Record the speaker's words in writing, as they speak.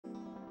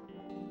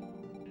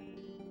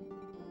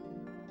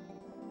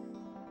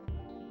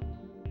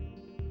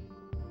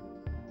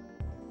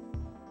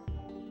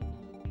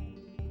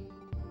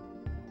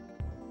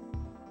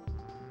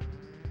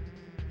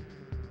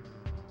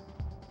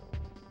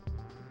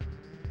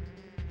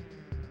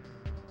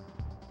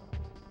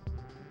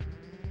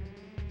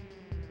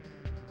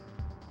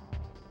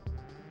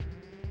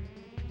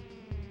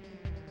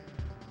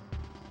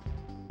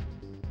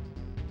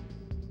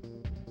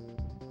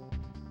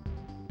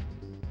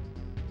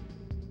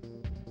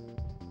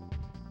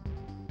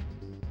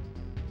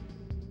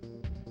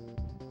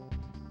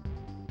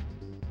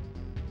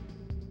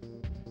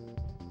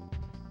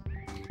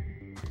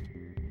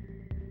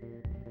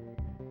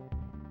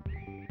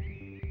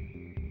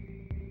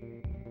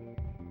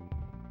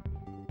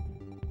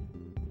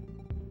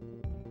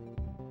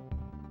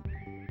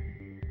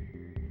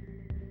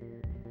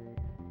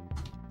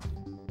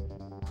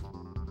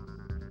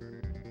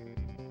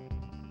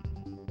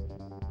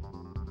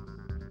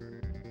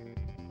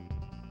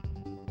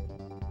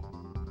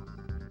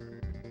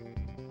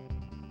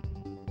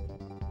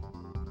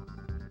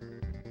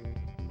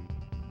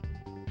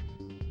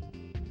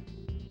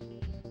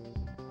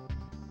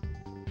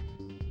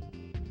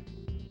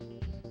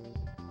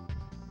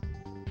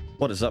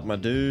What is up, my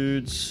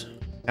dudes?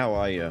 How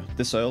are you?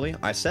 This early?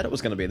 I said it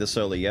was going to be this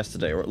early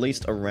yesterday, or at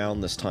least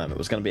around this time. It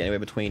was going to be anywhere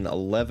between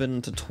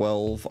 11 to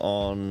 12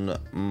 on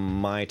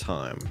my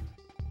time.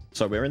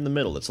 So we're in the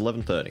middle. It's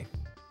 11:30.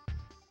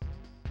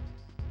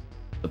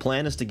 The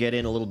plan is to get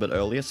in a little bit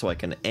earlier so I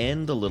can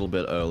end a little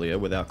bit earlier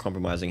without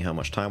compromising how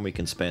much time we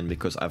can spend,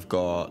 because I've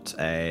got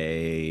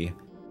a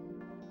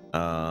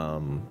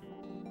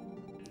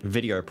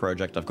video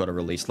project I've got to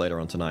release later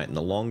on tonight, and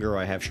the longer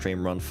I have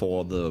stream run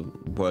for, the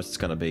worse it's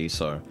going to be.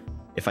 So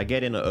if I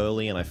get in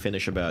early and I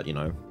finish about, you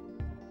know,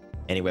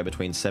 anywhere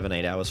between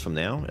 7-8 hours from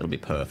now, it'll be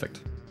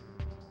perfect.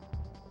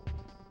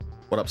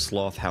 What up,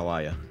 Sloth? How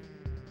are you?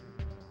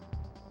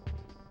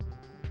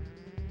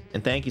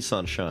 And thank you,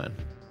 Sunshine.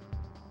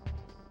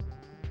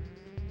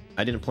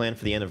 I didn't plan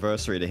for the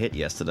anniversary to hit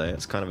yesterday.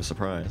 It's kind of a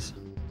surprise.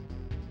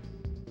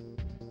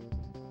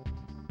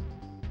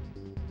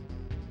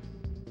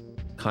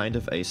 Kind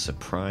of a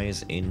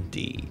surprise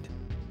indeed.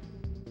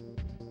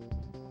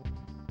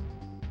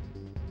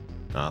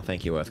 Ah,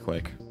 thank you,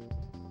 Earthquake.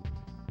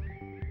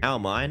 How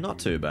am I? Not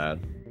too bad.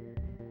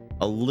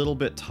 A little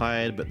bit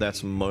tired, but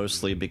that's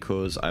mostly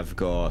because I've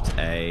got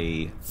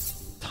a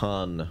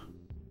ton...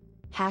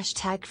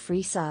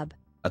 #FreeSub.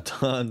 A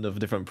ton of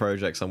different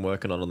projects I'm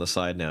working on the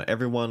side now.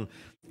 Everyone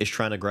is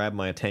trying to grab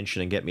my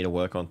attention and get me to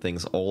work on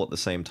things all at the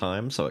same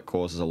time, so it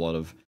causes a lot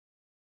of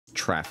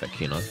traffic,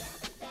 you know?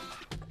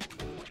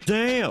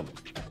 Damn!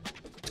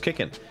 It's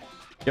kicking.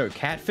 Yo,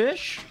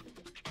 Catfish?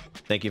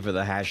 Thank you for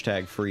the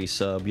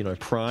 #FreeSub, you know,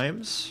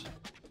 primes.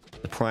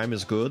 The prime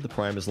is good, the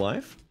prime is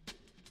life.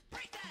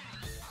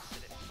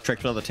 Trek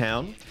to another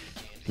town.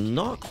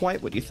 Not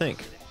quite what you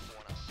think.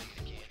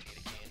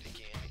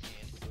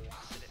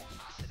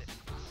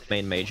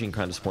 Main maging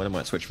kind of disappointed,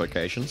 might switch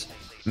vocations.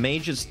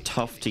 Mage is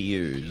tough to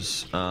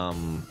use.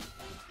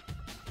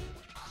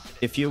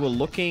 If you were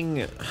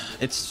looking...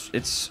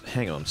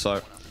 hang on, so...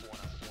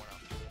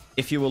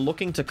 If you were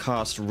looking to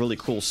cast really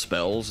cool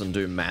spells and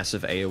do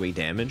massive AoE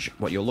damage,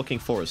 what you're looking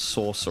for is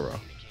Sorcerer.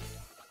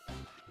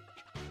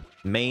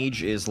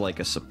 Mage is like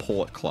a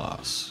support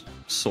class,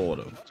 sort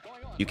of.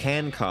 You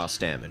can cast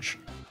damage,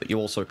 but you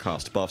also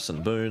cast buffs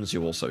and boons,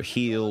 you also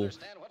heal.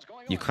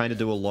 You kind of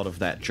do a lot of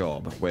that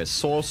job, where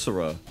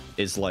Sorcerer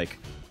is like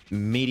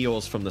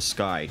meteors from the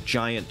sky,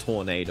 giant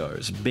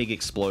tornadoes, big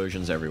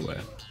explosions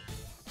everywhere.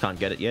 Can't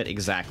get it yet?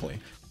 Exactly.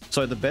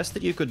 So the best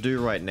that you could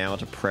do right now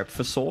to prep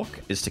for Sorc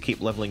is to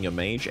keep leveling your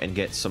mage and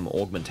get some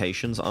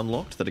augmentations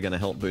unlocked that are going to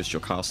help boost your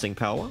casting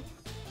power.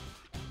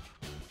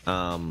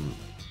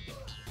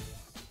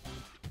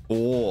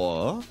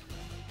 Or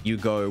you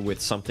go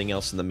with something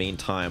else in the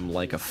meantime,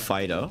 like a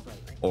fighter,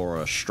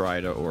 or a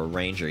strider, or a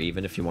ranger,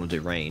 even if you want to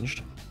do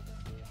ranged.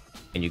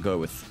 And you go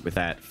with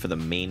that for the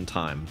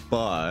meantime.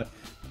 But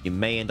you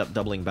may end up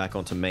doubling back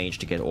onto mage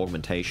to get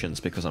augmentations,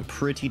 because I'm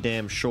pretty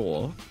damn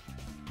sure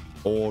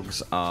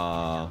Augs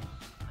are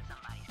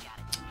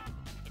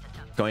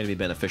going to be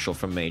beneficial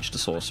from mage to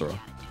sorcerer.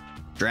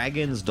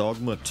 Dragon's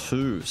Dogma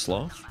 2,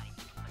 Sloth.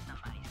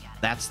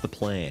 That's the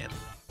plan.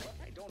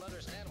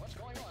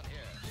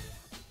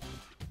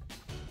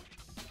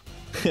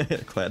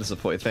 Glad to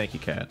support you. Thank you,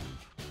 Cat.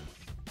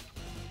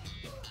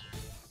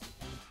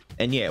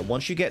 And yeah,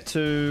 once you get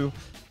to...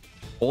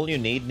 All you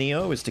need,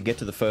 Neo, is to get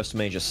to the first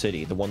major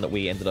city, the one that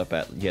we ended up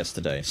at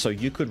yesterday. So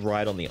you could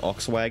ride on the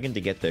Ox Wagon to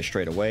get there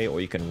straight away,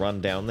 or you can run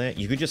down there.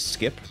 You could just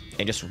skip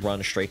and just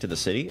run straight to the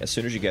city. As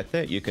soon as you get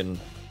there, you can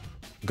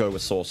go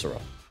with Sorcerer.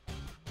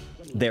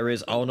 There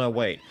is... Oh no,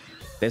 wait.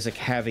 There's a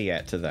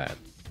caveat to that.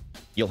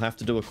 You'll have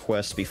to do a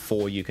quest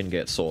before you can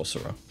get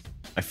Sorcerer.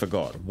 I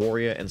forgot.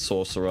 Warrior and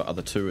Sorcerer are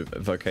the two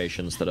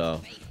vocations that are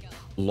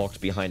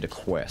locked behind a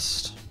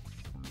quest.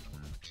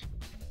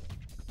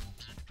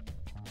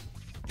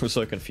 I'm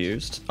so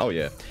confused. Oh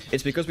yeah,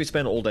 it's because we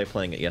spent all day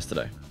playing it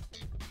yesterday.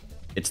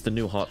 It's the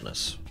new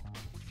hotness.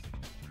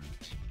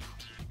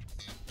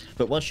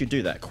 But once you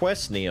do that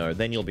quest, Neo,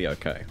 then you'll be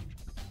okay.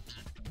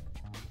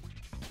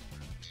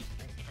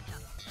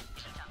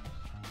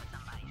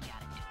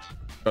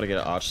 Gotta get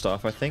an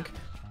Archstaff, I think.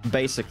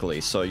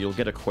 Basically, so you'll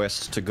get a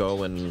quest to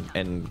go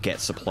and get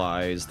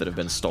supplies that have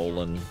been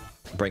stolen,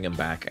 bring them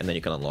back, and then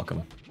you can unlock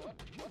them.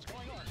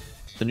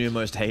 The new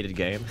most hated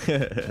game.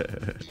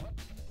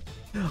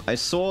 I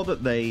saw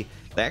that they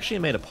actually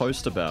made a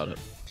post about it.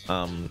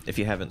 If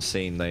you haven't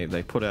seen,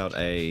 they put out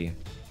a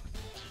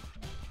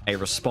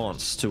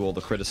response to all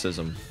the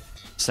criticism,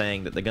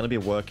 saying that they're going to be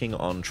working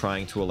on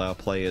trying to allow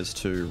players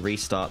to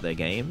restart their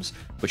games,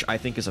 which I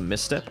think is a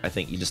misstep. I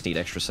think you just need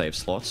extra save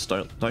slots.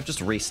 Don't just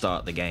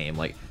restart the game.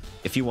 Like,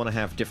 if you want to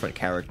have different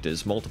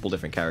characters, multiple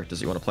different characters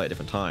that you want to play at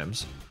different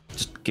times,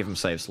 just give them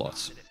save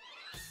slots.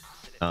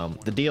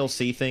 The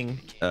DLC thing,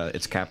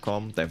 it's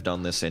Capcom. They've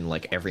done this in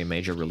like every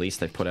major release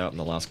they've put out in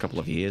the last couple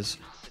of years.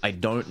 I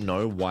don't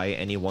know why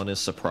anyone is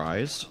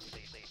surprised.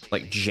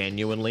 Like,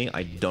 genuinely,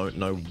 I don't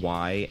know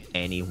why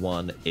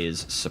anyone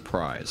is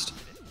surprised.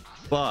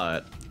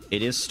 But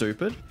it is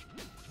stupid.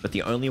 But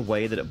the only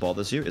way that it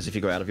bothers you is if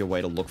you go out of your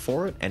way to look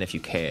for it, and if you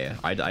care.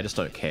 I just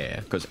don't care,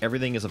 because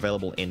everything is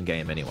available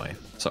in-game anyway,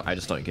 so I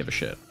just don't give a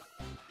shit.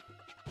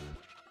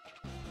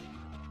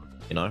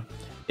 you know?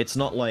 It's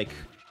not like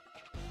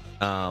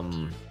a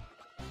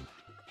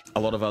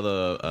lot of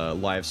other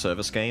live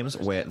service games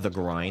where the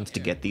grind to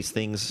get these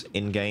things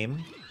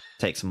in-game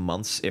takes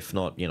months, if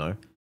not, you know,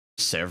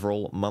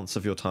 several months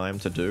of your time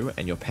to do,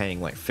 and you're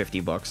paying like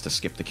 $50 to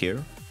skip the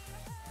queue.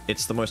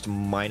 It's the most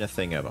minor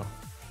thing ever.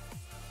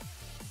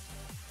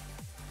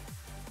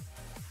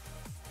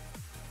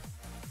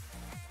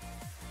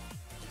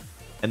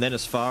 And then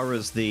as far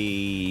as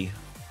the...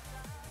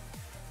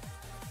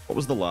 what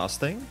was the last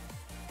thing?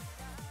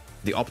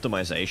 The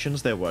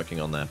optimizations, they're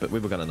working on that, but we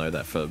were going to know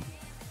that for...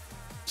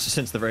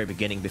 since the very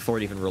beginning. Before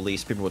it even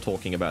released, people were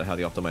talking about how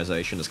the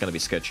optimization is going to be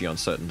sketchy on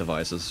certain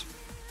devices.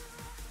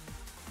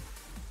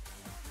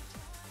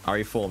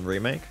 RE4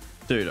 Remake?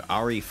 Dude,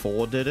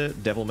 RE4 did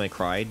it, Devil May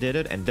Cry did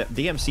it, and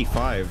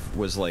DMC5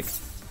 was, like,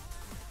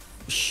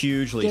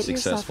 hugely successful.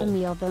 Get yourself a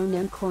meal, though,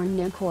 no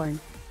corn.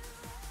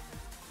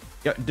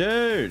 Yo,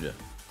 dude!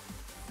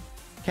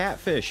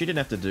 Catfish, you didn't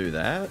have to do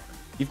that.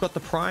 You've got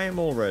the Prime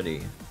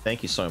already.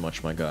 Thank you so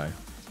much, my guy.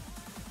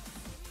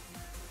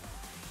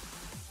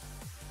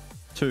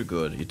 Too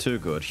good, you're too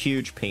good.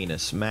 Huge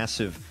penis,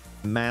 massive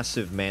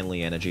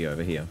manly energy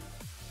over here.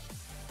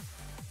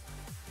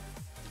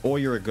 Or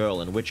you're a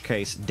girl, in which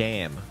case,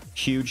 damn,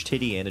 huge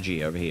titty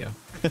energy over here.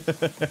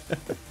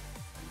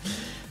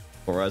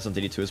 Horizon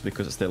DD2 is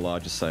because it's their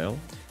largest sale.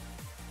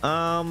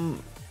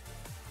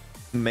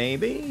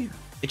 Maybe?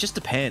 It just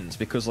depends,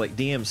 because like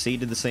DMC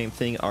did the same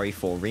thing,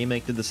 RE4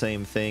 Remake did the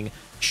same thing.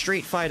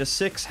 Street Fighter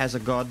 6 has a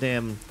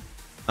goddamn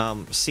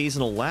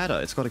seasonal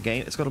ladder. It's got a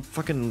game, it's got a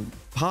fucking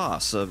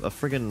pass, a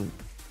friggin...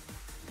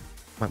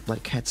 my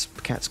bloody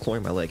cat's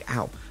clawing my leg,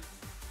 ow.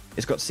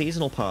 It's got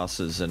seasonal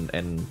passes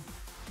and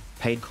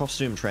paid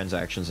costume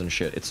transactions and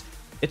shit.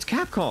 It's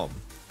Capcom.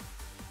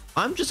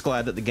 I'm just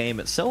glad that the game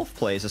itself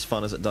plays as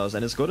fun as it does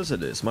and as good as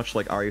it is, much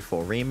like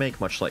RE4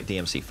 Remake, much like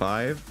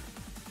DMC5,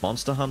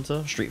 Monster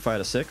Hunter, Street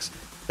Fighter 6.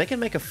 They can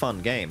make a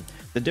fun game.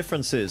 The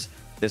difference is,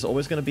 there's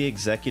always going to be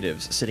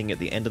executives sitting at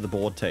the end of the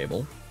board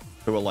table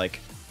who are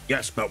like,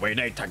 yes, but we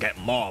need to get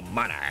more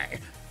money.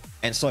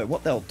 And so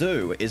what they'll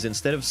do is,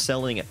 instead of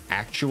selling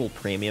actual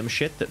premium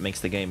shit that makes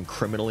the game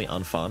criminally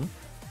unfun,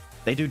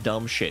 they do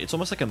dumb shit. It's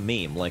almost like a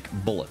meme, like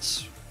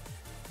bullets.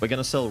 We're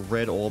gonna sell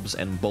red orbs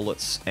and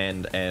bullets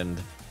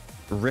and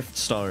rift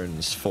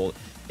stones for...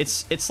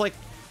 It's like...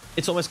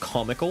 it's almost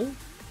comical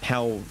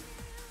how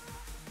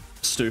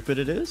stupid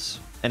it is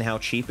and how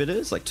cheap it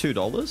is. Like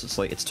 $2. It's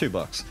like, it's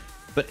 $2.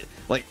 But,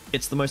 like,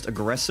 it's the most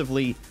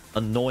aggressively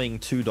annoying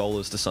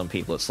 $2 to some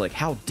people. It's like,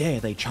 how dare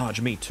they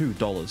charge me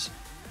 $2?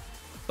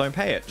 Don't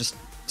pay it. Just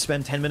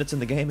spend 10 minutes in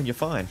the game and you're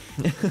fine.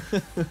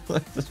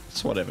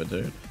 It's whatever,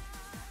 dude.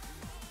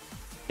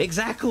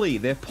 Exactly,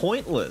 they're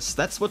pointless.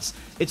 That's what's...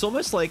 it's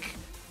almost like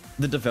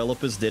the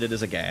developers did it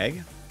as a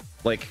gag.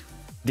 Like,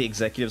 the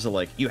executives are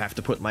like, you have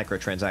to put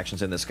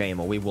microtransactions in this game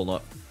or we will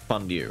not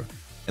fund you.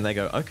 And they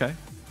go, okay.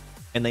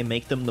 And they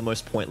make them the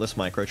most pointless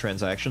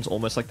microtransactions,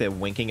 almost like they're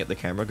winking at the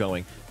camera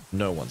going,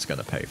 no one's going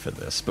to pay for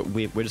this, but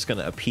we're just going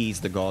to appease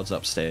the gods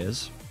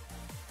upstairs.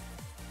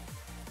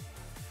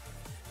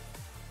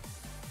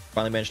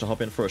 Finally managed to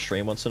hop in for a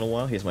stream once in a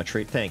while. Here's my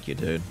treat. Thank you,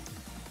 dude.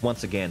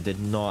 Once again, did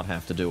not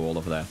have to do all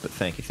of that, but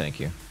thank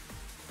you.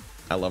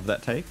 I love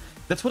that take.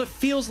 That's what it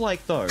feels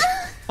like, though.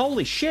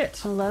 Holy shit!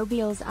 Hello,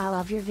 Beals. I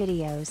love your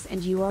videos,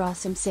 and you are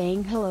awesome.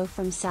 Saying hello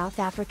from South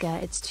Africa.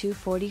 It's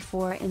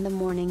 2:44 in the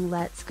morning.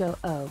 Let's go.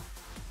 Oh.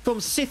 From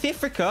South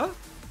Africa?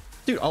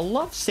 Dude, I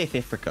love South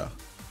Africa.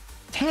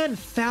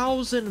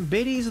 10,000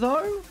 biddies,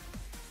 though?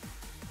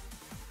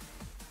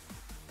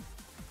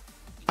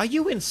 Are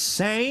you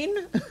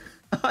insane?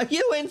 Are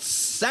you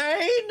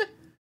insane?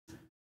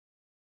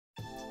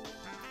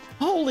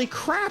 Holy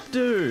crap,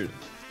 dude!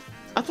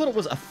 I thought it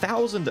was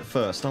 1,000 at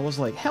first. I was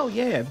like, hell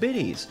yeah,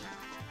 biddies.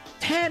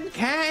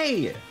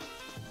 10K!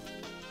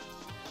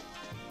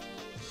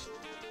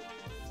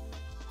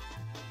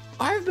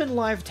 I've been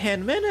live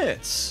 10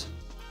 minutes!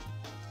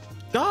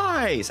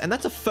 Guys! And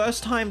that's a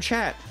first time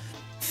chat.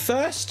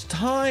 First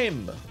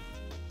time!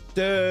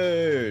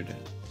 Dude!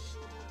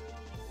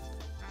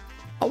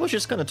 I was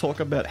just gonna talk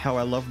about how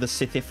I love the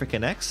South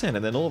African accent,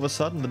 and then all of a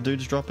sudden the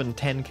dude's dropping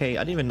 10K. I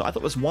didn't even know. I thought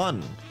it was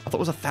one. I thought it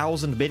was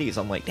 1,000 biddies.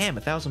 I'm like, damn,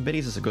 1,000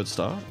 biddies is a good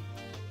start.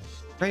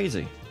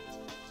 Crazy.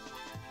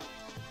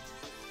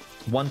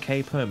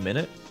 1K per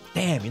minute?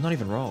 Damn, you're not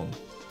even wrong.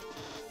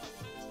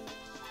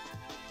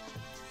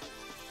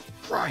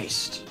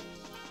 Christ.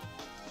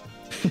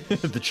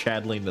 The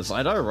Chadliness.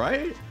 I know,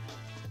 right?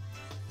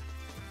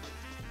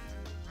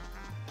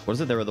 What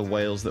is it? There are the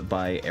whales that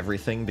buy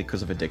everything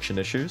because of addiction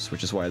issues,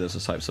 which is why there's the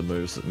types of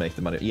moves that make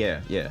the money.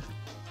 Yeah.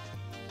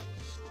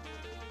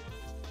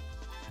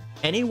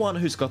 Anyone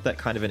who's got that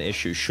kind of an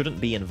issue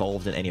shouldn't be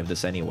involved in any of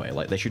this anyway.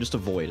 Like, they should just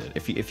avoid it.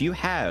 If you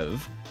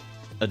have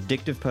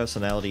addictive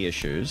personality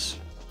issues...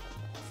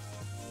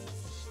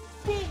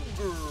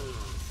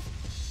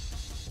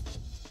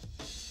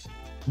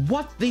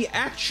 What the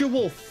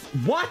actual...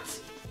 What?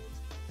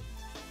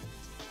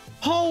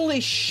 Holy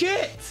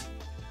shit!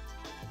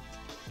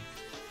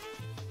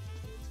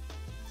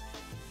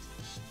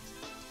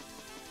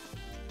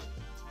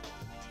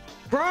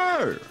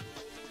 Bro!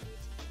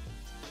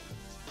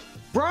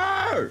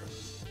 Bro!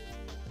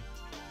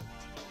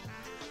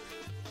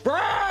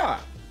 Bruh!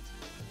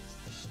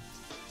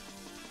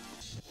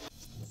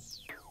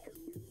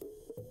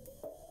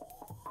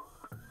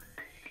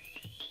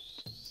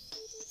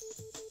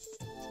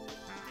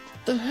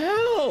 The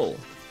hell?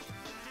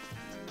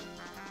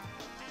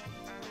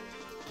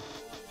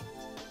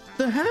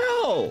 The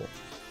hell?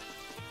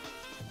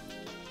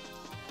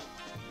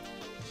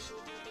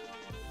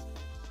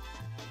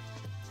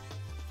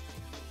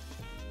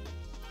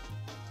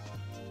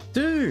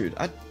 Dude,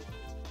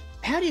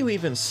 how do you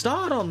even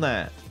start on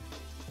that?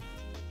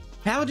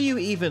 How do you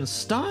even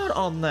start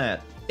on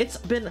that? It's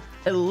been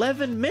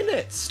 11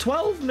 minutes,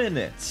 12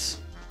 minutes.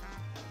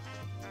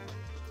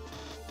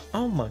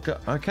 Oh my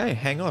god. Okay,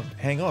 hang on.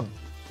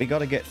 We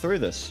gotta get through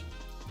this.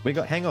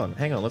 Hang on,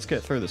 let's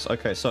get through this.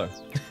 Okay, so.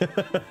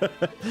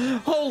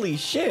 Holy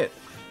shit!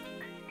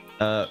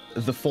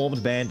 The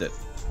Formed Bandit.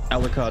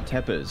 Alucard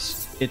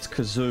Tepes. It's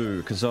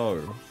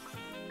Kazoo.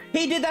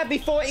 He did that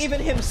before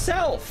even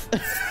himself!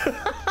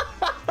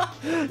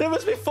 That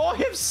was before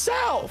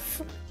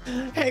himself!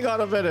 Hang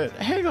on a minute.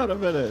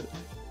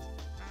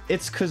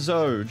 It's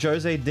Kazo,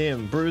 Jose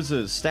Dim,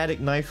 Bruises, Static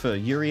Knifer,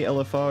 Yuri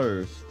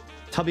LFO,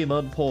 Tubby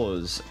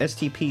Mudpaws,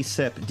 STP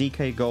Sep,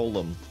 DK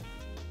Golem,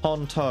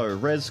 Honto,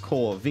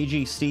 Rescore,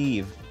 VG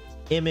Steve,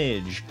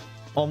 Image,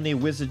 Omni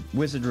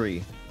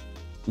Wizardry,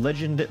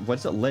 Legends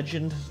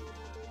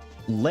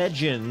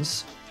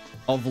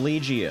of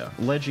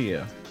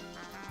Legia,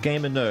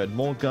 Gamer Nerd,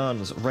 More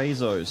Guns,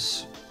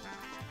 Razos,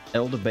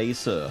 Elder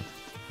Baser,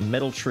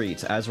 Metal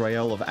Treat,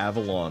 Azrael of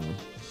Avalon,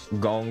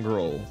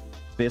 Gongrel,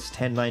 Fist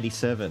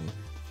 1097,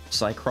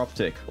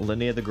 Psychroptic,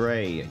 Linear the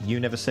Grey, You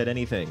Never Said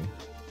Anything.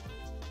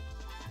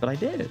 But I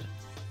did.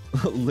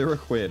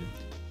 Lyriquid,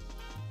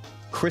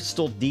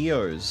 Crystal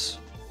Dios,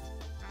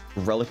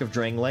 Relic of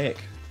Drang Lake.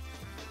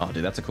 Oh,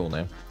 dude, that's a cool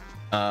name.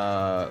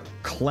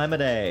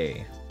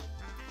 Clemiday.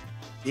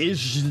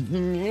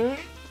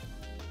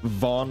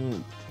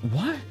 Von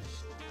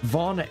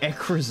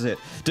Ekrazit.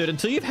 Dude,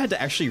 until you've had to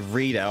actually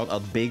read out a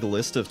big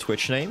list of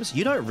Twitch names,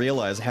 you don't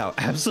realize how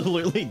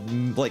absolutely,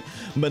 like,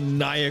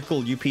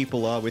 maniacal you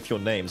people are with your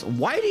names.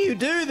 Why do you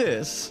do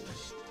this?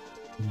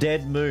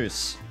 Dead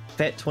Moose,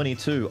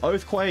 Fet22,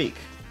 Oathquake,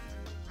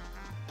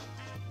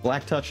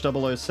 Black Touch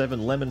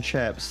 007, Lemon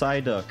Chap,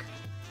 Psyduck,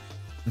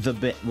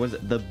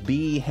 the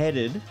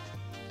Bee-Headed,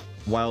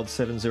 Wild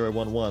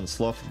 7011,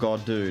 Sloth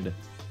God Dude,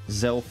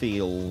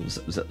 Zelfiel,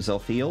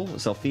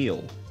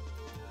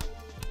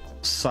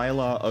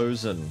 Sylar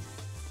Ozen.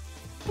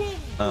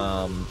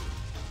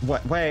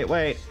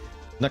 Wait.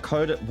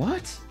 Nakoda,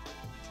 what?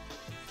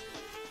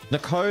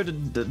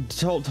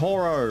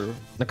 Toro.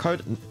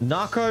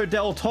 Narco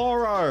del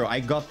Toro. I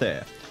got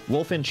there.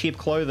 Wolf in Cheap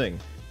Clothing.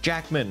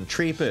 Jackman,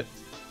 Treepit,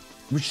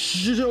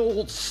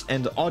 Schultz,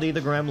 and Oddie the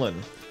Gremlin.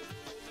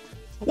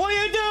 What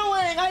are you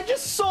doing? I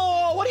just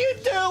saw. What are you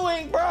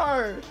doing,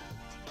 bro?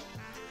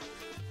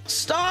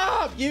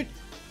 Stop. You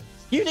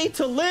need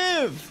to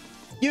live.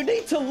 You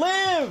need to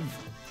live!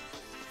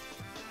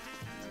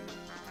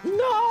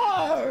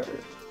 No!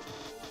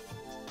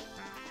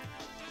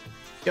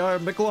 Yo,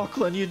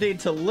 McLaughlin, you need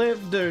to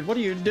live, dude. What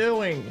are you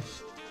doing?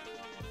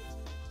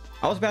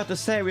 I was about to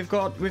say, we've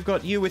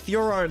got you with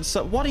your own,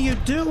 so what are you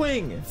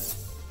doing?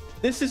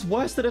 This is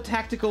worse than a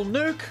tactical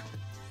nuke.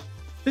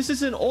 This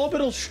is an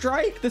orbital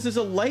strike. This is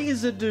a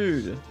laser,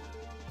 dude.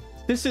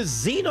 This is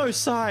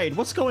Xenocide.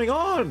 What's going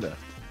on?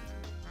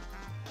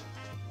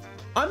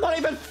 I'm not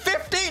even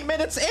 15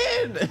 minutes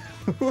in!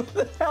 What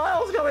the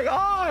hell is going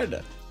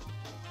on?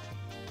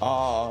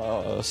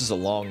 Oh, this is a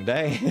long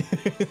day.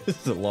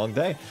 This is a long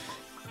day.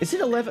 Is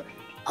it 11?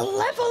 A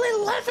level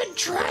 11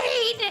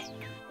 train!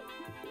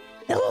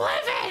 11!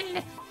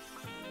 I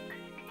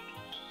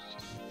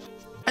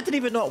didn't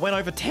even know it went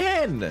over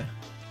 10!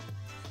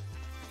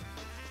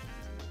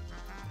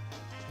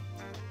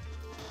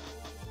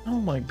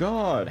 Oh my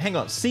god. Hang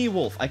on,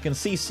 Seawolf. I can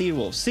see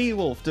Seawolf.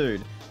 Seawolf,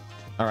 dude.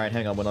 Alright,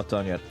 hang on, we're not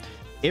done yet.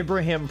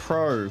 Ibrahim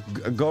Pro,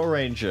 Go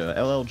Ranger,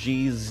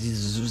 LLG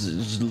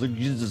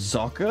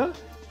Zoka,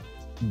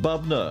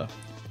 Bubner,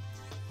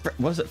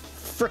 what is it?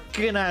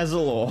 Frickin'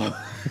 Azalor,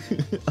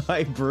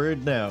 I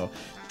Brood Now,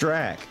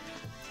 Drac,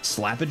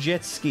 Slapper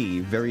Jet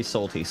Ski, Very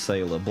Salty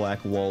Sailor,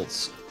 Black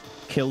Waltz,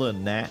 Killer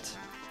Nat,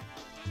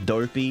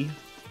 Dopey,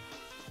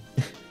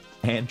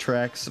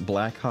 Anthrax,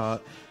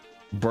 Blackheart,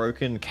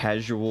 Broken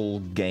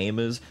Casual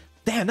Gamers.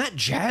 Damn, that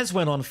jazz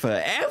went on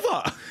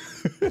forever!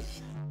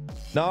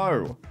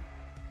 No!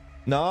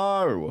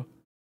 No!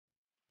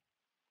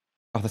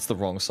 Oh, that's the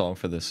wrong song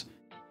for this.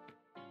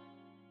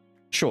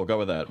 Sure, go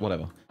with that.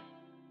 Whatever.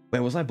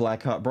 Where was I?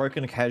 Blackheart,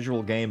 Broken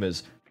Casual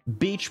Gamers,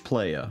 Beach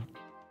Player,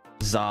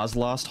 Zar's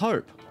Last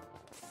Hope.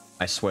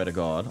 I swear to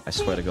God. I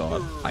swear to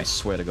God. I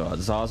swear to God.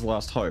 Zar's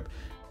Last Hope.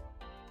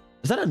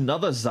 Is that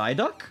another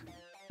Zyduck?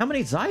 How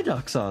many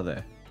Zyducks are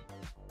there?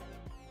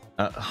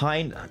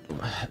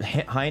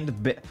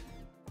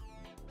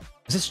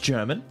 Is this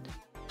German?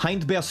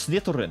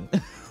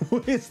 Hindbeersnitteren.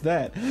 What is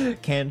that?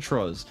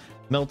 Cantros.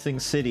 Melting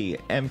City,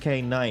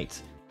 MK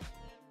Knight,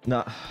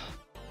 Nagamiran,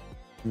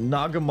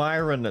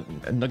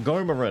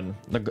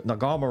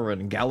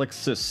 Nagomaran,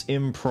 Galaxis,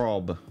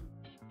 Improb,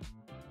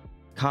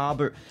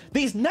 Carbu.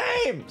 These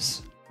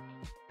names!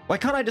 Why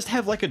can't I just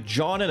have like a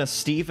John and a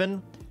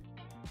Steven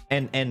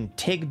and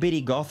Tig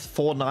Bitty Goth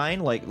 49?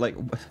 Like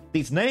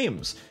these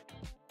names.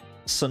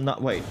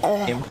 Wait,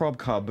 Improb,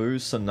 Carbu,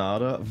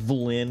 Sonata,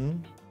 Vlin,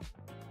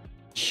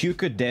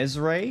 Huka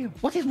Desiree?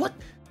 What?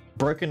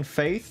 Broken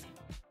Faith?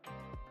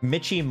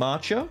 Michi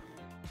Marcha?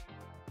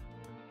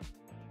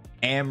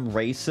 Am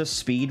Racer,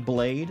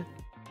 Speedblade?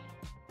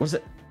 Was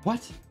it?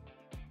 What?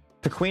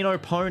 Pequeno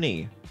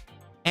Pony,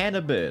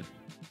 Annabid,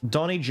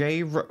 Donny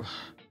J.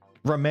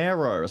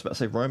 Romero, I was about to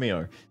say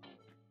Romeo.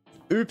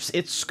 Oops,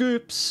 It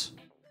Scoops,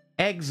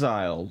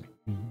 Exile,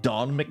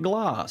 Don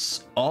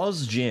McGlass,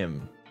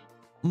 Ozjim,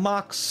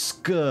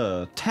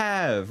 Moxka,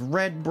 Tav,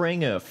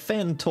 Redbringer,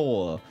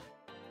 Fentor,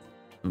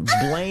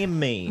 Blame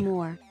Me.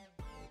 More.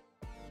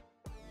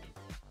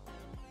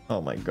 Oh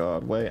my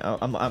god, wait,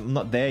 I'm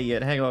not there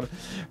yet, hang on.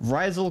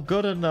 Rizel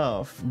Good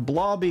Enough,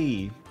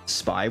 Blobby,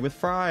 Spy with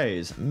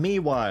Fries,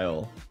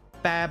 Meanwhile,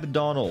 Fab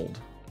Donald.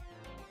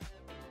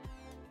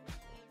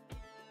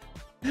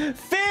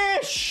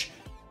 Fish!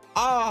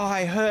 Oh,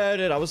 I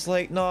heard it, I was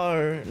like,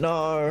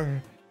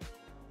 no,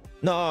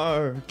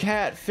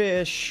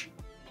 Catfish.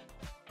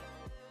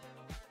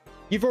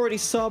 You've already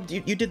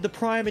subbed, you did the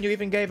Prime and you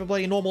even gave a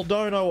bloody normal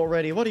dono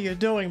already. What are you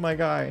doing, my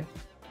guy?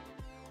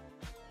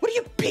 What are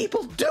you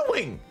people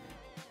doing?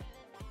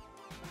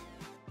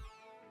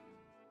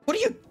 What are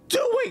you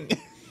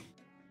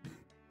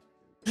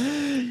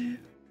doing?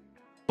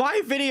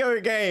 Buy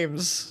video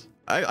games.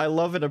 I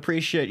love and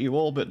appreciate you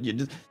all, but you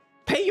just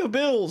pay your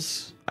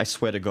bills. I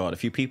swear to God,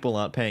 if you people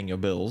aren't paying your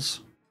bills,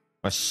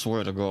 I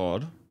swear to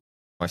God,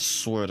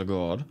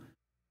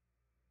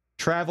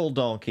 Travel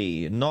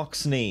Donkey,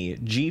 Noxney,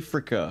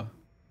 Gfrika,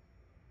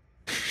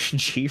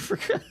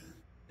 Gfrika,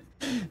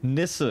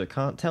 Nissa,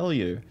 can't tell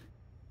you.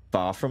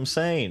 Far From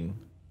Sane,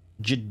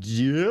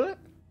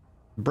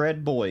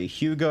 Bread Boy,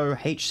 Hugo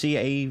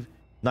HCA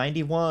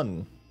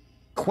 91,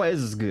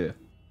 Quezg,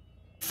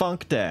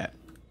 Funk Dat.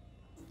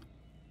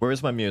 Where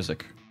is my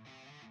music?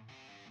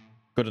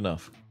 Good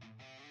enough.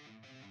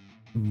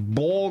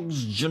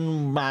 Borgs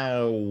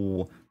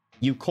Junmao,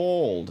 You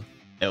Called,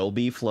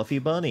 LB Fluffy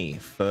Bunny,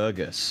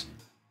 Fergus,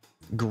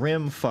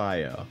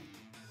 Grimfire,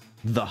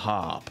 The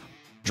Harp,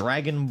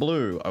 Dragon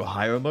Blue,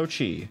 Ohio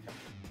Mochi,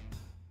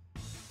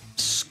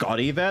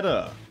 Scotty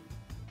Vetter.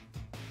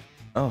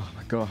 Oh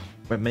my god,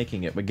 we're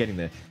making it, we're getting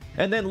there.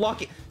 And then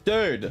Lockie,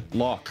 dude,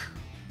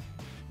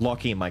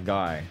 Lockie, my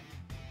guy.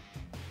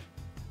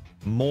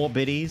 More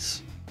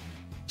biddies.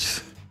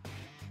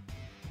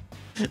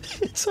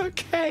 It's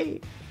okay.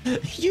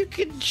 You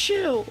can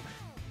chill.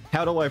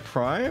 How do I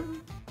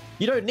Prime?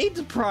 You don't need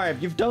to Prime.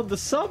 You've done the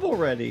sub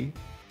already.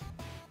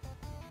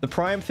 The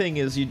Prime thing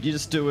is you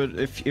just do it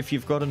if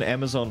you've got an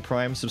Amazon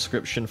Prime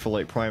subscription for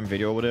like Prime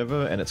Video or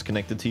whatever, and it's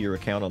connected to your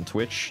account on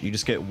Twitch. You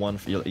just get one.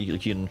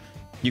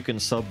 You can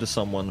sub to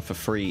someone for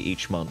free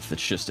each month.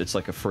 It's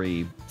like a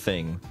free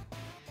thing.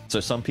 So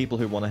some people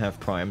who want to have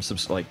Prime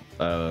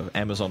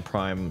Amazon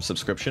Prime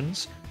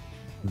subscriptions,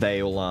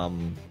 they'll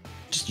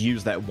just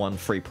use that one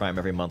free Prime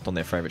every month on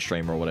their favorite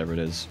streamer or whatever it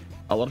is.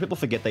 A lot of people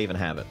forget they even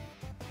have it.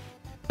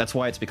 That's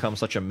why it's become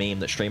such a meme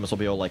that streamers will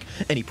be all like,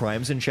 any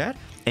primes in chat?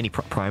 Any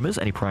primers?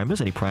 Any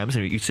primers? Any primers?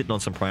 And you're sitting on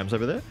some primes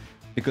over there?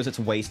 Because it's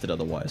wasted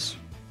otherwise.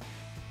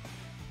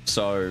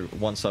 So,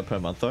 one sub per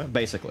month though,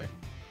 basically.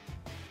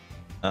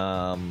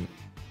 God.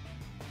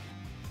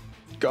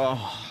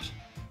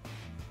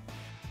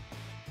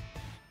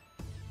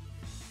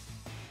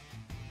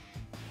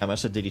 How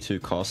much did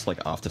DD2 cost, like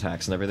after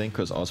tax and everything?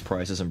 Because Oz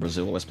prices in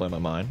Brazil always blow my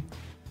mind.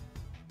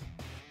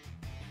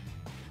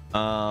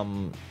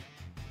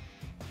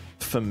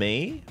 For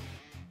me,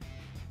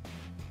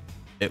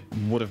 it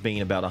would have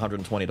been about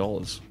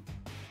 $120.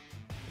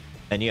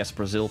 And yes,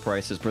 Brazil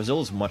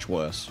is much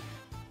worse.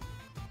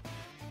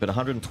 But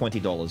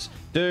 $120.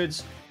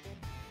 Dudes,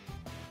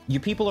 you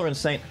people are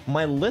insane.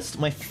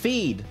 My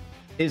feed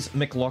is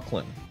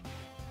McLaughlin.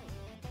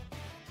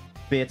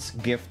 Bits,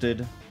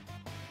 gifted.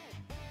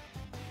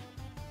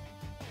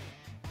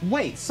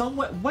 Wait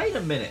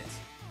a minute.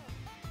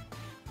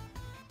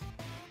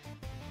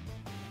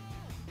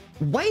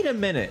 Wait a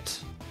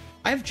minute.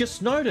 I've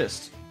just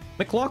noticed.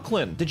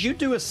 McLaughlin, did you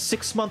do a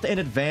 6-month in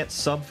advance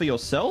sub for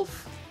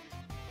yourself?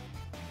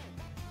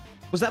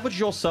 Was that what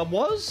your sub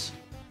was?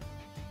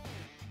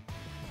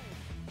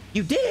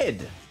 You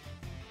did!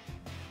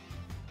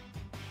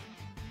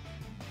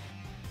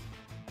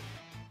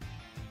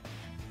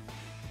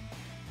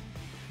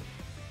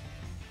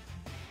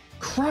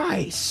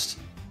 Christ!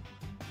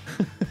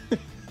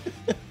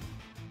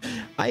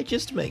 I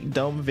just make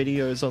dumb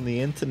videos on the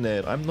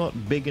internet. I'm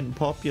not big and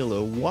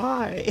popular.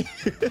 Why?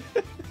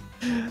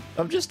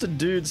 I'm just a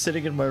dude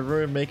sitting in my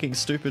room making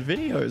stupid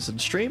videos and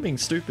streaming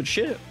stupid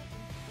shit.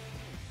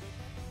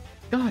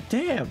 God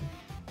damn.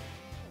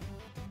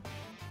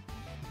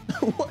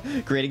 What?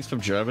 Greetings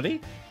from Germany?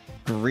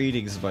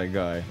 Greetings, my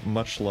guy.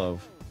 Much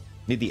love.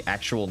 Need the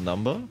actual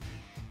number?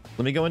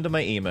 Let me go into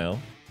my email.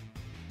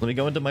 Let me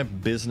go into my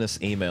business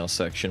email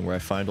section where I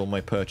find all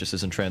my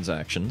purchases and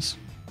transactions.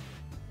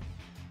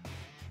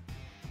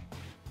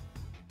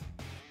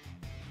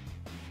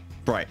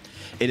 Right.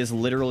 It is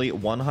literally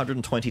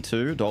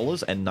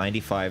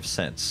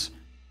 $122.95.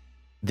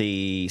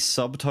 The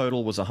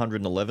subtotal was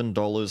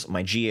 $111.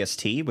 My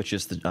GST, which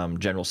is the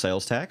general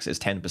sales tax, is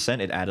 10%.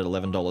 It added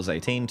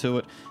 $11.18 to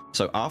it.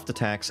 So after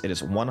tax, it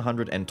is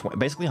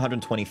basically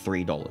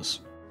 $123.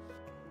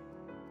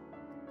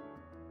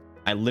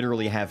 I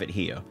literally have it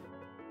here.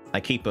 I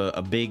keep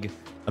a big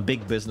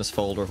business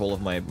folder of all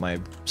of my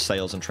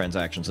sales and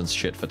transactions and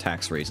shit for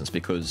tax reasons,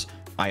 because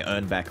I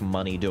earn back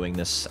money doing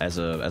this as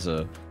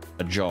a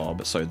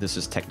job, so this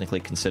is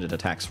technically considered a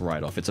tax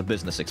write-off. It's a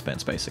business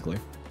expense, basically.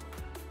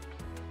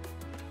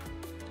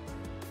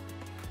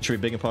 Should be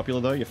big and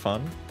popular, though? You're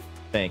fun?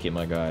 Thank you,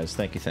 my guys.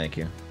 Thank you, thank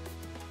you.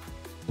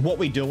 What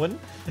we doing?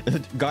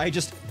 Guy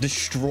just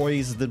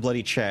destroys the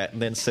bloody chat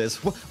and then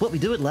says, what we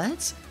doing,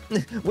 lads?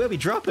 Where we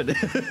dropping?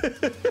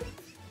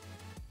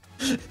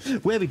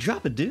 Where we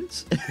dropping,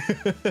 dudes?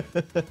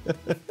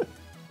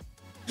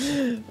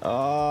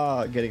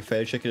 Ah, getting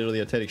fair chicken into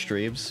the authentic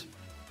streams.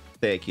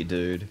 Thank you,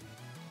 dude.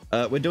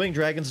 We're doing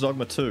Dragon's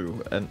Dogma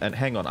 2, and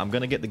hang on, I'm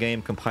gonna get the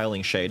game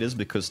compiling shaders,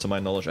 because to my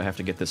knowledge I have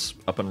to get this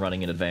up and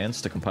running in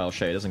advance to compile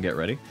shaders and get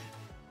ready.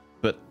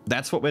 But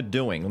that's what we're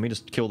doing. Let me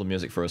just kill the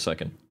music for a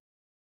second.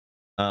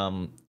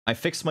 I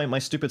fixed my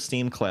stupid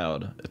Steam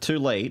cloud. Too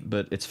late,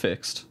 but it's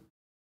fixed.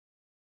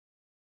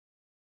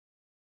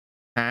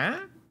 Huh?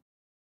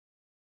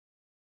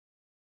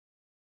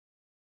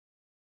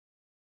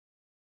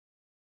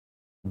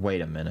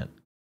 Wait a minute.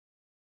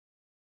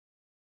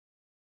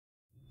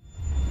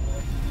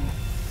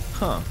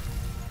 Huh.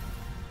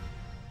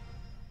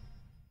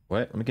 Wait,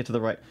 let me get to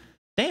the right...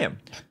 Damn!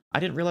 I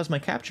didn't realize my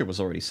capture was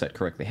already set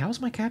correctly. How is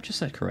my capture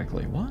set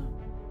correctly? What?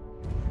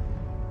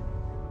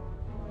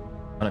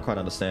 I don't quite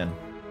understand.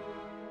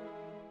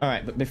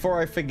 Alright, but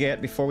before I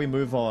forget, before we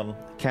move on,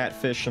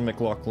 Catfish and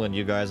McLaughlin,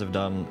 you guys have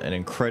done an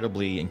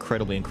incredibly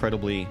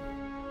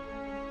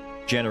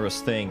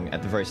generous thing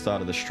at the very start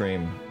of the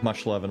stream.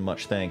 Much love and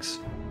much thanks.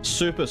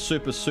 Super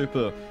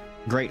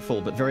grateful,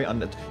 but very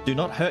do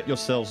not hurt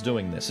yourselves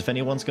doing this. If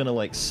anyone's gonna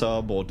like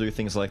sub or do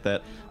things like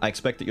that, I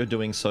expect that you're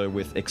doing so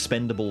with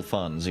expendable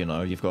funds. You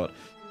know, you've got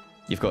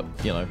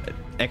you know,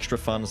 extra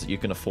funds that you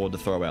can afford to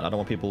throw out. I don't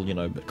want people, you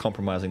know,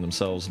 compromising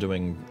themselves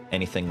doing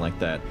anything like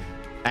that.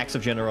 Acts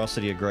of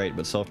generosity are great,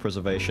 but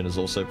self-preservation is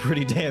also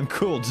pretty damn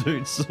cool,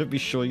 dude. So be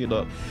sure you're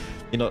not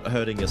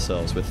hurting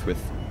yourselves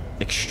with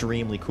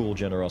extremely cool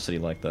generosity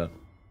like that.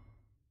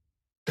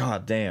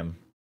 God damn.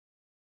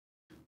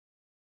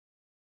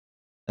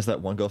 As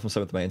that one girl from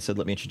 7th Main said,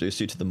 let me introduce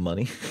you to the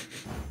money.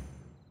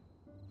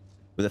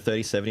 With a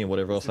 3070 and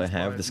whatever else I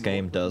have, this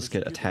game does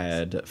get a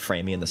tad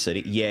framey in the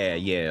city.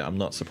 Yeah, I'm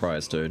not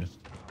surprised, dude.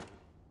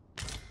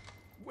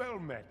 Well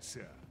met,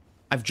 sir.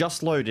 I've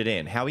just loaded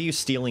in. How are you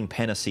stealing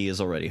panaceas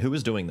already? Who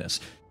is doing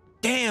this?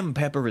 Damn,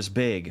 Pepper is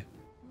big.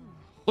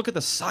 Look at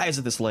the size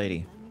of this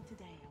lady.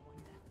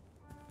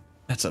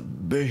 That's a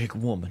big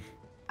woman.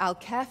 I'll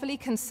carefully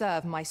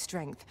conserve my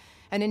strength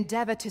and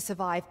endeavor to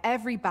survive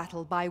every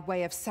battle by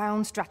way of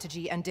sound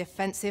strategy and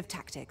defensive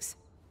tactics.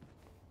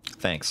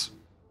 Thanks.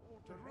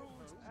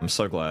 I'm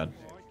so glad.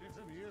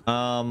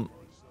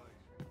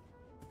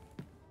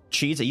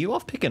 Cheese, are you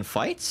off picking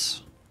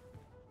fights?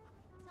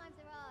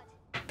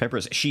 Pepper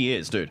is, she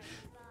is, dude.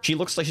 She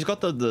looks like she's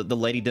got the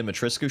Lady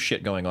Dimitrescu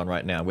shit going on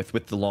right now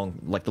with the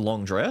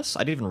long dress. I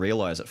didn't even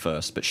realize at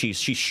first, but she's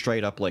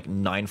straight up like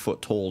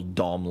 9-foot tall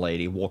dom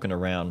lady walking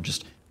around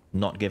just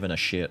not giving a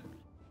shit.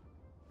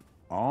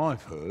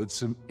 I've heard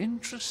some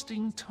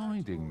interesting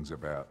tidings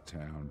about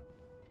town.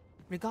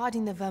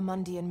 Regarding the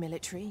Vermundian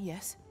military,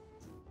 yes.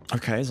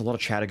 Okay, there's a lot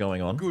of chatter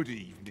going on. Good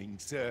evening,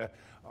 sir.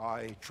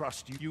 I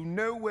trust you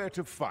know where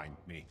to find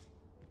me.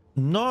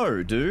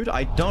 No, dude,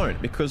 I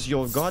don't, because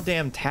your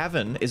goddamn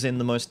tavern is in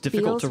the most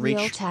difficult to reach...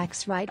 Real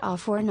tax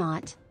write-off or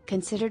not,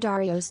 consider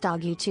Dario's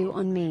Doggy 2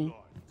 on me.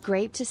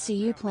 Great to see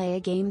you play a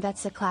game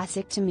that's a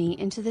classic to me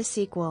into the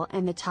sequel,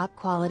 and the top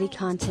quality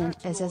content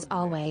is as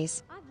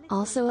always.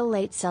 Also a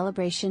late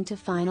celebration to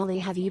finally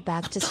have you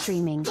back to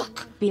streaming.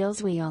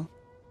 Beals Wheel.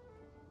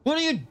 What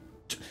are you...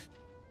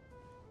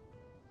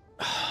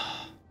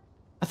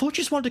 I thought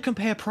you just wanted to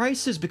compare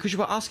prices because you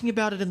were asking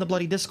about it in the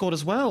bloody Discord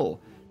as well.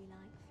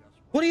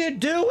 What are you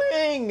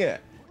doing?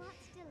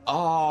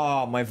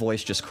 Oh, my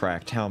voice just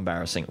cracked. How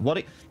embarrassing.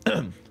 What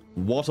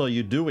are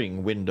you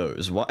doing,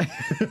 Windows? What?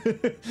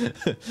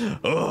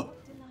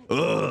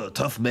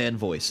 Tough man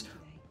voice.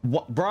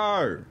 What,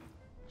 bro?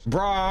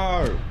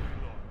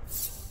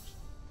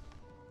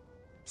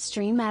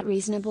 Stream at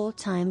reasonable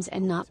times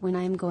and not when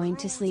I'm going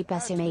to sleep,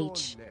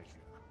 SMH.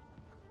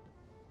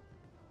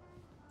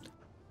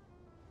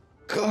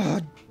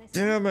 God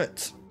damn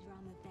it.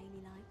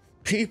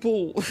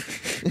 People.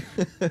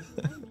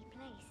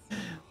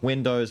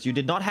 Windows, you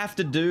did not have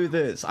to do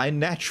this. I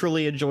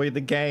naturally enjoy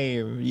the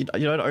game. You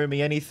don't owe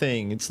me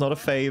anything. It's not a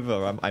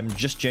favor. I'm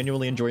just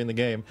genuinely enjoying the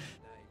game.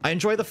 I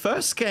enjoy the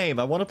first game.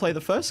 I want to play the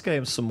first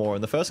game some more.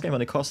 And the first game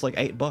only cost like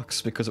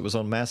 $8 because it was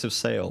on massive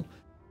sale.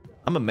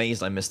 I'm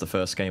amazed I missed the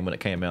first game when it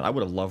came out. I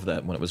would have loved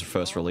that when it was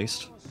first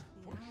released.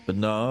 But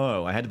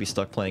no, I had to be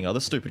stuck playing other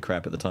stupid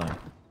crap at the time.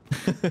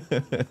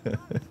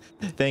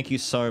 Thank you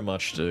so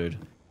much, dude.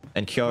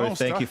 And Kyo,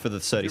 thank you for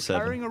the 37. If you're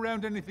carrying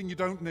around anything you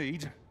don't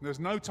need, there's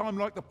no time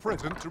like the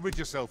present to rid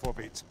yourself of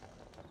it.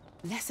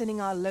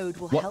 Lessening our load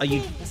will What help are you...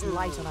 keep us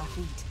light on our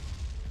feet.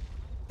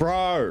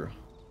 Bro!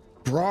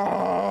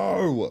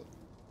 Bro!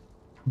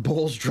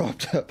 Balls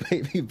dropped at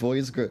baby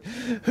boys group.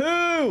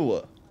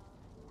 Who?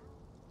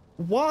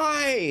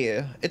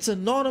 Why? It's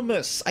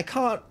anonymous. I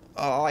can't...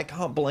 Oh, I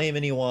can't blame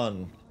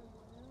anyone.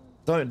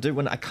 Don't do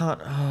when I can't...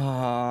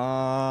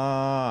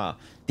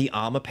 the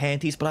armor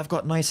panties, but I've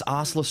got nice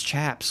arseless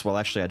chaps. Well,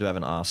 actually, I do have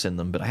an arse in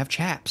them, but I have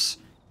chaps.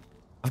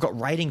 I've got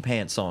riding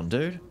pants on,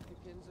 dude.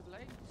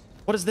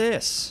 What is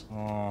this?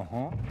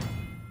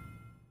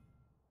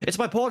 It's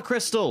my port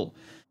crystal!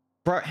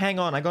 Bro, hang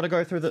on, I gotta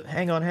go through the...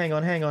 Hang on.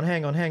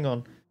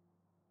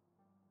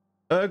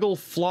 Urgle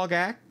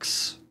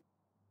Flogaxe,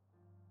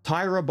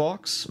 Tyra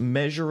Box,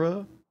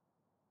 Measurer,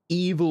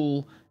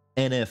 Evil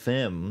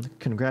NFM.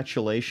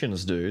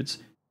 Congratulations, dudes.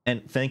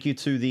 And thank you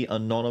to the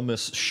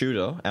anonymous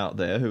shooter out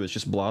there who is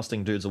just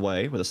blasting dudes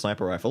away with a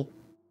sniper rifle.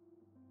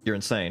 You're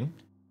insane.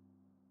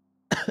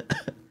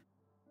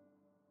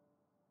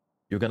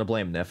 You're gonna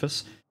blame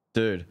Nephis?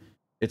 Dude,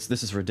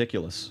 this is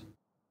ridiculous.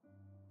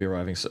 Be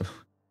arriving soon.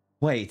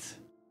 Wait.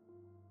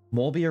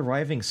 More be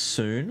arriving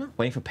soon?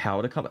 Waiting for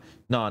power to come?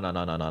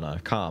 No.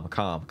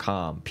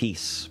 Calm.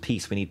 Peace.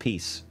 We need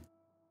peace.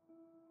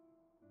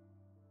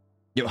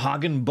 Yo,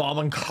 Hagen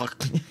Bomben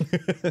cock.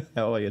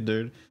 How are you,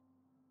 dude?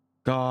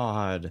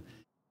 God.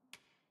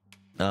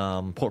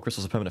 Port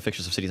crystals are permanent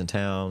fixtures of cities and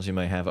towns. You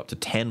may have up to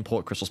 10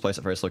 port crystals placed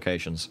at various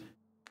locations.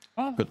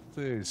 Oh,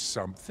 there's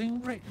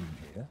something written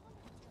here.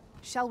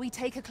 Shall we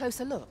take a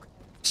closer look?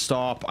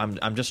 Stop.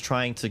 I'm just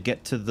trying to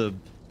get to the...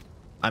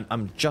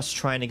 I'm just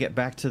trying to get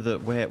back to the...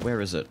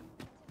 Where is it?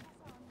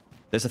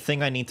 There's a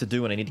thing I need to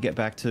do and I need to get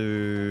back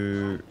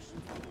to...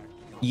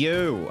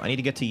 You! I need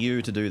to get to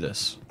you to do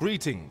this.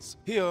 Greetings.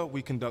 Here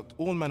we conduct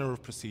all manner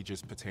of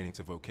procedures pertaining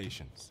to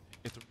vocations.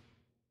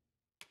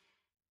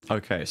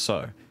 Okay,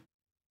 so...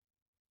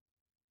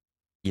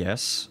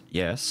 Yes.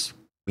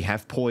 We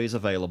have poise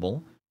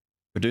available.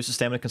 Reduces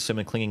stamina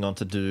consuming clinging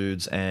onto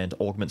dudes and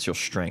augments your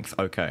strength.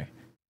 Okay.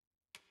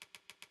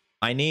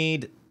 I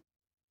need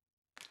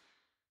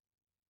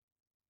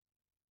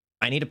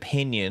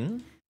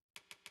opinion.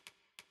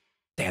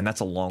 Damn,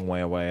 that's a long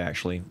way away,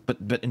 actually. But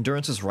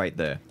endurance is right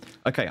there.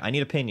 Okay, I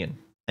need opinion.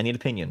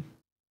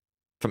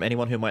 From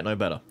anyone who might know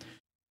better.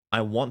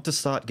 I want to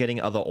start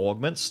getting other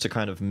augments to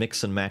kind of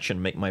mix and match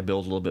and make my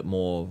build a little bit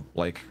more,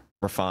 like,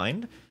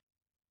 refined.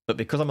 But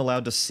because I'm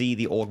allowed to see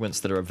the augments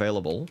that are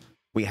available,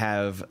 we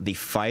have the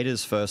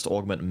Fighter's First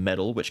Augment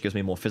Metal, which gives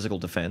me more physical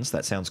defense.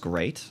 That sounds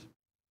great.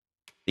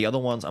 The other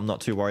ones I'm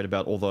not too worried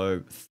about,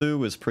 although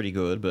Thu is pretty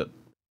good, but,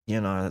 you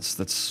know, it's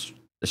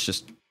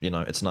just, you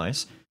know, it's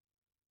nice.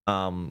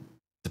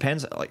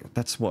 Depends, like,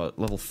 that's what,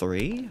 level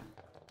 3?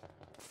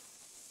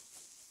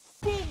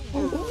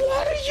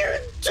 What are you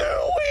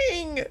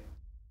doing?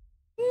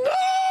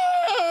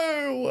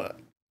 No!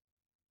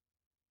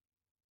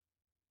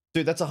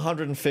 Dude, that's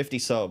 150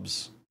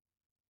 subs.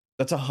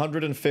 That's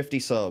 150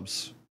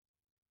 subs.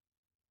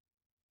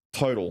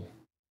 Total.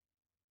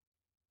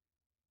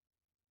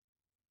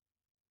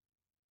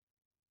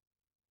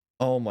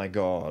 Oh my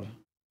god.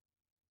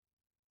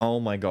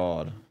 Oh my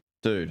god.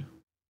 Dude.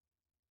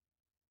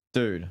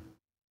 Do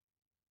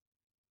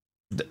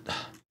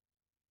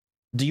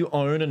you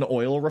own an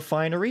oil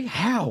refinery?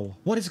 How?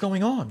 What is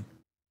going on?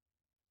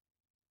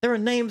 There are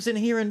names in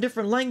here in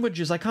different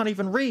languages I can't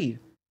even read.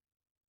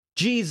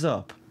 G's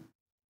up.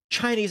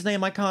 Chinese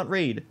name I can't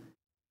read.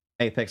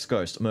 Apex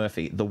Ghost,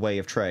 Murphy, The Way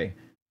of Trey,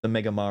 The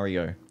Mega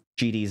Mario,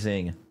 GD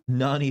Zing,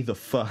 Nani the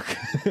fuck,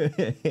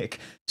 Hick,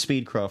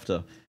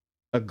 Speedcrafter,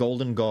 A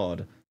Golden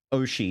God,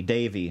 Oshi,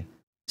 Davy,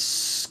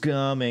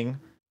 Scumming,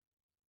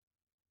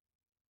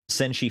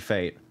 Senshi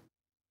Fate,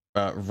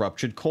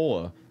 Ruptured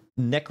Core,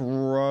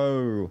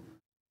 Necro,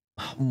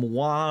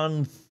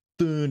 Mwan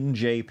Thun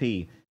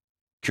JP,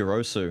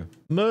 Kurosu,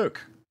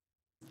 Mook,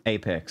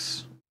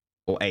 Apex,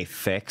 or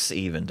Aphex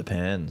even,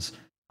 depends.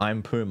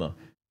 I'm Puma,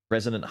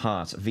 Resonant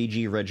Heart,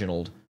 VG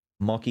Reginald,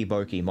 Mocky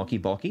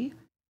Boki,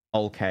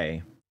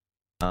 Okay,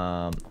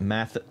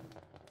 Math...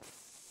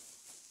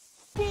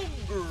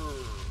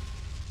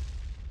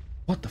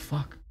 What the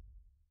fuck?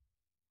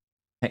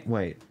 Hey,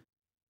 wait.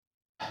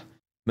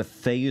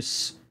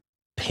 Matthias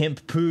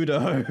Pimp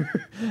Pudo,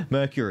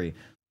 Mercury,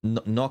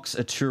 Nox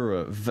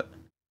Atura,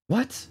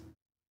 what?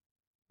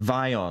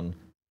 Vion,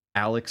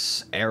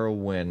 Alex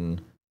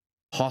Erwin,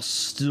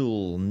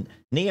 Hostel,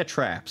 Nia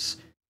Traps,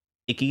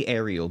 Icky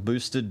Ariel,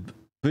 Boosted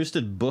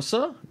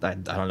Bussa? I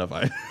don't know if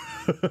I...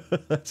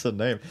 That's a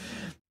name.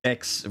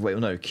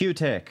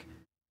 Q-Tech,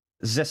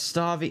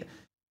 Zestavi.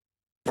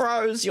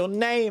 Bros, your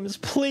names,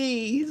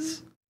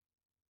 please!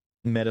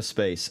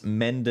 Metaspace,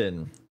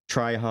 Menden,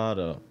 Try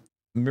Harder,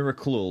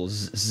 Miracle,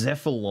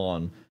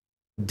 Zephyllon,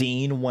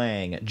 Dean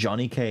Wang,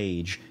 Johnny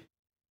Cage,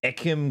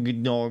 Ekim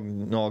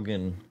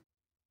Noggin,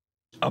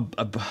 a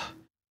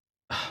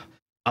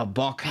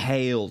Bok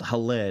Hailed,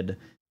 Haled,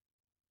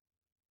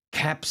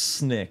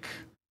 Capsnick,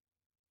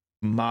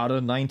 Marta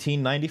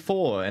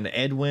 1994, and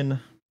Edwin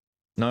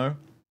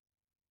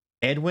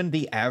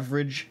the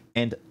Average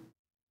and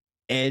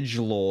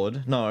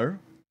Edgelord,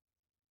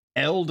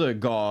 Elder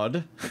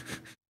God.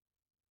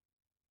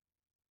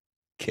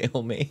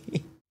 Kill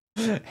me.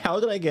 How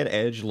did I get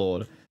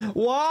Edgelord?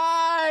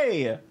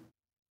 Why?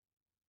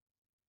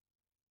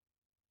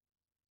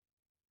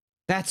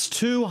 That's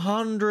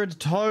 200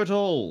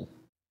 total.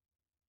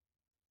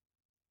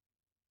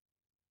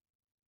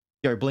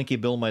 Yo, Blinky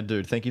Bill, my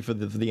dude. Thank you for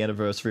the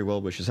anniversary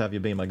well wishes. Have you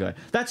been my guy?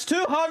 That's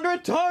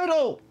 200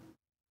 total!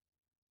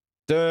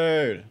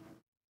 Dude.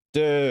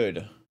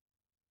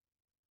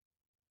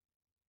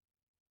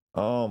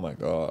 Oh my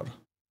god.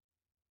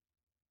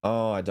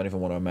 Oh, I don't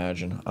even want to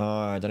imagine.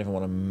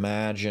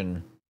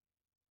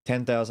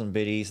 10,000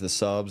 biddies, the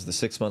subs, the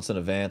 6 months in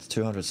advance,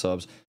 200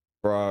 subs.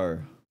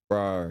 Bro.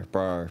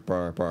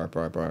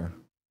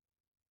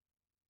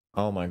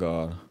 Oh my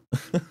god.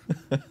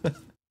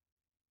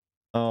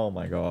 Oh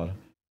my god.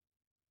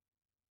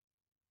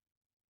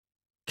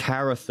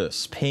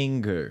 Carathus,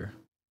 Pingu,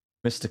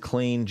 Mr.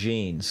 Clean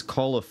Jeans,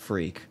 Collar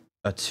Freak,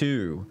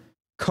 Atu,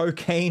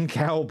 Cocaine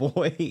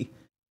Cowboy.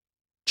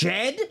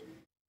 Jed?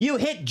 You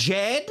hit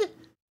Jed?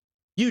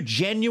 You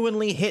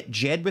genuinely hit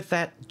Jed with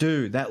that?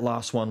 Dude, that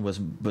last one was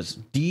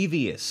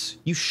devious.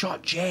 You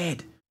shot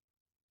Jed.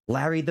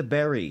 Larry the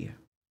Berry.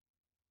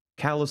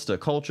 Callister,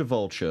 Culture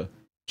Vulture,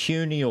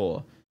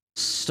 Cunior,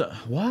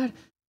 what?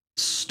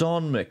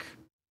 Stonmick,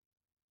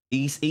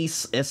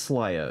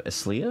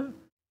 Eslia?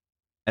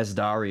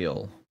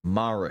 Asdariel,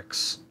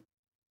 Marix,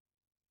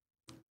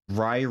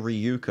 Rai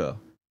Ryuka,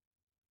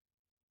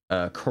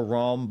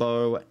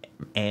 Karombo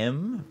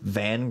M,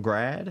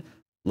 Vangrad,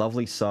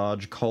 Lovely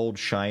Sarge, Cold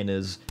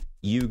Shiners,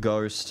 You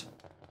Ghost,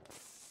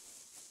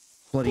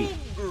 bloody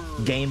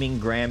Gaming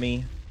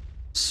Grammy,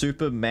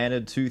 Super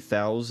Manad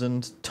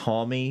 2000,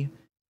 Tommy,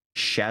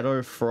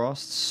 Shadow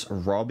Frosts,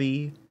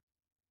 Robbie,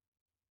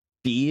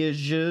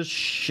 Beerja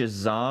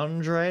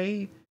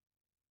Shazandre,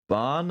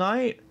 Bar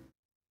Knight,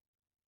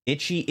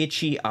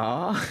 Itchy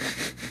R,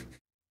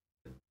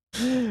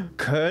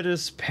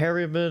 Curtis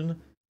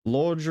Perryman,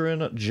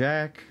 Lordrin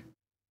Jack,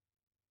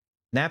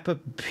 Napa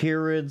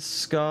Pyrid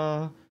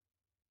Scar,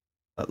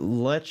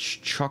 Lech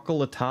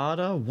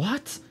Chocolatada.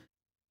 What?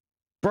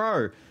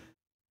 Bro.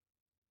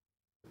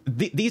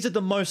 These are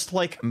the most,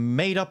 like,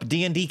 made-up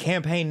D&D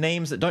campaign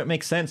names that don't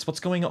make sense. What's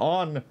going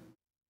on?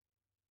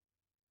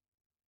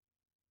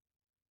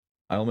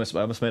 I almost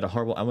made a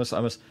horrible... I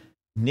almost...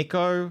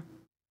 Nico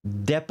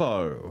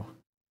Depot.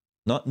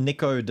 Not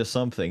Nico de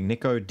something.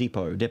 Nico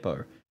Depot.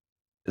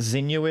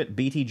 Zinuit,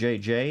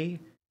 BTJJ,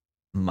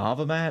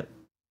 Marvamat,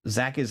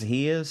 Zach is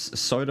here,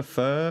 Soda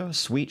Fur,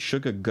 Sweet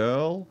Sugar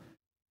Girl,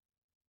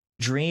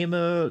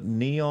 Dreamer,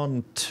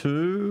 Neon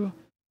 2,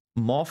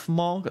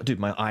 Mothmog. Dude,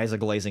 my eyes are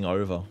glazing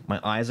over.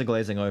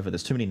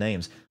 There's too many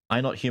names.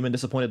 I Not Human,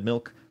 Disappointed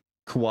Milk,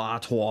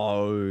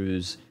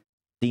 Quatros,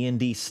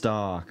 D&D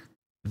Stark,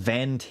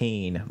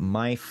 Vantine,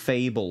 My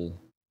Fable.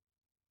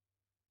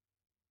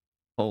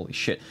 Holy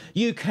shit.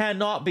 You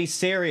cannot be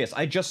serious.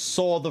 I just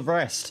saw the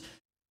rest.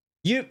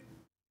 You...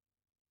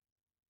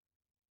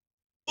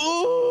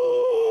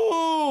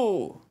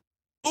 Ooh!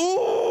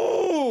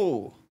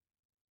 Ooh!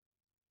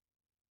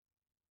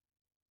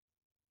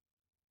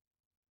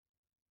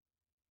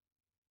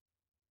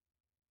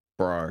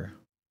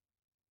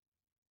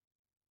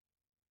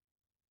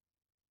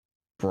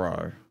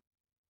 Bro.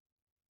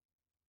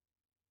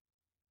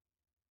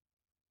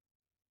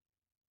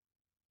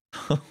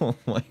 Oh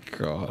my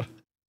god.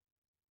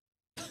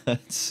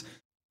 That's...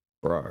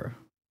 Bro.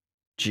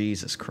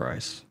 Jesus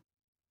Christ.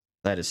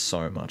 That is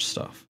so much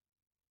stuff.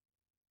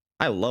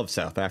 I love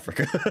South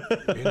Africa.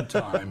 In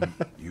time,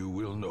 you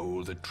will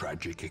know the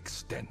tragic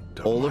extent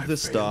of all of my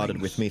this started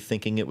failings. with me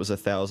thinking it was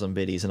 1,000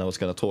 biddies, and I was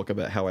going to talk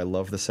about how I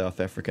love the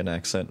South African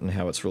accent and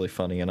how it's really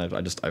funny, and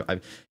I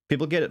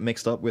people get it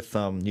mixed up with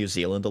New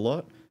Zealand a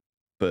lot,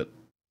 but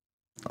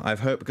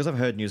because I've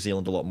heard New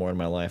Zealand a lot more in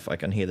my life, I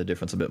can hear the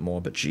difference a bit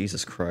more, but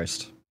Jesus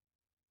Christ.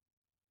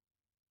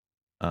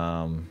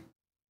 God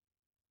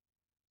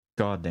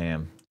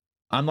damn.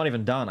 I'm not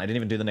even done. I didn't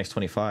even do the next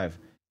 25.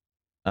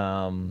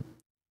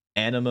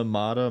 Anima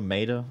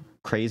Mater,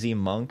 Crazy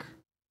Monk,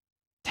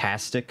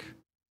 Tastic,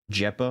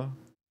 Jeppa,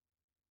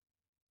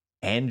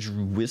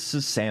 Andrew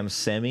Wisses, Sam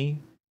Semi,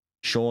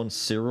 Sean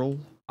Cyril,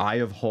 Eye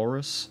of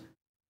Horus,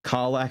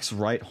 Karlak's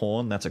Right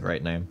Horn, that's a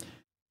great name,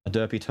 A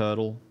Derpy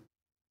Turtle,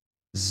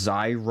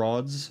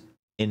 Zyrods,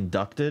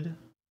 Inducted,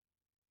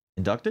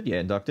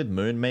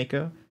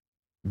 Moonmaker,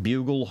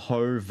 Bugle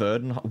Ho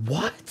Verden,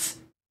 what?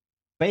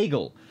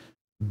 Bagel,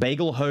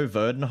 Bagel Ho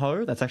Verdon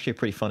Ho. That's actually a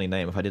pretty funny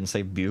name if I didn't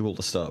say Bugle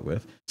to start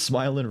with.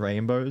 Smilin'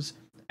 Rainbows.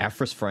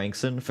 Afris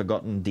Frankson.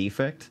 Forgotten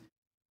Defect.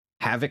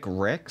 Havoc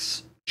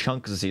Rex.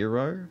 Chunk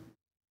Zero.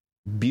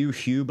 Bu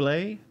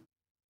Hubley.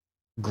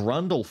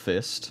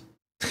 Grundlefist.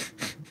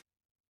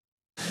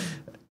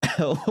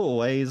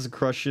 Always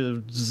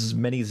crushes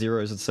many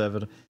zeros at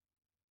 7.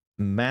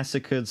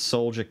 Massacred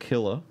Soldier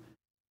Killer.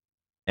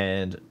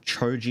 And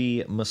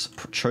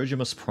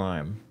Chojimus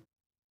Prime.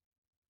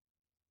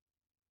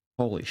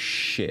 Holy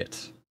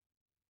shit.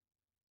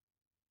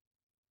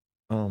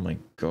 Oh my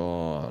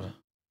god.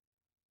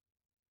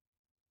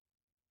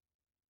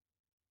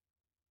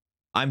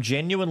 I'm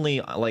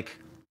genuinely, like,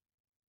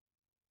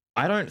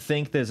 I don't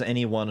think there's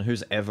anyone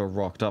who's ever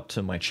rocked up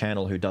to my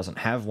channel who doesn't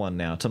have one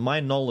now. To my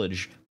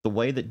knowledge, the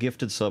way that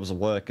gifted subs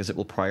work is it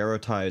will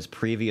prioritize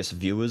previous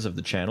viewers of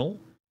the channel,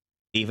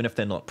 even if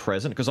they're not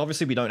present. Because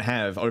obviously we don't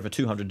have over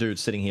 200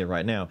 dudes sitting here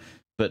right now,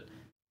 but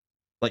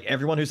like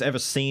everyone who's ever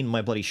seen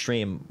my bloody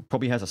stream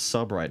probably has a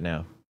sub right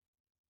now.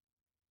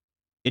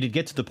 It'd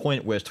get to the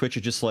point where Twitch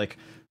are just like,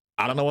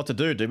 I don't know what to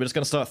do, dude. We're just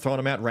gonna start throwing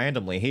them out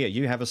randomly. Here,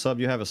 you have a sub,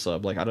 you have a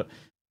sub. Like, I don't...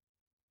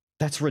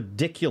 That's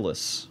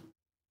ridiculous.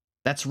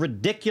 That's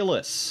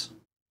ridiculous.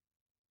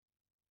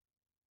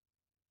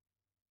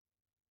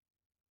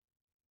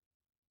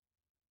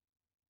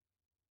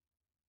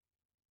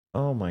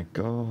 Oh my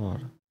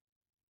god.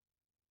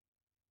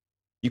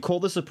 You call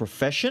this a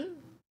profession?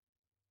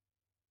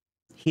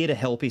 Here to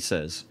help, he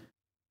says.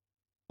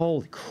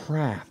 Holy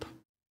crap.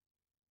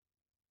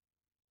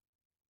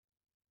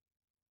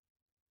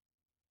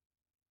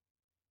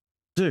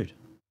 Dude.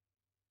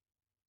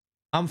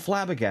 I'm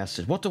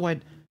flabbergasted. What do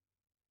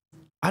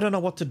I don't know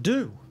what to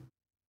do.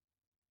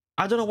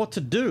 I don't know what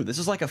to do. This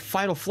is like a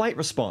fight or flight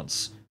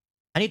response.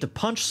 I need to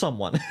punch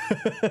someone.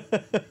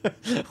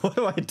 What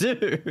do I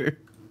do?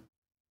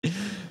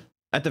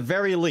 At the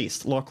very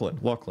least,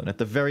 Lachlan, at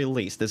the very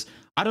least, there's...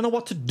 I don't know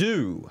what to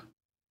do.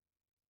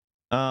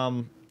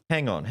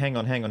 Hang on.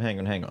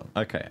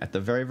 Okay, at the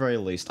very, very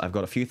least, I've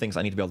got a few things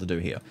I need to be able to do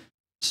here.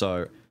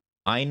 So,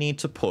 I need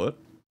to put...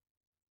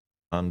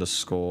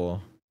 underscore...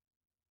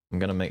 I'm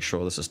gonna make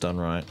sure this is done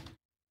right.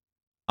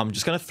 I'm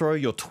just gonna throw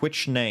your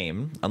Twitch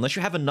name, unless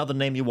you have another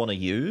name you want to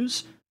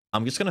use,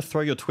 I'm just gonna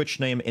throw your Twitch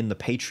name in the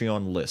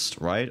Patreon list,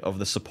 right? Of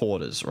the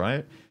supporters,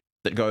 right?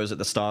 That goes at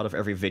the start of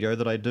every video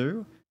that I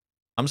do.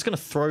 I'm just gonna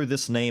throw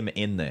this name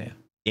in there,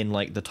 in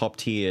like the top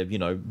tier, you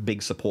know,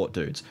 big support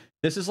dudes.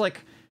 This is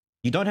like,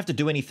 you don't have to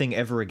do anything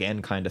ever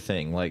again kind of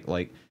thing.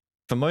 Like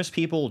for most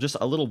people, just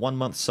a little 1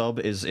 month sub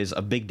is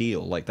a big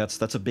deal. Like that's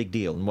a big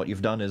deal, and what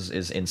you've done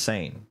is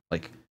insane.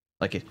 Like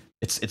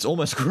it's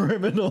almost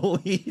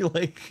criminally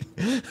like.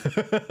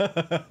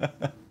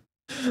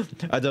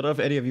 I don't know if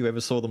any of you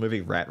ever saw the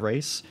movie Rat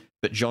Race,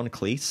 but John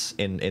Cleese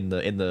in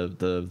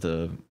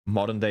the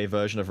modern day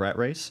version of Rat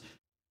Race,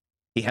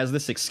 he has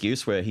this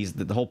excuse where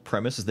the whole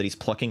premise is that he's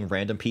plucking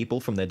random people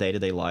from their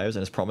day-to-day lives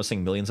and is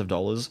promising millions of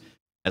dollars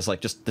as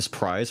like just this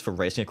prize for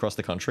racing across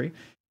the country.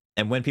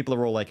 And when people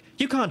are all like,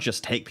 you can't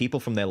just take people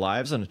from their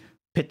lives and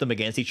pit them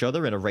against each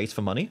other in a race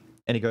for money,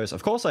 and he goes,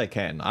 of course I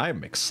can,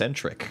 I'm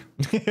eccentric.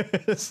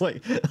 It's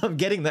like, I'm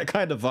getting that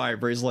kind of vibe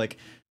where he's like,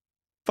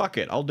 fuck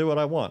it, I'll do what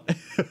I want.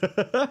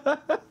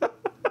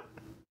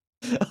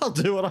 I'll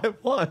do what I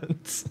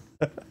want.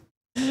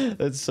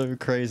 That's so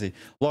crazy.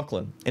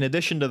 Lachlan, in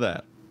addition to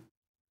that,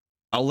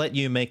 I'll let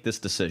you make this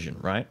decision,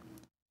 right?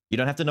 You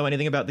don't have to know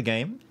anything about the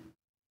game.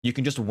 You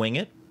can just wing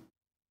it.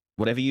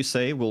 Whatever you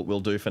say,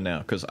 we'll do for now,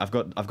 because I've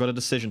got a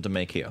decision to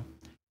make here.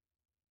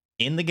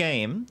 In the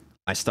game,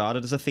 I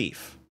started as a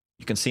thief.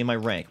 You can see my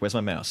rank. Where's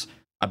my mouse?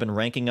 I've been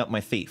ranking up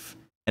my thief.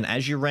 And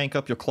as you rank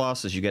up your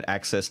classes, you get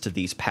access to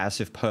these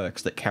passive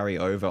perks that carry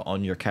over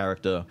on your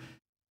character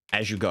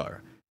as you go.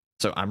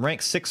 So I'm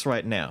rank 6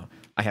 right now.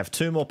 I have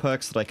 2 more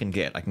perks that I can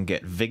get. I can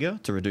get Vigor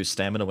to reduce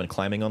stamina when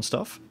climbing on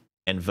stuff,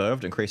 and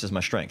Verved increases my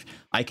strength.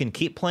 I can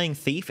keep playing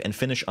Thief and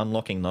finish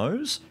unlocking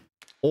those,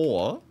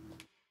 or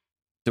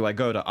do I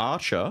go to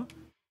Archer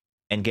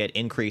and get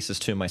increases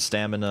to my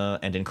stamina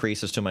and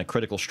increases to my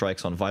critical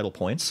strikes on vital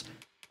points,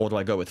 or do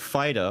I go with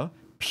Fighter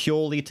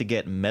purely to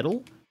get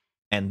Metal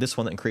and this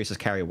one that increases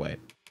carry weight?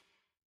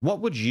 What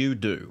would you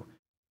do?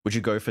 Would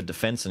you go for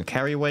defense and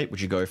carry weight?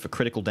 Would you go for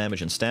critical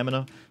damage and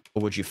stamina?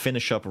 Or would you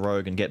finish up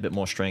Rogue and get a bit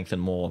more strength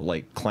and more,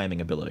 like,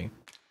 climbing ability?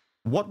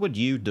 What would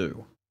you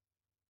do?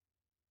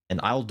 And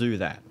I'll do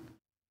that.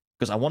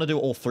 Because I want to do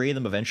all 3 of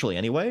them eventually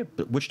anyway,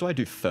 but which do I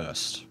do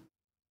first?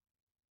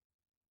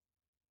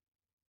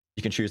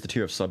 You can choose the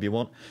tier of sub you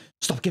want.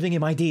 Stop giving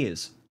him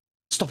ideas!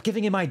 Stop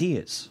giving him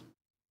ideas!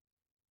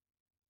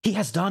 He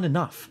has done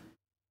enough!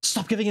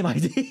 Stop giving him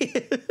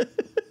ideas!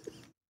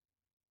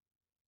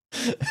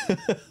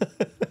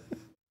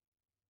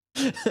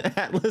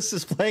 Atlas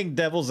is playing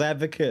devil's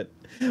advocate.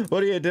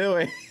 What are you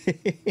doing?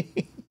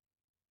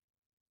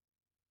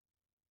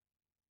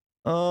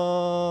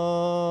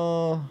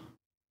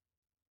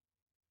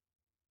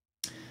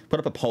 Put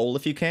up a poll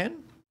if you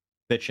can.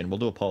 Bitchin', we'll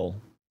do a poll.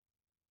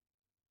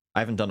 I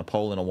haven't done a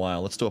poll in a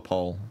while. Let's do a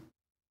poll.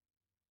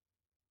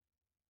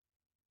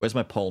 Where's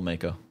my pole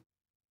maker?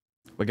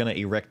 We're gonna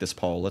erect this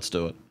pole. Let's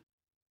do it.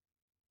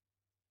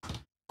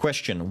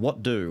 Question: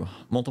 what do?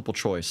 Multiple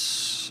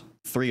choice.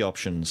 3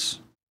 options.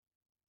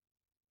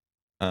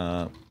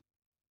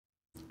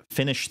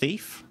 Finish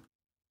thief,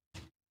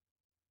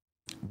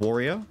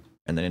 warrior,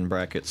 and then in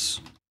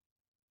brackets.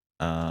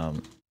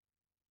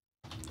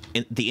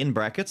 In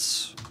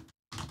brackets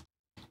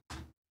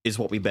is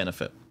what we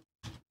benefit.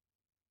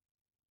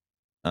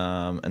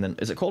 And then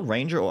is it called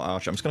ranger or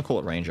archer? I'm just gonna call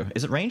it ranger.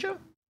 Is it ranger?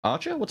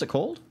 Archer? What's it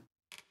called?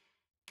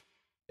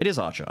 It is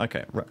archer.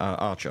 Okay,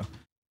 archer.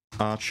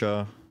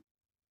 Archer.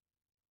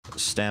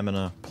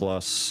 Stamina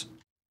plus.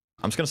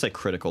 I'm just gonna say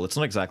critical. It's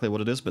not exactly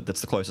what it is, but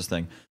that's the closest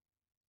thing.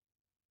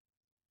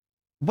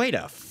 Wait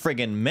a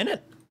friggin'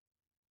 minute.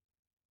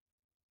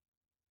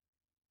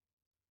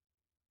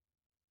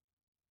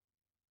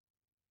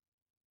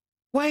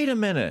 Wait a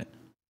minute.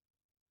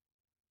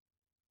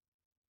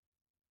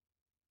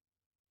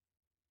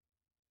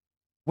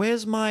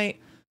 Where's my...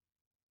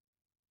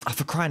 Oh,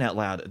 for crying out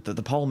loud,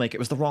 the pole maker, it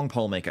was the wrong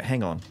pole maker.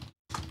 Hang on.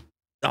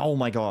 Oh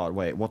my god,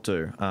 wait, what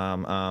do?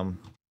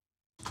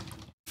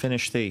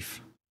 Finish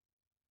thief.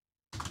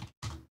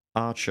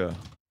 Archer.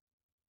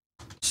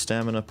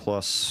 Stamina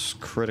plus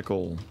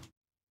critical.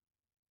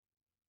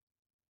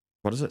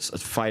 What is it? A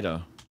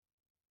fighter.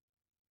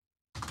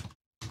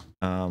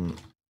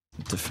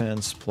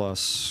 Defense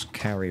plus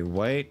carry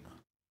weight.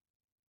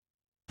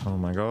 Oh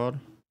my god.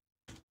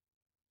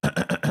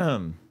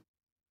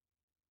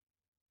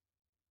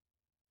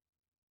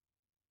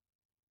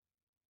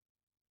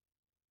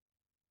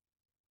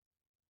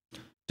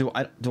 Do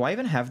I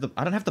even have the...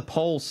 I don't have the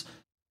polls.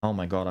 Oh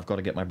my god, I've got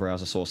to get my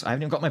browser source. I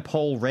haven't even got my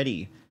poll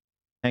ready.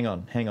 Hang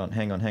on.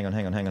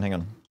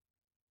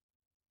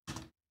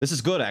 This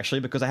is good,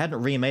 actually, because I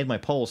hadn't remade my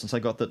poll since I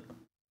got the...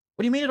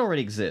 What do you mean it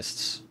already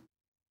exists?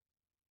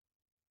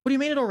 What do you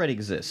mean it already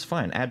exists?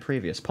 Fine, add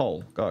previous,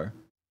 poll, go.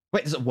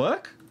 Wait, does it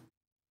work?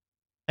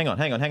 Hang on.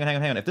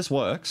 If this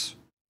works...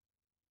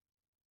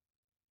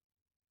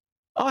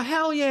 Oh,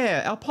 hell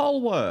yeah! Our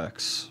poll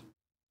works!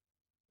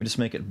 We just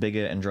make it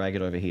bigger and drag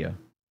it over here.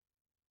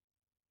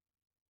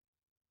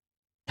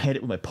 Hate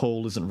it when my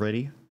poll isn't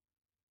ready.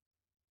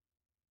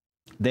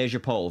 There's your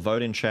poll.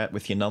 Vote in chat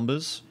with your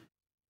numbers,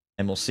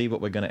 and we'll see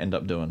what we're going to end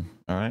up doing.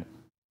 Alright?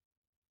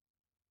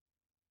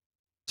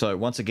 So,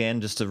 once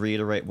again, just to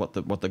reiterate what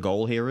the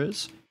goal here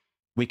is,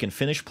 we can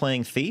finish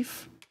playing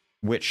Thief,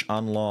 which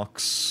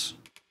unlocks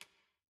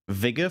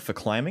Vigor for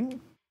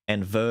climbing,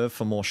 and Verve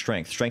for more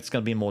strength. Strength's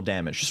going to be more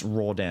damage, just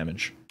raw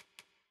damage.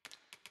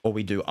 Or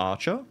we do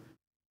Archer,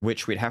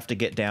 which we'd have to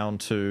get down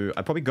to...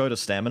 I'd probably go to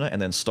Stamina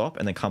and then stop,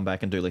 and then come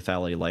back and do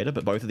Lethality later,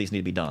 but both of these need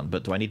to be done.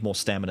 But do I need more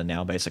Stamina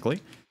now,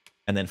 basically?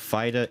 And then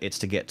Fighter, it's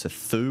to get to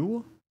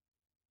Thu,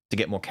 to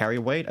get more carry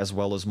weight, as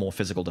well as more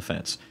physical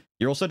defense.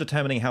 You're also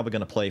determining how we're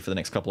going to play for the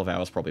next couple of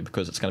hours, probably,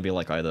 because it's going to be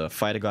like either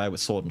Fighter guy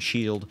with sword and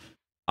shield,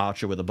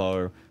 Archer with a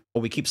bow,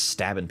 or we keep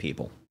stabbing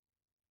people.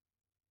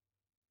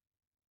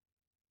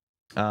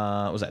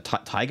 What was that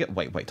Tiger?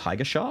 Wait,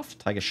 Tiger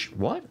Shaft?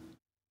 What?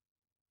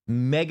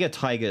 Mega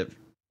Tiger...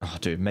 Oh,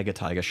 dude, Mega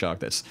Tiger Shark,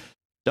 that's...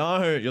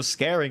 Don't! You're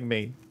scaring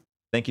me!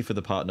 Thank you for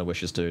the partner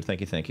wishes, dude.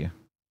 Thank you.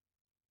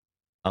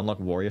 Unlock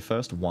Warrior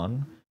first.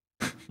 1.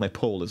 My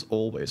poll is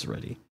always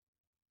ready.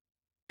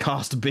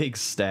 Cast Big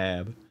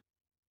Stab.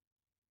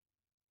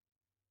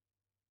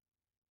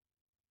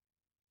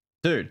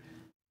 Dude,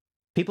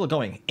 people are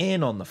going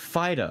in on the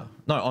fighter.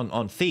 No,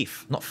 on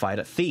Thief. Not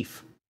fighter,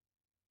 Thief.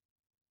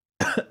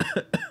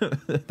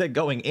 They're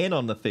going in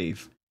on the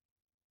Thief.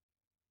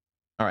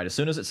 Alright, as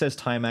soon as it says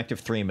time active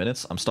 3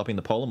 minutes, I'm stopping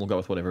the poll and we'll go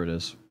with whatever it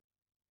is.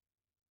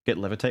 Get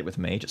Levitate with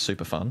Mage, it's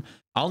super fun.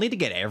 I'll need to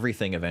get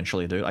everything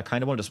eventually, dude. I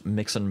kind of want to just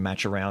mix and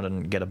match around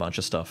and get a bunch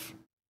of stuff.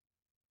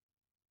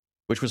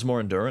 Which was more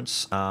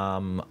endurance?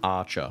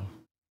 Archer.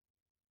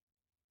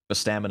 For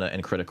stamina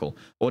and critical.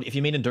 Or if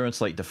you mean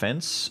endurance like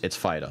defense, it's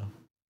fighter.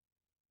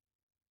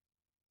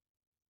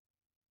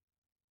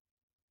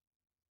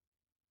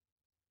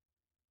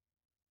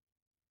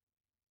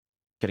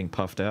 Getting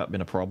puffed out,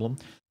 been a problem.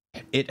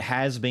 It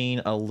has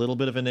been a little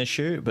bit of an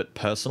issue, but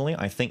personally,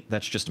 I think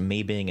that's just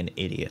me being an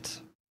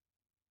idiot.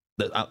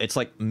 It's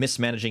like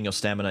mismanaging your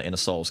stamina in a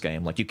Souls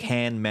game. Like, you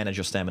can manage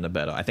your stamina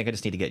better. I think I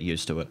just need to get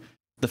used to it.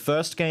 The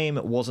first game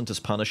wasn't as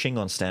punishing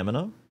on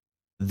stamina.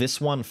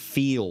 This one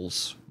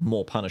feels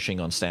more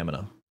punishing on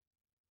stamina.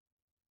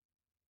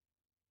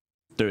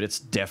 Dude, it's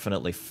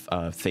definitely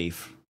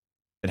Thief.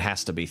 It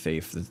has to be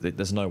Thief.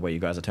 There's no way you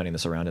guys are turning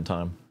this around in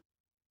time.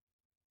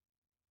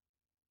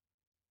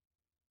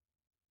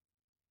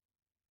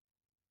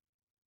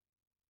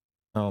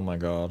 Oh my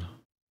god.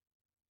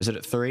 Is it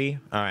at 3?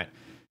 Alright.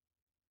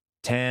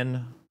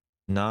 10,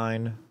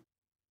 9,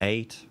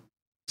 8,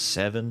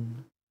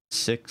 7,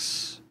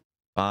 6,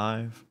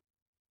 5,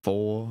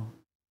 4,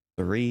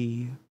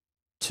 3,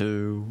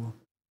 2,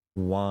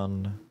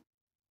 1.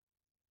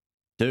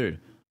 Dude,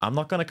 I'm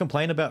not gonna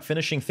complain about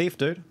finishing Thief,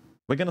 dude.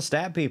 We're gonna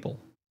stab people.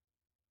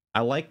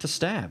 I like to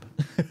stab.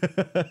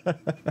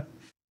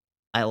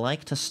 I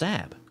like to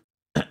stab.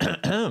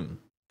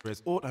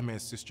 There's aught I may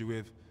assist you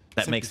with.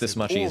 That makes this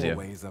much easier.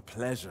 Always a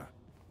pleasure.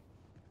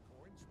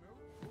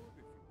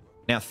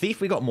 Now,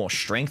 Thief, we got more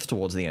strength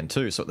towards the end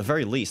too, so at the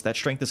very least, that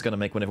strength is going to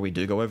make whenever we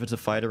do go over to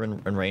Fighter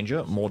and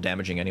Ranger more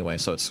damaging anyway,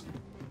 so it's...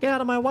 Get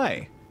out of my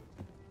way!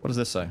 What does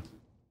this say?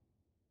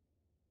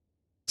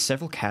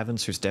 Several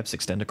caverns whose depths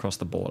extend across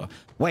the border.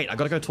 Wait, I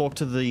gotta go talk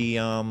to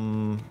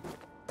the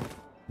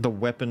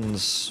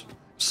weapons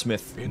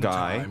smith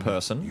guy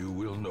person. You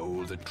will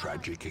know the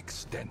tragic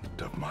extent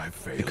of my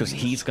failings. Because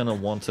he's gonna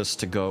want us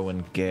to go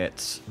and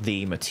get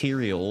the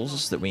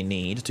materials that we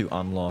need to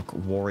unlock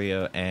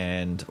Warrior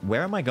and...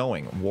 Where am I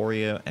going?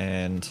 Warrior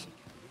and...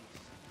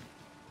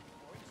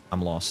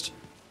 I'm lost.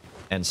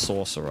 And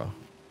Sorcerer.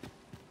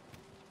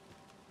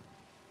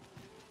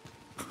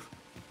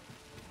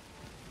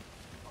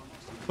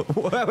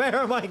 Where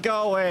am I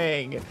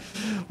going?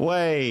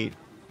 Wait.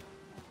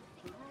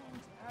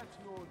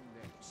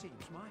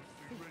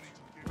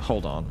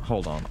 Hold on,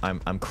 hold on.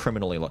 I'm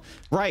criminally lost.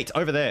 Right,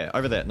 over there,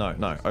 over there. No,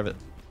 no, over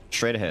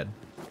straight ahead.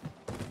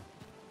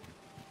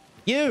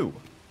 You!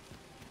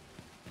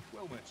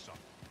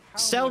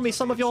 Sell me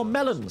some of your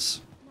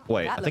melons.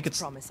 Wait, I think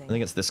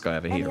it's this guy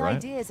over here, right?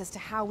 Any ideas as to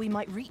how we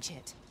might reach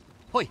it?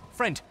 Hoi,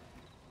 friend.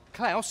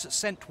 Klaus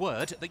sent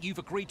word that you've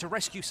agreed to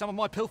rescue some of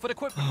my pilfered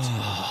equipment.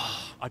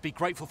 I'd be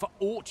grateful for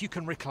aught you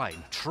can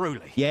reclaim,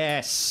 truly.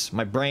 Yes!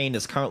 My brain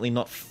is currently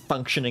not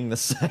functioning the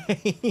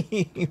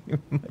same.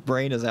 My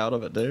brain is out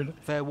of it, dude.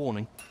 Fair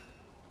warning.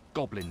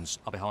 Goblins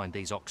are behind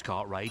these ox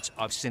cart raids,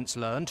 I've since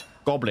learned.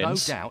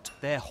 Goblins? No doubt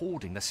they're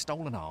hoarding the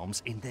stolen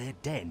arms in their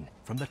den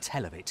from the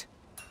tell of it.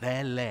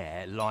 Their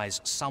lair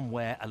lies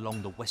somewhere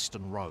along the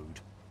Western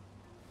Road.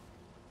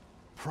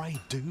 Pray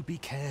do be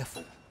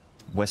careful.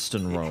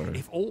 Western Road.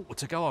 If aught were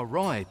to go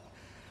awry,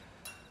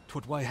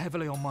 'twould weigh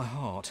heavily on my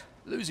heart.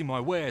 Losing my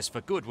wares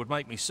for good would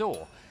make me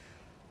sore.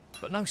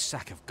 But no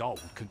sack of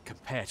gold can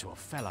compare to a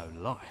fellow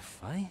life,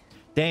 eh?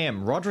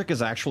 Damn, Roderick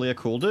is actually a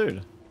cool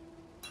dude.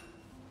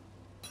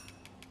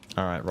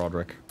 Alright,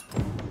 Roderick.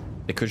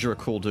 Because you're a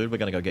cool dude, we're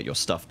gonna go get your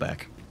stuff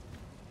back.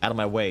 Out of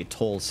my way,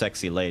 tall,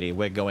 sexy lady.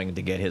 We're going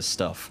to get his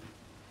stuff.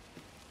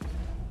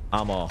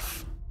 I'm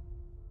off.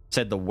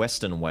 Said the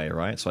western way,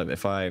 right? So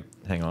if I...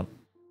 Hang on.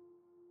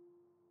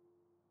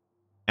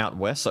 Out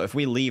west? So if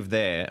we leave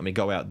there and we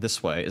go out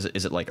this way, is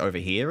it like over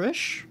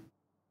here-ish?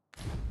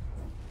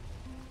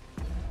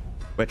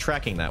 We're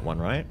tracking that one,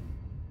 right?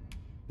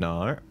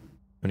 No.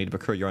 We need to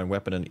procure your own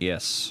weapon and...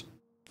 Yes.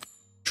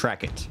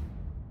 Track it.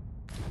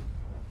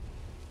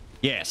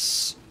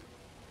 Yes.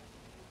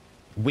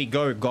 We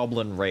go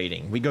goblin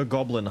raiding. We go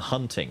goblin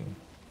hunting.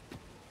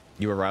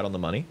 You were right on the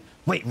money.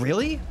 Wait,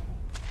 really?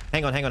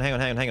 Hang on, hang on, hang on,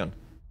 hang on, hang on.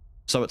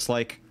 So it's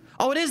like...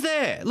 Oh, it is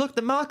there! Look,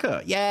 the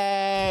marker!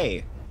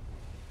 Yay!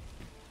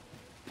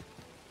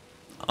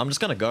 I'm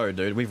just gonna go,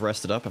 dude. We've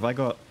rested up. Have I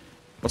got...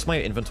 What's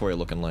my inventory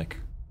looking like?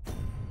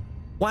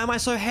 Why am I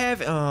so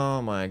heavy?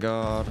 Oh my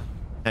god.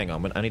 Hang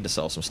on, I need to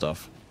sell some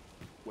stuff.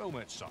 Well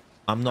met, son.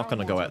 I'm not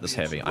gonna go out this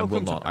heavy. I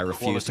will not. I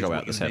refuse to go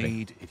out this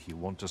heavy. If you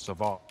want to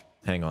survive.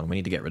 Hang on, we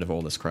need to get rid of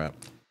all this crap.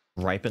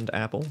 Ripened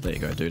apple? There you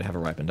go, dude. Have a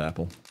ripened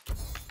apple.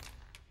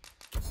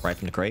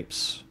 Ripened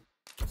grapes.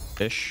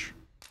 Fish.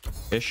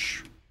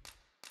 Fish.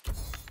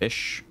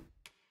 Fish.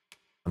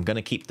 I'm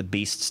gonna keep the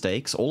beast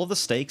steaks. All of the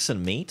steaks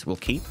and meat we'll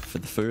keep for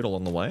the food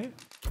along the way.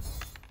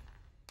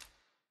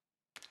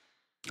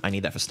 I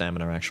need that for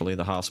stamina, actually.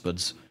 The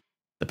harsperds.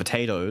 The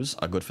potatoes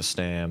are good for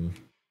stam.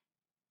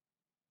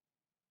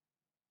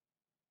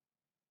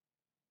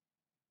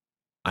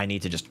 I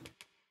need to just...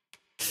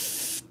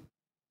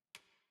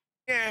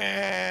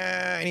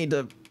 I need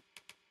to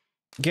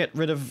get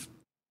rid of...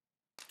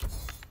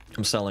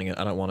 I'm selling it.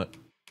 I don't want it.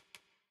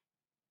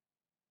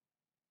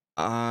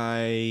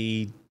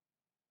 I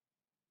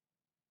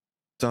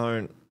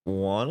don't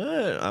want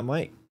it. I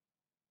might...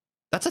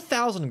 That's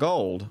 1,000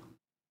 gold.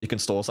 You can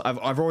store... I've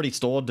already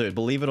stored, dude.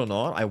 Believe it or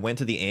not, I went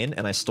to the inn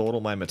and I stored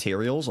all my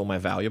materials, all my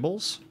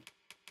valuables.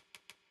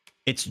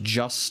 It's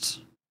just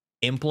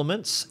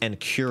implements and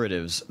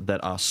curatives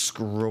that are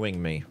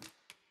screwing me.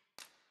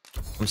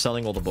 I'm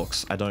selling all the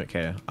books. I don't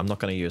care. I'm not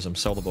going to use them.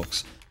 Sell the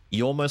books.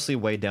 You're mostly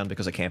weighed down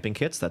because of camping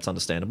kits. That's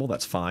understandable.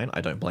 That's fine.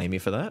 I don't blame you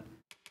for that.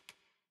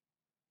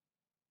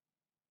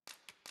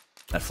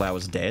 That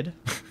flower's dead.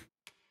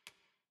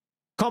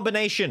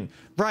 Combination!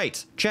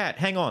 Right, chat,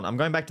 hang on. I'm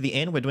going back to the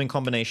inn. We're doing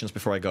combinations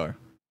before I go.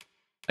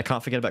 I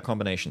can't forget about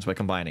combinations. We're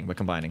combining. We're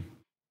combining.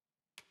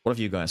 What have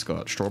you guys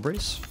got?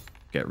 Strawberries?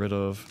 Get rid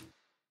of...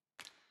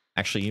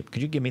 Actually,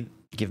 could you give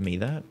me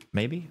that?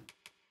 Maybe?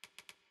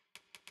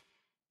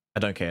 I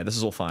don't care. This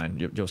is all fine.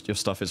 Your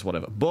stuff is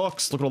whatever.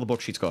 Books! Look at all the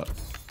books she's got.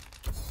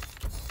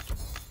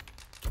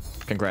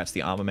 Congrats.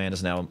 The Armor Man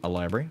is now a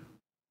library.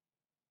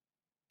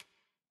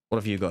 What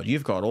have you got?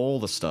 You've got all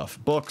the stuff.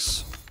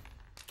 Books.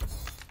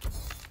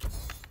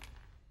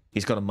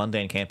 He's got a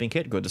mundane camping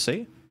kit. Good to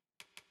see.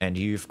 And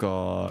you've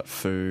got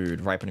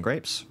food. Ripened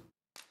grapes.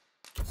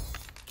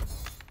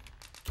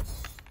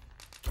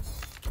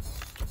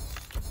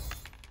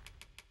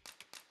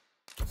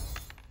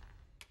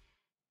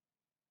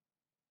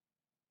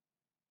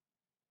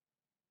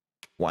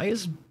 Why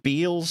is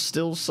Beal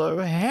still so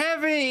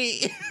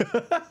heavy?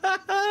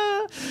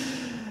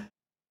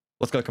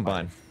 Let's go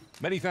combine.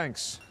 Many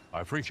thanks.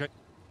 I appreciate.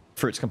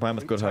 Fruits combined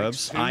with good It takes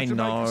herbs. two I to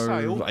make a know.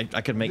 sale. I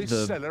could make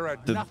This cellar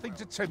had the nothing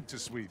to tempt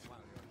us with.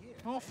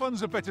 Our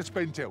funds are better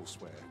spent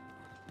elsewhere.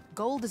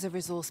 Gold is a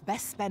resource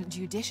best spent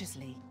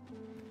judiciously.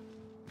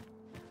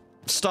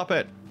 Stop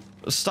it.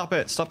 Stop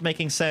it. Stop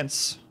making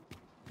sense.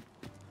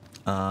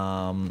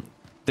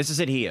 This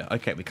is it here.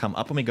 Okay, we come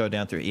up and we go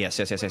down through.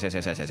 Yes.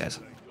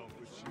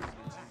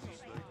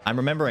 I'm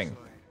remembering.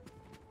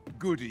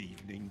 Good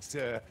evening,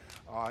 sir.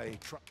 I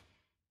try.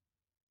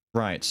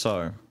 Right,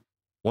 so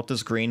what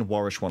does green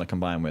Warish want to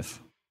combine with?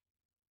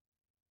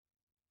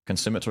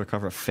 Consume it to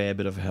recover a fair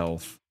bit of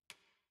health.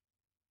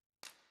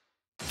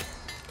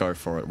 Go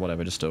for it,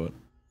 whatever, just do it.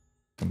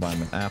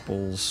 Combine with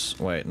apples.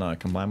 Wait, no,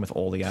 combine with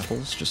all the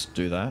apples. Just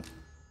do that.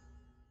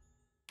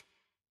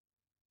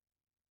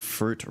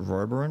 Fruit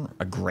Roberon,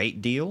 a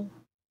great deal.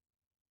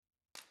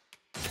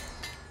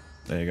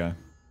 There you go.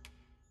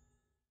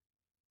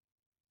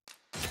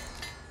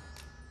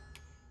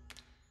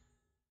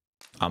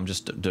 I'm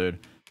just, dude,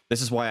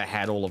 this is why I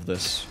had all of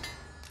this.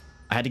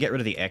 I had to get rid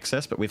of the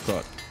excess, but we've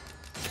got...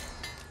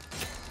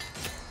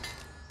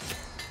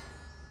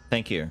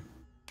 Thank you.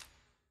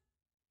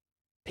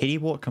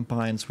 Pittywort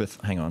combines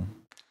with... Hang on.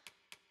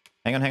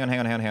 Hang on.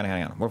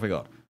 What have we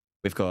got?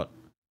 We've got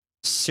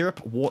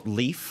syrup wart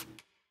leaf.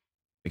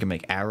 We can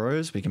make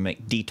arrows. We can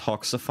make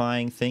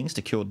detoxifying things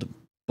to cure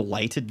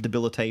blighted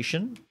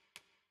debilitation.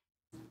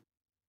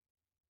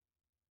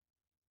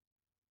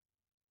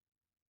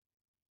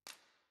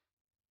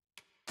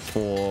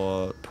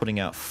 For putting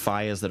out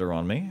fires that are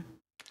on me.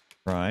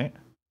 Right.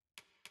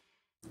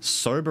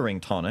 Sobering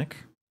tonic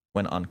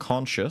when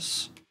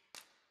unconscious.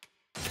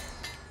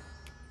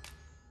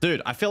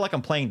 Dude, I feel like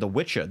I'm playing The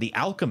Witcher, the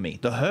alchemy,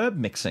 the herb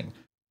mixing.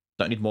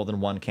 Don't need more than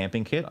one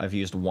camping kit. I've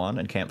used one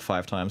and camped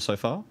 5 times so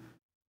far.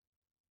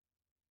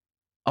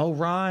 Oh,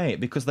 right,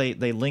 because they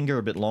linger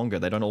a bit longer.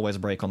 They don't always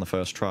break on the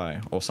first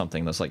try or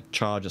something. There's like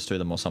charges to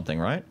them or something,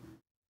 right?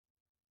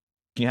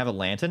 Can you have a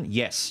lantern?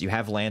 Yes, you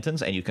have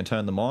lanterns and you can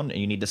turn them on and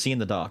you need to see in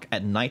the dark.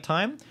 At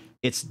nighttime,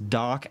 it's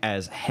dark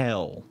as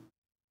hell.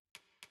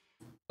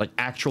 Like,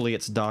 actually,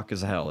 it's dark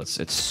as hell.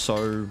 It's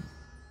so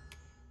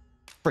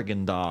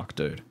friggin' dark,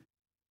 dude.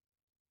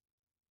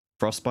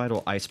 Frostbite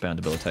or icebound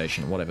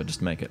debilitation, whatever,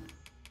 just make it.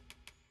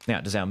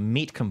 Now, does our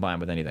meat combine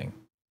with anything?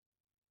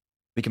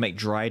 We can make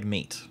dried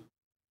meat.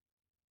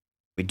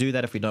 We do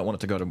that if we don't want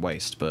it to go to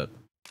waste, but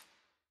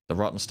the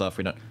rotten stuff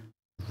we don't...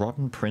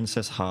 Rotten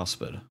Princess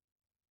Harsped.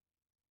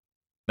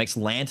 Makes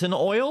lantern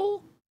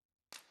oil?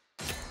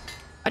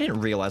 I didn't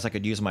realize I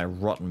could use my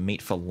rotten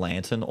meat for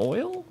lantern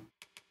oil.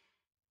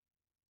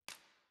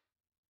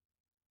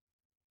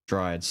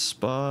 Dried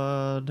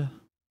spud.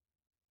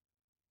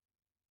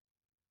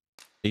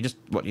 You just,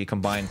 what, you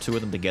combine 2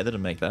 of them together to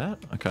make that?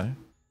 Okay.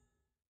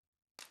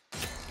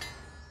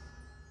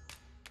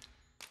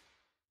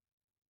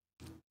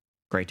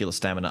 Great deal of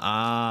stamina.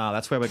 Ah,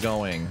 that's where we're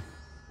going.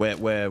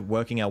 We're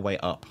working our way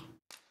up.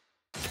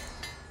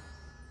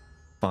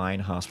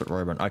 Fine, Harspet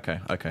Roburn. Okay.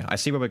 I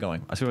see where we're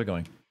going.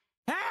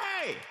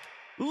 Hey!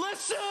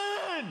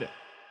 Listen!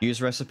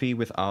 Use recipe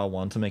with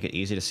R1 to make it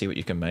easy to see what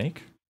you can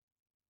make.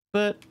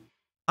 But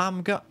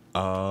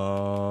oh.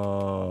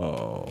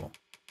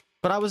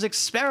 But I was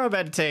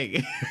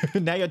experimenting.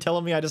 Now you're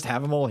telling me I just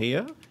have them all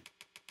here?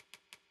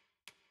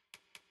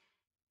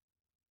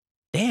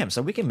 Damn,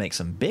 so we can make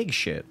some big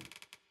shit.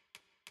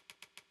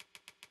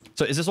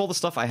 So is this all the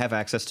stuff I have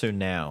access to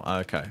now?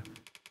 Okay.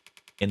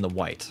 In the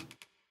white.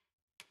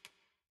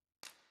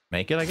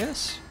 Make it, I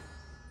guess?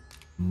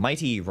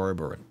 Mighty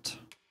Roborant.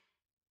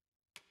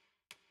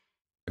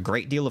 A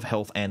great deal of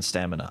health and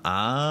stamina.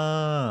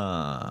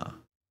 Ah.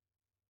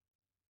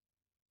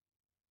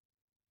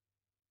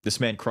 This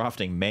man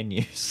crafting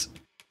menus.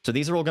 So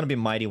these are all going to be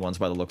mighty ones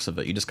by the looks of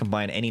it. You just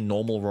combine any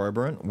normal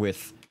Roborant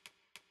with...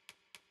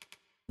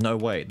 No,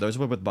 wait. Those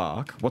were with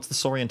bark. What's the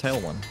Saurian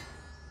tail one?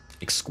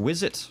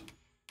 Exquisite.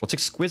 What's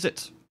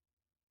exquisite?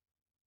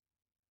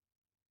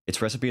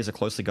 Its recipe is a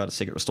closely guarded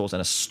secret. Restores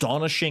an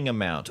astonishing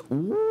amount.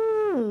 Ooh.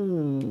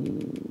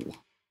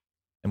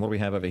 And what do we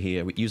have over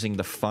here? We're using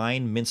the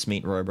fine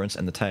mincemeat Roborants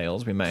and the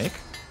tails we make.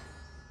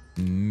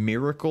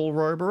 Miracle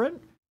Roborant.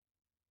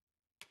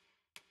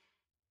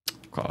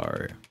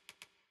 Okay.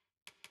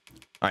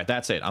 Alright,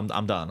 that's it. I'm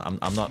done.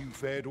 I'm not... You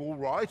fared all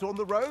right on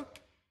the road?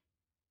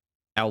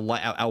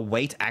 Our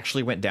weight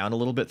actually went down a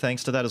little bit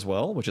thanks to that as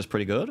well, which is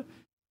pretty good.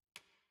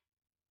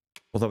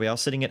 Although we are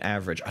sitting at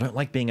average. I don't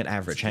like being at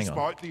average. Hang on.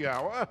 Despite the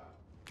hour,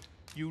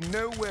 you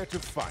know where to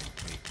find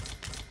me.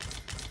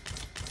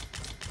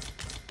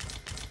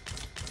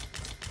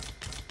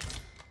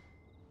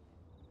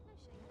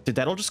 Did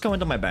that all just go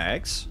into my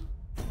bags?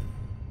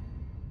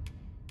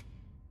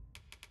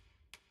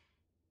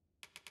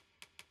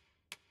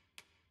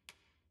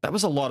 That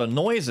was a lot of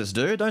noises,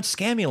 dude. Don't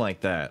scare me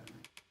like that.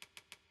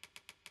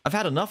 I've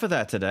had enough of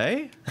that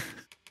today.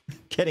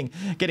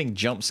 Getting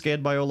jump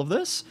scared by all of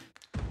this.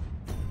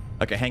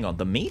 Okay, hang on.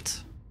 The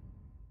meat?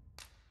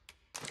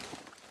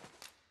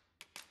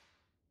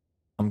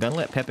 gonna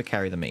let Pepper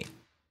carry the meat.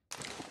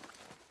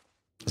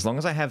 As long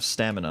as I have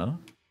stamina,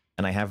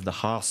 and I have the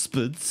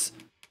harspids,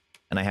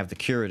 and I have the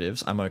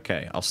curatives, I'm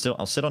okay. I'll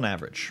sit on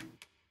average.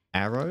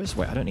 Arrows?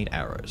 Wait, I don't need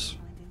arrows.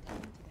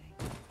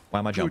 Why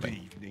am I jumping?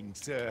 Good evening,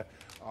 sir.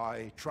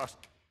 I trust...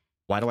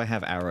 Why do I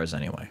have arrows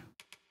anyway?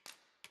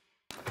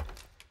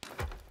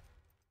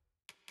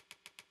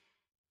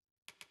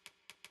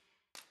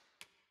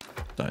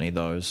 Don't need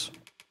those.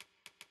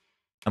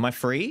 Am I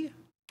free?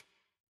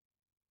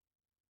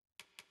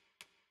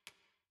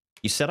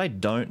 You said I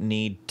don't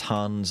need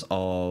tons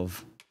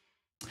of...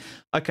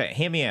 Okay,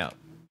 hear me out.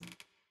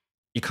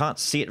 You can't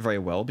see it very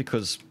well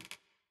because...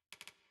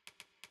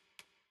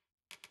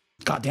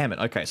 God damn it.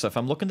 Okay, so if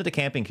I'm looking at the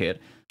camping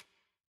kit,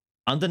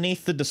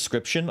 underneath the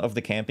description of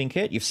the camping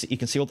kit, you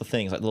can see all the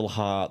things, like the little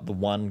heart, the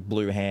one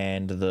blue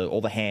hand, all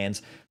the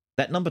hands.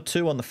 That number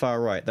 2 on the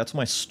far right, that's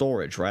my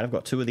storage, right? I've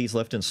got 2 of these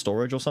left in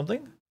storage or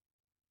something.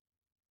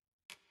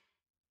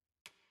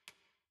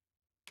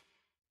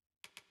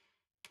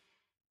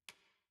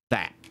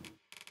 That.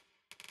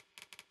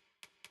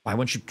 Why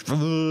won't you...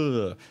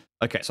 Ugh.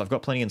 Okay, so I've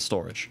got plenty in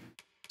storage.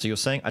 So you're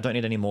saying I don't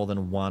need any more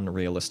than 1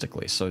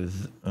 realistically. So,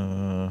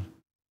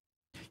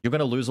 you're going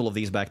to lose all of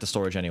these back to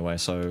storage anyway,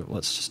 so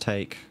let's just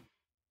take...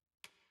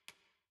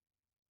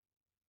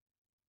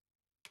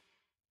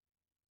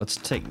 Let's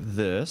take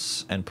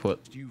this and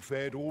put... You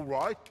fared all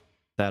right?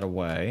 That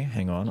away.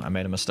 Hang on, I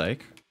made a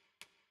mistake.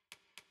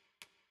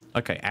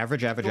 Okay,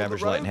 average, light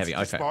and heavy.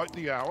 Okay. Despite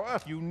the hour,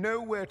 you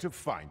know where to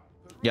find.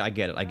 Yeah, I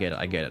get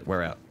it.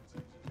 We're out.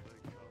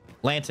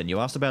 Lantern, you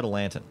asked about a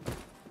lantern.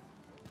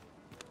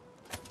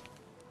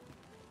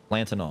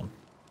 Lantern on.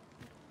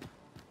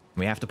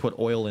 We have to put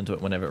oil into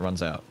it whenever it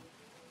runs out.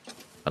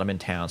 But I'm in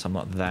town, so I'm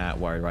not that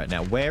worried right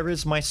now. Where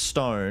is my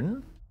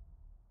stone?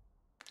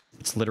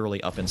 It's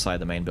literally up inside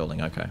the main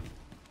building. Okay.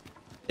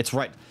 It's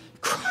right...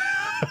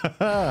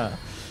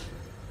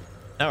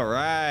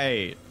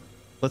 Alright.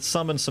 Let's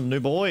summon some new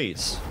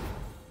boys.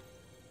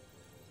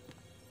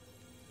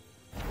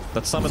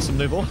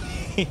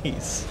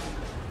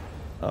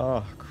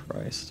 Oh,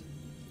 Christ.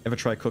 Ever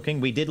try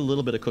cooking? We did a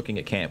little bit of cooking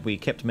at camp. We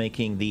kept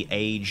making the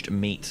aged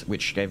meat,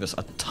 which gave us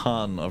a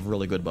ton of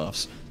really good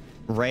buffs.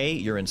 Ray,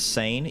 you're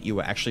insane. You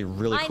were actually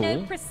really cool. I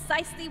know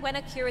precisely when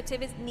a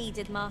curative is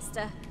needed,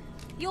 Master.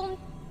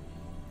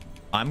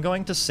 I'm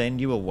going to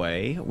send you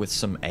away with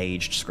some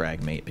aged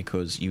scrag meat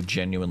because you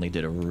genuinely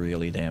did a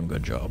really damn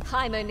good job.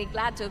 I'm only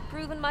glad to have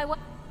proven my work.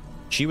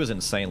 She was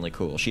insanely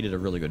cool. She did a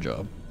really good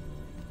job.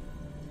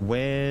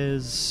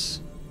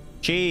 Where's...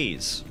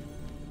 Cheese?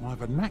 I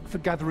have a knack for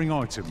gathering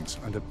items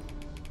and a...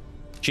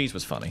 Cheese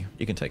was funny.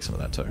 You can take some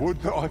of that too.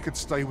 Would that I could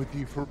stay with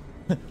you for...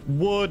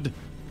 Wood!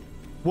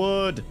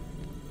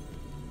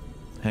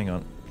 Hang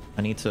on.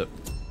 I need to...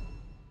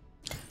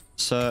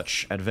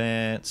 Search.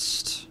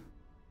 Advanced.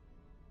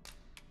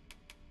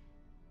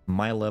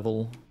 My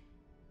level.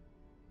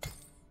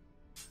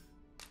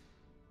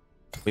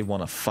 We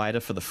want a fighter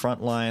for the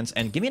front lines.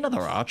 And give me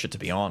another archer, to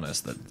be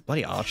honest. The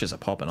bloody archers are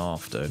popping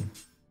off, dude.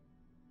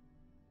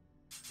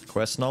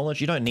 Quest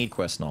knowledge? You don't need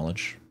quest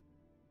knowledge.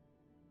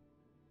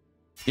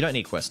 You don't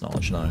need quest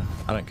knowledge, no.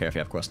 I don't care if you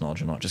have quest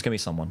knowledge or not. Just give me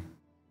someone.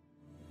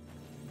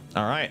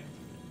 Alright.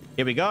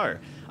 Here we go.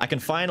 I can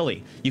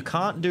finally... You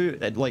can't do,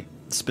 like,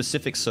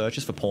 specific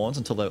searches for pawns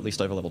until they're at least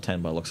over level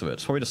 10 by the looks of it.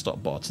 It's probably to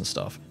stop bots and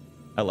stuff.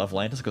 I love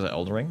lanterns because of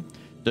Elden Ring.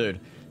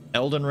 Dude,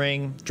 Elden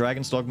Ring,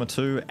 Dragon's Dogma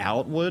 2,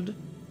 Outward.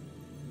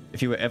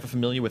 If you were ever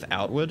familiar with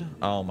Outward,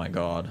 oh my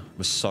god. It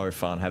was so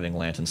fun having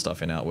lantern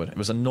stuff in Outward. It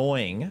was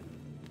annoying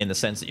in the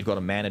sense that you've got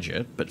to manage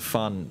it, but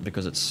fun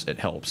because it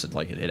helps.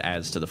 It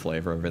adds to the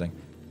flavor of everything.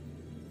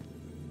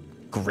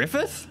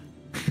 Griffith?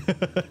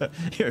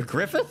 You're a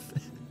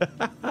Griffith?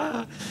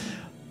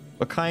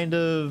 What kind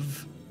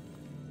of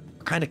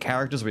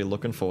characters are we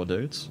looking for,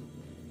 dudes?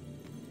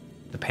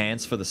 The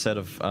pants for the set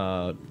of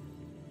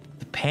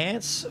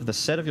the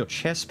set of your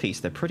chest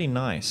piece, they're pretty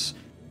nice.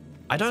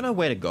 I don't know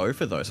where to go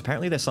for those.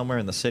 Apparently they're somewhere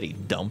in the city.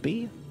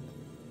 Dumpy?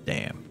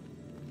 Damn.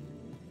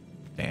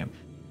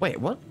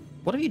 Wait, what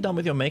have you done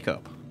with your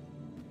makeup?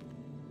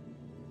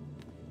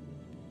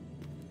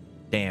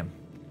 Damn.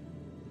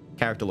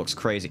 Character looks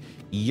crazy.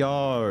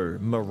 Yo,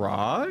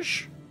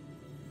 Mirage?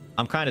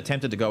 I'm kind of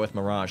tempted to go with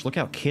Mirage. Look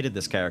how kitted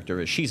this character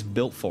is. She's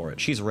built for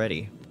it. She's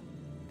ready.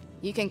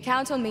 You can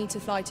count on me to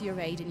fly to your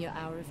aid in your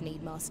hour of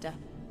need, Master.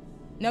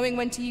 Knowing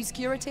when to use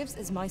curatives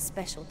is my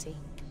specialty.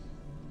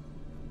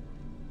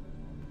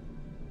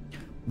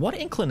 What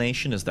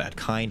inclination is that?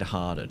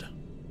 Kind-hearted.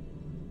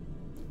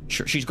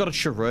 She's got a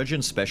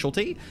chirurgeon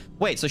specialty?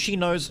 Wait, so she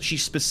knows,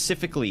 she's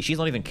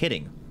not even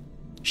kidding.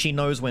 She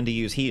knows when to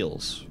use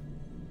heals.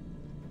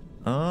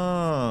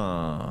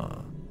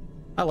 Ah.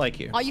 I like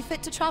you. Are you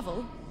fit to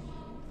travel?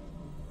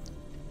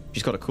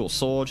 She's got a cool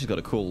sword. She's got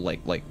a cool,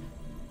 like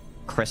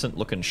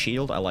crescent-looking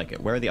shield. I like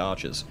it. Where are the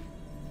archers?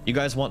 You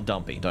guys want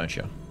Dumpy, don't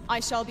you?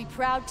 I shall be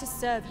proud to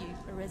serve you,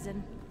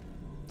 Arisen.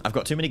 I've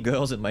got too many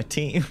girls in my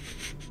team.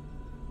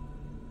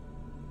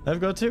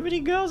 I've got too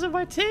many girls in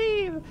my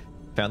team.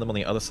 Found them on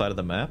the other side of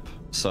the map,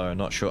 so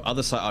not sure.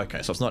 Other side.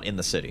 Okay, so it's not in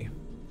the city.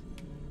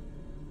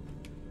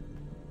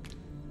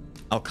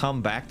 I'll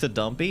come back to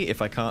Dumpy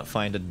if I can't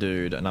find a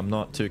dude, and I'm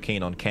not too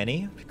keen on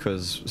Kenny,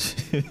 because...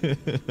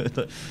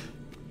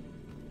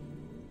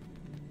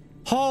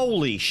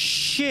 Holy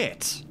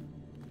shit!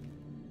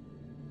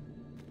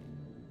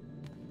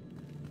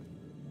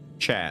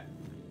 Chat.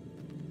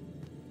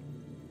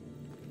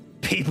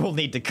 People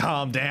need to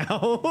calm down.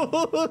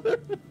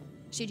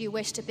 Should you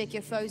wish to pick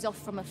your foes off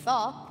from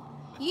afar,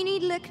 you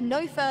need look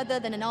no further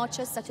than an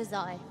archer such as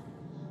I.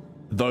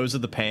 Those are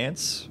the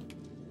pants?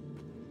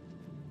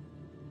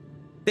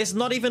 There's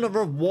not even a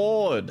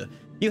reward.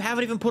 You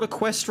haven't even put a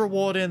quest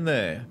reward in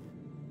there.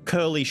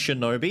 Curly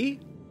Shinobi?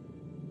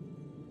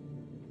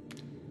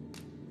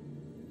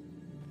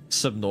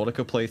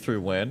 Subnautica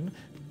playthrough when?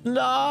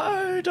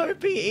 No, don't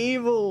be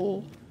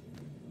evil.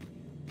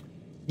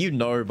 You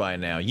know by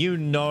now. You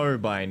know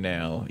by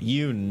now.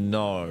 You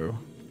know.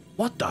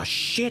 What the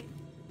shit?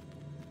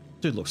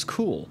 Dude looks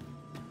cool.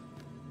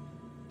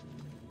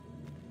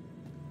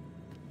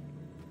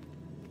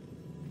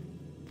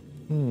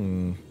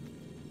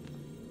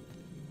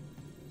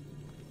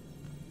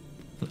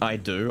 I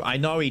do. I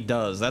know he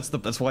does.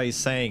 That's why he's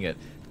saying it.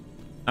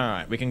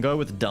 Alright, we can go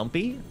with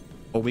Dumpy,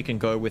 or we can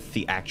go with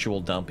the actual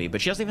Dumpy.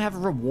 But she doesn't even have a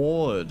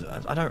reward.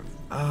 I don't...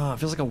 it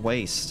feels like a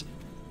waste.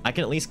 I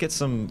can at least get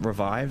some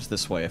revives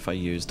this way if I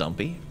use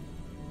Dumpy.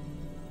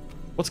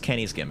 What's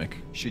Kenny's gimmick?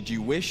 Should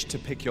you wish to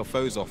pick your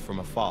foes off from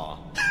afar,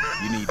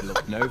 you need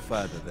look no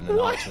further than an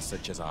archer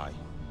such as I.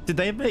 Did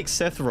they make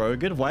Seth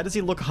Rogen? Why does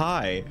he look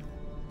high?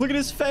 Look at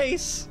his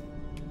face!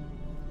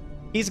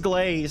 He's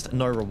glazed.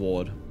 No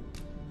reward.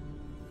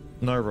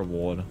 No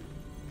reward.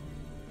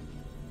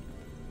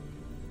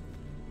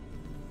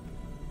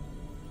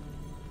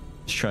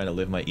 Just trying to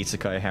live my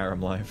isekai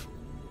harem life.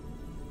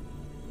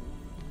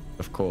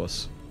 Of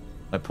course.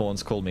 My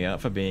pawns called me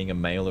out for being a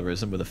male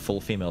arisen with a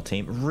full female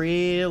team.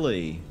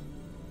 Really?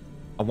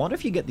 I wonder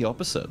if you get the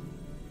opposite.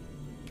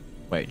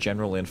 Wait,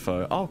 general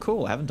info. Oh,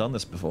 cool. I haven't done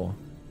this before.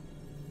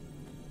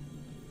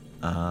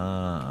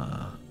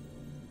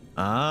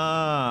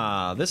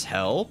 This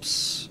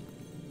helps.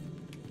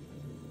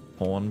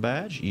 Pawn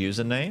badge,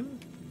 username.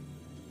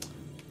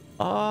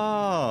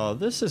 Oh,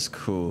 this is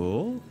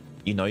cool.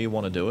 You know you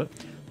want to do it.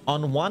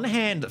 On one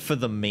hand, for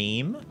the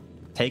meme,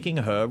 taking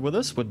her with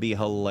us would be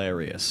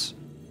hilarious.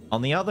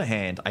 On the other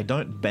hand, I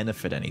don't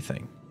benefit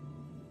anything.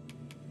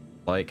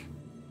 Like,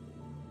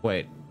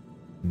 wait.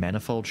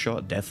 Manifold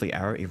shot, deathly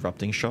arrow,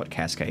 erupting shot,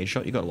 cascade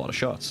shot. You got a lot of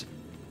shots.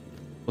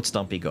 What's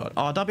Dumpy got?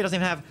 Oh, Dumpy doesn't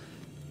even have...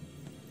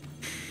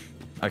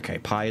 Okay,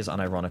 Pi is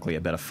unironically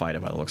a better fighter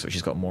by the looks of it.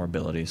 She's got more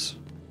abilities.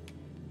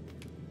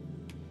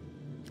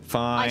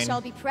 Fine. I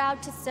shall be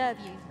proud to serve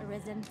you,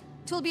 Arisen.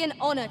 'Twill be an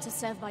honor to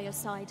serve by your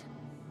side.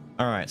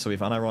 Alright, so we've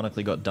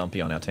unironically got Dumpy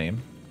on our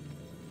team.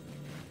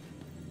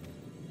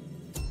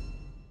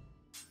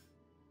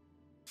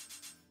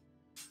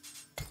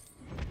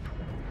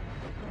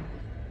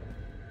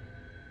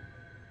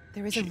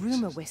 There is a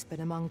rumor whispered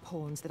among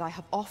pawns that I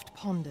have oft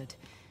pondered.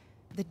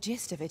 The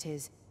gist of it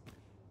is,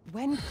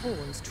 when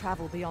pawns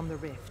travel beyond the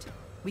rift,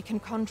 we can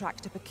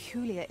contract a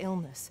peculiar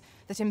illness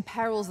that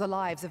imperils the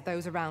lives of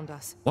those around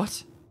us.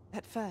 What?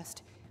 At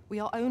first, we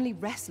are only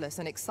restless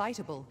and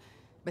excitable,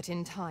 but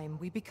in time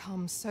we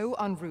become so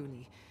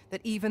unruly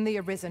that even the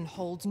Arisen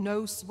holds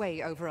no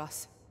sway over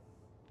us.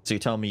 So you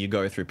tell me you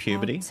go through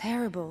puberty? How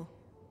terrible.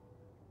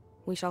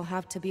 We shall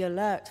have to be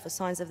alert for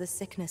signs of the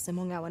sickness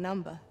among our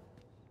number.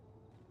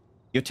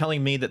 You're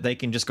telling me that they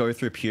can just go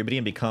through puberty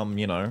and become,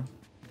 you know,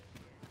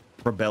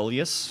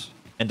 rebellious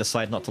and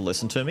decide not to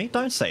listen to me?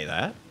 Don't say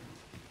that.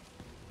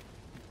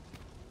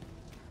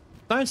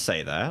 Don't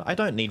say that. I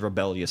don't need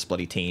rebellious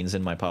bloody teens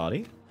in my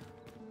party.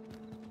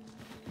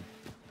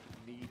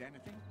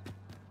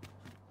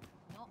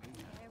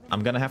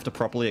 I'm gonna have to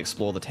properly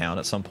explore the town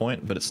at some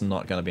point, but it's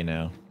not gonna be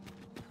now.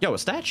 Yo, a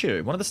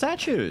statue! One of the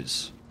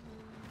statues!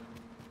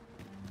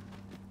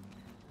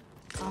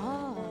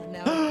 Ah,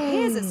 now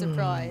here's a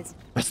surprise.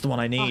 That's the one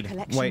I need. Our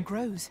collection Wait,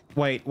 grows.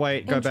 wait,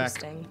 go back.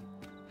 Interesting.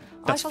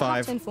 That's I shall have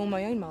 5. to inform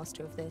my own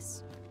master of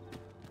this.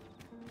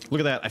 Look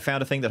at that. I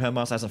found a thing that her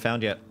master hasn't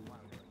found yet.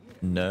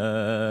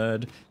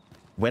 Nerd.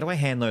 Where do I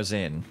hand those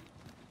in?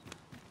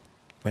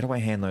 Where do I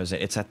hand those in?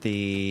 It's at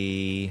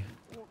the...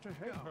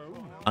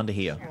 under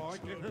here.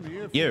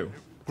 You.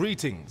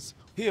 Greetings.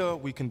 Here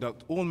we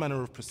conduct all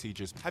manner of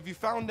procedures. Have you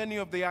found any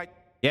of the...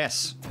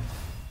 Yes.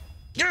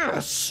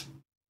 Yes!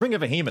 Ring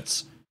of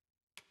Behemoths.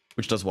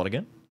 Which does what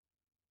again?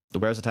 The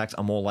wearer's attacks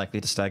are more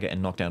likely to stagger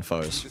and knock down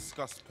foes.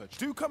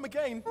 Do come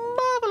again.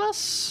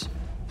 Marvelous.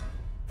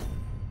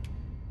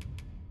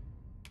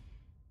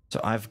 So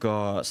I've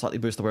got slightly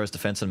boost the wearer's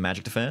defense and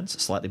magic defense,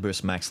 slightly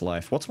boost max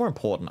life. What's more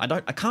important?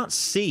 I can't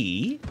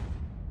see.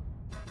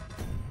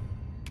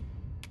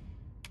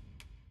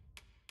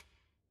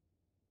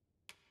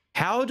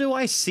 How do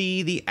I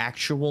see the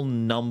actual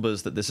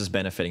numbers that this is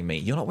benefiting me?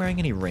 You're not wearing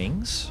any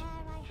rings?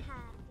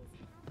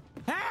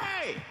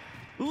 Hey!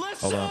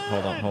 Listen!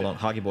 Hold on.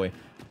 Huggy boy.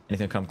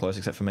 Anything come close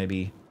except for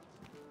maybe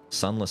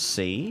Sunless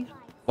Sea?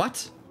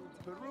 What?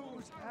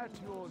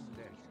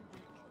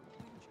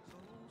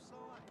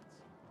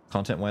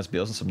 Content-wise,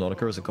 Beals and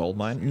Subnautica is a gold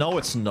mine. No,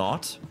 it's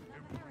not.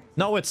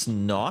 No, it's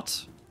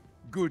not.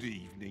 Good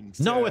evening,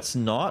 sir. No, it's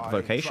not.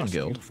 Vocation trust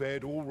Guild. You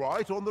fared all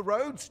right on the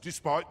roads,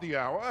 despite the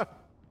hour.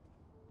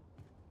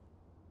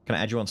 Can I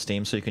add you on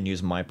Steam so you can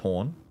use my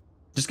porn?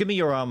 Just give me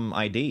your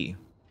ID.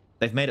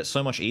 They've made it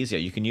so much easier.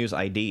 You can use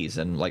IDs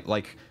and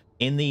like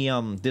in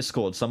the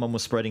Discord, someone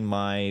was spreading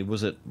my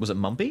was it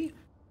Mumpy?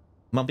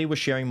 Mumpy was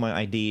sharing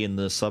my ID in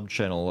the sub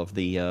channel of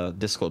the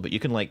Discord, but you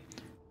can like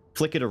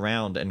flick it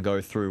around and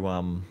go through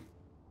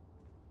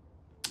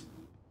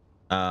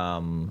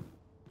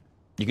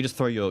you can just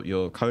throw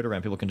your code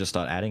around, people can just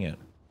start adding it.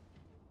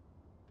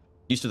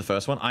 Used to the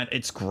first one.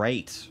 It's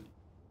great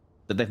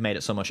that they've made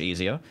it so much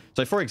easier.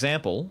 So for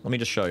example, let me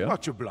just show you.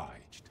 Much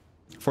obliged.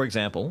 For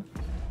example,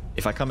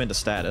 if I come into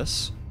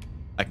status,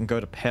 I can go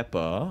to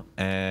Pepper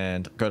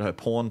and go to her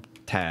porn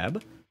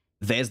tab.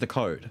 There's the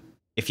code.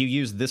 If you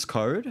use this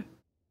code,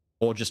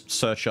 or just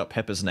search up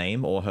Pepper's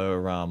name or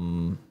her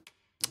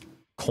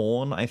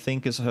Corn, I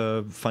think is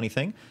her funny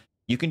thing,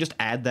 you can just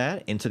add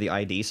that into the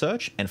ID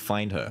search and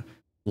find her.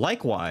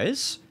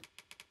 Likewise,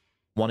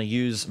 want to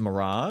use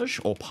Mirage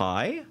or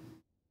Pi,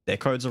 their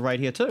codes are right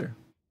here too.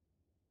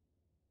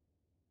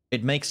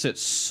 It makes it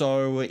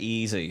so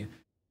easy.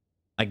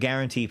 I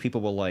guarantee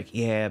people were like,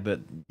 yeah,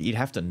 but you'd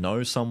have to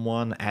know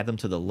someone, add them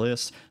to the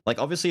list. Like,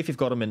 obviously, if you've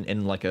got them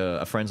in like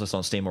a friends list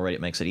on Steam already,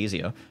 it makes it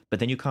easier.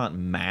 But then you can't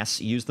mass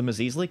use them as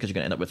easily because you're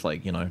going to end up with,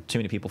 like, you know, too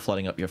many people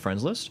flooding up your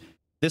friends list.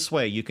 This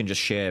way, you can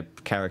just share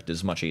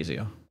characters much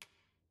easier.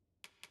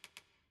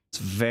 It's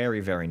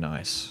very, very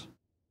nice.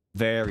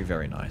 Very,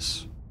 very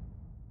nice.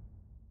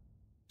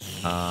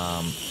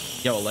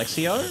 Yo,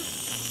 Alexio?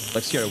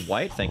 Alexio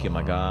White, thank you,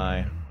 my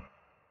guy.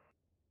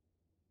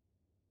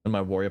 And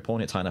my warrior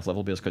pawn hits high enough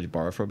level because could you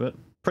borrow for a bit?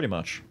 Pretty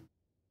much.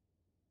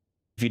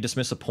 If you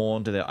dismiss a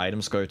pawn, do their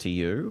items go to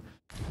you?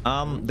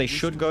 They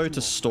should go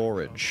to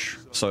storage.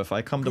 So if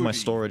I come to my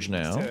storage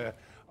now,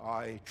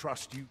 I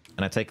trust you.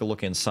 and I take a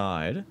look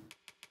inside,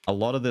 a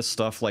lot of this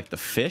stuff like the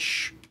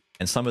fish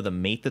and some of the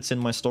meat that's in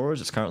my storage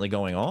that's currently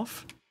going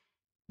off,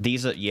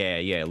 these are,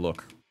 yeah,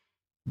 look.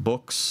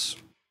 Books,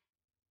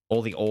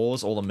 all the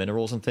ores, all the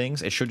minerals and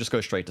things, it should just go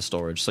straight to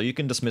storage. So you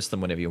can dismiss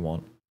them whenever you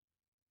want.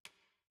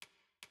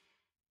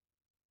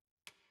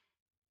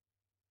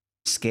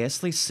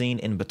 Scarcely seen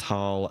in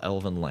Batal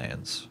Elven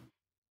lands.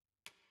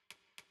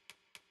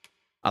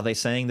 Are they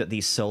saying that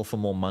these sell for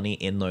more money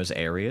in those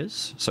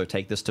areas? So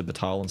take this to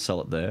Batal and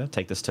sell it there.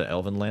 Take this to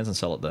Elven lands and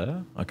sell it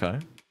there. Okay.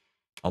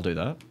 I'll do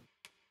that.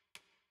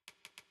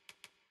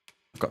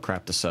 I've got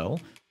crap to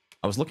sell.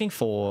 I was looking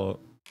for...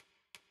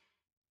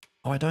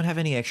 Oh, I don't have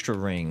any extra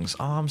rings.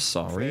 Oh, I'm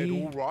sorry. Fared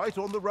all right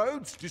on the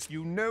roads, just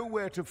you know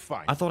where to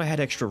find. I thought I had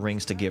extra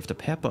rings to give to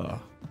Pepper.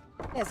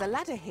 There's a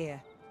ladder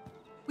here.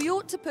 We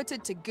ought to put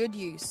it to good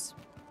use.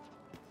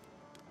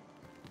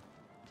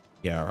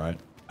 Yeah, alright.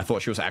 I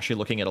thought she was actually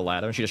looking at a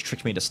ladder and she just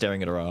tricked me into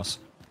staring at her ass.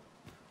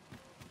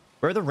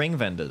 Where are the ring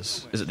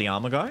vendors? Is it the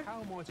armor guy?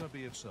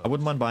 I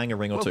wouldn't mind buying a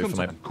ring or two for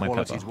my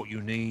Pepper. Is what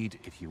you need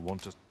if you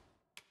want to.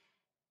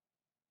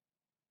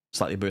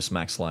 Slightly boost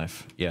max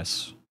life,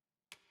 yes.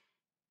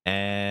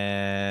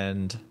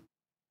 And...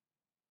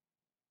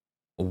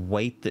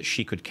 weight that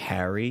she could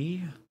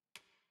carry?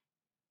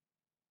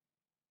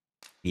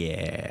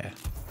 Yeah.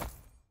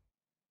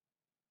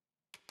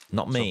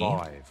 Not me.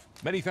 Survive.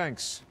 Many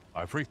thanks.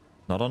 I appreciate.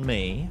 Not on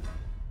me.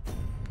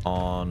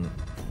 On...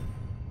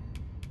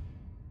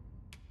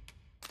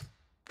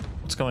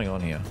 What's going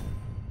on here?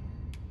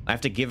 I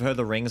have to give her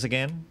the rings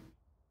again?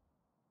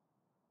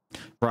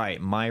 Right,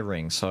 my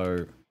ring.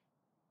 So,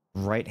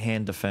 right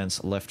hand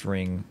defense, left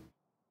ring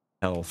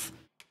health.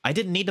 I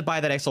didn't need to buy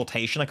that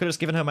exaltation. I could have just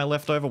given her my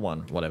leftover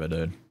one. Whatever,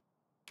 dude.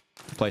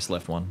 Place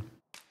left one.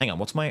 Hang on,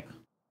 what's my...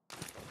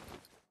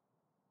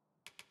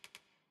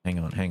 Hang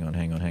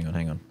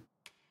on.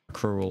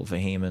 Cruel,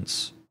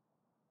 vehemence,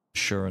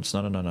 assurance.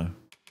 No.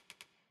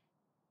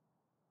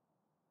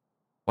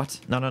 What?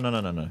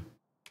 No.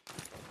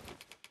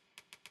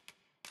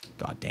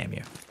 God damn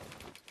you.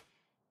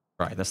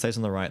 Right, that stays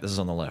on the right, this is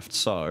on the left.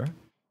 So,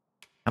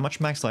 how much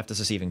max life does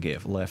this even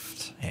give?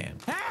 Left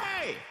hand.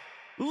 Hey!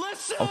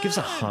 Listen! Oh, it gives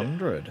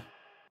 100.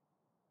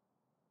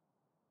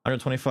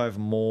 125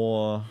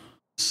 more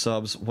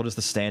subs. What is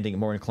the standing?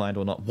 More inclined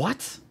or not?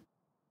 What?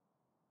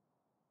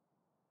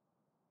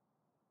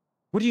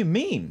 What do you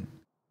mean?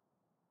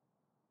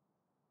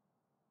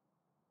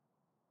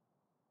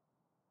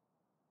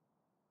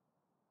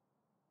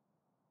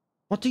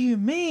 What do you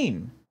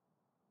mean?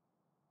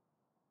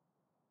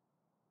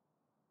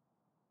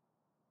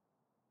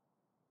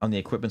 On the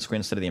equipment screen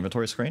instead of the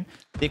inventory screen?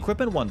 The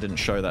equipment one didn't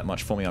show that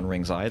much for me on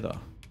rings either.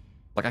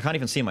 Like, I can't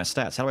even see my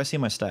stats. How do I see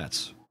my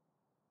stats?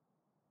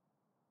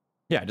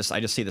 Yeah, I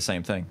just see the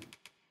same thing.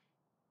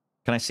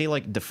 Can I see,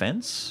 like,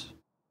 defense?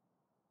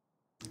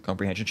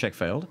 Comprehension check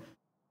failed.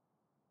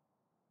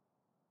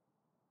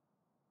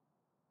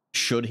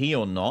 Should he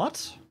or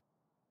not?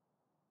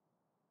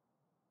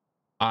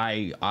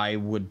 I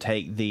would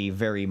take the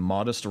very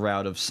modest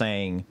route of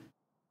saying,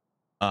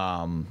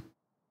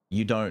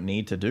 you don't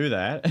need to do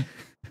that.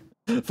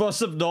 For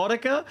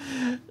Subnautica?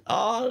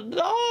 Oh,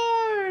 no!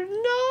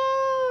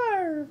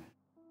 No!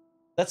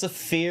 That's a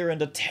fear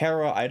and a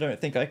terror I don't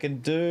think I can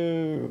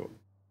do.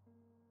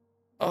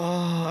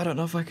 Oh, I don't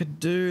know if I could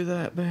do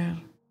that,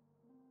 man.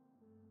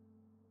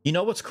 You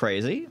know what's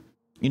crazy?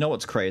 You know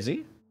what's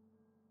crazy?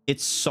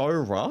 It's so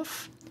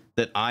rough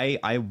that I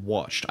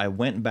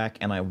went back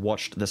and I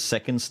watched the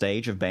second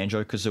stage of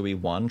Banjo-Kazooie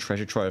 1,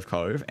 Treasure Trove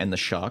Cove, and the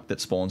shark that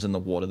spawns in the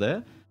water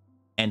there,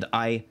 and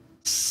I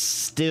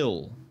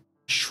still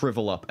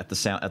shrivel up at the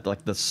sound, at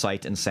like the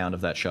sight and sound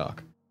of that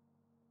shark.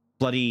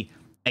 Bloody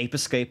Ape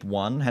Escape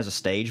 1 has a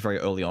stage very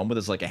early on where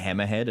there's like a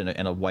hammerhead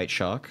and a white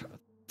shark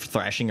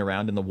thrashing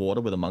around in the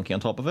water with a monkey on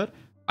top of it.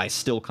 I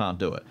still can't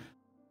do it.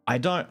 I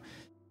don't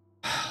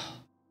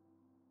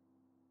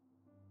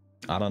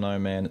know,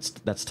 man.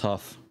 That's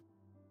tough.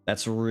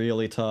 That's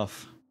really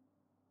tough.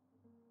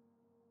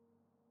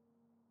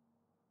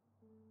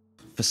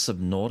 For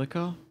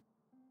Subnautica?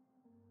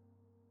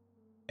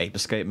 Ape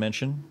Escape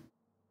mention?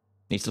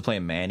 Needs to play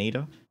a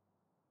Maneater?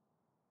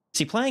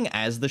 See, playing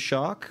as the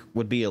shark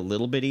would be a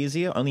little bit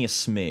easier, only a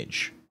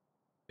smidge.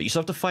 But you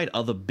still have to fight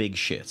other big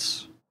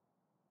shits.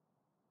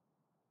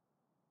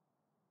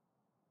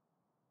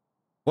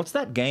 What's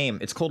that game?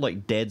 It's called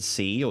like Dead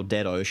Sea or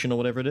Dead Ocean or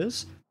whatever it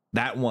is.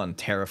 That one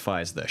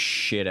terrifies the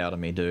shit out of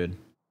me, dude.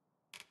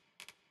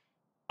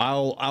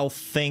 I'll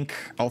think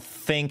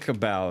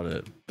about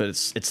it, but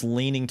it's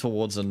leaning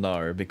towards a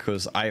no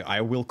because I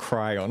will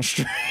cry on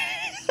stream.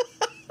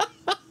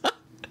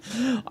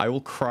 I will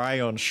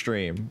cry on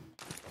stream.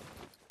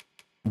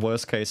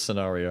 Worst case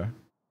scenario.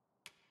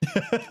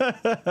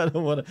 I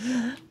don't want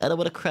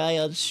to cry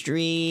on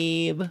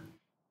stream.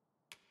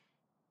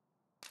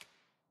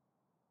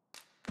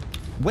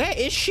 Where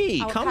is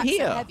she? Our Come packs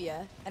here. are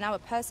heavier, and our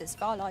purses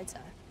far lighter.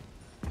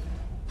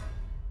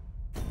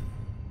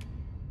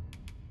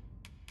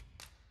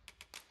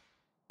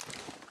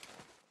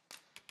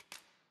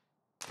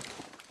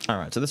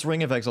 Alright, so this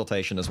Ring of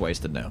Exaltation is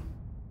wasted now.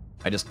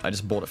 I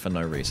just bought it for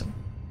no reason.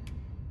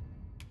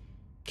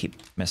 Keep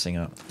messing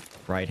up.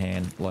 Right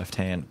hand, left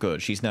hand.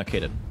 Good, she's now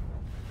kitted.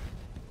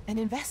 An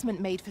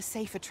investment made for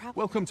safer travel.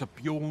 Welcome to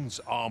Bjorn's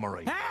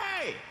Armory.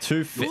 Hey!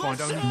 You'll find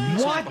only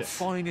music What? of the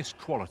finest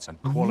quality, and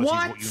quality is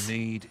What? what you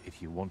need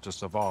if you want to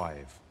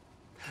survive.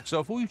 So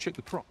before you check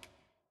the prop,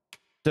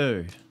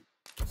 Dude.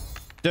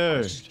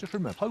 just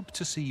remember, hope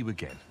to see you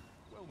again.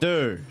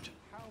 Dude.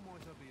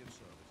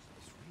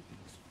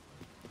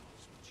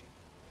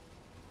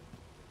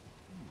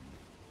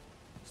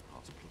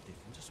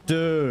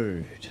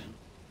 Dude.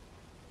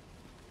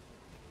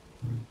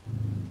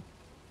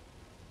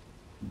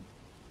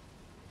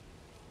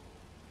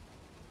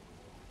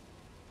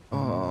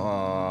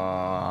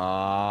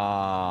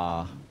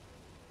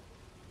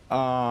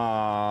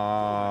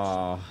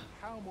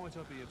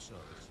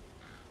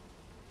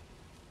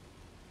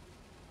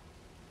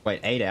 Wait,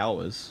 8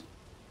 hours?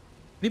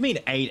 What do you mean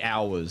 8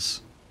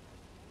 hours?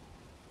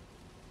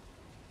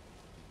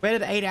 Where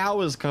did 8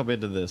 hours come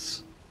into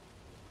this?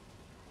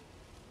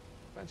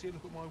 Fancy a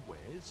look at my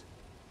wares?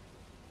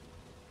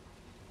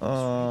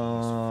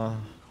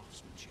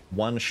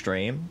 One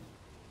stream?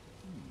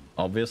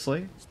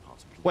 Obviously.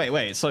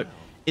 Wait, so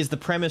is the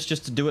premise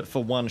just to do it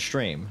for one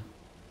stream?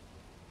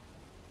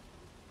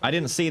 I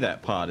didn't see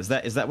that part. Is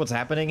that what's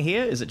happening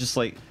here? Is it just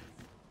like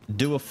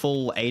do a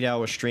full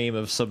 8-hour stream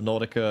of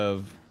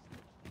Subnautica?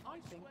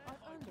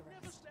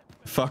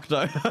 Fuck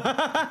no.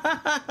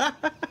 I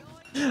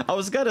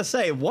was gonna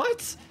say,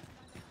 what?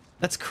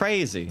 That's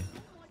crazy.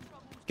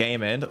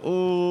 Game end. Ooh.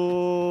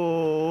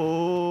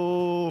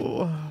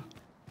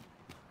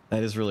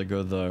 That is really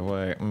good though.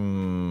 Wait.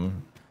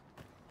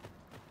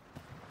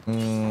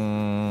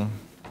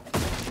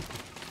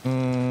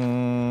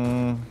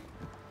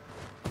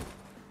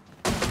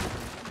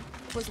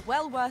 It was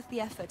well worth the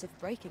effort of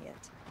breaking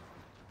it.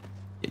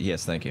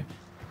 Yes, thank you.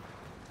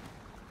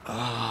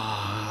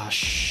 Ah,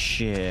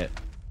 shit.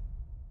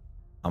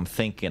 I'm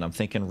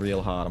thinking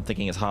real hard. I'm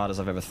thinking as hard as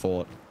I've ever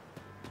thought.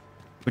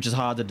 Which is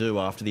hard to do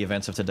after the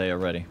events of today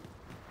already.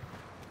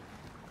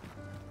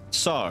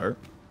 So,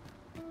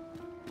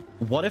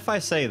 what if I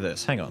say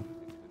this? Hang on.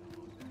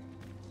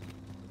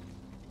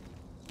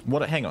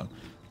 Hang on.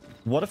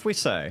 What if we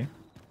say,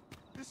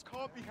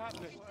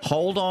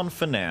 hold on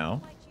for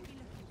now.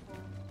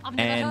 I've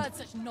never heard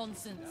such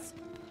nonsense.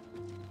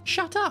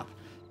 Shut up.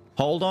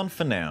 Hold on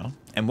for now.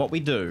 And what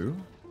we do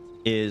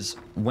is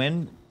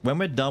when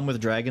we're done with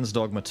Dragon's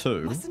Dogma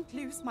 2, Mustn't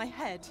lose my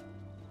head.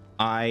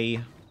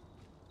 I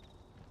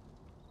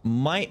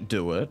might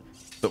do it,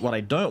 but what I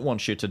don't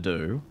want you to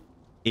do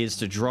is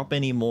to drop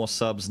any more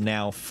subs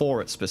now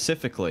for it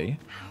specifically.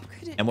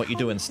 And what you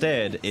do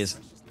instead is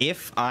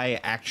if I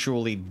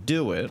actually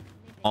do it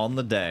on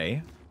the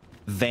day,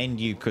 then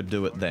you could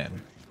do it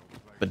then.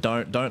 But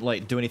don't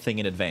like do anything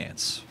in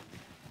advance.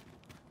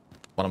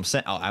 What I'm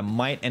saying, I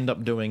might end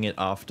up doing it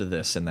after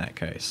this in that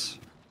case.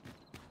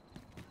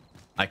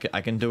 I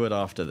can do it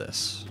after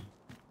this.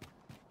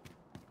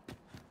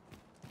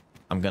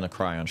 I'm gonna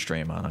cry on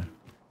stream, aren't I?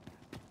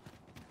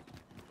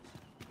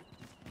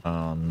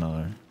 Oh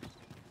no.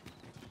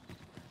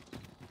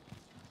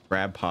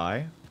 Grab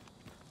pie.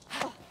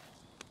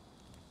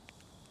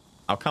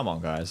 Oh, come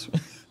on, guys.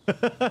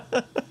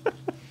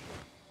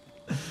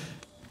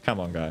 Come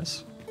on,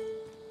 guys.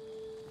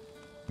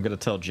 I'm gonna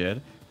tell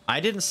Jed. I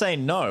didn't say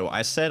no.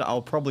 I said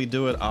I'll probably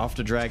do it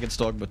after Dragon's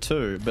Dogma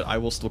 2, but I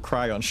will still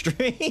cry on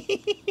stream.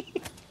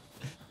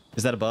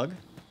 Is that a bug?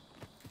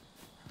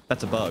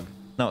 That's a bug.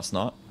 No, it's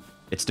not.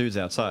 It's dudes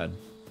outside.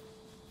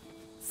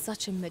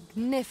 Such a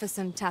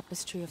magnificent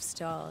tapestry of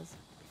stars.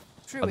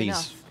 True Are these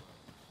enough.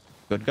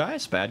 good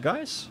guys? Bad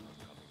guys?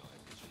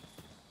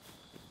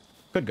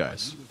 Good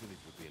guys.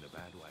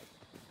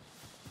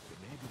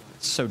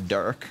 It's so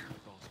dark.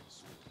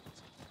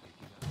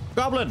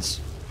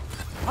 Goblins!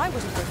 I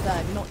would have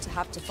preferred not to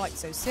have to fight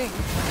so soon, but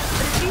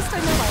at least I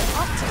know I'm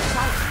up to the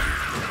challenge.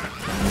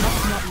 I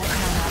must not let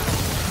down out.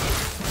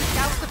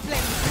 Douse the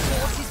flames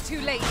before it is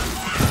too late.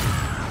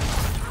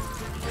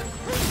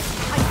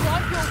 I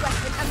grant your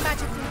weapon a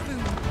magical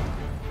boon.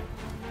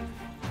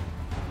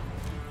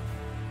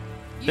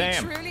 You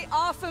Damn. truly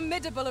are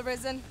formidable,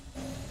 Arisen.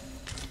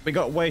 We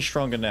got way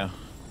stronger now.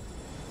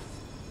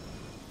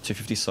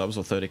 250 subs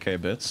or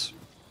 30k bits?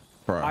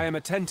 Bro. I am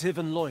attentive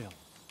and loyal,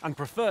 and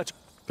prefer to...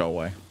 Go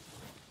away.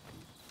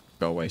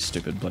 Go away,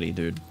 stupid bloody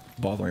dude.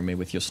 Bothering me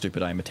with your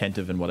stupid I am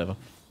attentive and whatever.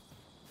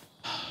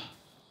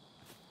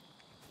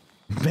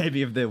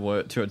 Maybe if there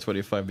were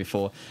 225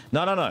 before.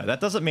 No, that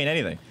doesn't mean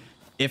anything.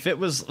 If it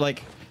was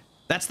like...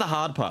 That's the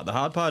hard part. The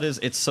hard part is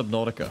it's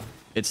Subnautica.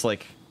 It's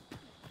like...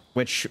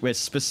 We're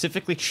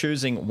specifically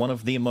choosing one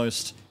of the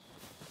most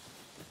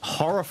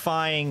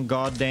horrifying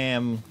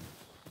goddamn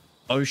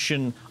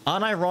ocean...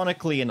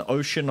 Unironically an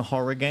ocean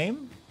horror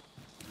game.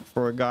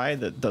 For a guy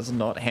that does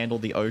not handle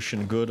the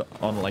ocean good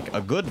on like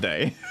a good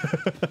day.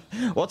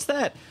 What's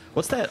that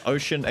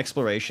ocean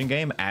exploration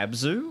game?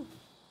 Abzu?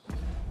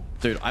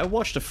 Dude, I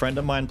watched a friend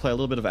of mine play a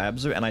little bit of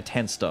Abzu and I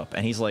tensed up.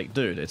 And he's like,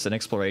 dude, it's an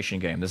exploration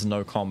game. There's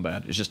no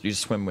combat. It's just, you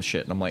just swim with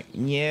shit. And I'm like,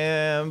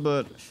 yeah,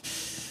 but...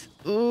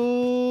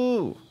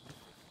 Ooh.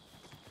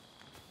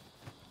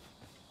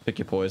 Pick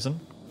your poison.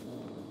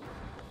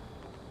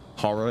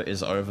 Horror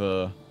is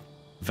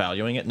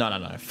overvaluing it. No.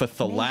 For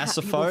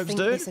thalassophobes,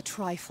 dude. This a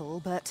trifle,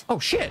 but oh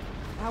shit!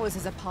 Ours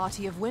is a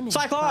party of women.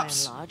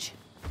 Cyclops! By and large.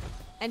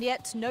 And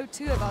yet, no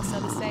two of us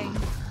are the same.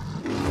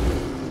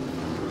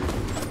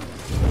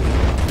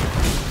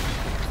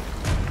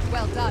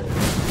 Well done.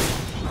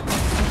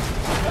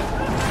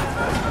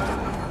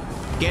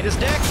 Get his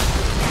dick!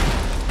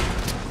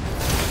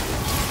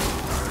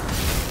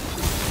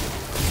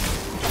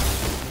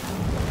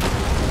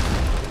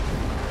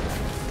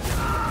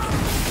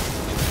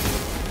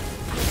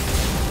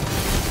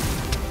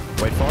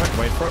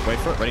 Wait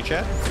for it. Ready,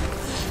 chat?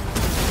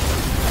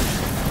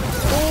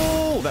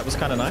 Oh, that was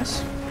kind of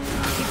nice. It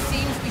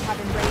seems we have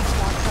enraged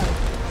our foe.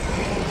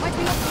 Might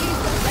we not use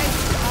the rage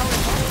to our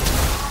advantage?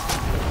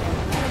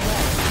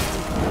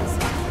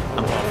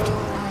 I'm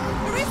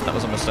buffed. That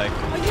was a mistake.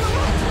 Are you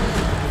alright?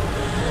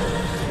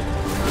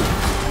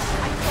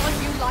 I grant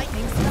you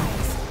lightning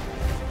strikes.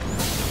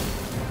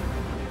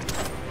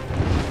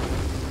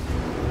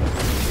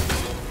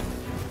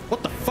 What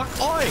the fuck?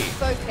 Oi!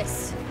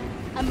 Focus.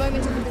 A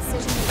moment of indecision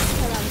is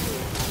still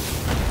unclear.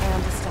 I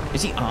understand.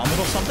 Is he armored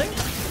or something?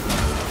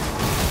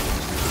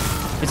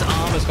 His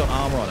arm has got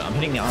armor on it. I'm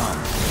hitting the arm.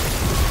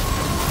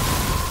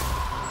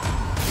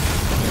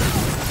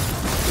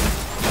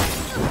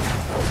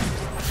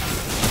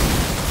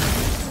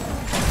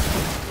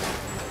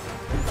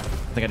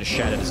 I think I just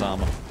shattered his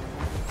armor.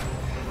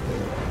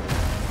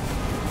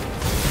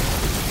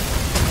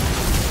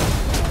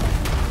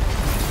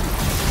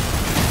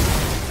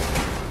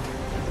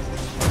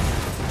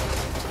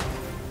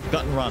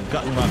 Gut and run.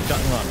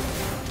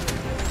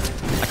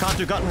 I can't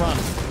do gut and run.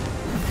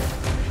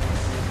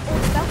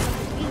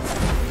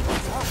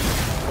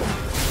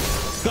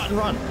 Gut and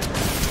run.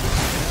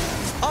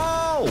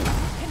 Oh!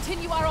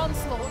 Continue our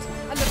onslaught,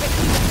 and the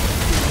victory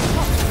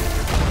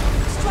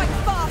strike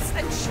fast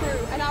and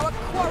true, and our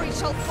quarry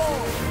shall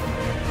fall.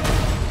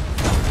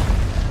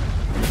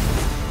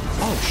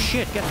 Oh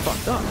shit, get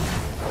fucked up.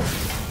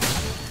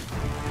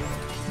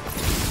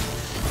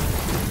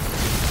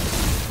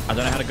 I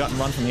don't know how to gut and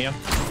run from here.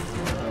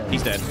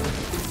 He's dead.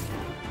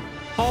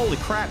 Holy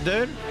crap,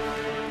 dude.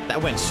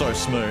 That went so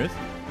smooth.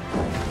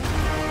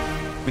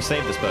 We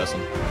saved this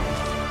person.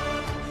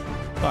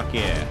 Fuck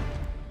yeah.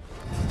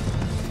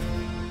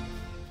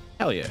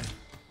 Hell yeah.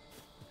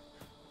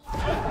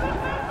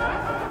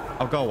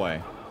 Oh, go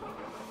away.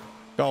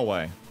 Go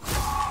away.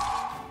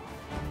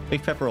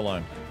 Leave Pepper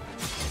alone.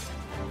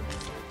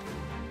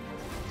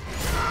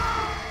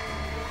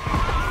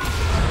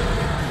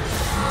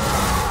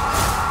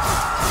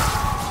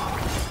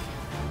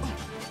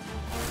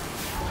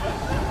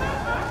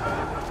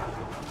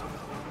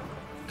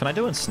 Can I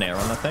do ensnare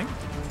on that thing?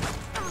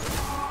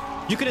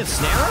 You can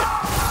ensnare it?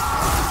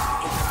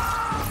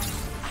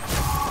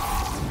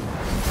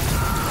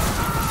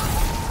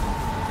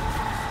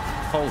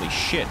 Holy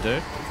shit,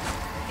 dude.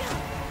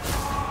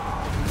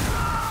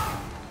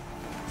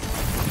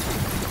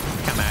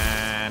 Come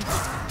on.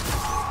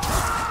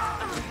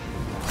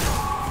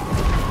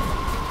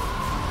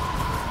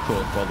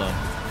 cool. Well done.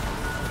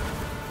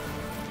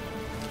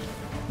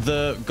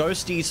 The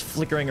ghosties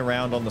flickering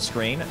around on the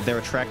screen, they're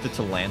attracted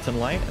to lantern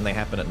light, and they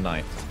happen at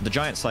night. The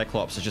giant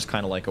cyclops is just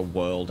kind of like a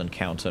world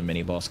encounter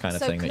mini-boss kind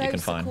of thing that you can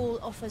find. Call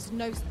offers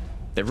no...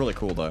 They're really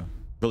cool, though.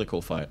 Really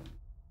cool fight.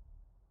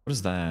 What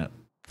is that?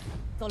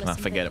 Ah,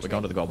 forget it. We're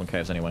going to the Goblin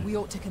Caves anyway. We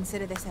ought to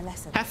consider this a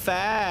lesson. Have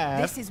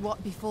fun! This is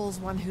what befalls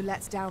one who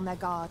lets down their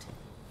guard.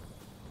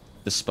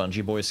 Does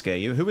Spongy Boy scare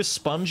you? Who is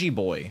Spongy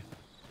Boy?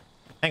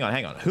 Hang on,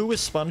 hang on. Who is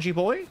Spongy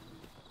Boy?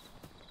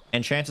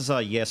 And chances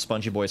are, yes,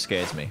 Spongy Boy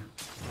scares me.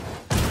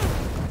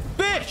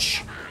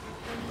 Bitch!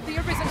 The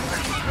arisen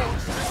machine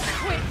torch.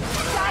 Quick,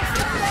 dash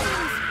the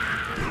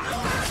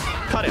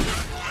flames! Cut him.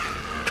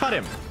 Cut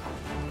him.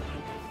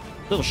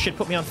 Little shit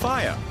put me on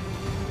fire.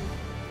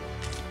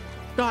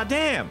 God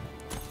damn.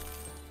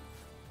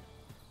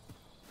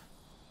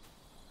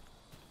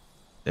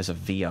 There's a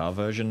VR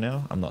version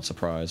now? I'm not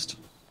surprised.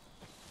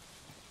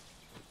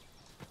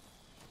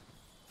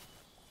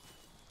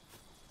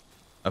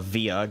 A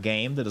VR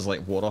game that is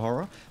like water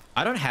horror?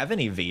 I don't have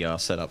any VR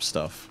setup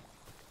stuff.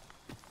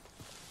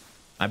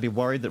 I'd be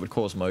worried that would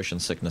cause motion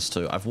sickness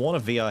too. I've worn a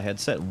VR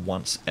headset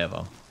once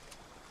ever.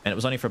 And it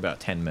was only for about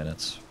 10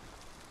 minutes.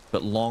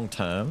 But long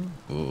term,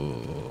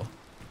 ooh,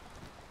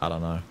 I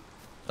don't know.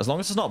 As long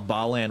as it's not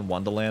Barland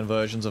Wonderland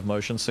versions of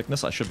motion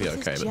sickness, I should be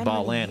okay. But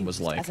Barland was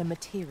like, as a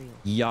material.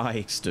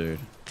 Yikes, dude.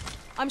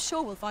 I'm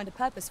sure we'll find a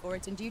purpose for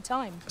it in due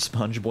time.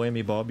 Sponge Boy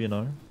me Bob, you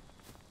know.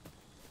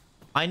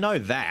 I know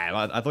that.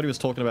 I thought he was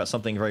talking about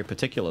something very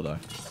particular, though.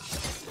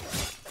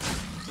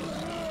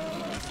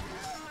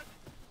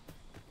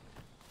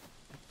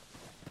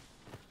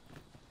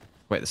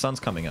 Wait, the sun's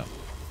coming up.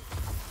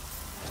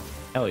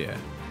 Hell yeah.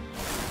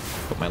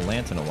 Put my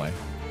lantern away.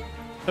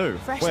 Ooh,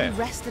 Freshly where?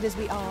 rested as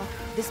we are,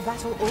 this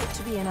battle ought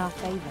to be in our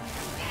favor.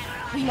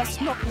 We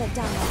must not let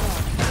down our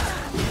guard.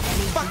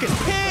 Fucking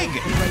pig!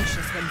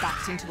 Ferocious when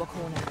backed into a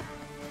corner.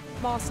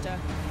 Master,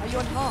 are you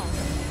unharmed?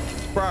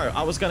 Bro,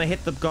 I was gonna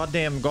hit the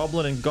goddamn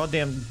goblin and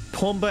goddamn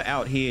Pumbaa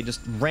out here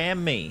just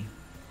ram me.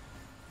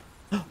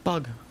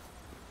 Bug.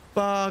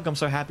 Bug. I'm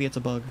so happy it's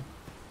a bug.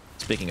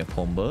 Speaking of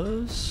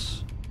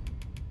Pumbaas.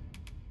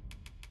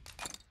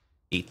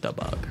 Eat the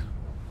bug.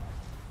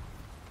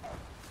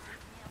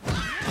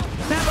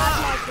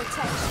 My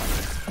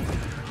protection.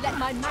 Let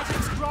my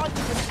magics grant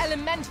you an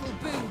elemental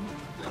boon.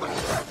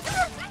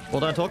 Well,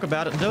 don't talk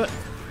about it and do it.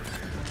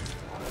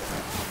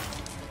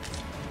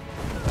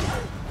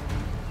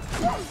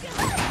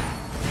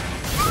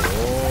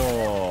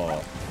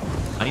 Oh.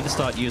 I need to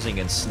start using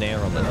ensnare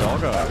on the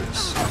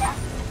doggos.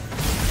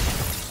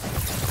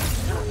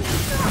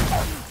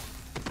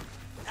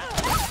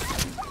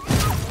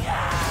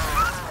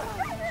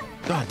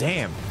 God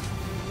damn.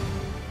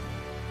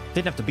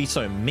 Didn't have to be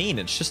so mean,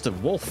 it's just a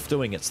wolf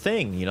doing its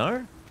thing, you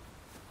know?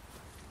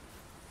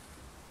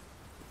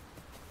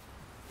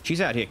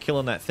 She's out here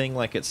killing that thing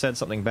like it said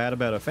something bad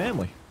about her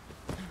family.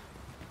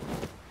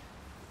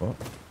 What?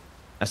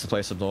 That's the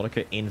place of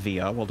Nautica in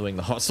VR while doing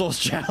the hot sauce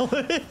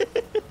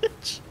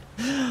challenge.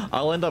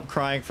 I'll end up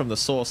crying from the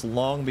sauce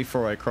long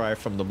before I cry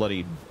from the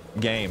bloody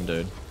game,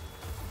 dude.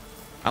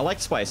 I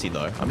like spicy,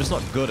 though. I'm just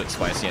not good at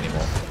spicy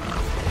anymore.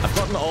 I've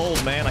gotten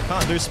old, man. I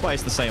can't do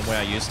spice the same way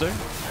I used to.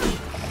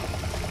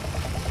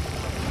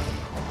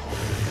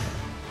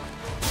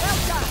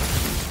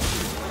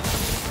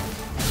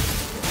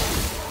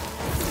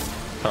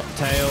 Cut the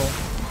tail.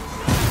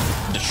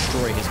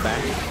 Destroy his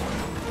back.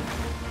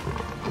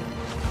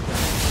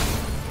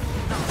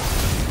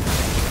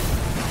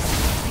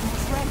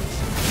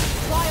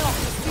 Fly off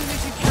as soon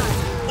as you can.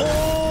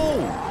 Oh!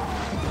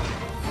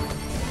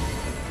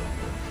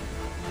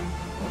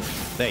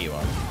 There you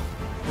are.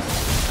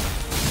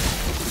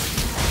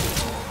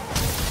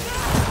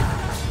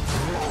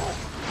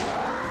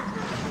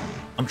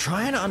 I'm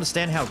trying to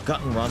understand how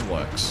gut and run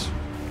works.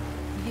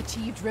 We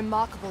achieved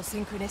remarkable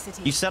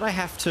synchronicity. You said I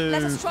have to...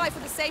 Let us try for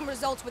the same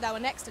result with our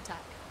next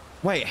attack.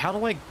 Wait, how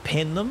do I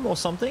pin them or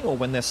something? Or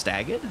when they're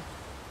staggered?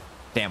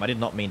 Damn, I did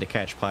not mean to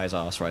catch Pie's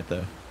ass right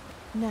there.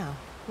 Now,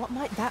 what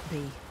might that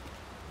be?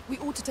 We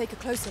ought to take a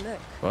closer look.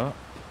 What?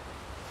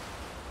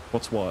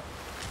 What's what?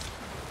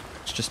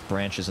 It's just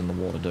branches in the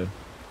water, dude.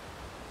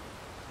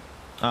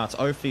 Ah, it's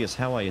Ophius.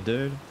 How are you,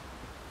 dude?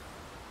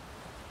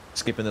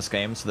 Skipping this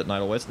game so that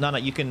night always... No,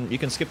 you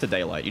can skip the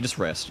daylight. You just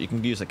rest. You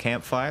can use a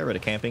campfire at a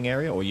camping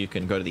area, or you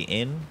can go to the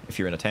inn if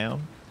you're in a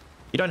town.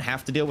 You don't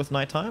have to deal with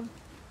nighttime,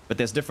 but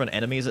there's different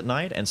enemies at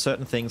night, and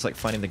certain things like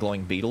finding the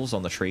glowing beetles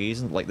on the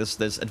trees, and like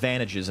there's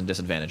advantages and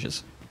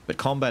disadvantages. But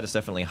combat is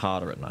definitely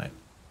harder at night.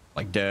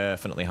 Like,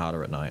 definitely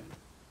harder at night.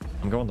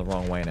 I'm going the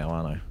wrong way now,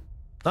 aren't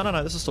I?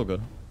 No, this is still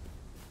good.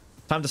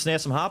 Time to snare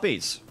some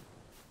harpies.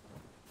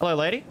 Hello,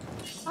 lady.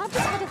 I've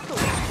just had a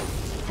thought.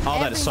 Oh,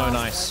 that is so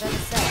nice.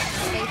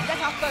 Let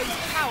our foes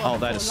cower Oh,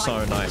 that is before so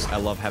lightning. nice. I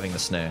love having the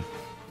snare.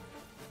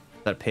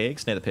 Is that a pig?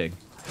 Snare the pig.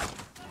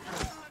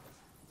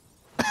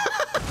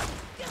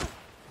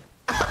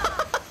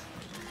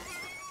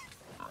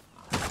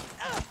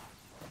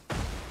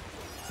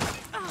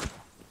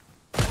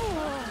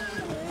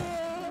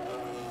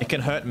 It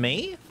can hurt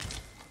me?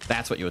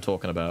 That's what you were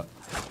talking about.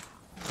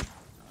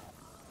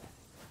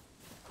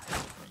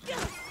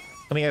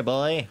 Come here,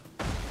 boy.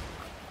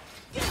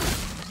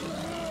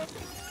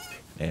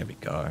 There we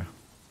go.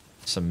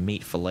 Some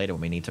meat for later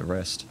when we need to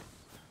rest.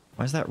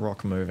 Why is that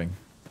rock moving?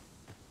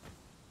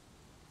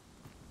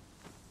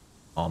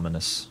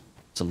 Ominous.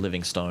 It's a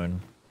living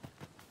stone.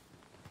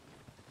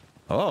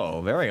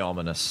 Oh, very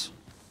ominous.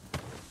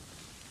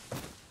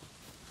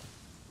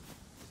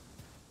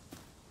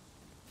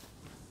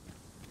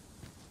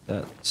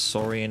 That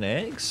saurian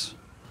eggs?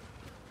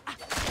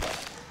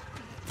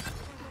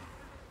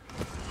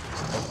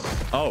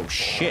 Oh,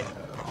 shit.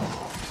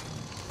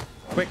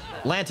 Quick,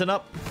 lantern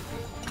up.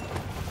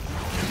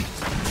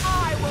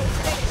 I will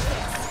finish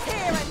this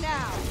here and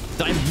now.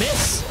 Did I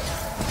miss?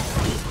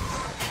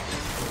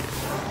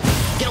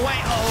 Get away!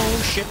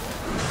 Oh, shit.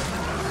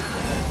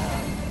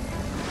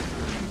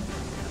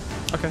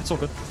 Okay, it's all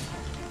good.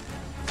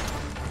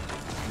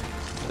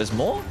 There's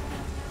more?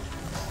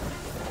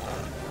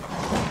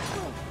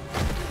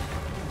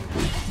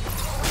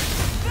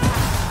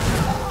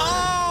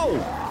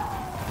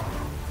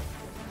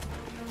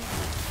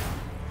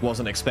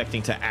 Wasn't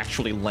expecting to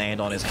actually land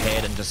on his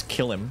head and just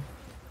kill him.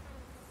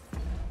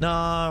 No,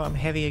 I'm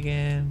heavy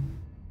again.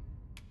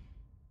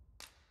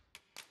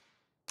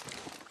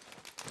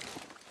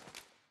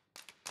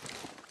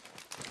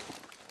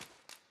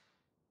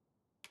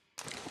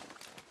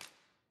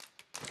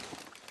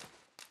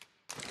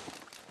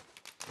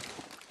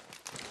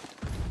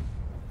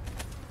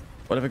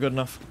 Whatever, good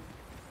enough.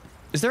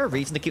 Is there a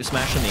reason to keep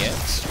smashing the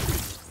X?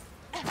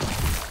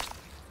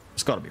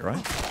 It's gotta be,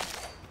 right?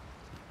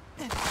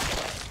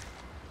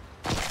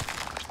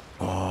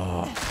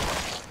 Oh.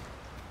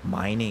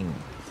 Mining.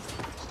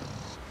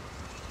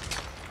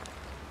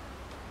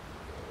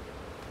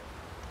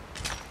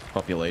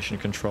 Population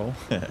control.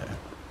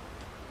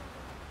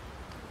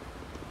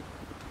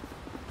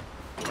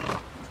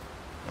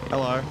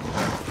 Hello.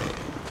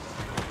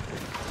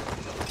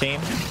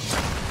 Team.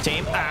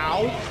 Team.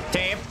 Ow.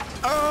 Team.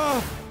 Oh.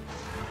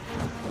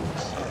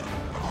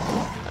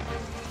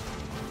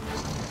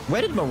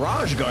 Where did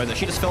Mirage go that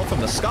she just fell from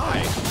the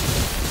sky?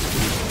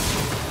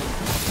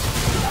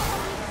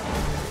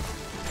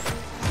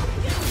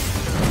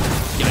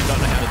 Yeah, I don't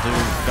know how to do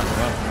gun and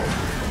run.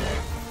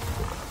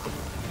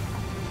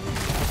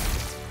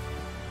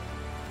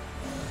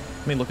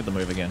 Let me look at the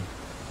move again.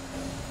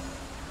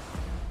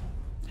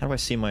 How do I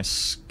see my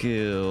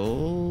skills?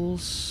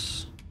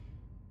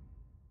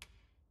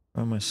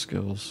 Where are my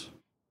skills?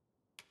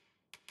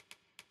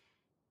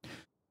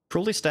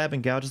 Cruelly stab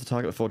and gouges the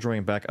target before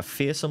drawing back. A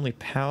fearsomely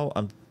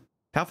powerful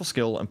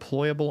skill,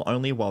 employable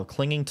only while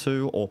clinging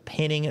to or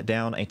pinning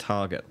down a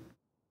target.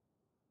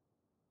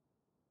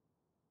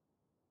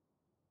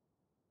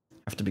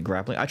 Have to be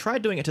grappling. I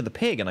tried doing it to the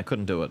pig and I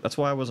couldn't do it. That's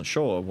why I wasn't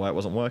sure why it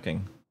wasn't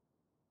working.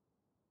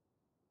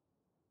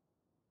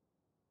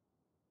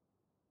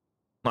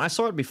 I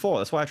saw it before.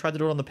 That's why I tried to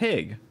do it on the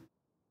pig.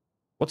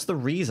 What's the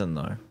reason,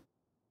 though?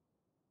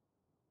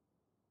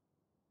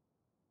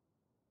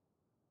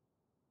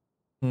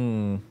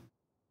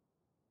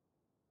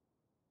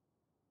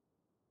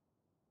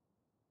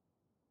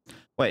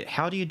 Wait,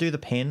 how do you do the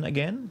pin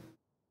again?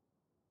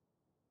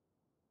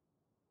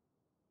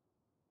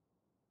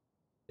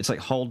 It's like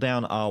hold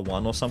down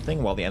R1 or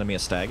something while the enemy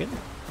is staggered?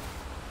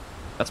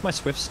 That's my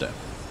swift step.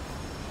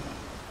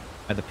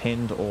 Either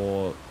pinned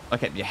or...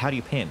 Okay, yeah, how do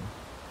you pin?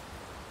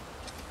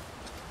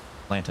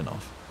 Lantern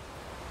off.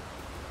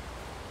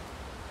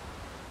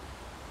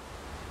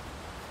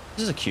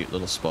 This is a cute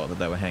little spot that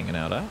they were hanging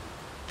out at.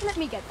 Let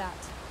me get that.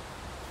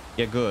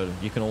 Yeah, good.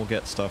 You can all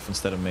get stuff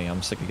instead of me.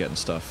 I'm sick of getting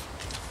stuff.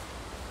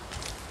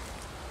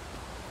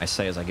 I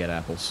say as I get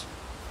apples.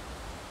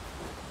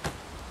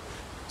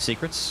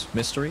 Secrets,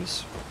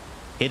 mysteries,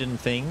 hidden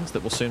things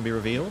that will soon be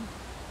revealed.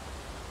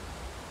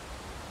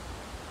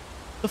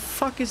 The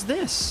fuck is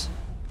this?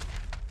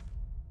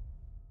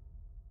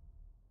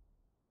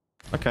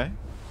 Okay.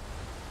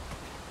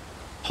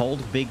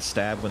 Hold big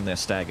stab when they're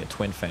staggered,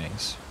 twin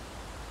fangs.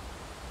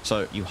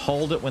 So you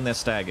hold it when they're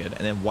staggered,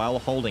 and then while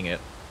holding it,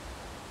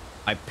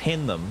 I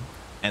pin them,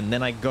 and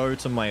then I go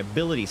to my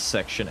abilities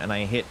section and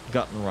I hit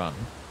gut and run.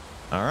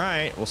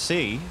 Alright, we'll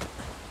see.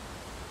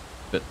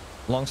 But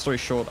long story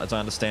short, as I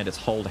understand, it's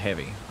hold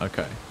heavy.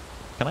 Okay.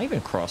 Can I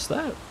even cross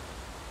that?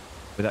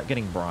 Without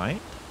getting bright?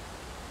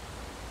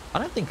 I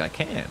don't think I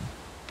can.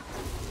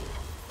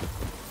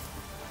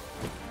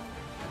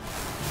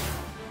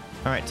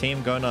 Alright,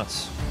 team, go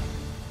nuts.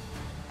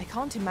 I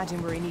can't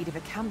imagine we're in need of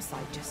a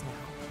campsite just now.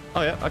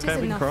 Oh yeah, okay,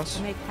 we can cross.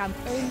 To make camp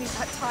only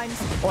at times.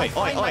 Oi, I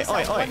find oi,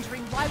 myself oi, oi.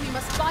 wondering why we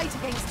must fight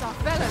against our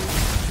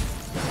fellows.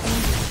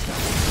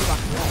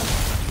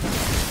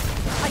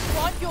 I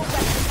grant your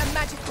weapon a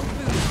magical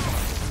boon.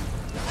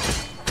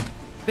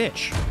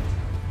 Bitch.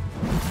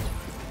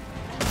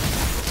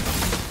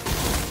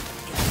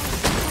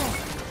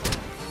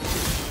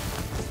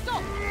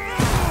 Stop.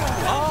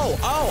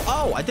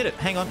 Oh, I did it.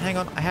 Hang on,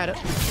 I had it.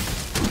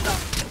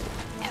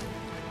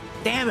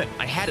 Damn it,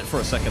 I had it for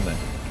a second then.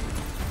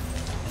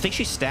 I think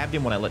she stabbed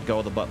him when I let go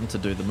of the button to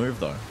do the move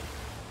though.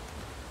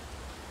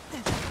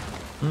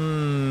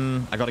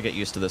 I gotta get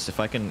used to this. If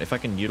I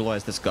can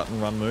utilize this gut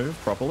and run move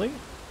properly,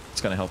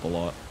 it's gonna help a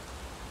lot.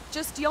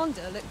 Just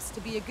yonder looks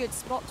to be a good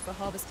spot for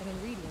harvesting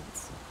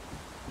ingredients.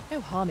 No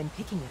harm in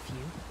picking a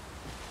few.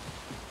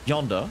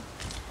 Yonder?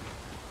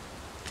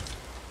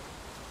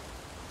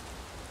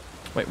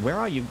 Wait, where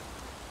are you?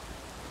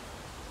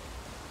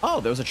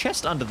 Oh, there was a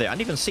chest under there. I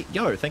didn't even see.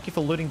 Yo, thank you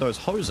for looting those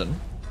hosen.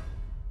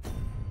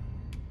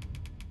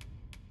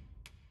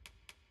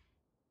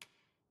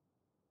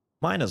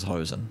 Miner's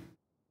hosen.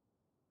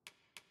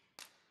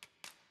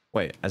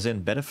 Wait, as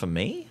in better for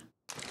me?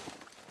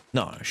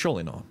 No,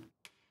 surely not.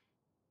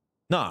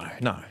 No.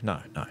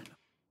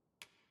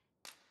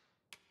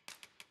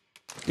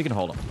 You can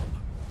hold on.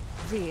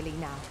 Really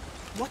now?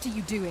 What are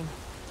you doing?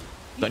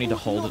 Don't need to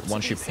hold it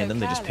once you pin them,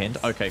 they're just pinned?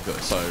 Okay,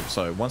 good.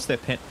 So once they're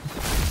pinned...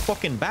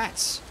 Fucking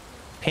bats!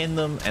 Pin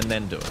them and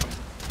then do it.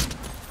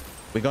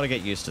 We gotta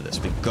get used to this.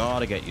 We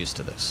gotta get used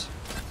to this.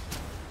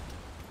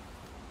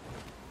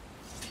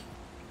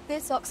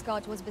 This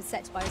Oxguard was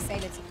beset by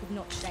assailants he could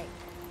not shake.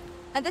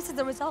 And this is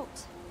the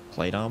result.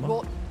 Plate armor?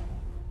 What?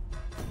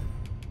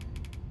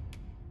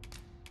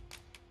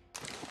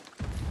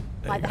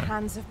 By the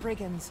hands of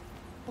brigands,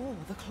 or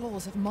the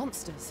claws of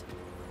monsters.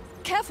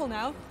 Careful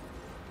now.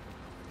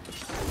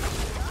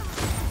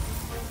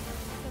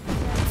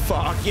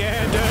 Fuck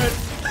yeah,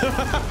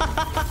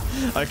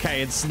 dude!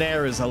 Okay,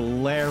 ensnare is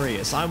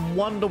hilarious. I'm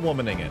Wonder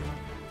Womaning it.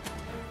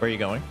 Where are you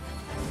going?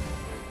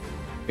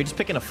 Are you just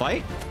picking a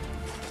fight?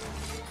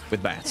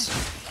 With bats.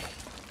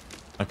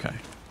 Okay.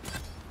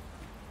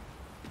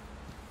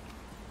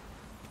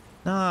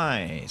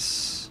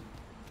 Nice.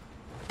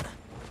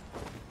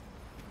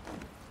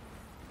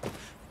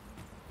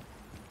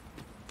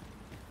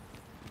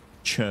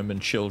 German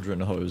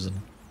children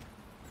hosen.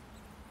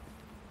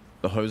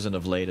 The hosen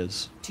of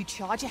laders. To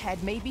charge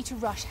ahead may be to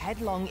rush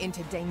headlong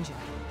into danger.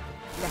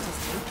 Let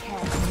us take care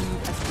to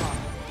move as one.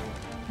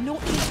 Not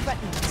be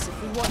threatened us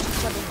if we watch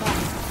each other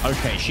back.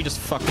 Okay, she just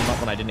fucked him up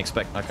when I didn't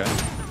expect. Okay.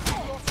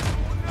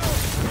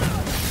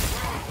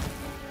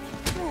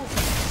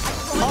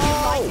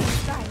 Oh!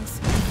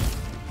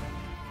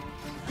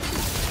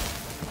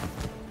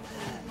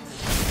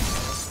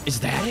 Is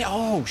that it?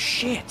 Oh,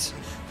 shit.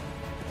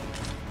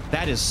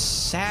 That is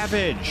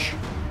savage.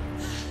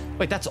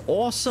 Wait, that's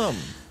awesome.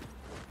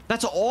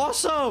 That's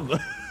awesome.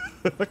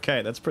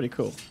 Okay, that's pretty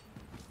cool.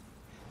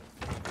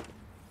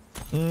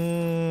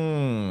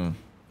 Why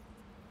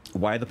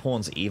are the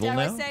pawns evil Dare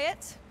now? I say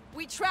it?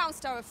 We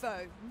trounced our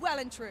foe, well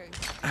and true.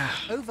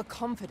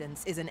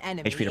 Overconfidence is an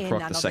enemy. HP to in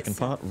proc and the of second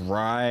itself. part?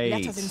 Right.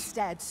 Let us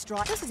instead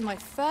strike. This is my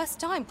first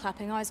time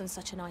clapping eyes on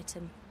such an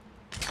item.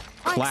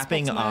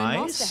 Clapping I expect my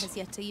own eyes? master has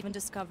yet to even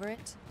discover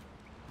it.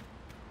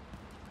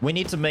 We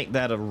need to make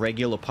that a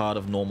regular part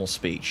of normal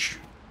speech.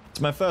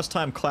 It's my first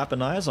time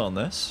clapping eyes on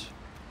this.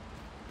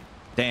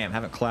 Damn,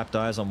 haven't clapped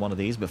eyes on one of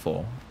these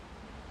before.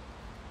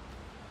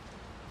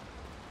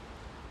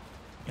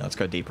 Yeah, let's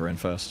go deeper in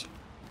first.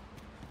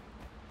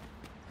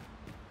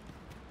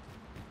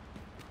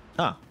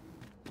 Ah.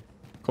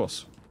 Of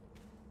course.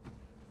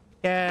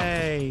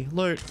 Yay!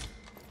 Loot!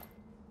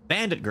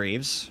 Bandit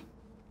Greaves.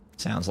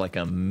 Sounds like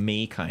a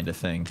me kind of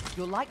thing.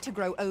 You'll like to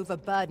grow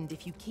overburdened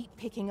if you keep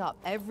picking up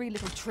every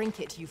little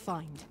trinket you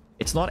find.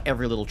 It's not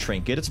every little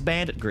trinket, it's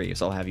Bandit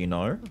Greaves, I'll have you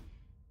know.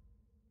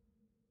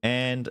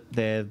 And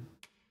they're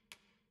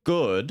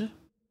good,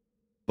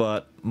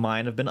 but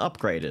mine have been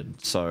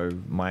upgraded, so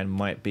mine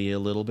might be a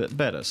little bit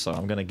better. So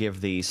I'm going to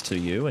give these to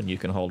you, and you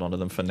can hold on to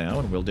them for now,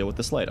 and we'll deal with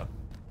this later.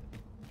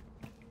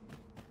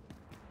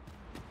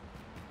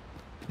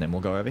 And then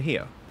we'll go over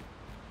here.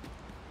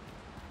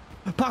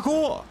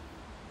 Parkour!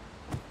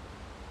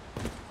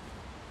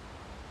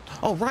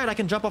 Oh, right, I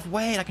can jump off...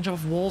 Wait, I can jump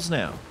off walls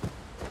now.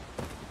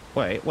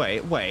 Wait.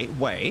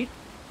 Why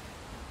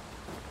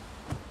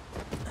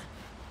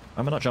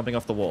am I not jumping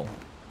off the wall?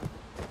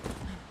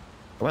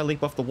 How do I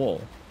leap off the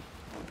wall?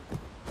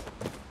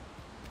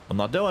 I'm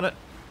not doing it.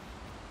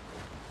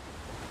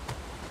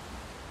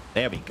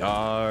 There we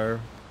go.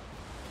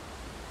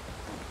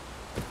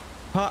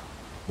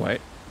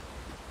 Wait.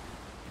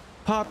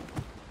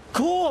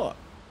 Parkour!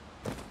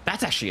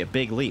 That's actually a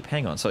big leap.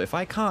 Hang on. So if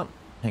I can't...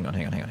 Hang on.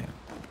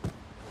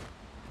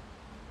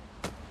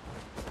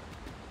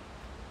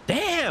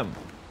 Damn!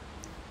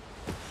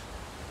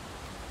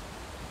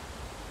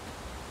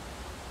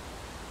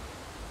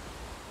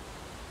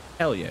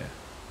 Hell yeah.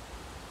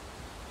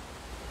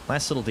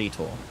 Nice little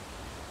detour.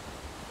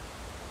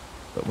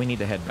 But we need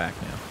to head back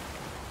now.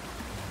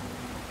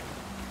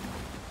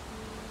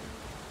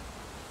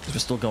 We're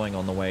still going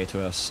on the way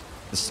to us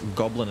this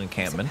goblin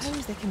encampment. I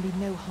suppose there can be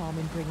no harm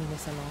in bringing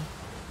this along.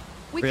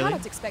 We Really?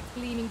 cannot expect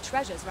gleaming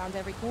treasures round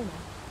every corner.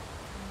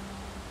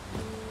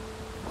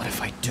 What if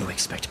I do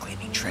expect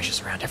gleaming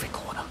treasures around every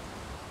corner?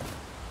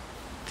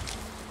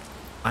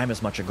 I'm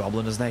as much a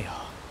goblin as they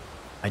are.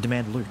 I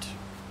demand loot,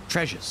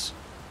 treasures,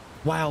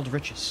 wild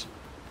riches.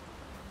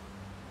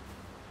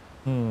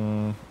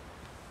 Oh,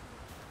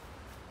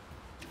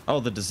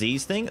 the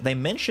disease thing? They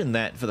mentioned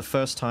that for the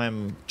first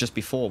time just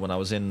before when I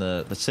was in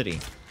the city.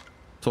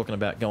 Talking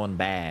about going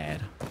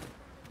bad.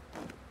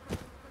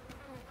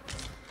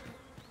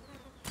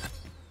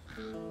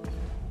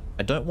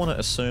 I don't want to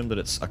assume that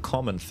it's a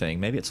common thing.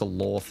 Maybe it's a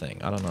lore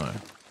thing. I don't know.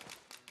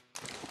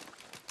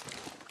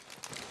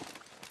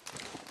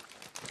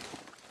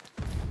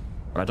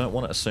 But I don't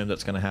want to assume that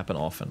it's going to happen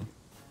often.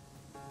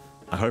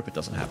 I hope it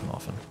doesn't happen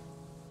often.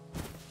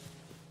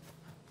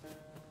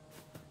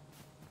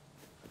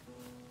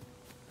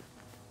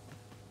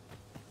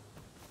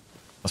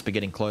 Must be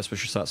getting close. We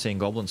should start seeing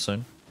goblins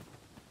soon.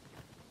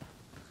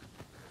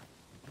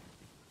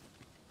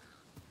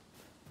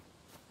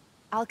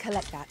 I'll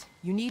collect that.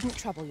 You needn't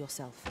trouble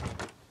yourself.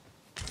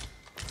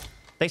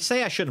 They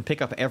say I shouldn't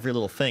pick up every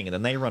little thing, and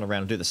then they run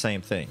around and do the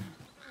same thing.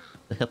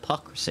 The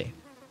hypocrisy.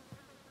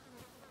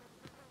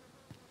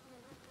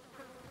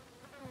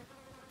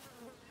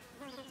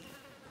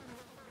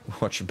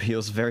 Watch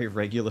Beal's very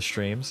regular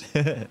streams.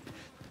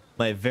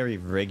 My very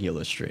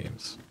regular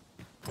streams.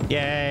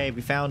 Yay,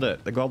 we found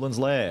it. The goblin's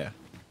lair.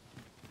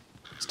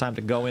 It's time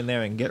to go in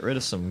there and get rid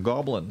of some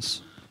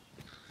goblins.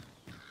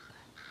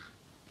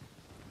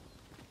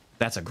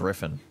 That's a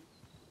griffin.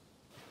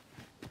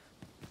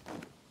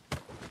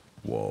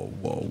 Whoa,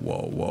 whoa,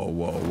 whoa, whoa,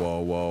 whoa, whoa,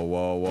 whoa,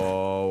 whoa,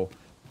 whoa.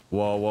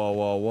 Whoa, whoa,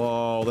 whoa,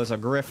 whoa. There's a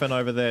griffin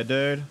over there,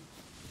 dude.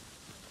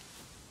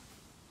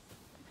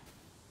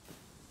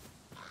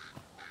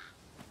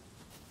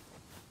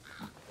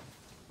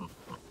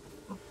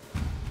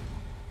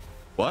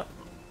 What?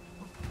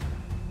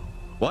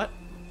 What?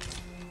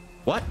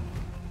 What?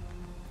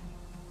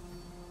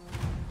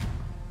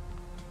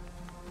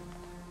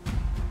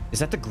 Is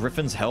that the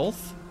griffin's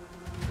health?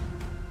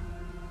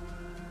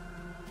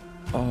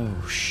 Oh,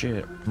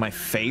 shit. My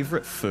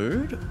favorite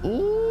food?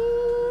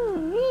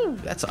 Ooh,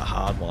 that's a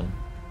hard one.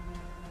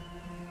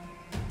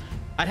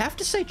 I'd have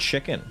to say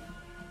chicken.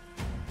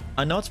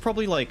 I know it's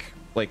probably like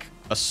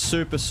a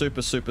super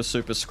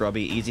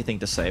scrubby, easy thing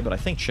to say, but I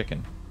think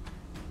chicken.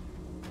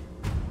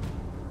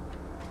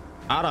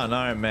 I don't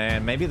know,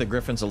 man. Maybe the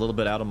griffin's a little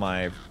bit out of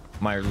my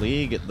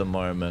league at the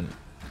moment.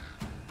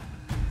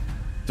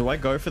 Do I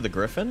go for the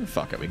griffin?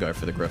 Fuck it, we go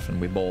for the griffin.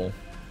 We ball.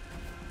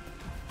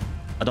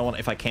 I don't want...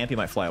 If I camp, he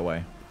might fly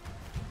away.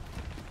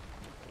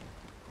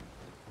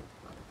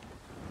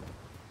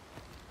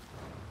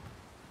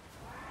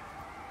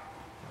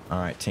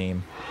 Alright,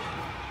 team.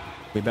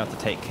 We're about to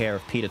take care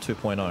of Peter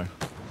 2.0.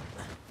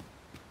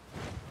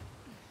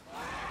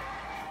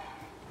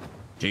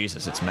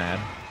 Jesus, it's mad.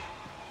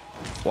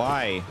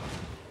 Why?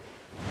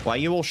 Why are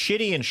you all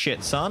shitty and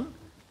shit, son?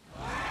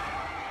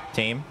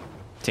 Team?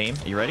 Team,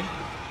 are you ready?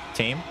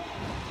 Team?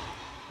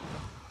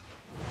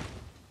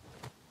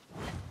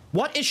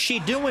 What is she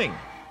doing?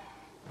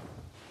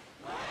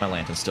 My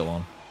lantern's still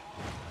on.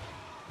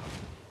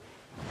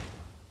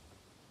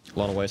 A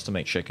lot of ways to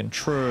make chicken.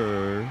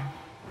 True.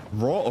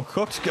 Raw or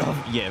cooked?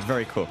 Oh, yeah,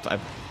 very cooked.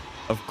 I've,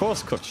 of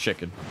course, cooked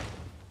chicken.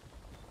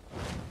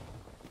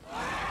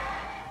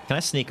 Can I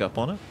sneak up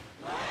on it?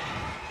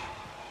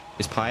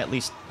 Is Pie at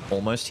least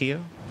almost here?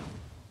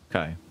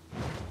 Okay.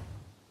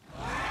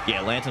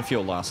 Yeah, lantern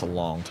fuel lasts a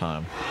long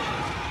time.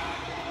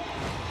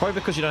 Probably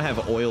because you don't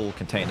have oil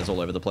containers all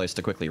over the place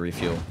to quickly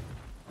refuel.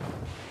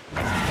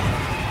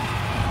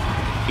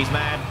 He's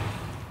mad.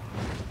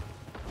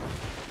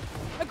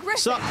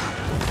 Aggressive!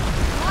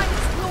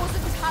 Minus claws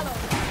of tallow.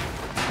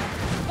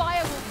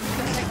 Fire will be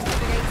protected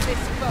against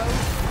this foe.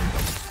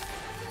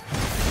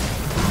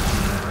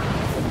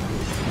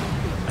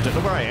 I don't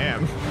know where I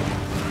am.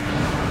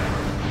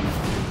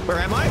 Where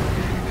am I?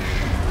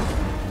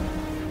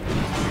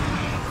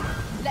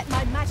 Let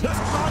my magic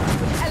grant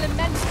you an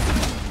elemental.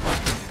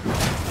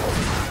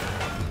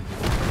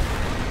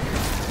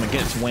 I'm gonna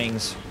get its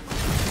wings.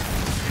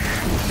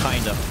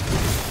 Kinda.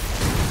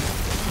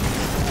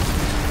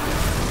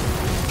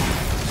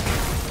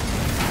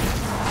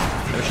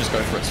 Maybe just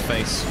go for its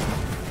face.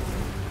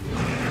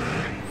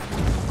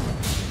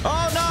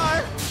 Oh no!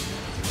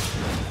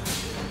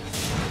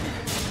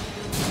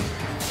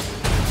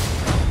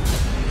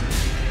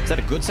 Is that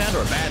a good sound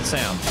or a bad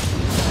sound?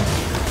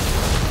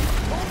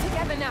 All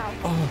together now.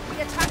 Oh.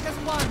 We attack as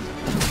one.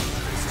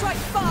 Strike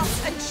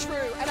fast and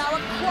true, and our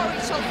quarry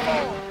shall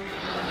fall.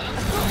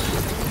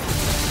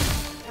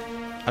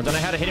 I don't know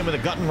how to hit him with a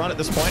gut and run at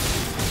this point.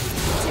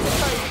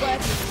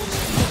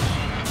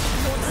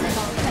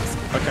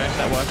 Okay,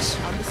 that works.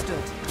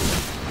 Understood.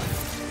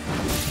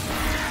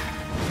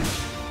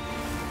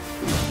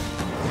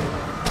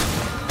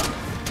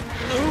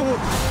 Ooh.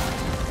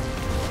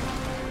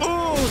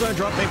 Ooh, don't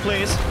drop me,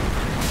 please.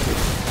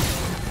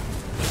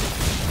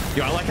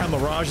 Yo, I like how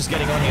Mirage is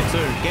getting on here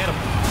too. Get him.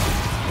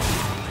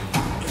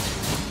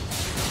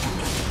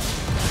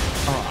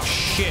 Oh,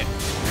 shit.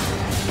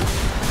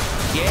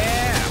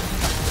 Yeah.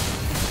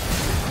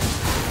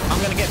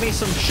 I'm gonna get me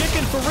some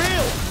chicken for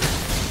real.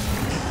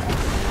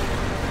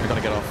 I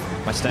gotta get off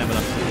my stamina.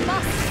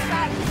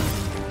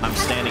 I'm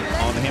standing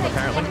on him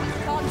apparently.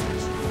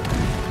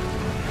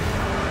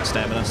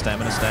 Stamina,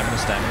 stamina, stamina,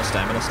 stamina,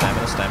 stamina,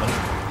 stamina, stamina.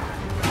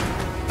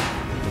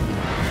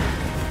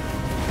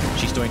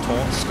 She's doing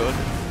taunts, good.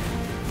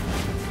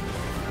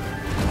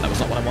 That was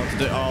not what I wanted to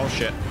do. Oh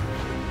shit.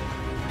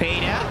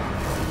 Peter?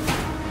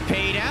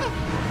 Peter?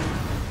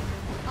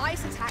 I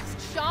Ice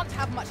attacks shan't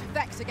have much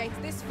effect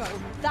against this foe.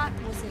 That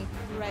was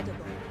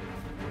incredible.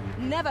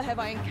 Never have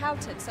I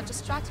encountered such a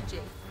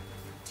strategy.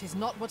 'Tis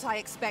not what I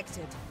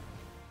expected.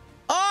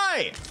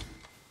 I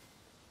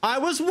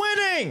was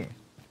winning!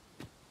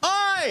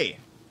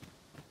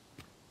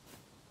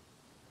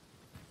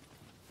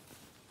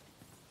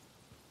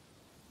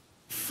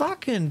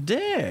 Fucking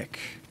dick.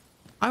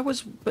 I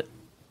was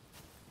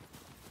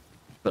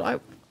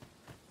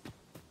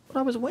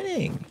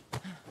winning.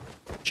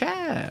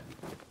 Chat.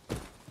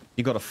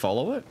 You gotta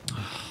follow it?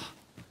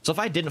 So if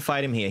I didn't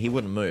fight him here, he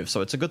wouldn't move.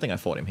 So it's a good thing I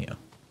fought him here.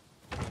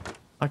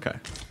 Okay.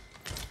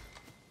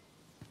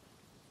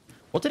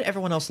 What did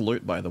everyone else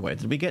loot, by the way?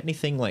 Did we get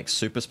anything like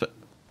super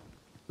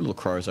little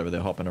crows over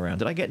there hopping around.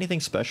 Did I get anything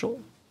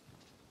special?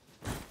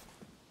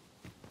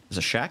 There's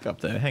a shack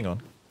up there. Hang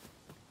on.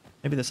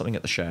 Maybe there's something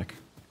at the shack.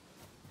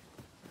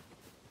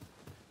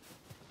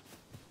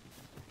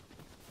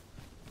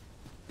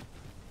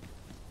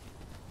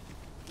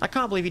 I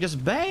can't believe he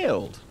just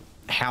bailed.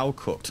 How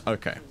cooked?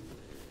 Okay.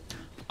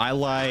 I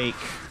like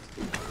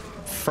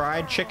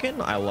fried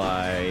chicken. I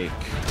like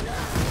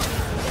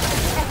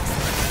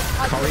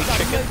curry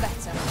chicken.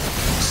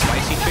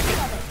 Spicy chicken.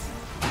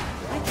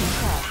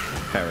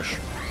 Perish.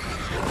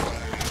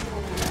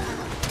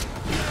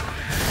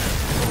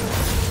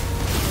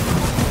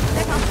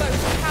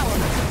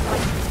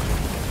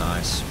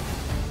 Nice.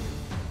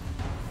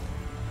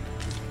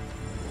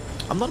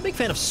 I'm not a big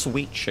fan of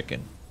sweet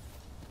chicken.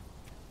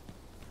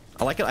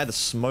 I like it either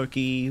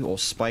smoky or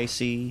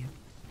spicy,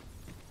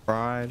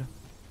 fried.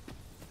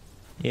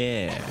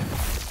 Yeah.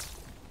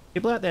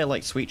 People out there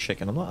like sweet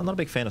chicken. I'm not a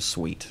big fan of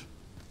sweet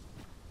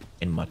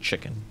in my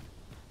chicken.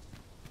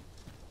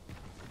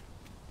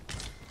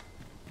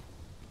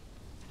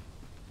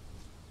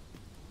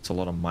 It's a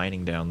lot of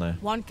mining down there.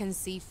 One can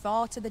see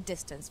far to the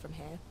distance from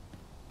here.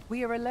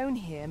 We are alone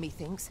here,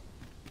 methinks.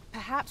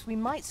 Perhaps we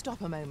might stop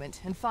a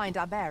moment and find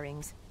our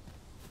bearings.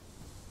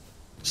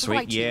 Sweet,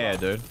 Right, yeah,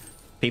 dude.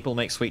 People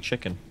make sweet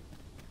chicken.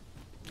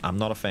 I'm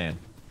not a fan.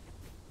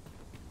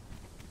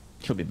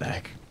 He'll be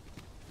back.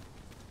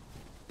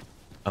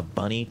 A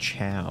bunny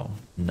chow.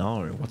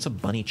 No, what's a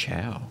bunny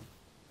chow?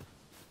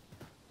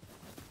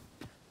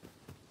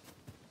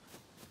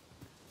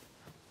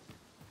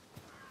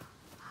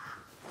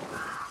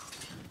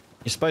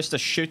 You're supposed to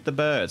shoot the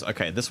birds.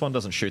 Okay, this one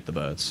doesn't shoot the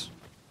birds.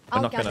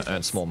 We're not going to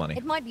earn small money.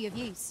 It might be of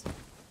use.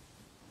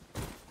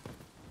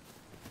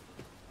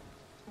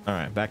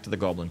 Alright, back to the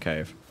goblin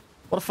cave.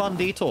 What a fun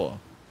detour.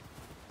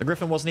 The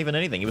griffin wasn't even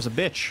anything. He was a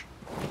bitch.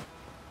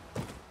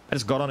 I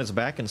just got on his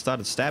back and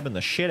started stabbing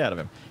the shit out of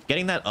him.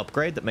 Getting that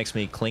upgrade that makes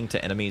me cling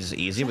to enemies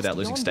easy without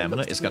losing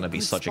stamina is going to be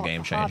such a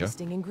game changer.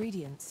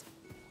 Ingredients.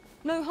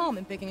 No harm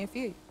in picking a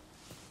few.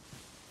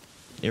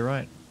 You're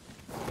right.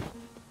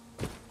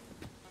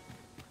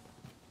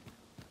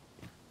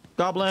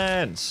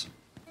 Goblins!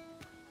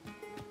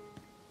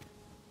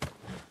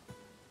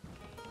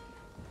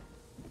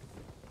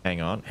 Hang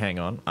on, hang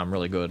on. I'm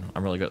really good.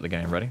 I'm really good at the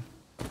game. Ready?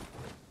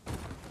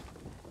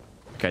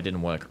 Okay, it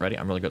didn't work. Ready?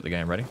 I'm really good at the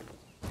game. Ready?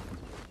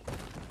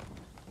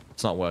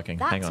 It's not working.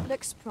 Hang on. That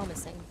looks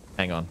promising.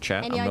 Hang on.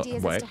 Chat. Any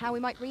ideas as to how we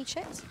might reach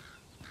it?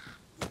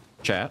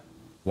 Chat.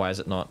 Why is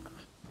it not?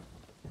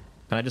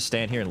 Can I just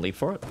stand here and leap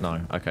for it? No.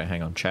 Okay,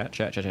 hang on. Chat.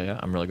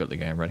 I'm really good at the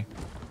game. Ready?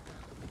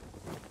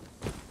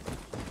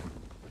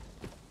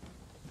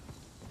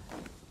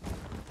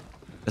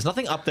 There's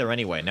nothing up there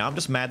anyway. Now I'm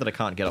just mad that I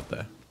can't get up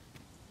there.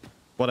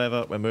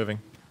 Whatever, we're moving.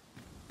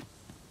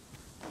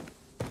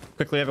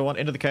 Quickly, everyone,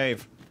 into the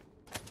cave.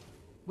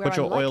 Put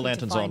your oil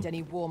lanterns on.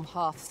 Any warm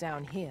hearths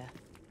down here.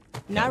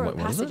 Narrow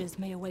passages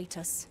may await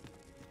us.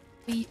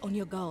 Be on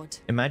your guard.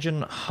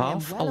 Imagine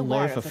half a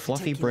loaf of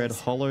fluffy bread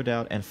hollowed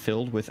out and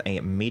filled with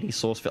a meaty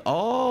sauce.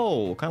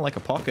 Oh, kind of like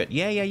a pocket.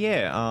 Yeah.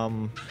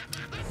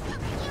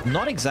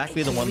 Not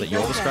exactly the one that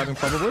you're describing,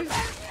 probably,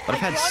 but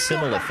I've had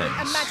similar things.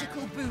 A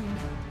magical boon.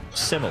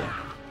 Similar.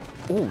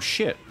 Oh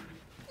shit.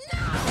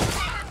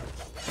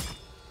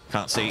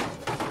 Can't see.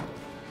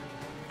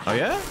 Oh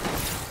yeah?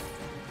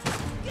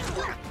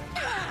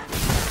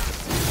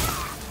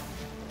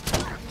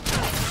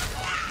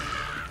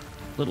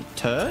 Little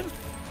turd?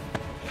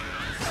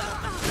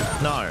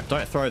 No,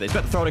 don't throw these.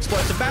 Better throw an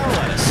explosive barrel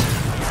at us.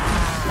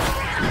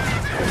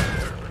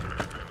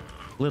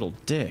 Little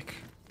dick.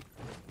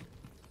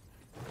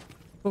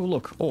 Oh,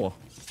 look. Ore.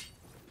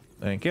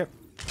 Thank you.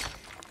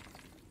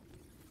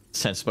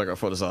 Sentence spoken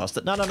before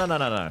disaster.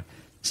 No.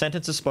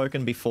 Sentence is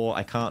spoken before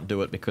I can't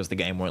do it because the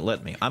game won't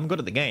let me. I'm good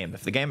at the game.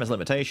 If the game has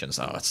limitations,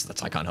 I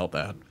can't help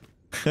that.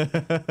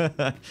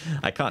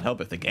 I can't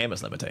help if the game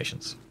has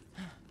limitations.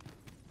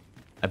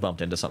 I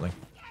bumped into something.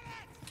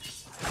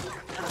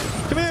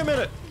 Come here a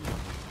minute!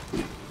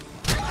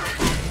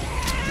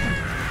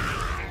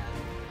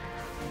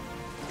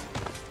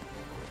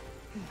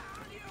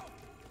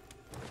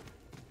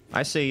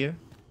 I see you.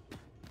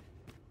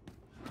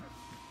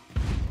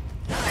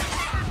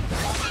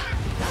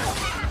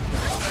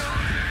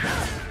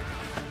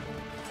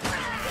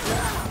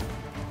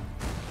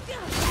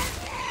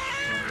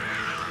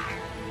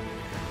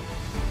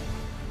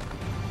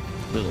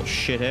 Little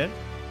shithead.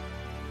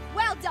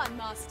 Well done,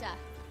 Master.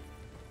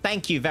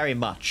 Thank you very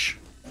much.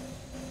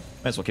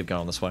 Might as well keep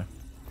going this way.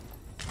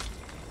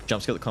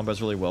 Jump skill that combos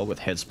really well with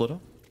head splitter.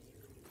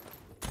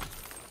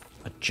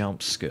 A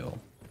jump skill.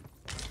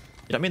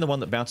 You don't mean the one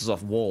that bounces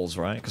off walls,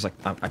 right? Because I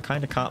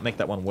kind of can't make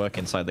that one work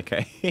inside the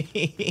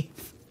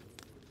cave.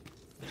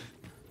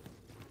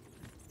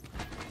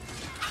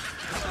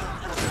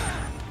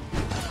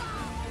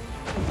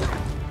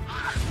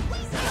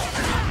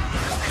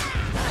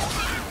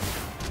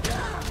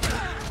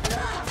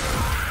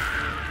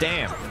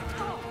 Damn.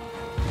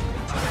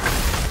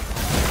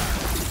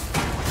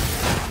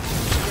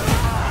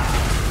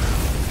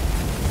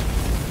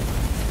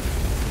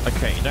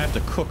 Okay, you don't have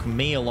to cook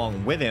me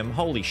along with him.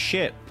 Holy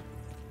shit.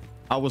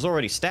 I was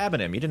already stabbing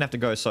him. You didn't have to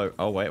go so...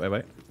 Oh, wait.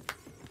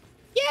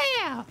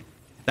 Yeah!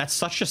 That's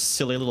such a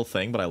silly little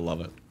thing, but I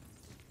love it.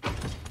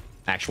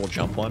 Actual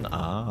jump one?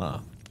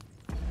 Ah.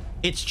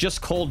 It's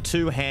just called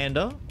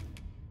two-hander?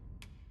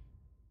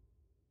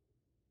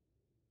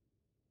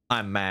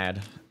 I'm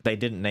mad. They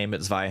didn't name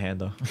it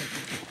Zweihander.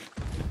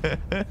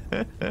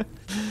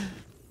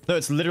 No,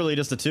 it's literally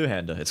just a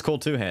two-hander. It's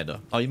called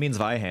two-hander. Oh, you mean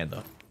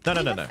Zweihander.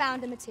 No.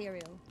 Found a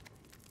material.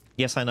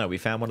 Yes, I know. We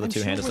found one of the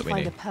two-handers that we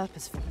need. Find a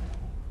purpose for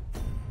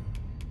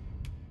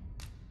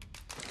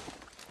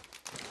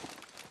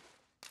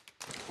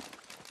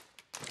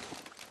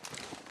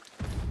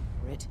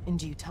it in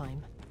due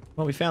time.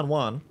 Well, we found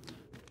one.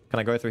 Can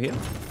I go through here?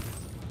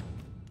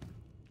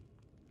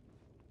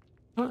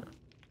 What?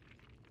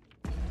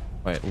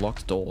 Wait,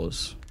 locked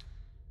doors.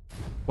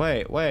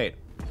 Wait.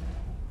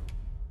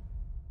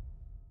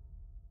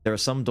 There are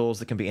some doors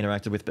that can be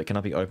interacted with but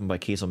cannot be opened by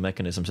keys or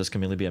mechanisms. This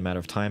can merely be a matter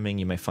of timing.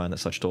 You may find that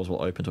such doors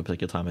will open to a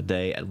particular time of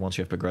day, and once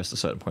you have progressed a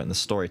certain point in the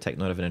story, take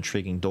note of an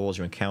intriguing doors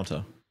you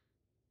encounter.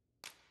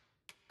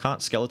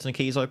 Can't skeleton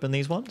keys open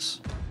these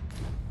ones?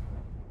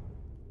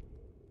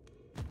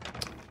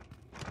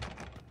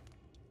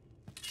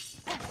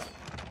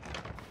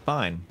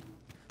 Fine.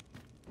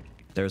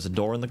 There is a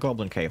door in the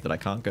goblin cave that I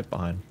can't get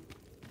behind.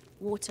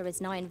 Water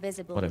is nigh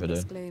invisible Whatever, in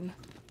this dude. gloom.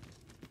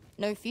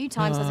 No few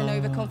times has an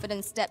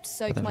overconfident step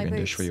soaked my a dish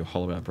boots. for you,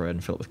 hollow out bread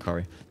and fill it with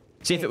curry.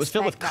 See, if it was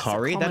filled with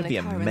curry, that'd be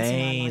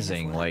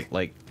amazing.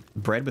 Like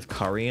bread with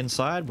curry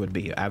inside would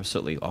be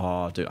absolutely...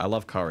 Oh, dude, I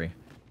love curry.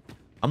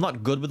 I'm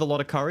not good with a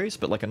lot of curries,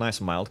 but like a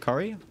nice mild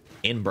curry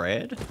in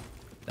bread,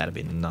 that'd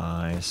be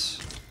nice.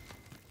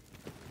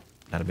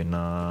 That'd be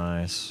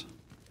nice.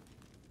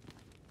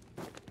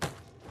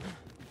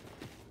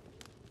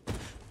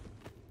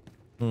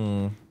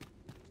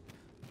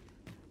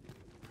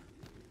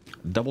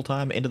 Double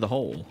time into the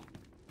hole.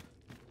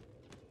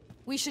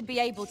 We should be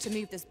able to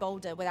move this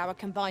boulder with our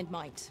combined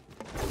might.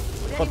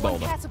 Would What anyone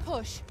boulder? care to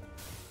push?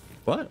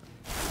 What?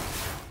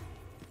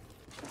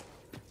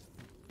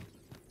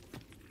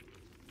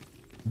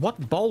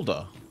 What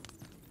boulder?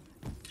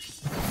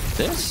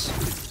 This?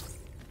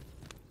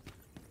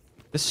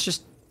 This is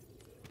just...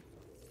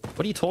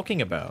 What are you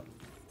talking about?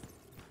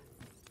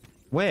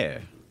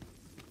 Where?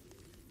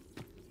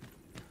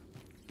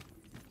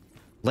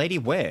 Lady,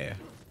 where?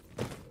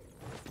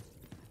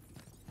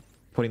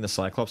 Putting the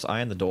Cyclops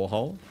eye in the door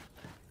hole?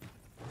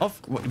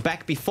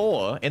 Back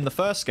before, in the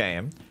first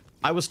game,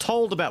 I was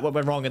told about what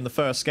went wrong in the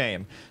first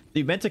game.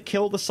 You meant to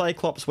kill the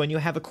Cyclops when you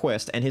have a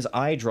quest and his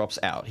eye drops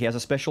out. He has a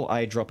special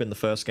eye drop in the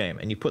first game,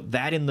 and you put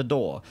that in the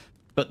door.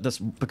 But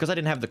because I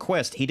didn't have the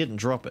quest, he didn't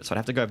drop it, so I'd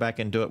have to go back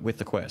and do it with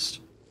the quest.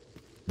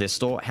 This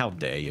door? How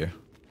dare you?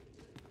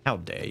 How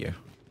dare you?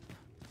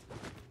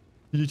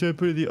 Did you try to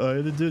put the eye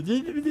in the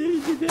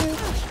door?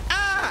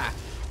 Ah!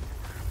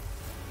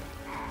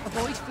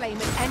 Avoid flame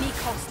at any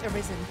cost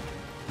arisen.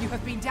 You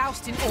have been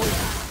doused in oil.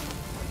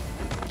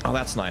 Oh,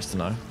 that's nice to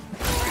know.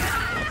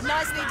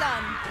 Nicely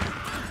done.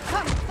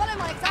 Come, follow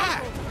my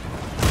example.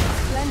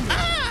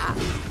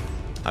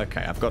 Splendid.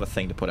 Okay, I've got a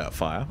thing to put out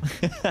fire.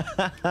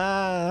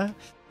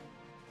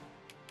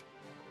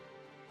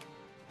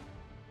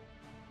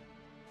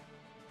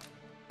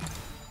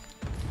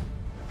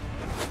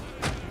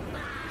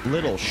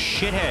 Little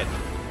shithead.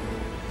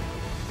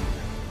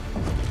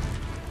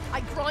 I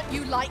grant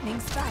you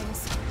lightning's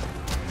fangs.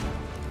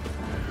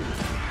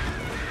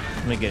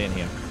 Let me get in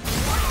here.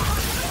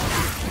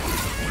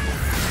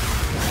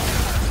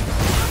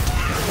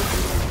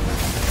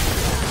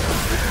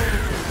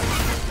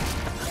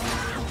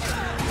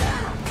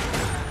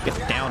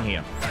 Get down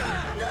here.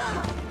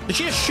 Did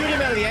she just shoot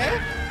him out of the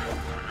air?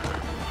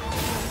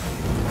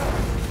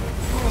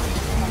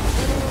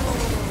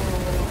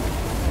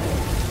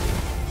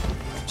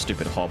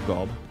 Stupid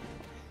hobgob.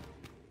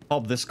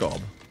 Hob this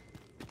gob.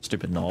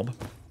 Stupid knob.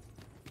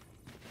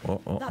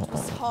 That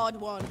was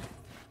hard won.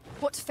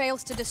 What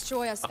fails to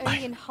destroy us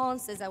only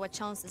enhances our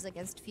chances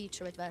against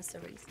future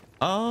adversaries.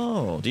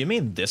 Oh, do you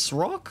mean this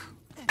rock?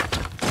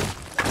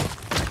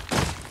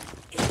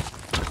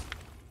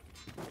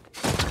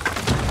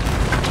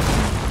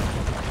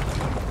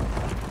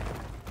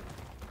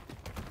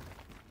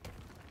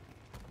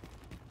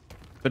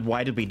 But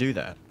why did we do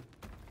that?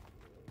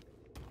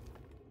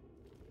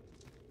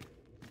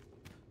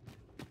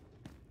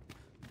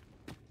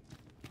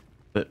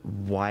 But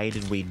why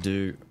did we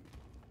do...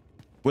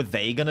 Were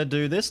they gonna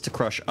do this to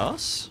crush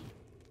us?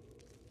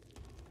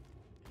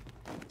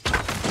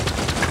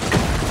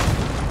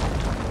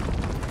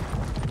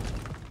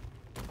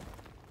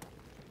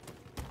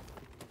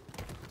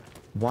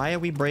 Why are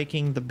we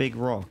breaking the big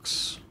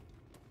rocks?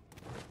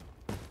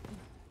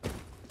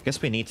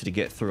 Guess we need to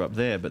get through up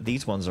there, but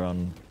these ones are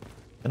on...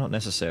 They're not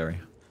necessary.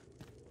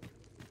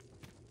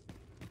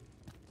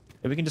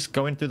 Maybe we can just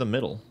go in through the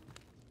middle.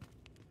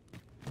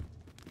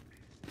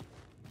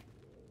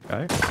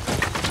 Okay.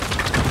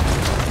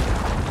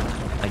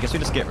 I guess we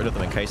just get rid of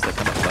them in case they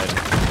come up later.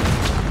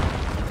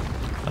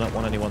 I don't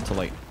want anyone to,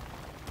 like...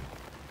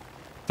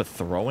 For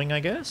throwing, I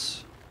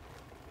guess?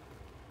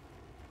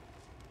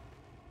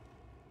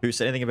 Who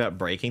said anything about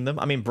breaking them?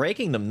 I mean,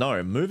 breaking them,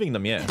 no. Moving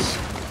them, yes.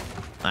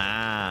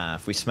 Ah,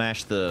 if we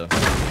smash the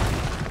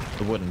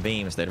wooden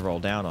beams, they'd roll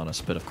down on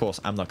us. But of course,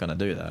 I'm not going to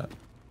do that.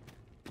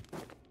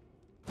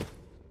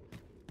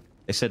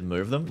 They said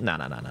move them? No.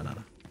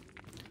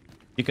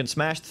 You can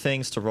smash the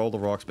things to roll the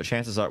rocks, but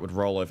chances are it would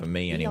roll over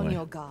me anyway. Be on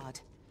your guard.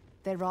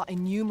 There are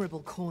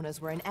innumerable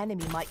corners where an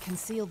enemy might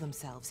conceal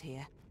themselves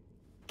here.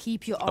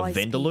 Keep your eyes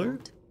Vindaloo?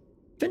 peeled.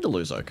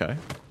 Vindaloo's okay.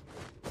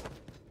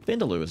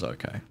 Vindaloo is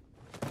okay.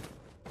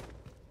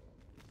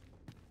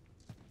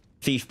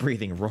 Thief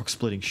breathing, rock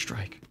splitting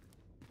strike.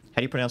 How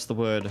do you pronounce the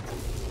word?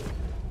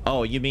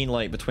 Oh, you mean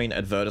like between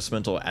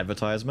advertisement or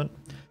advertisement?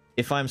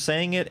 If I'm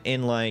saying it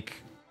in like...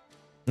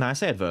 No, I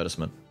say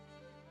advertisement.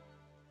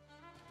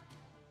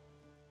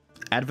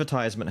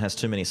 Advertisement has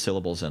too many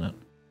syllables in it.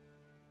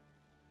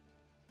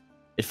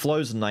 It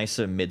flows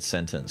nicer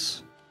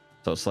mid-sentence.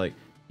 So it's like,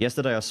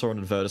 yesterday I saw an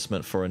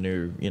advertisement for a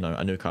new, you know,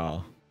 a new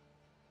car.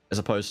 As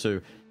opposed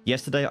to,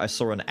 yesterday I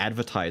saw an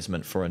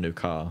advertisement for a new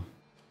car.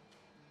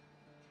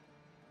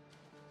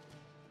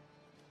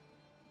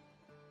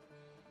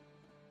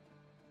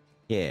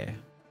 Yeah.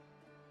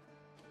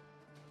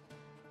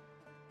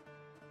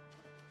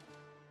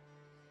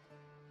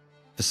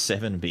 For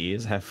 7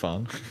 beers, have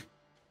fun.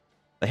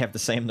 They have the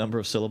same number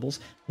of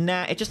syllables.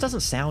 Nah, it just doesn't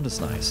sound as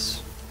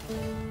nice.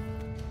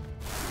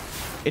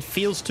 It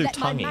feels too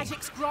tonguey. Let my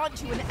magics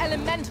grant you an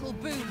elemental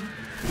boon.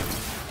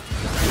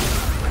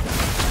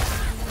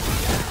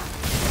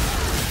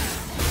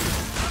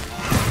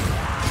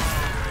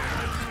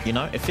 You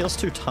know, it feels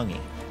too tonguey.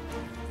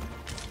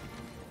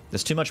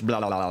 There's too much blah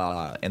blah blah blah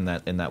blah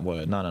in that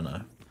word.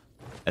 No.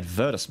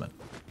 Advertisement.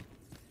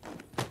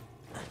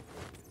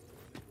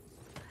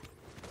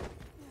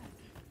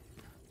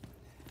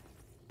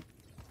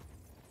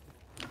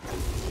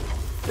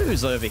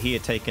 Who's over here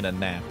taking a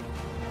nap?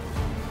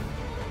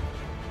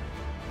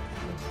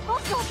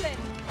 Hobgoblin!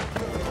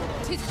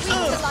 'Tis weak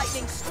the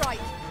lightning strike.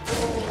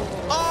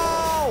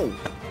 Oh!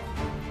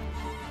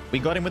 We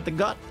got him with the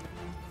gut.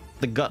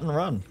 The gut and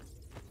run.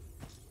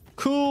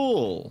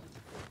 Cool.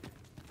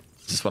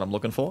 Is this what I'm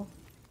looking for?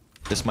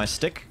 This my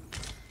stick?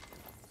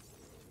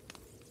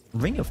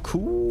 Ring of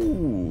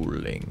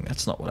Cooling.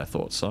 That's not what I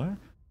thought so.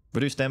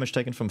 Reduce damage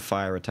taken from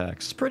fire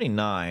attacks. It's pretty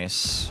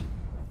nice.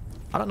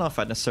 I don't know if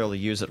I'd necessarily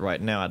use it right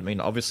now. I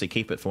mean, obviously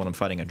keep it for when I'm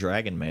fighting a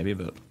dragon, maybe,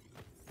 but...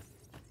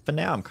 For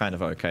now, I'm kind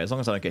of okay. As long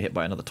as I don't get hit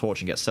by another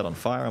torch and get set on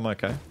fire, I'm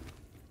okay.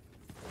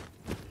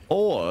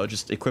 Or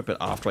just equip it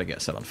after I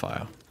get set on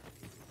fire.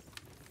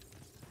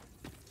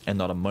 And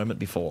not a moment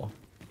before.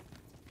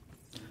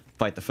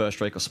 Fight the first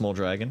drake or small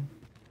dragon.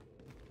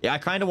 Yeah, I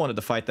kind of wanted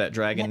to fight that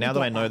dragon. Now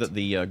that I know that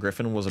the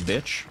griffin was a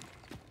bitch.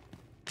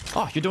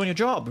 Oh, you're doing your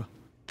job!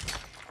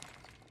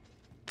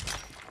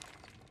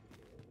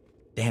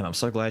 Damn, I'm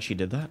so glad she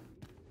did that.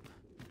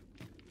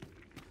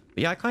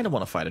 But yeah, I kind of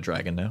want to fight a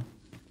dragon now.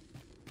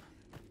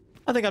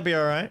 I think I'd be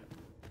alright.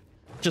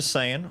 Just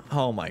saying.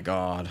 Oh my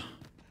god.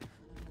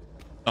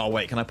 Oh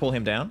wait, can I pull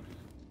him down?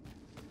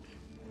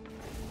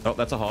 Oh,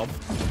 that's a hob.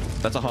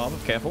 That's a hob.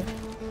 Careful.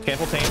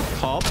 Careful, team.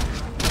 Hob.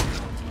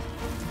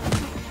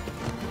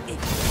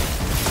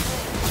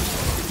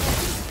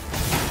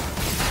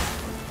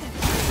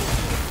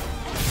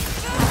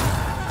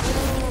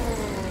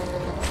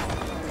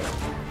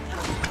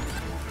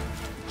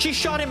 She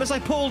shot him as I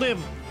pulled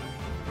him!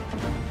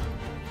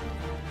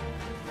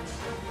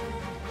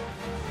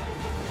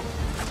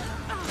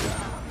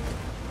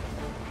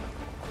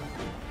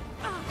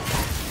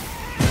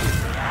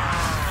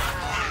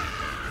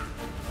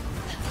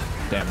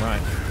 Damn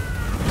right.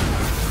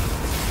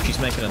 She's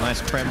making a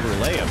nice creme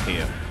brulee up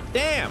here.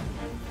 Damn!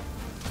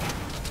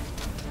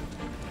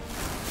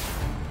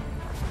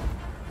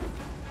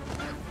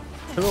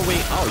 Who are we?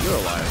 Oh, you're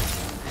alive.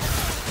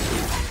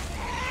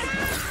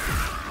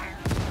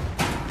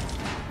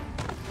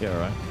 Yeah,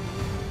 alright.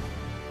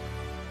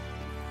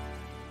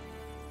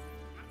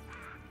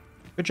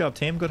 Good job,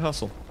 team. Good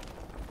hustle.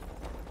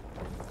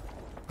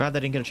 Glad they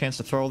didn't get a chance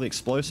to throw all the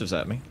explosives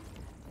at me.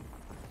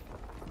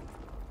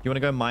 You want to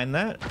go mine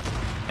that?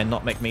 And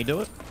not make me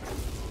do it?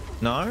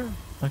 No?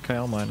 Okay,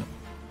 I'll mine it.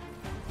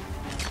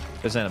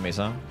 There's enemies,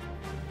 huh?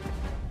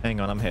 Hang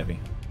on, I'm heavy.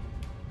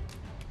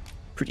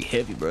 Pretty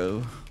heavy,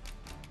 bro.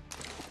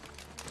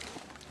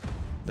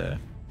 There.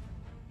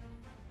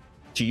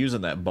 She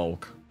using that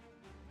bulk.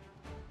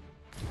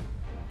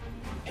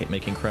 hate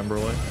making creme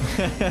brulee.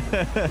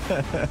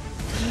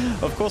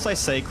 Of course I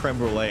say creme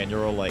brulee and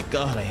you're all like,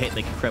 God, I hate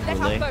making creme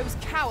brulee. Let our foes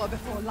cower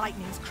before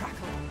lightning's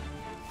crackle.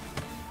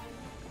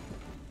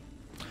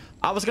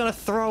 I was gonna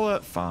throw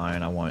it.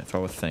 Fine, I won't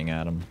throw a thing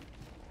at him.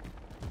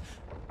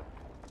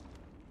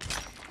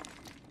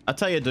 I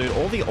tell you, dude,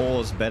 all the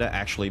ores better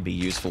actually be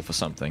useful for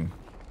something.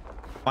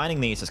 Finding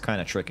these is kind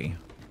of tricky.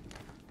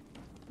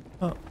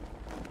 Oh.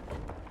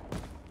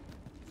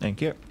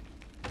 Thank you.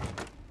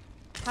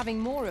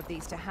 Having more of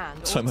these to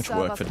hand. So much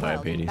work for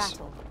diabetes.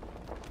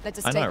 Let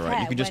us I know,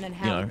 right? You could just, and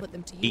you know,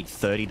 eat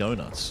 30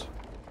 donuts.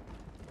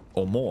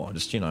 Or more.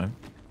 Just, you know,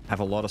 have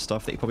a lot of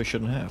stuff that you probably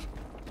shouldn't have.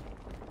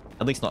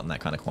 At least not in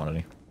that kind of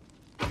quantity.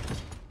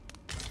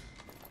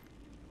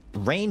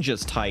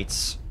 Ranger's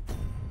tights.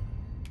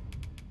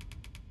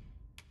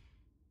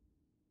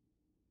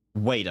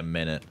 Wait a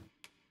minute.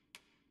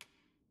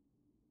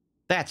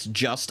 That's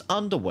just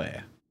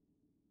underwear.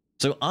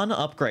 So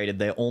unupgraded,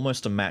 they're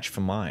almost a match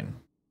for mine.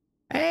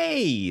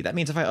 Hey, that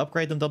means if I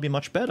upgrade them, they'll be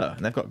much better.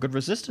 And they've got good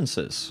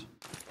resistances.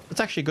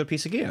 That's actually a good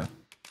piece of gear.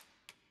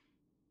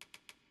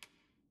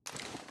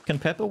 Can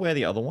Pepper wear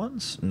the other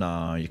ones?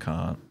 No, you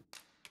can't.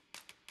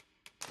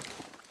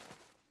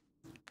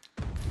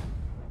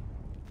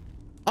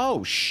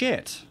 Oh,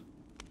 shit.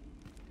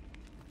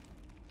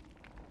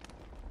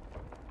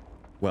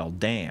 Well,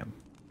 damn.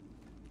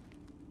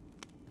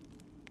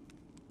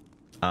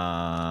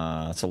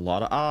 That's a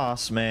lot of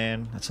ass,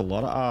 man. That's a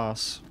lot of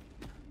ass.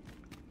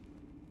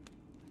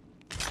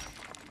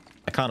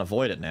 I can't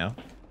avoid it now.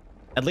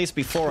 At least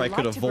before I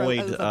could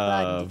avoid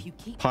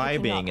pie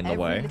being in the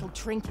way.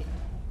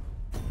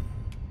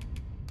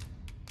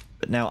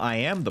 But now I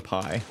am the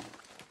pie.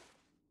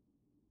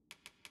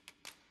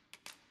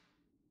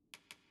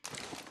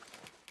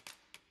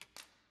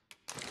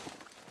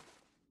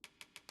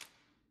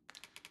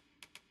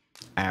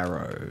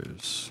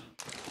 Arrows.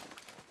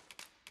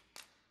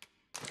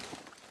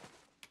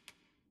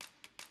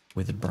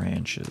 With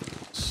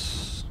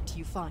branches. What do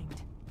you find?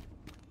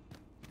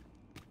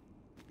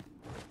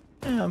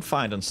 Yeah, I'm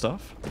finding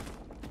stuff.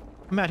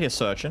 I'm out here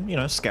searching, you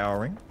know,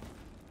 scouring.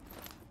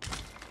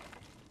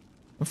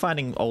 I'm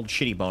finding old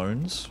shitty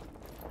bones.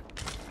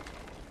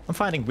 I'm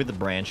finding withered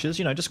branches,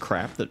 you know, just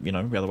crap that, you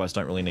know, we otherwise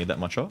don't really need that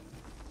much of.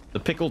 The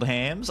pickled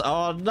hams.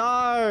 Oh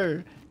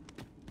no!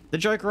 The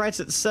joke writes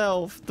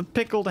itself. The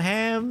pickled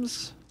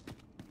hams.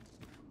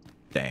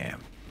 Damn.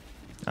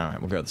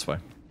 Alright, we'll go this way.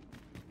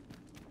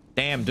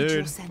 Damn, dude.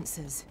 Your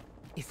senses.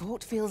 If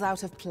aught feels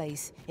out of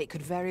place, it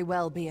could very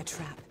well be a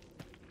trap.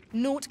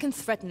 Naught can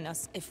threaten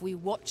us if we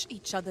watch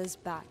each other's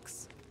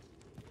backs.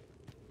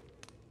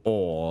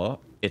 Or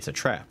it's a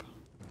trap.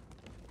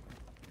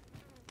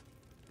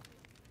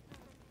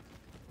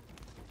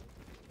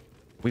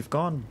 We've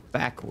gone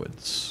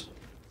backwards.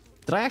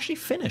 Did I actually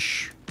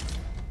finish?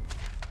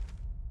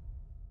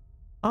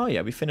 Oh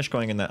yeah, we finished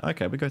going in that.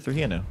 Okay, we go through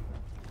here now.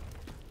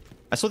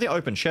 I saw the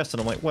open chest and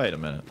I'm like, wait a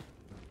minute.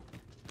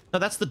 No,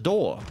 that's the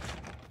door.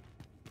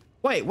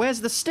 Wait,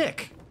 where's the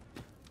stick?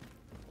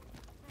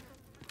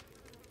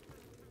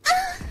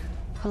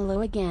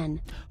 Hello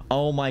again.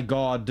 Oh my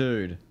god,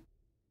 dude.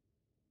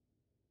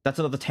 That's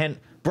another 10.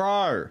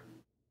 Bro!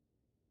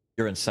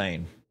 You're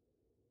insane.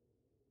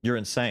 You're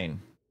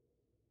insane.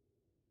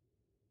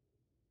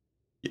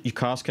 You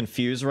cast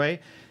Confuse Ray?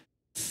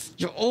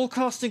 You're all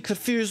casting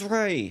Confuse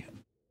Ray!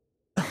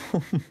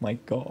 Oh my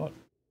god.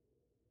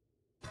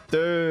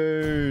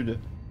 Dude.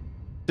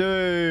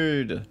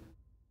 Dude.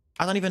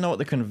 I don't even know what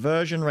the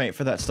conversion rate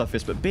for that stuff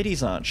is, but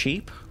biddies aren't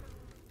cheap.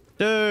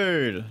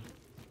 Dude.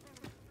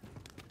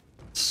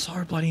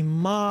 So bloody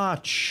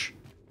much.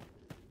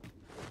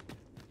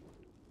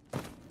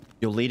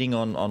 You're leading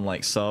on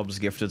like subs,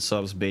 gifted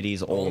subs,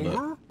 biddies, all of it.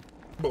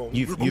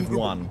 You've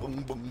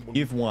won.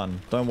 You've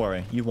won. Don't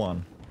worry, you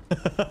won.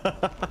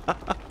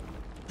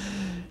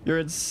 You're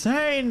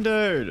insane,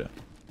 dude.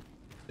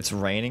 It's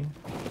raining.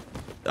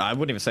 I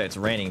wouldn't even say it's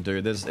raining,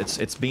 dude.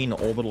 It's been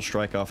orbital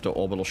strike after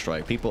orbital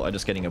strike. People are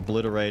just getting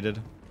obliterated.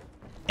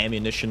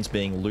 Ammunition's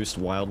being loosed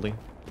wildly.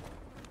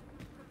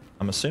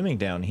 I'm assuming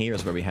down here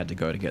is where we had to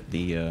go to get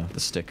the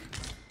stick.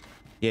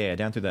 Yeah,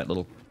 down through that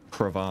little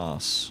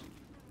crevasse.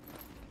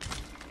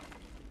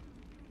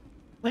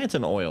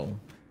 Lantern oil.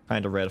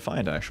 Kinda rare to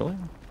find, actually.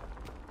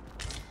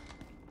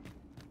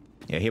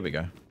 Yeah, here we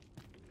go.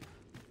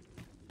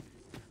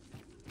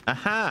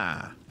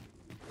 Aha!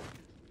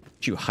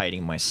 You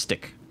hiding my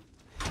stick.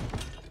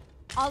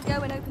 I'll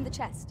go and open the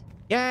chest.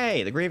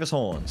 Yay, the Grievous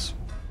Horns.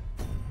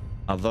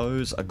 Are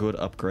those a good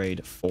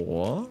upgrade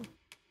for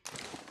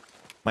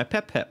my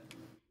Pep?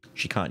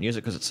 She can't use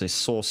it because it's a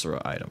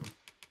sorcerer item.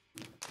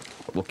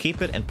 But we'll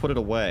keep it and put it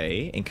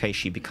away in case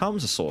she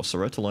becomes a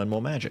sorcerer to learn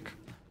more magic.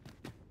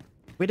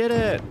 We did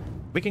it!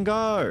 We can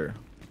go!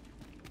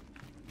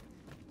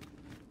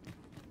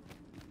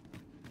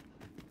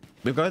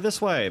 We'll go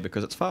this way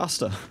because it's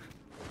faster.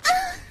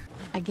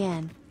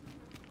 Again.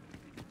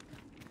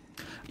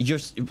 You're...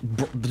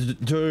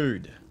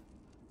 Dude.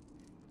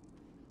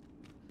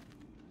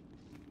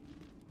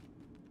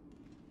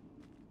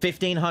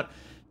 $1,500...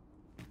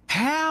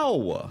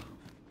 How?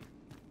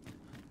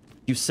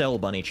 You sell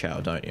bunny chow,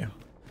 don't you?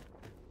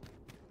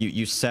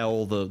 You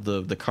sell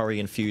the curry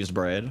infused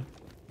bread.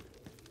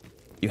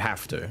 You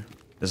have to.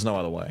 There's no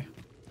other way.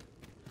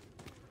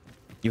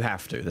 You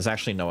have to. There's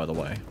actually no other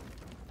way.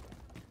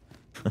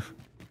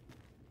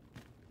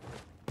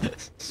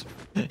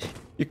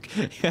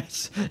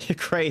 You're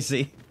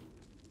crazy.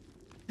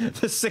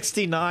 The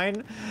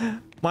 69?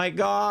 My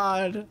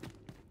god.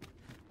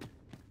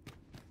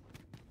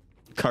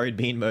 Curried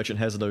bean merchant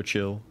has no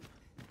chill.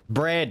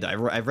 Bread. I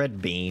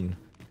read bean.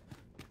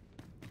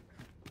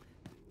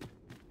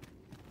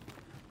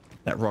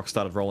 That rock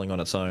started rolling on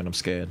its own. I'm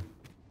scared.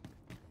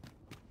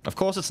 Of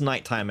course it's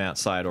nighttime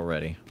outside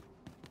already.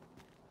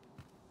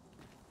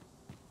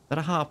 Is that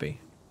a harpy?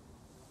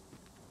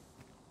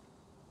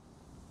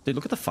 Dude,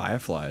 look at the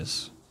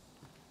fireflies.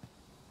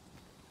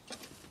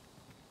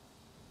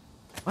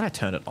 Why'd I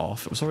turn it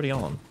off? It was already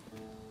on.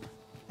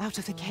 Out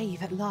of the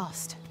cave at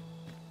last.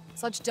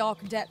 Such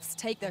dark depths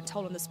take their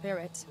toll on the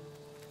spirit.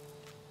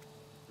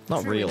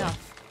 Not True really.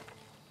 enough.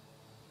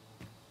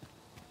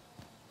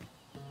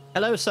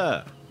 Hello,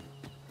 sir.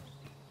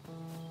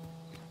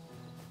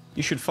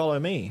 You should follow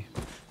me.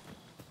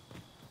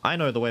 I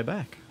know the way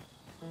back.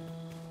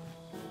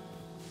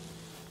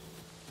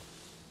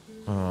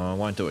 Oh, I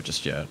won't do it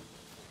just yet.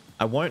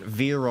 I won't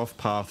veer off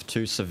path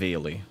too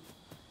severely.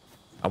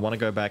 I want to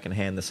go back and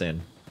hand this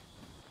in.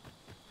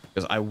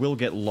 Because I will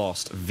get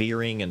lost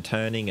veering and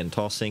turning and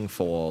tossing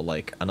for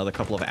like another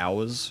couple of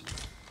hours.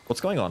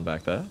 What's going on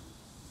back there?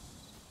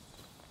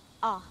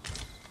 Ah,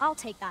 I'll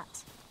take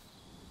that.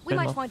 We Better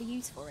might not- find a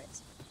use for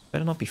it.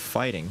 Better not be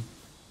fighting.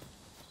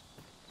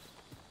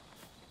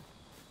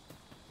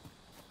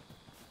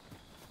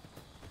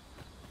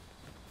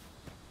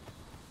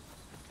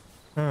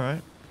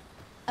 Alright.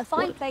 A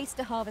fine place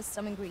to harvest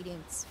some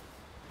ingredients.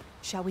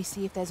 Shall we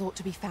see if there's aught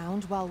to be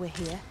found while we're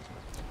here?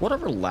 What a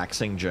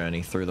relaxing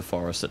journey through the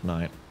forest at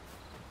night.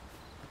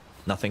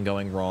 Nothing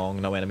going wrong,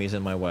 no enemies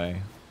in my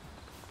way.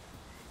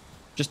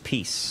 Just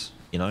peace,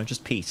 you know,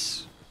 just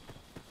peace.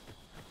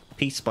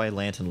 Peace by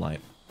lantern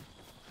light.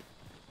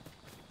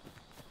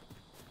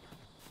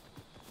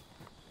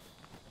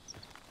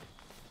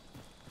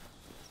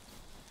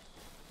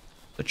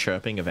 The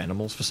chirping of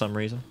animals for some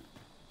reason.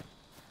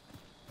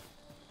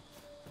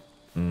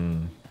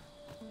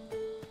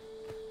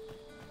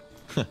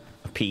 A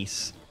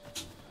piece.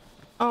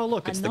 Oh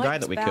look, it's the guy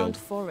that we killed.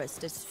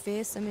 Forest is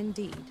fearsome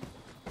indeed.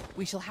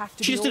 We shall have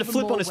to She be just did a all the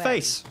flip more on his wary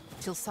face.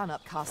 Till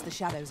sunup casts the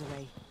shadows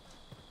away.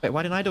 Wait,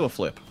 why didn't I do a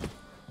flip?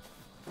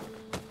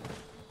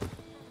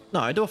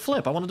 No, I do a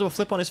flip. I want to do a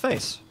flip on his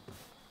face.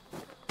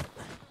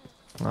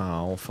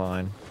 Oh,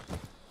 fine.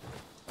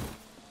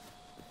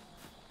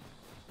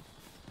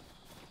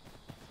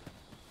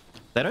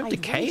 They don't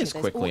decay as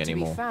quickly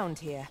anymore. To be found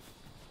here.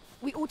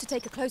 We ought to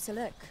take a closer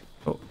look.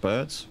 Oh,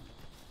 birds.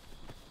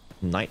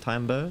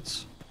 Nighttime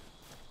birds.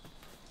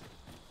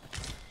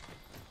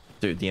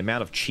 Dude, the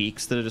amount of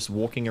cheeks that are just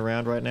walking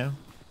around right now.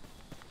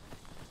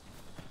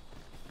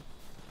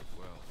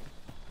 Well,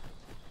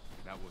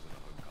 that wasn't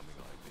a homecoming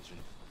I envisioned.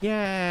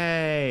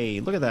 Yay!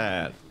 Look at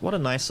that. What a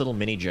nice little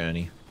mini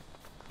journey.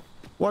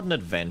 What an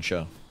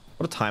adventure.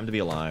 What a time to be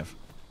alive.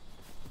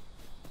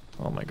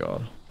 Oh my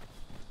god.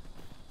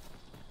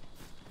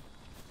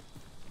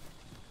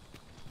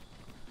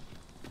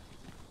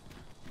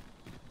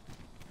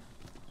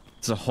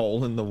 There's a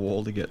hole in the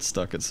wall to get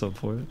stuck at some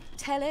point.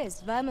 Tell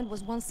is, Vermin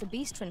was once the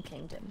Beastren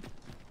kingdom.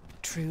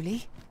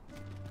 Truly?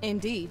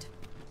 Indeed.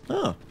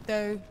 Oh.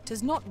 Though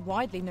 'tis not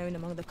widely known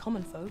among the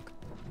common folk.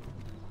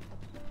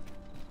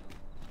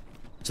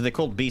 So they're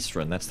called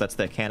Beastren. That's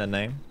their canon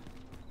name.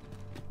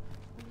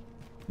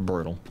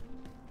 Brutal.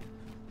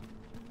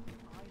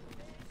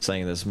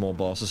 Saying there's more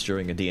bosses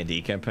during a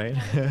D&D campaign.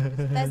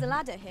 There's a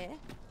ladder here.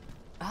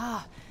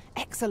 Ah,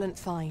 excellent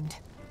find.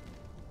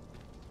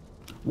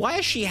 Why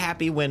is she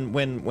happy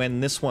when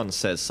this one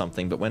says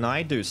something, but when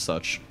I do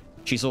such,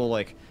 she's all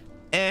like,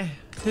 eh,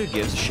 who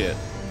gives a shit?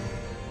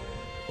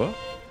 What?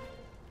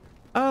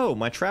 Oh,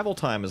 my travel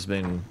time has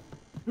been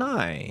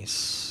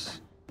nice.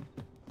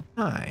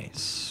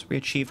 Nice. We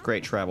achieved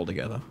great travel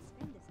together.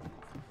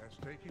 Let's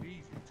take it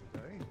easy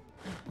today.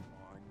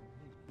 My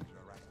knees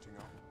are acting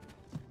up.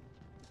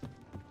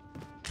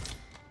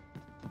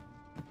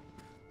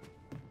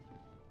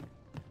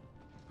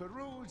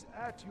 Peruse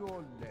at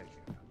your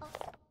leisure. Off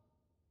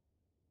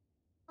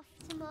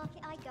to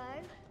market I go.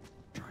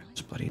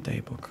 This bloody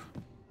daybook.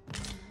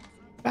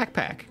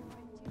 Backpack.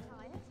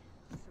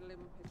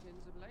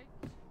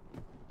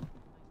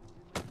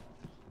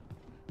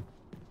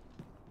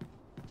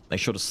 Make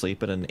sure to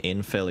sleep at an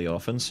inn fairly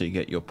often so you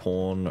get your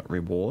pawn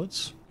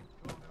rewards.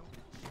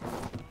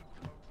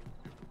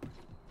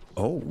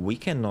 Oh, we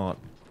cannot.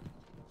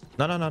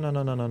 No, no, no, no,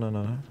 no, no, no, no,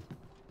 no.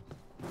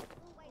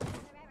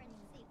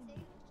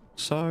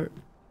 So.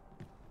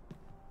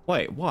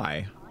 Wait,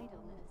 why?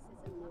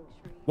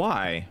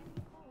 Why?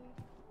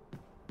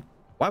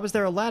 Why was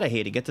there a ladder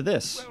here to get to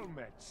this? Well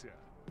met, sir.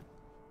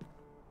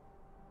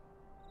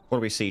 What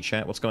do we see,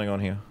 chat? What's going on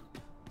here?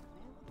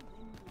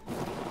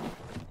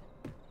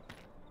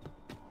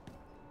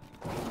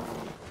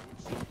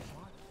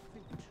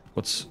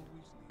 What's...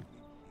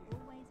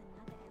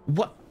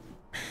 What?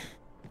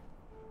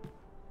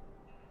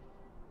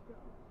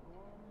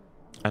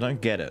 I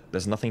don't get it.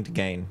 There's nothing to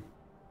gain.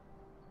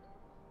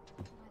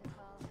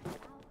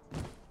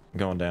 I'm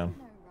going down.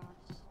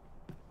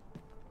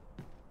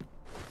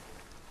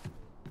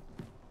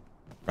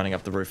 Running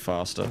up the roof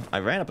faster.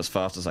 I ran up as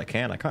fast as I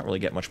can. I can't really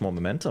get much more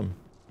momentum.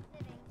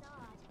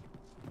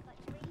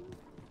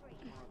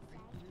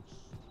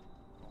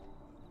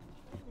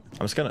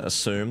 I'm just gonna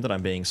assume that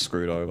I'm being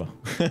screwed over.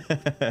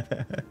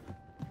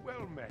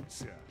 Well met,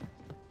 sir.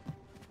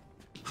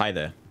 Hi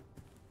there.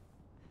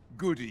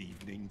 Good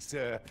evening,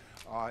 sir.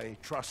 I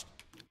trust...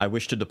 I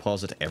wish to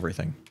deposit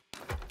everything.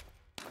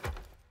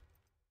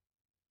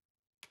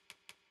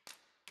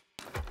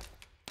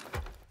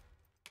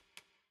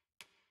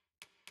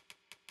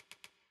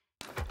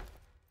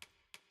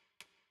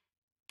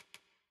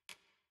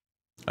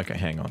 Okay,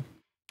 hang on.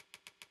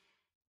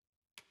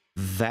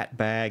 That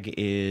bag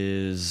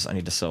is... I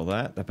need to sell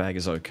that. That bag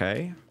is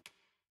okay.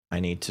 I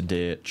need to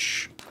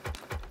ditch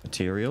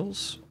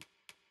materials.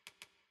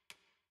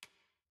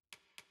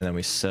 And then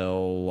we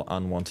sell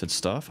unwanted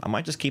stuff. I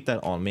might just keep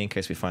that on me in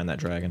case we find that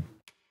dragon.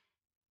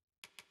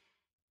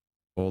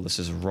 Oh, this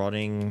is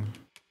rotting.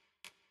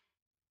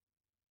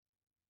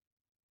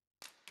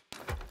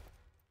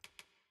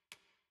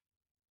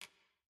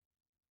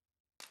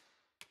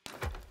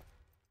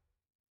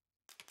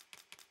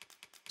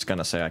 Just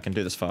gonna say I can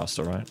do this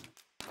faster, right?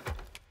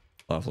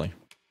 Lovely.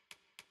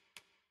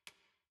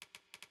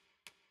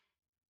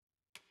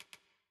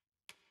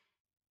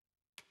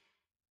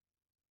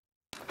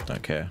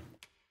 Don't care.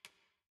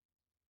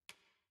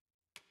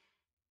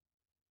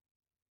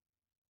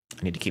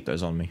 I need to keep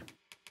those on me.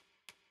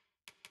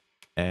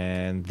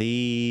 And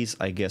these,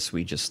 I guess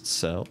we just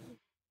sell.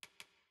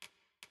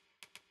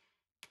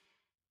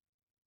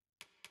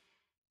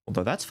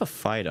 Although that's for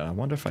fighter. I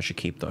wonder if I should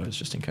keep those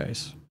just in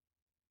case.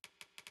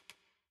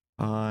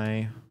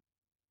 I'm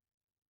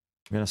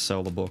gonna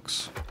sell the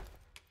books.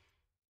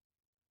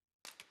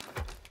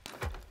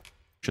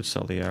 Should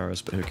sell the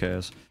arrows, but who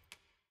cares?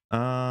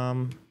 I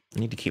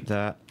need to keep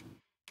that.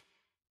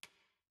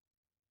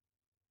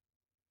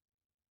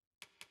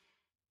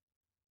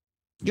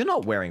 You're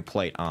not wearing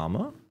plate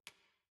armor.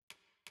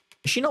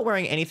 Is she not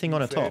wearing anything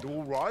on her top?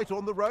 All right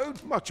on the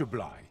road. Much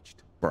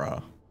obliged.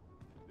 Bruh.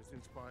 This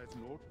inspires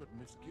naught but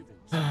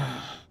misgivings.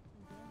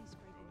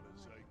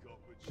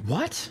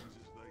 What?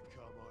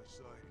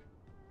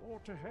 Or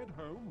to head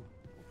home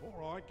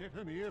before I get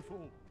an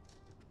earful.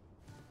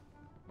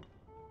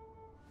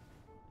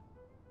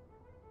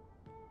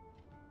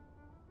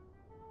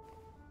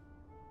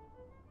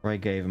 I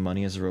gave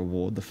money as a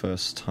reward the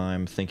first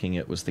time, thinking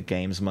it was the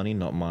game's money,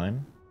 not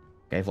mine.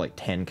 Gave like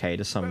 10k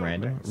to some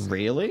random.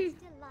 Really?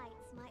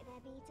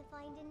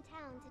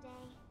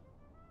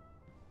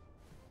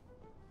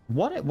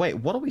 What? Wait,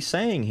 what are we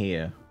saying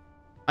here?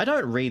 I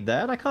don't read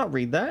that. I can't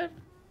read that.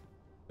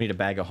 We need a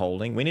bag of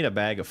holding. We need a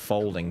bag of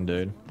folding,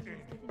 dude.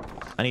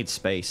 I need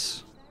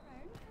space.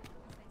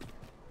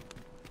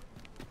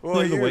 Well,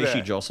 Look at the way there.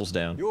 she jostles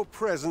down. Your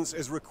presence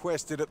is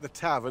requested at the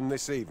tavern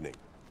this evening.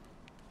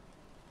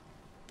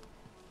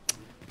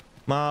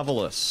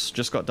 Marvelous.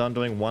 Just got done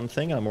doing one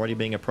thing and I'm already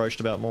being approached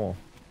about more.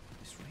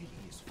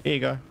 Here you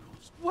go.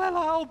 Well,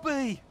 I'll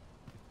be.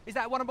 Is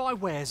that one of my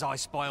wares I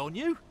spy on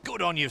you?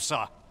 Good on you,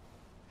 sir.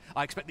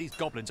 I expect these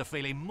goblins are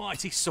feeling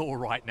mighty sore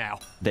right now.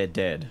 They're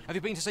dead. Have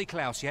you been to see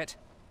Klaus yet?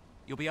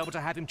 You'll be able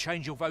to have him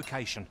change your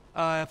vocation.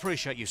 I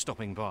appreciate you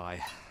stopping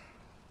by,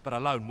 but a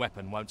lone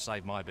weapon won't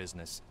save my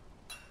business.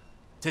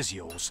 'Tis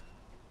yours.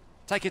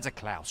 Take it to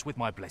Klaus with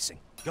my blessing.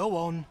 Go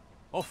on.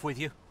 Off with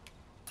you.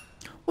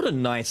 What a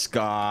nice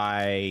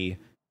guy.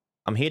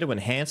 I'm here to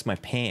enhance my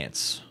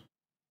pants.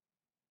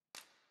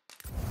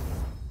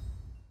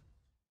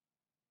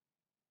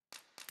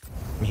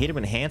 I'm here to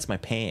enhance my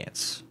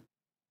pants.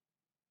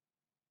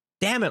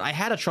 Damn it, I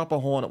had a chopper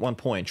horn at one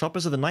point.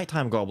 Choppers are the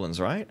nighttime goblins,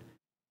 right?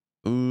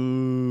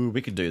 Ooh,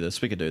 we could do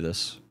this. We could do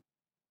this.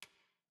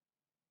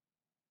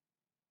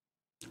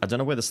 I don't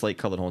know where the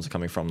slate-colored horns are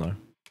coming from, though.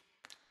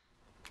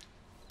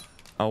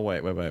 Oh,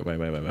 wait.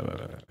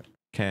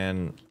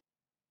 Can...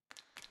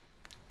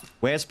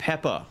 Where's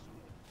Pepper?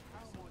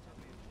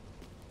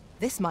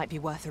 This might be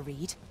worth a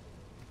read.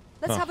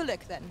 Let's have a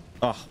look, then.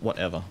 Oh,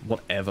 whatever.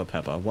 Whatever,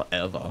 Pepper.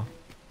 Whatever.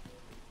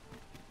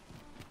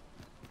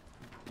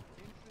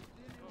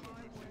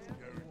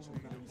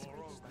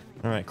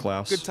 Alright,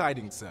 Klaus. Good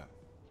tidings, sir.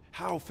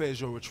 How fares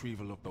your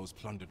retrieval of those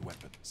plundered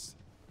weapons?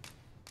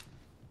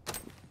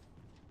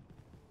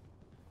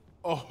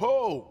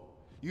 Oh-ho!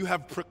 You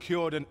have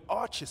procured an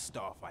archer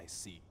staff, I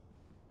see.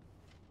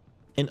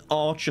 An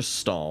archer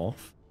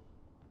staff?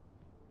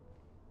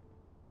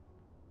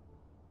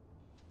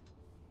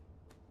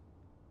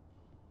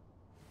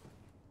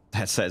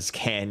 That says,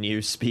 can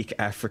you speak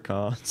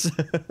Afrikaans?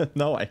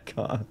 No, I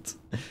can't.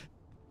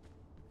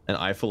 An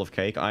eye full of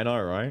cake? I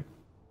know, right?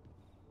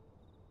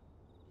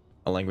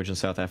 A language in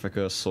South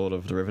Africa, sort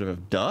of derivative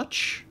of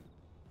Dutch?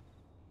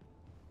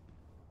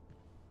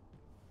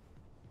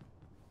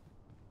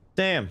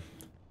 Damn.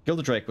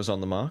 Gilder Drake was on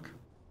the mark.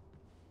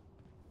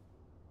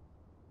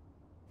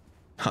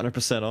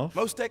 100% off?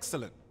 Most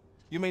excellent.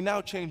 You may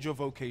now change your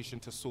vocation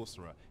to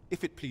sorcerer,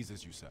 if it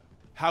pleases you, sir.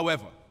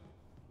 However,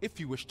 if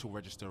you wish to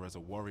register as a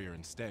warrior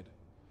instead...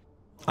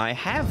 I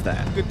have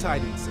that. Good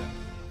tidings, sir.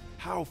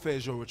 How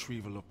fares your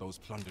retrieval of those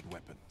plundered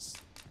weapons?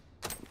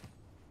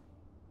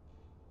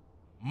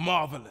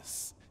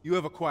 Marvelous. You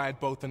have acquired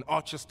both an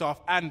archer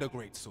staff and a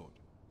greatsword.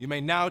 You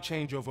may now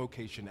change your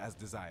vocation as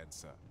desired,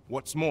 sir.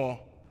 What's more,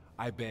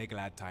 I bear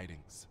glad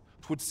tidings.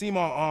 'Twould seem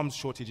our arms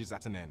shortage is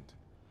at an end.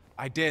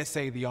 I dare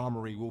say the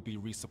armory will be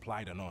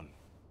resupplied anon.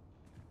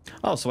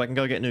 Oh, so I can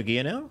go get new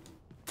gear now?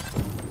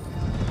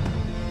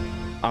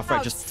 After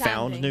I just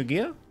found new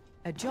gear?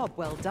 A job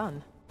well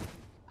done.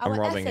 I'm Our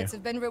robbing efforts you.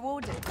 have been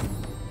rewarded.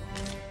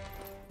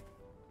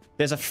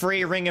 There's a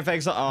free ring of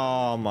exile.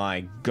 Oh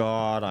my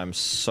god, I'm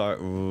so...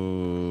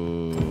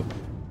 Ooh.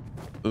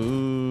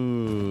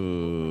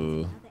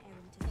 Ooh.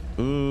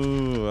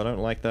 Ooh, I don't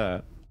like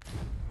that.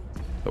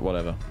 But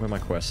whatever. Where are my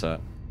quests at?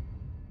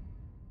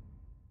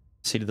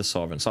 Seat of the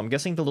Sovereign. So I'm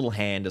guessing the little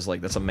hand is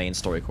like, that's a main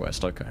story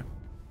quest. Okay.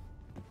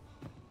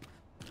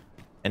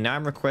 And now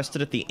I'm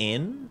requested at the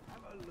inn?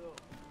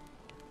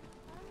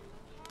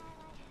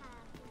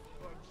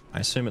 I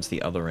assume it's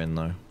the other inn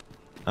though.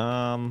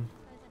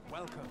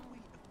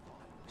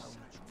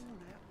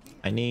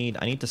 I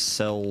need to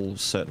sell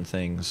certain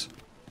things.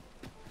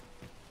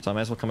 So I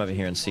might as well come over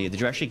here and see. Did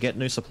you actually get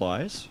new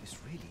supplies?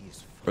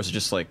 Or is it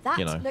just like,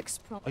 you know?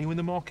 Are you in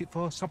the market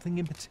for something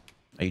in particular?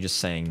 Are you just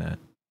saying that?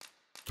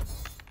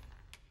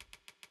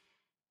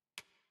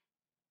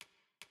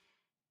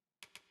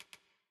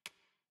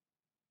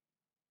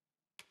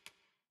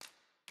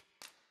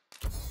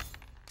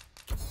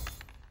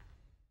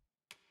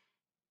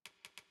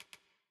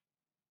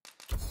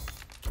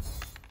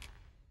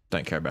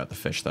 Don't care about the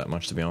fish that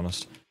much, to be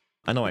honest.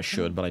 I know I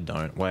should, but I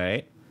don't.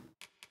 Wait.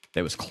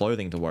 There was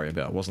clothing to worry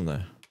about, wasn't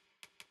there?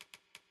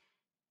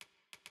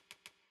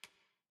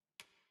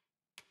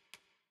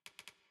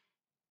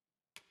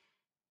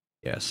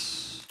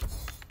 Yes.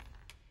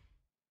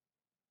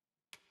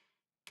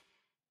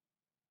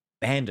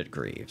 Bandit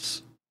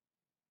Greaves.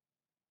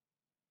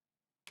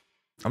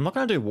 I'm not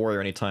going to do Warrior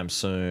anytime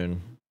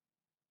soon.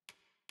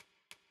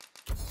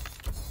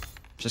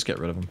 Just get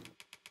rid of him.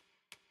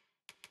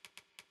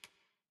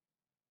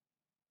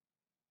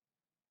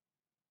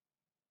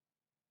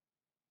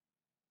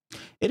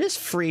 It is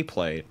free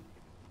plate,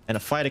 and a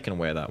fighter can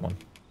wear that one.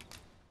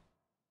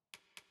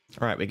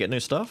 Alright, we get new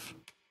stuff?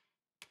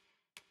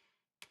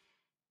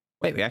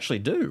 Wait, we actually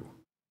do.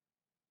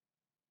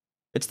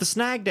 It's the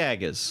snag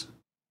daggers.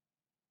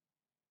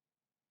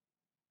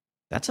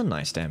 That's a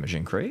nice damage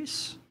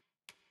increase.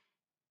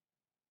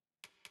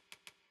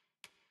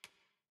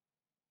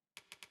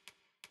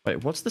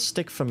 Wait, what's the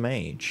stick for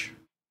mage?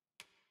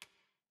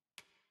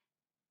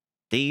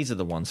 These are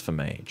the ones for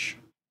mage.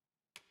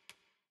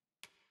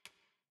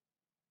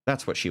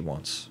 That's what she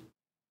wants.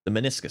 The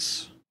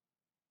meniscus.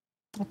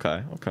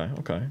 Okay, okay,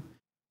 okay.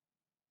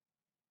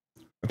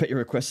 I bet you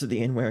requested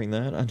the inn wearing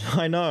that.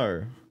 I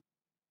know.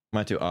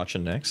 Might do Archer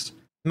next.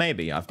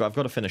 Maybe. I've got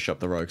to finish up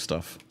the rogue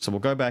stuff. So we'll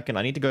go back and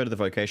I need to go to the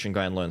vocation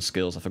guy and learn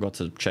skills. I forgot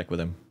to check with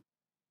him.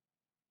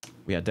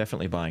 We are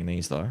definitely buying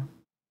these though.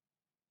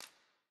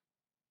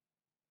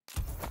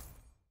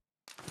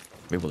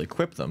 We will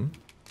equip them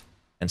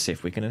and see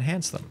if we can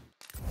enhance them.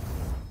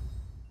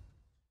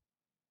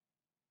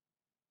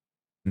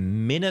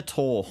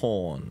 Minotaur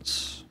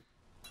horns.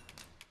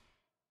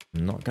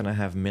 Not gonna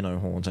have minnow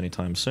horns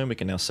anytime soon. We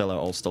can now sell our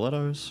old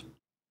stilettos.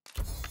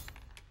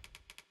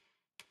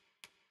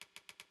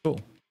 Cool.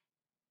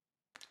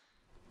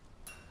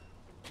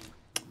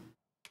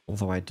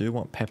 Although I do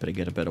want Pepper to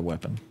get a better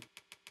weapon.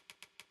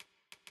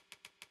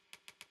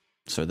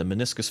 So the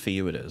meniscus for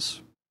you it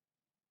is.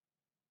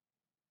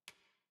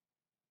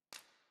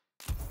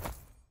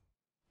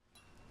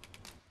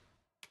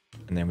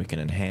 And then we can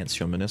enhance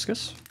your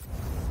meniscus.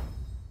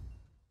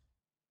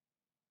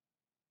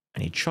 I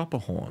need chopper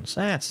horns.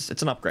 Ah,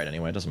 it's an upgrade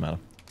anyway, it doesn't matter.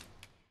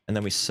 And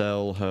then we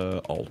sell her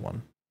old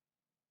one.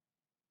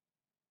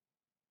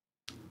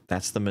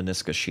 That's the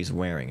meniscus she's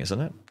wearing,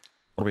 isn't it?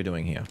 What are we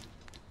doing here?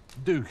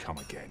 Do come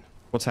again.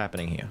 What's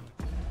happening here?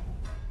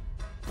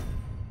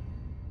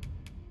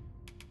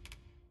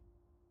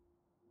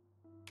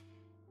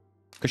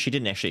 Because she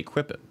didn't actually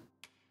equip it.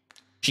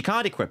 She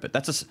can't equip it.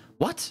 That's a...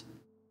 What?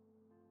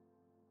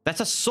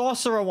 That's a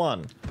sorcerer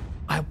one!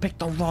 I picked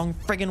the wrong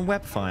friggin'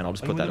 web. Fine, I'll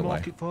just put that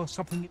away. For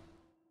something...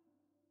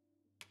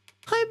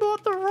 I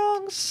bought the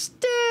wrong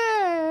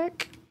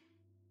stick!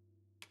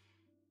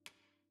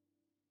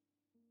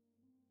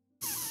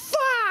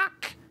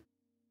 Fuck!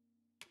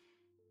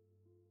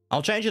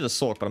 I'll change it to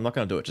Sork, but I'm not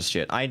going to do it just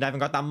yet. I haven't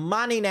got the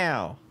money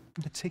now!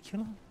 In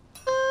particular?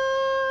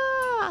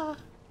 Ah!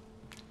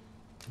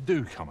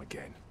 Do come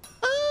again.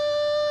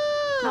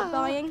 Not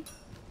buying?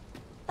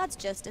 That's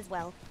just as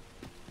well.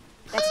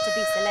 Better to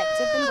be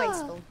selective than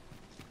wasteful.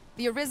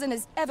 The Arisen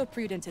is ever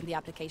prudent in the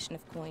application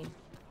of coin.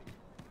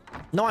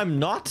 No, I'm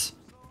not!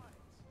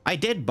 I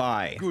did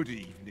buy. Good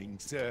evening,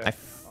 sir. I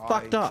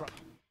fucked up.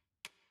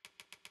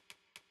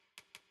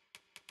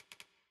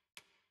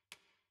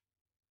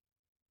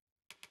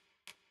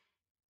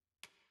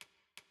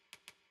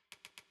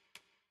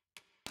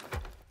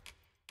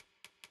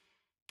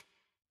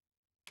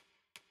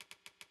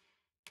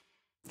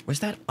 Where's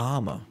that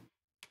armor?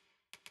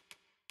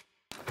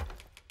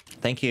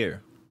 Thank you.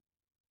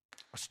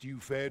 Trust you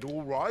fared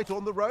all right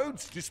on the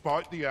roads,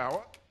 despite the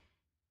hour.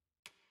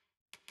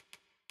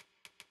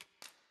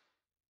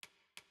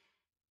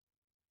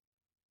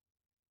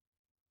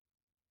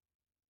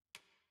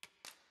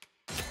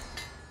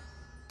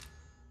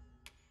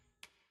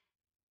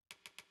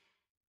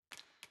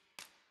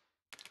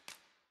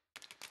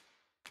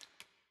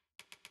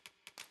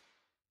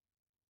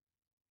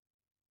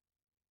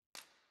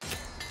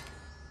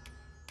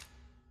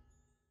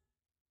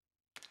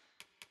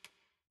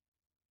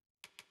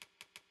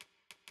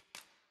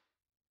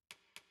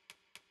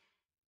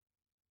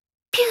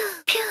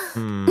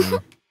 Hmm.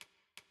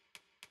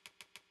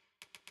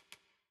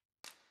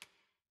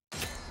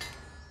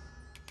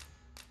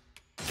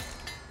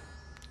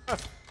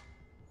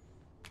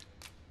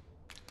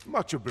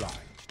 Much obliged.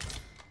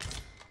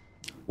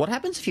 What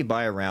happens if you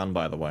buy a round,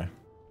 by the way?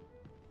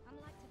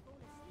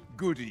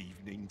 Good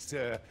evening,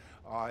 sir.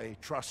 I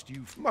trust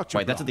you've much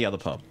Wait, that's obliged. at the other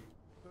pub.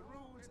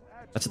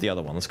 That's at the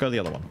other one. Let's go to the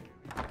other one.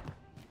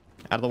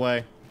 Out of the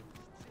way.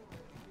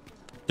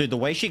 Dude, the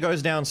way she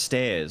goes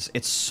downstairs,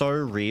 it's so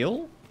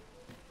real.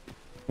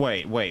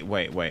 Wait. Wait.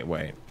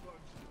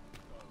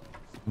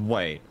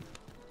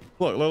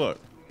 Look.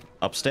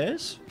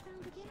 Upstairs?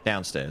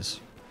 Downstairs.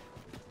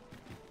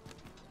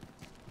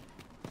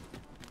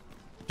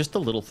 Just the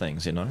little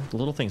things, you know? The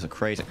little things are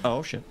crazy.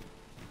 Oh, shit.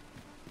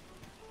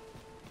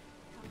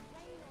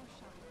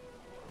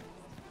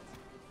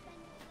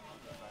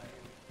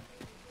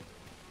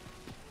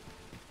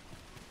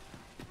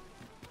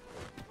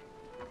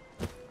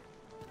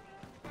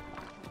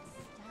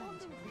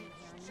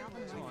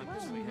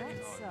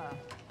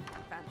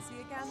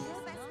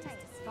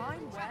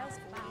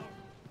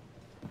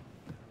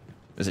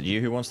 Is it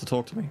you who wants to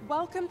talk to me?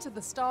 Welcome to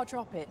the Star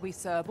Tropic. We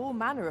serve all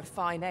manner of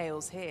fine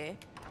ales here.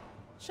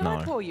 Shall I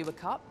No. pour you a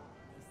cup?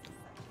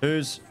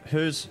 Who's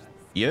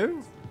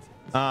you?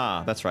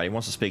 Ah, that's right. He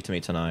wants to speak to me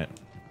tonight.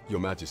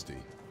 Your Majesty,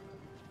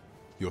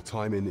 your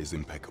timing is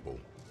impeccable.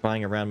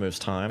 Buying a round moves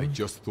time. I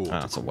just thought.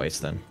 Ah, it's a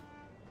waste then.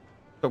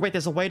 But wait,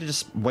 there's a way to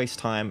just waste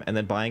time and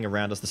then buying a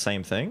round is the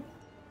same thing?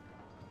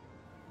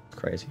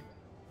 Crazy.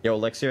 Yo,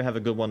 Alexia, have a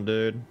good one,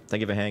 dude.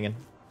 Thank you for hanging.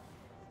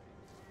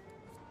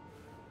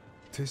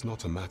 'Tis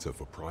not a matter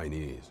for prying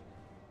ears.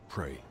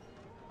 Pray,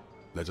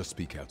 let us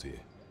speak out here.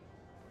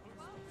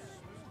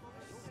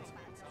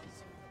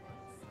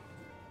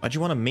 Why'd you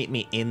want to meet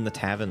me in the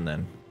tavern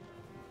then?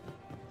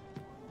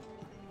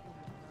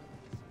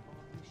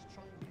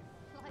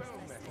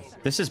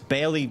 This is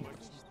barely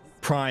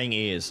prying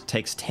ears.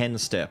 Takes 10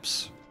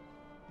 steps.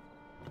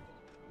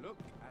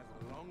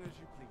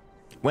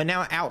 We're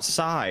now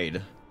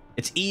outside.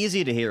 It's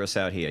easier to hear us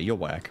out here. You're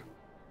whack.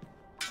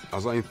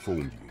 As I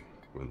informed you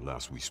when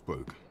last we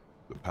spoke,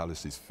 the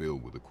palace is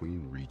filled with the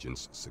Queen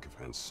Regent's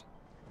sycophants.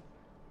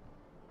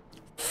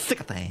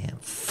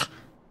 Sycophants.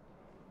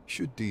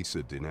 Should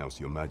Disa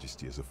denounce your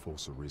Majesty as a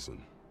false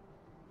arisen,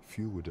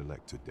 few would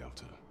elect to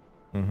doubt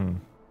her. Mm-hmm.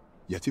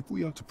 Yet if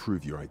we are to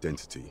prove your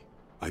identity,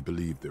 I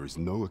believe there is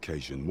no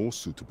occasion more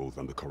suitable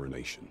than the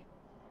coronation.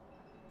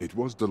 It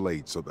was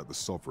delayed so that the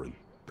sovereign,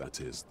 that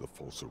is, the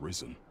false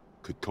arisen,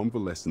 could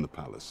convalesce in the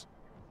palace,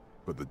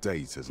 but the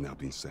date has now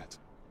been set.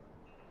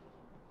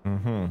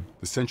 Mm-hmm.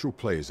 The central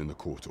players in the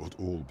court ought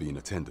all be in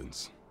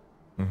attendance.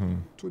 Mm-hmm.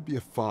 It would be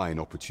a fine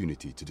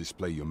opportunity to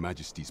display your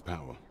Majesty's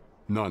power.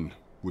 None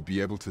would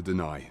be able to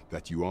deny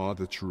that you are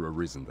the true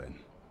arisen then.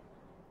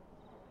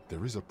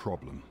 There is a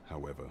problem,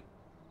 however.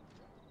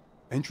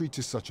 Entry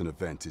to such an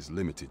event is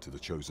limited to the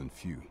chosen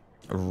few.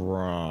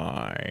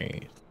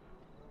 Right.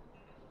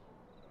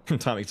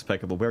 Timing's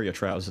impeccable. Where are your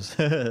trousers?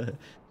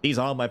 These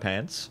are my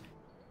pants.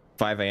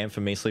 5 AM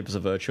for me, sleep is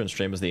a virtue and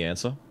stream is the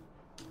answer.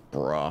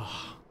 Bruh.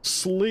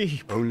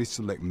 Sleep. Only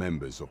select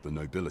members of the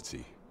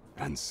nobility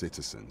and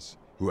citizens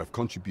who have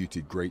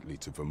contributed greatly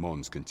to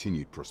Vermont's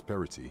continued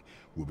prosperity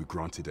will be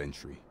granted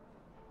entry.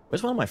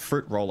 Where's one of my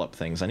fruit roll-up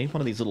things? I need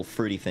one of these little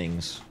fruity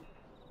things.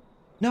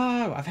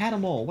 No, I've had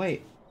them all.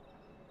 Wait.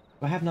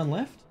 Do I have none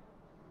left?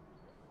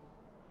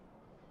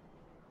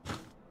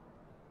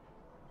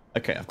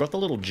 Okay, I've got the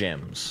little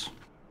gems.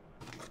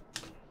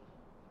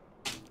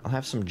 I'll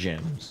have some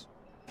gems.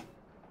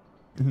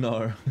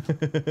 No.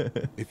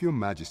 If your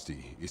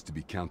Majesty is to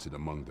be counted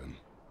among them,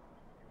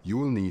 you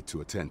will need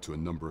to attend to a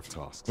number of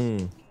tasks.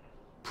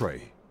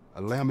 Pray,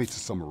 allow me to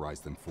summarize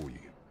them for you.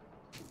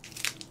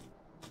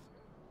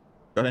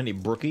 Got any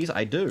brookies?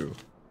 I do.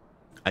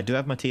 I do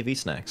have my TV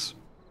snacks.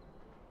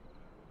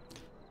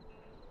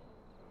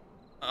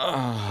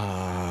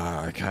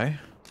 Okay.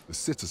 The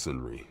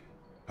citizenry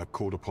have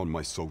called upon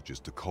my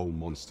soldiers to cull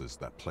monsters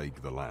that plague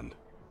the land.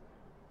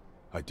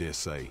 I dare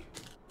say,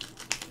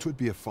 it would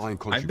be a fine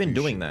contribution I've been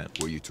doing that.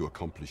 were you to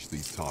accomplish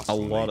these tasks. A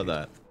lot of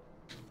that.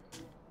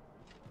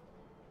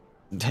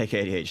 Take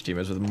ADHD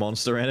meds with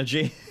monster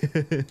energy.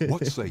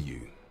 What say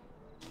you?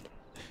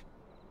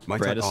 Might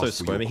Brad I is so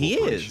ask for your squirmy. He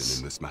cooperation is.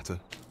 in this matter?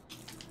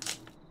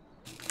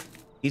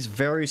 He's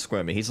very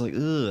squirmy. He's like,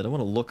 ugh, I don't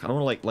want to look. I don't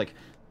want to like.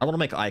 I want to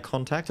make eye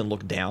contact and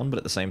look down, but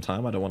at the same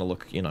time, I don't want to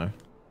look, you know,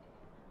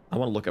 I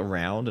want to look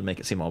around and make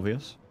it seem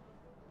obvious.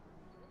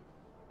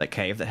 That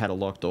cave that had a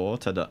locked door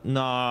to the...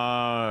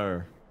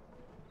 No!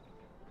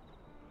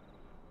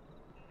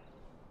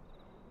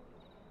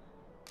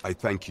 I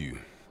thank you,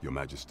 Your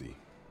Majesty.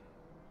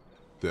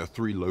 There are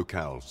 3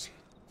 locales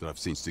that I've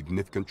seen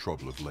significant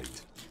trouble of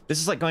late. This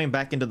is like going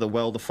back into the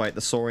well to fight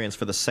the Saurians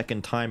for the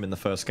 2nd time in the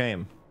first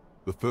game.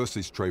 The first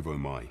is Trevo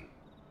Mine,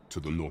 to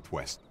the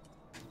northwest.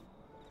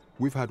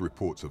 We've had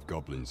reports of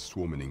goblins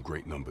swarming in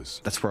great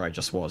numbers. That's where I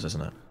just was,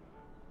 isn't it?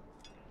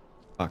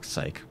 Fuck's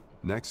sake.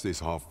 Next is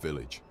Half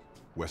Village,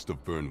 west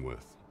of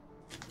Burnworth.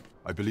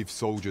 I believe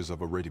soldiers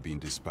have already been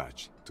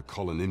dispatched to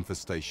cull an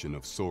infestation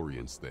of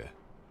Saurians there.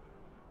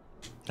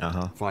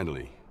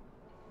 Finally,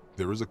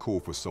 there is a call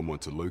for someone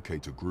to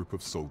locate a group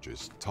of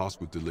soldiers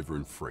tasked with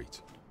delivering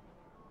freight.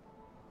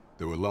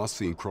 They were last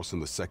seen crossing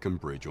the 2nd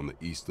bridge on the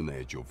eastern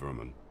edge of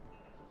Vermont.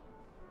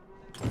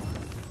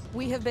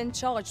 We have been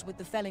charged with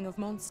the felling of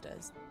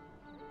monsters.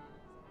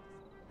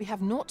 We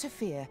have naught to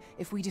fear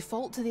if we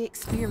default to the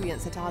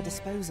experience at our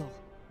disposal.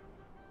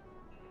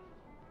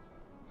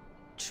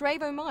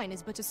 Trevo Mine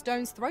is but a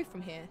stone's throw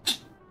from here.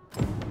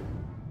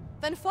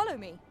 Then follow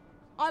me.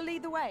 I'll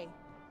lead the way.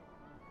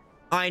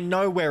 I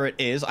know where it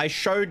is. I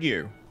showed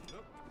you.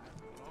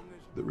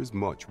 There is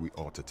much we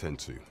ought to tend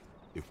to,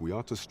 if we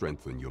are to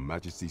strengthen Your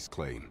Majesty's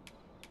claim,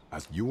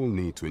 as you will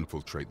need to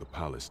infiltrate the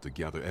palace to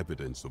gather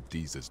evidence of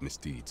Deez's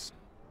misdeeds.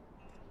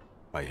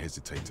 I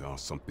hesitate to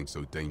ask something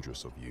so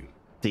dangerous of you.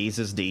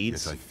 Deez's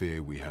deeds? Yet I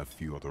fear we have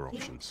few other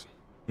options.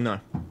 No.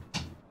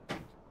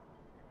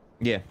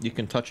 Yeah, you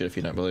can touch it if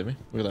you don't believe me.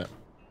 Look at that.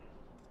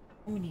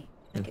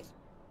 Okay.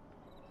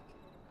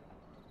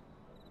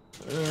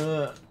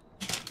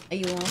 Are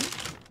you on?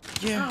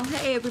 Yeah. Oh,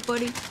 hey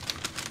everybody.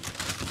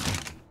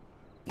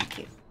 Thank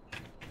you.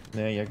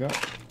 There you go.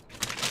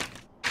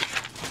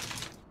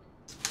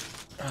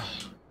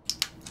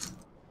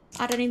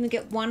 I don't even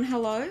get one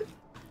hello.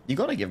 You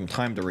gotta give him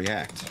time to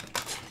react.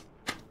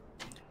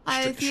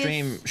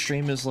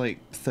 Stream is like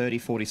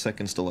 30-40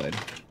 seconds delayed.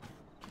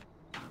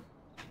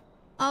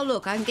 Oh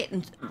look, I'm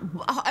getting...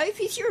 Oh,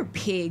 Ophius, you're a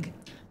pig.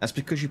 That's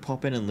because you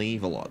pop in and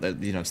leave a lot.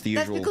 You know, it's the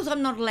usual... That's because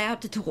I'm not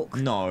allowed to talk.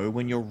 No,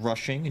 when you're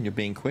rushing and you're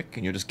being quick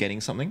and you're just getting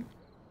something.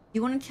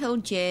 You want to tell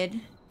Jed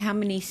how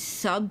many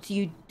subs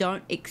you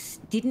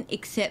didn't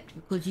accept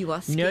because you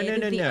are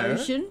scared of the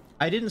ocean?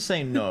 I didn't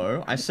say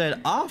no. I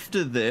said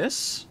after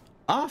this,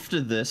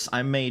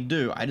 I may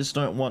do. I just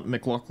don't want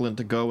McLaughlin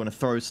to go and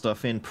throw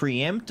stuff in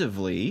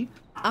preemptively.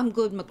 I'm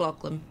good,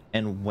 McLaughlin.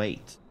 And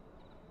wait.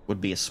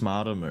 Would be a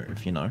smarter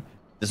move, you know?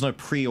 There's no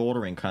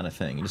pre-ordering kind of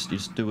thing. You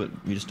just do it.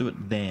 You just do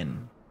it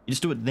then. You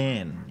just do it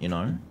then. You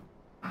know.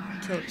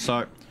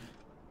 So,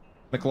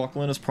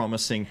 McLaughlin is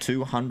promising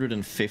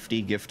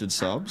 250 gifted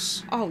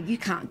subs. Oh, you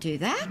can't do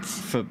that.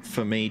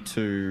 For me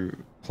to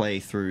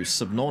play through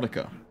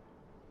Subnautica,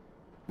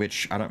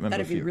 which I don't remember.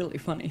 That'd be really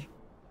funny.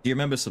 Do you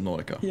remember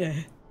Subnautica? Yeah.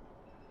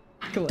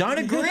 Come on. Don't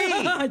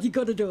agree! You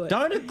gotta do it.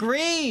 Don't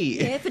agree!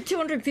 Yeah, for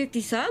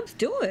 250 subs,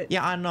 do it.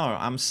 Yeah, I know.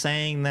 I'm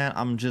saying that.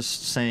 I'm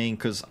just saying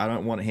because I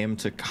don't want him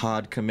to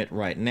hard commit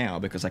right now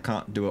because I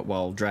can't do it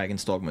while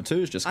Dragon's Dogma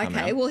 2's just come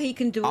out. Okay, well, he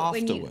can do it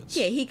afterwards. when you...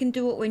 Yeah, he can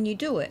do it when you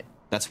do it.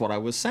 That's what I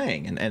was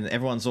saying. And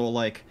everyone's all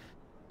like,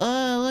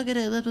 oh, look at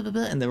it, blah, blah, blah,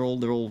 blah. And they're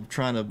all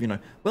trying to, you know,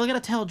 we're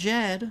gonna tell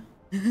Jed.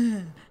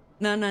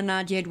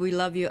 No, Jed, we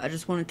love you. I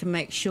just wanted to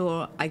make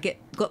sure I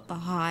got the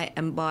high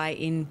and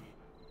buy-in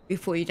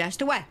before you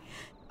dashed away.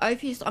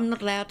 Ophius, I'm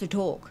not allowed to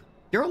talk.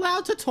 You're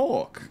allowed to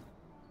talk.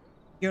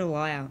 You're a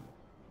liar.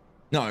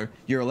 No,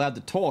 you're allowed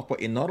to talk.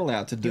 What you're not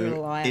allowed to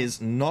do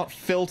is not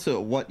filter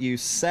what you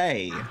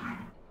say.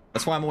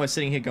 That's why I'm always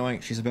sitting here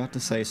going, she's about to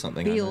say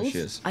something. I know she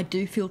is. I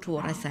do filter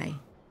what I say.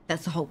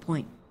 That's the whole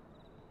point.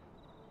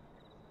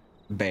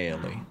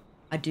 Barely.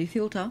 I do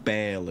filter.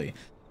 Barely.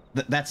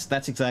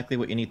 That's exactly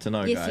what you need to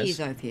know, yes, guys. Yes,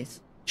 he is, Ophius.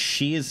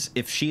 She is,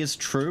 if she is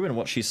true in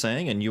what she's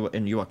saying, and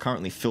you are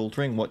currently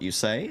filtering what you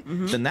say,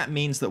 then that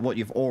means that what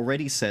you've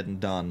already said and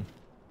done,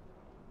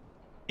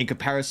 in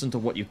comparison to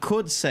what you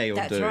could say or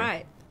do, that's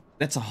right.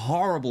 That's a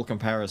horrible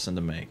comparison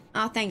to make.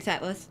 Oh, thanks,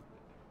 Atlas.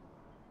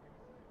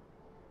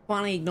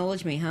 Finally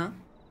acknowledge me, huh?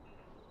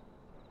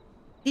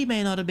 He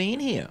may not have been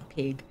here.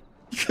 Pig.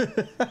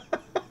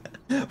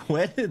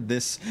 Where did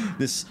this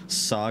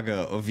saga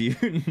of you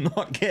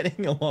not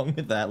getting along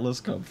with Atlas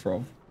come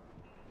from?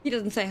 He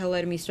doesn't say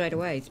hello to me straight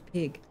away. It's a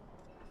pig.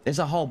 There's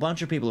a whole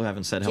bunch of people who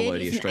haven't said hello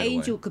to you straight away. He's an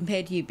angel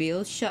compared to you,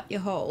 Beals. Shut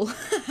your hole.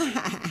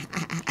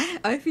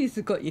 Ophius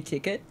has got your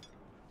ticket.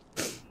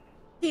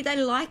 See, they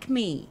like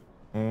me.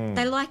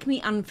 They like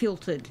me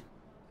unfiltered.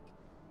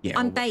 Yeah.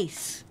 I'm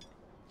base.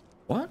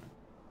 What?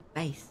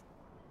 Base.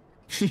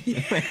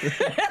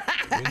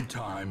 In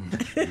time,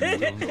 you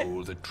will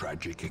know the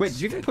tragic. Wait,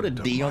 did you even put a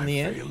D on the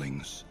end?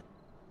 Failings.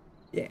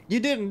 Yeah. You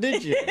didn't,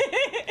 did you?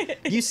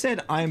 You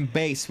said I'm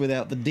base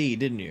without the D,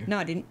 didn't you? No,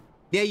 I didn't.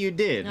 Yeah, you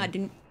did. No, I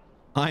didn't.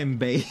 I'm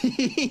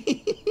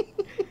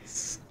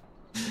base.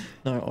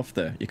 No, off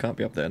there. You can't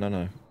be up there.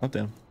 No. Hop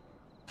down.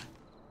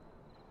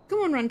 Come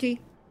on, Runty.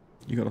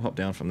 You gotta hop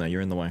down from there.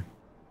 You're in the way.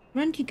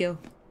 Runty, girl.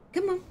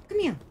 Come on. Come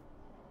here.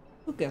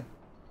 Good girl.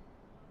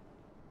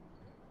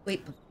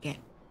 Sweet again.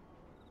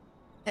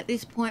 At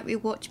this point, we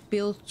watch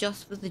bills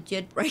just for the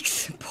jet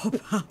breaks to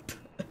pop up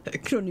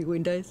on your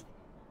windows.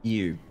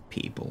 You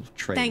people,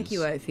 traitors. Thank you,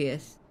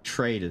 Ophius.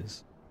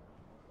 Traitors.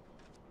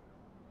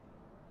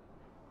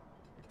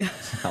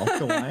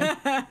 Alkaline?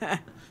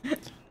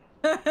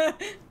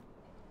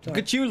 Look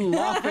at you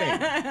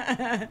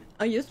laughing.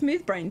 Oh, you're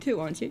smooth brain too,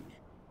 aren't you?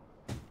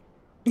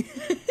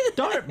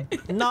 Don't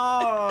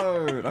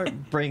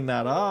bring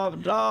that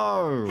up.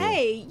 No.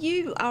 Hey,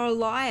 you are a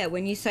liar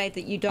when you say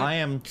that you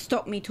don't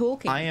stop me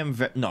talking.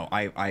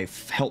 I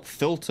help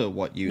filter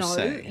what you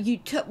say.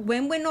 No,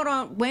 when we're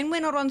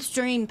not on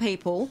stream,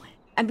 people,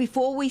 and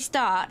before we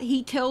start,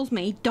 he tells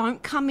me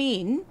don't come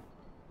in.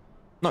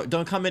 No,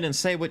 don't come in and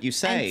say what you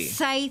say. And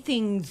say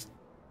things.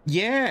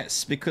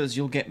 Yes, because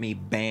you'll get me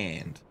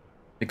banned.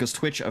 Because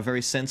Twitch are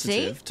very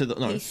sensitive to the...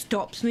 No. He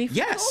stops me from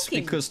talking.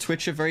 Because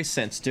Twitch are very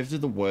sensitive to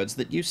the words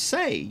that you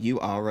say. You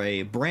are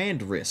a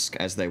brand risk,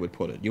 as they would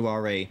put it. You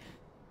are a...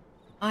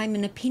 I'm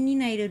an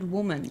opinionated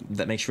woman.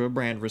 That makes you a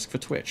brand risk for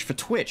Twitch. For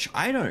Twitch,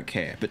 I don't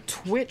care, but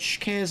Twitch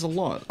cares a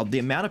lot. Of the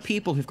amount of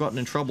people who've gotten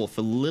in trouble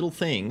for little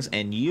things,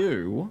 and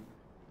you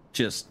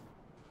just...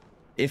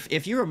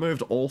 If you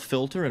removed all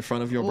filter in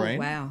front of your brain...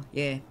 Wow,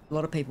 yeah. A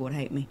lot of people would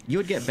hate me. You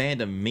would get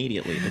banned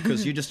immediately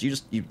because you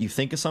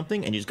think of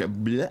something and you just go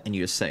bleh and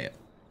you just say it.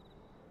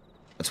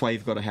 That's why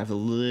you've got to have a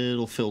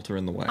little filter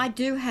in the way. I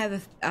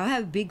have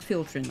a big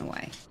filter in the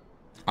way.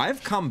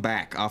 I've come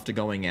back after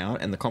going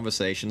out and the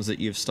conversations that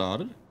you've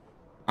started.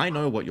 I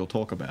know what you'll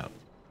talk about.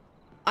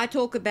 I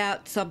talk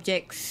about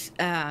subjects,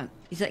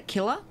 is that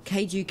killer?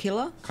 Kaiju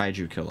killer?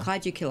 Kaiju killer.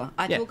 Kaiju killer.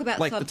 I talk about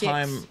like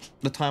subjects...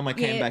 the time I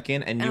came back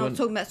in and you I was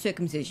talking about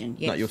circumcision,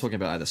 yes. No, you were talking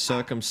about either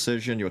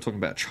circumcision, you were talking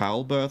about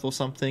childbirth or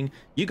something.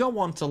 You go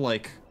on to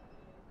like...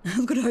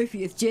 Look at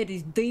Ophius. Jed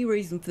is the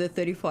reason for the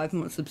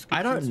 35-month subscription.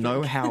 I don't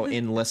know how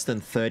in less than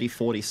 30,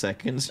 40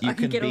 seconds you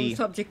can get be... on the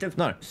subject of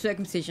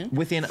circumcision.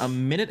 Within a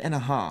minute and a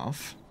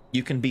half...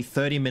 You can be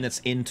 30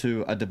 minutes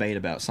into a debate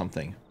about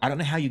something. I don't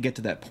know how you get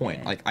to that point.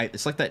 Yeah.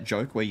 It's like that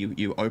joke where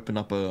you open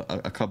up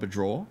a cupboard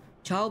drawer.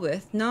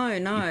 Childbirth? No.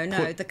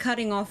 The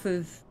cutting off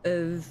of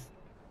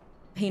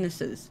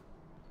penises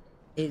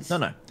is...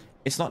 No.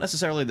 It's not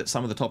necessarily that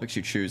some of the topics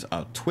you choose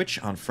are Twitch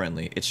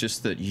unfriendly. It's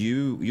just that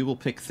you will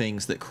pick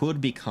things that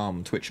could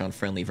become Twitch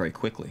unfriendly very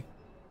quickly.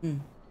 For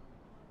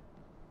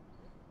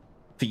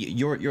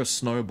you're a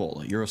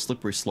snowballer. You're a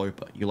slippery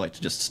sloper. You like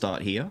to just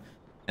start here.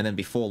 And then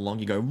before long,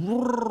 you go,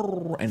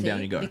 and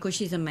down you go. Because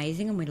she's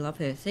amazing and we love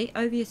her. See,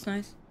 Ophius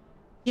knows.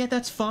 Yeah,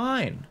 that's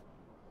fine.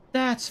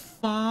 That's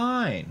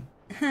fine.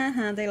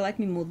 They like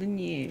me more than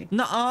you.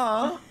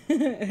 Nuh-uh.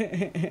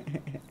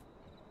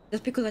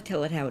 Just because I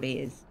tell it how it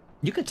is.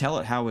 You can tell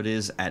it how it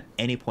is at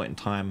any point in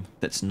time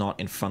that's not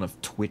in front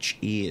of Twitch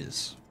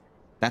ears.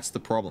 That's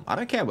the problem. I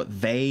don't care what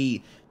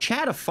they...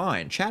 Chat are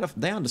fine.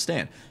 They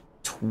understand.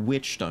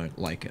 Twitch don't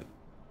like it.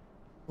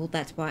 Well,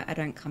 that's why I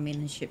don't come in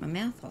and shoot my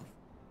mouth off.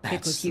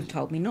 Because you've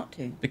told me not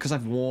to. Because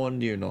I've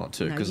warned you not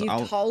to. No,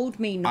 you've told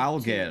me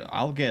not to.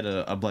 I'll get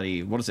a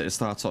bloody... What is it? It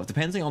starts off...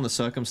 Depending on the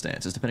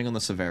circumstances, depending on the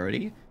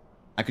severity,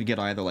 I could get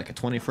either like a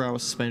 24-hour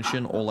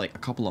suspension or like a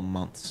couple of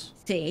months.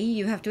 See,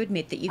 you have to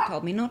admit that you've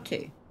told me not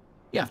to.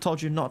 Yeah, I've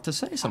told you not to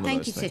say some of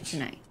those things. Thank you,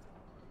 Citrine.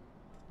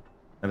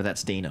 Maybe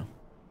that's Dina.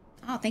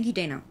 Oh, thank you,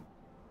 Dina.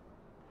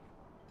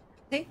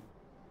 See?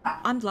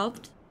 I'm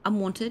loved.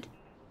 I'm wanted.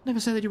 Never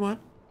said that you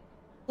weren't.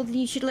 Well, then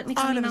you should let me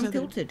come in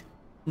unfiltered.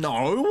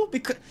 No,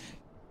 because...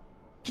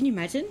 Can you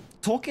imagine?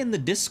 Talk in the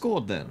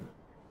Discord, then.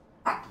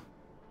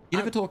 You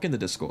never talk in the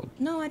Discord.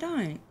 No, I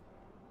don't.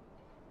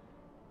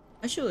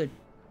 I should.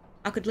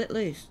 I could let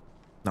loose.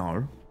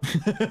 No.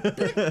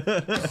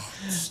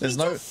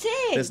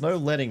 There's no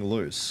letting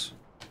loose.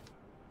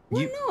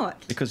 Why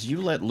not? Because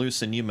you let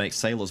loose and you make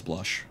sailors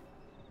blush.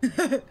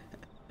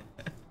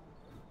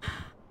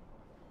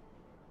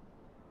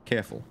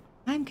 Careful.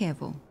 I'm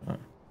careful. Oh.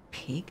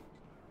 Pig.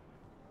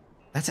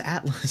 That's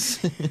Atlas.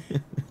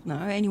 No,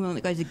 anyone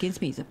that goes against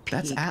me is a pig.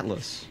 That's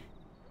Atlas.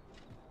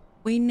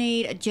 We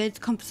need a Jed's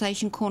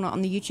Conversation Corner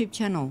on the YouTube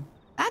channel.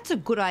 That's a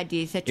good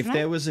idea, Cetrine. If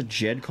there was a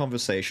Jed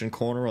Conversation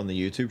Corner on the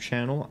YouTube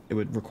channel, it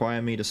would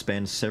require me to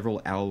spend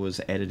several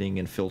hours editing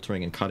and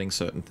filtering and cutting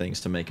certain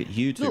things to make it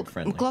YouTube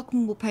friendly.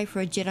 McLaughlin will pay for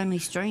a Jed-only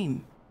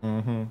stream.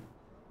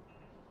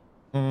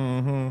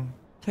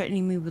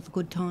 Threatening me with a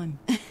good time.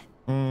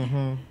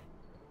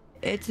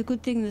 It's a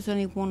good thing there's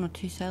only 1 or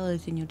 2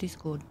 sailors in your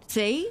Discord.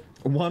 See?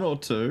 1 or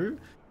 2?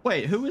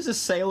 Wait, who is a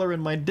sailor in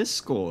my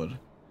Discord?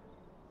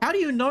 How do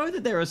you know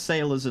that there are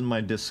sailors in my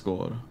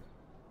Discord?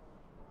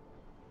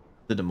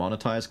 The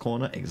demonetized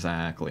corner?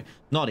 Exactly.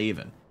 Not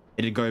even.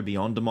 It'd go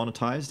beyond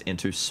demonetized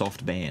into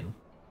soft ban.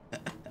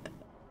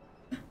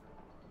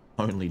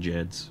 Only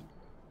Jeds.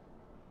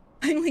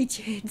 Only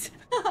Jeds.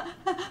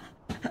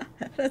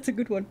 That's a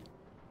good one.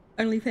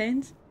 Only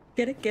fans.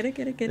 Get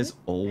it? There's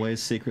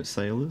always secret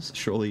sailors.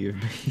 Surely you've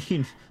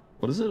been,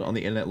 what is it, on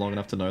the internet long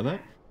enough to know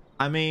that?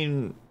 I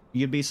mean,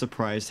 you'd be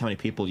surprised how many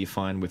people you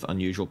find with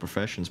unusual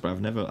professions, but I've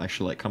never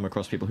actually come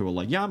across people who are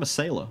like, yeah, I'm a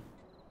sailor.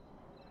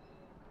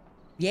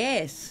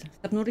 Yes,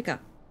 Subnautica.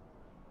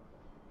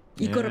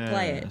 You got to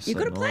play it. You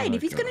got to play it.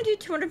 If he's going to do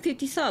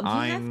 250 subs,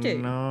 you have to. I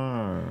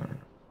know.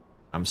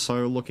 I'm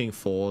so looking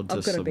forward to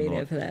I've got to be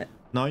there for that.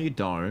 No, you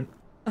don't.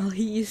 Oh,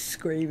 he is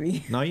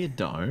screaming. No, you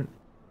don't.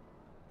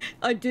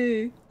 I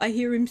do. I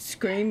hear him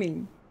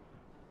screaming.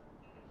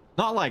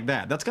 Not like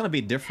that. That's going to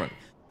be different.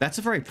 That's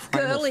a very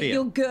primal fear.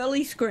 Your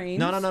girly screams.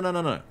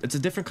 No. It's a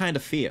different kind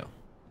of fear.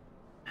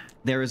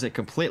 There is a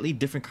completely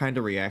different kind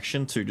of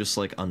reaction to just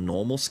like a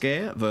normal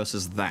scare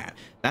versus that.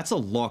 That's a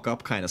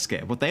lock-up kind of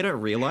scare. What they don't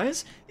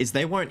realize is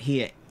they won't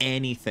hear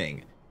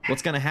anything.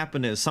 What's going to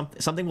happen is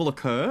something will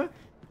occur,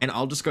 and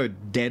I'll just go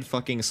dead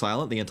fucking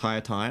silent the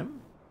entire time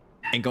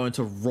and go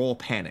into raw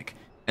panic.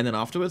 And then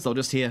afterwards, they'll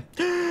just hear...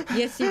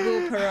 Yes, you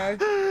will,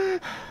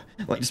 Perot.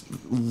 Like, just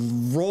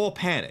raw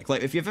panic.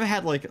 Like, if you've ever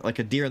had, like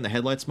a deer in the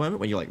headlights moment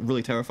when you're, like,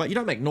 really terrified, you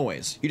don't make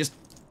noise.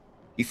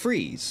 You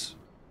freeze.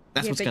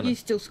 That's what's gonna... you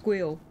still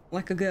squeal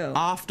like a girl.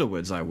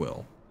 Afterwards, I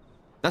will.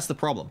 That's the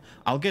problem.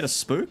 I'll get a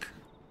spook,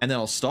 and then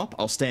I'll stop,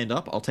 I'll stand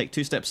up, I'll take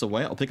 2 steps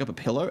away, I'll pick up a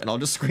pillow, and I'll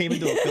just scream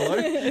into a pillow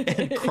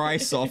and cry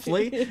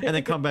softly, and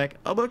then come back,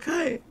 I'm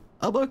okay,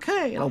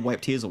 and I'll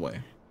wipe tears away.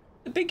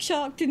 The big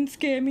shark didn't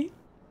scare me.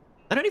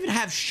 I don't even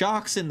have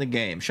sharks in the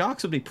game.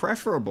 Sharks would be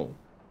preferable.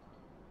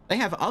 They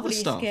have other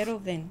stuff. What are you scared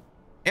of then?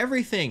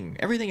 Everything.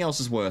 Everything else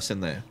is worse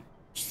in there.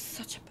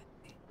 Such a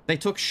baby. They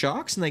took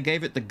sharks and they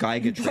gave it the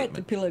Geiger treatment.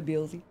 The pillow,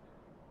 Beelzy.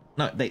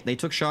 No, they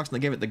took sharks and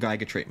they gave it the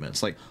Geiger treatment.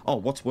 It's like, oh,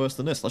 what's worse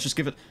than this? Let's just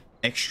give it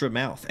extra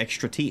mouth,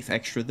 extra teeth,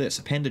 extra this,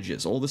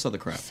 appendages, all this other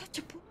crap. Such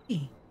a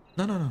boy.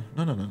 No,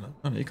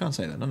 you can't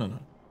say that. No.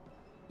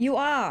 You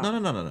are.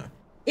 No.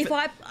 If all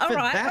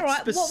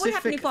right. What would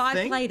happen if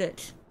I played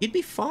it? You'd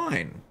be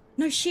fine.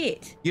 No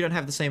shit. You don't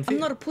have the same fear.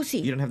 I'm not a pussy.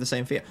 You don't have the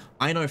same fear.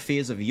 I know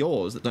fears of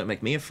yours that don't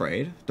make me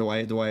afraid. Do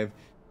I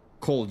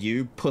call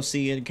you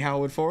pussy and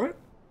coward for it?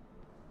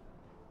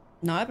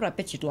 No, but I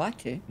bet you'd like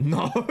to.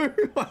 No.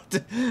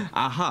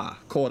 Aha.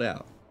 Caught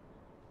out.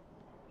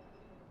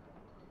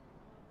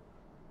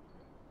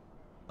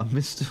 A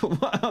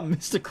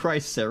Mr.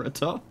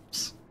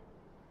 Triceratops?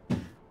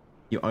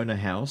 You own a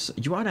house?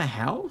 You own a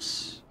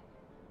house?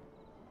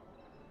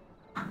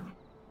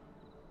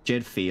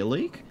 Jed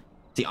Fearleague?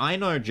 See, I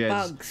know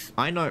Jed's... Bugs.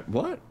 I know...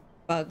 What?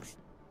 Bugs.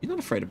 You're not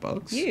afraid of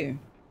bugs? You.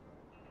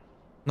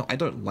 No, I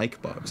don't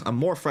like bugs. I'm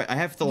more afraid... I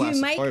have thalassophobia.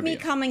 You make me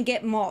come and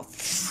get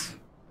moths.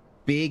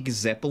 Big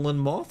Zeppelin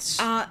moths?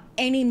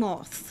 Any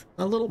moth.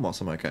 A little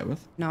moth I'm okay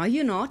with. No,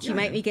 you're not. You Yeah,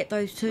 make me get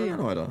those too.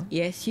 No, I don't.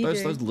 Yes, you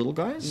do. Those little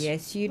guys?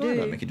 Yes, you No, do. I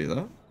don't make you do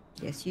that.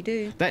 Yes, you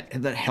do. That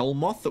hell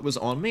moth that was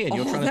on me, and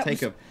you're trying to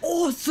take a...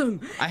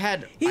 awesome. He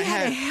had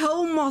a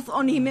hell moth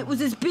on him. It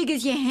was as big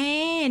as your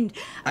hand,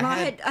 and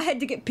I had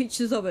to get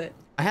pictures of it.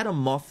 I had a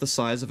moth the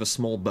size of a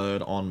small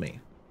bird on me,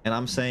 and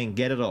I'm saying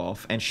get it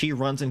off, and she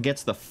runs and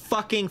gets the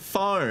fucking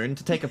phone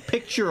to take a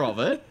picture of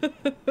it.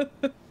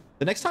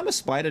 The next time a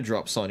spider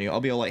drops on you,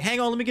 I'll be all like, hang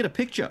on, let me get a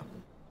picture.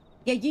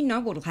 Yeah, you know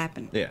what'll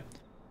happen. Yeah.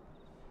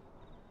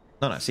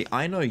 No, see,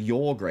 I know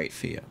your great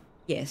fear.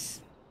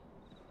 Yes.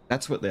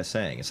 That's what they're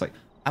saying. It's like,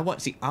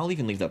 I'll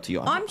even leave that up to you.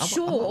 I'm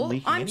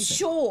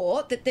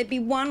sure that there'd be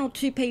 1 or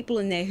 2 people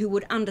in there who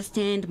would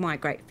understand my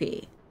great fear.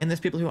 And there's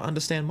people who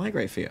understand my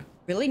great fear.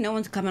 Really? No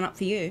one's coming up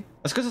for you?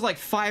 That's because there's like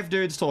 5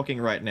 dudes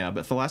talking right now,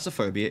 but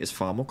thalassophobia is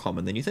far more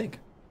common than you think.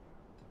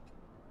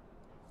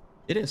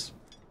 It is.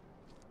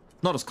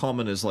 Not as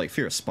common as like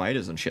fear of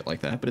spiders and shit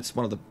like that, but it's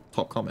one of the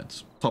top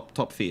comments.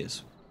 Top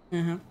fears.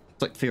 Uh-huh.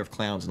 It's like fear of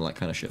clowns and all that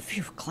kind of shit.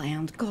 Fear of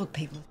clowns? God,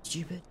 people are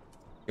stupid.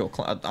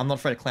 I'm not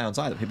afraid of clowns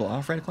either. People are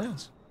afraid of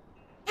clowns.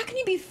 How can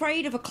you be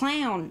afraid of a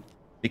clown?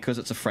 Because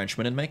it's a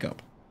Frenchman in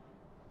makeup.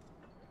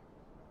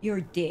 You're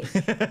a dick.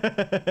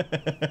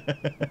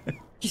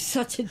 You're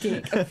such a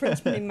dick. A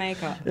Frenchman in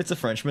makeup. It's a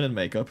Frenchman in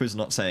makeup who's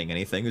not saying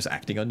anything, who's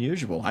acting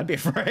unusual. I'd be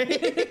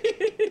afraid.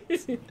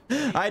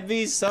 I'd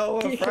be so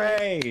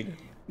afraid.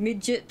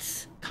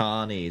 Midgets.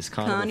 Carnies.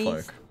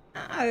 Carnival folk.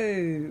 No.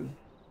 I'm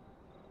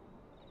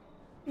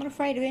not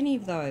afraid of any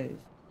of those.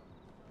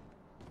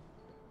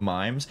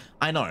 Mimes?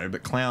 I know,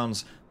 but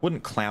clowns...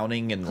 Wouldn't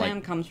clowning and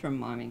Clown comes from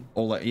miming.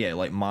 All that, yeah,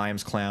 like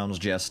mimes, clowns,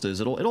 jesters.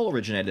 It all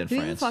originated in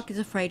France. Who the fuck is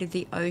afraid of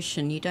the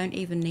ocean? You don't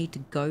even need to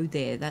go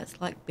there.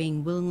 That's like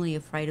being willingly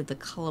afraid of the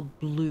color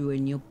blue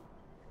and you're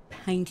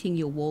painting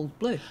your walls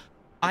blue.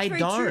 I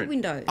don't.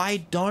 Windows. I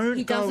don't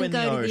he go doesn't in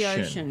go the to ocean.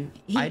 the ocean.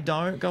 I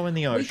don't go in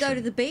the ocean. We go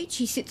to the beach.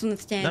 He sits on the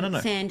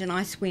sand and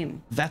I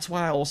swim. That's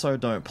why I also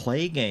don't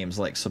play games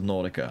like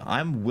Subnautica.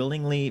 I'm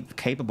willingly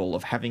capable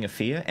of having a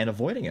fear and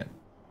avoiding it.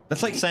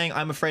 That's like saying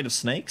I'm afraid of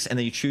snakes and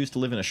then you choose to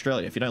live in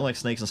Australia. If you don't like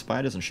snakes and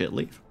spiders and shit,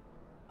 leave.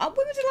 When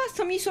was the last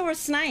time you saw a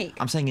snake?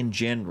 I'm saying in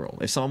general.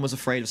 If someone was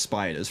afraid of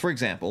spiders, for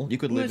example, you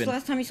could live in... When was the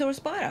last time you saw a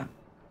spider?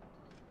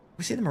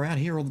 We see them around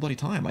here all the bloody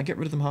time. I get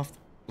rid of them half...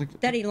 Like...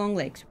 Daddy long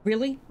legs.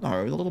 Really?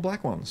 No, the little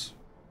black ones.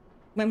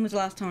 When was the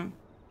last time?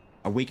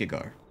 A week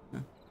ago. Oh.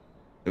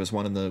 There was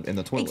one in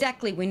the toilet.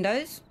 Exactly,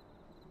 Windows.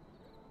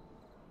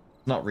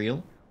 Not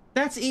real.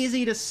 That's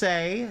easy to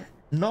say.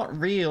 not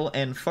real,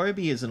 and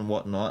phobias and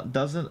whatnot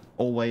doesn't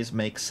always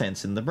make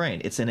sense in the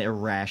brain. It's an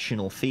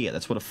irrational fear.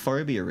 That's what a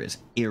phobia is.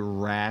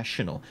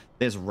 Irrational.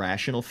 There's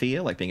rational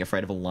fear, like being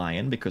afraid of a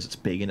lion because it's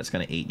big and it's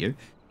going to eat you.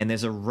 And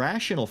there's a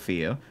rational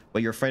fear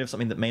where you're afraid of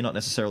something that may not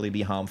necessarily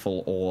be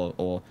harmful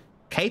or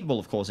capable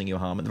of causing you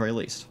harm at the very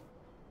least.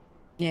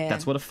 Yeah.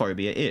 That's what a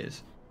phobia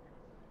is.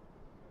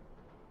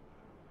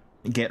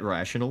 Get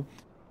rational.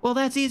 Well,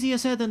 that's easier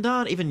said than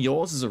done. Even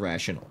yours is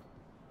irrational.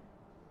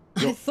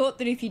 I thought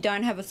that if you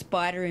don't have a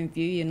spider in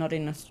view, you're not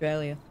in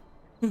Australia.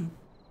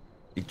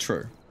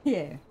 True.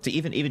 Yeah. So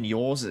even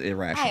yours is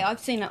irrational. Hey, I've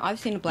seen a black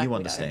widow. You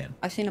understand.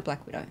 I've seen a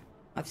black widow.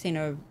 I've seen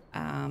a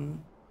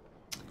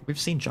We've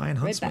seen giant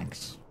huntsmen.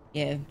 redbacks.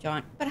 Yeah,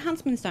 giant. But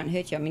huntsmans don't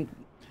hurt you. I mean,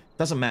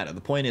 doesn't matter.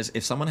 The point is,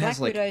 if someone black has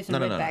like widows and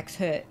redbacks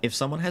hurt. If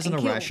someone has an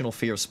and kill. irrational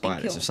fear of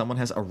spiders, kill. if someone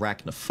has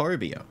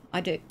arachnophobia,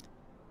 I do.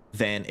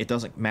 then it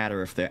doesn't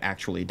matter if they're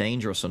actually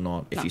dangerous or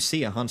not. If No. you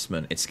see a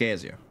huntsman, it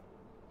scares you.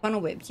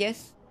 Funnel webs,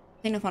 yes.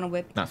 Seen a funnel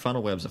web. No,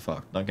 funnel webs are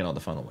fucked. Don't get on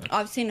the funnel web.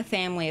 I've seen a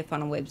family of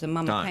funnel webs. A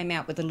mum Don't. came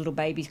out with the little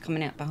babies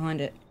coming out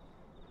behind it.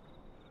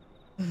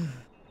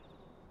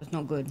 It's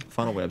not good.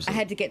 Funnel webs. I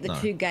had to get the no.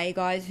 2 gay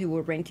guys who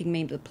were renting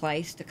me the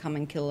place to come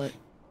and kill it.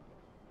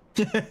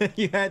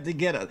 You had to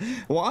get it.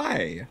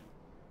 Why?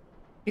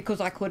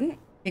 Because I couldn't.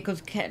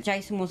 Because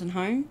Jason wasn't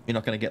home. You're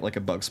not going to get like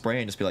a bug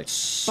spray and just be like...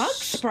 Bug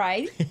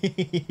spray?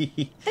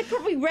 They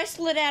probably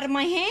wrestle it out of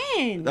my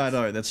hand. I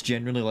know, that's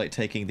generally like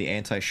taking the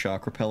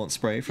anti-shark repellent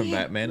spray from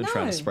Yeah, Batman and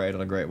trying to no. spray it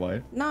on a great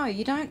white. No,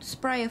 you don't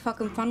spray a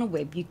fucking funnel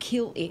web. You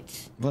kill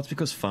it. Well, that's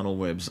because funnel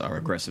webs are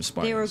aggressive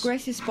spiders. They're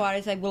aggressive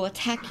spiders. They will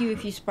attack you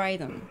if you spray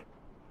them.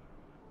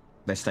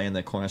 They stay in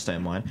their corner, stay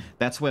in mine.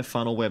 That's where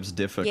funnel webs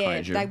differ,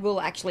 Yeah, Kaiju. they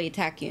will actually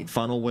attack you.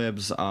 Funnel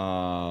webs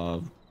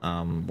are...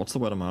 what's the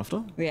word I'm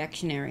after?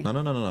 Reactionary.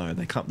 No.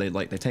 They come. They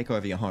take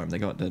over your home.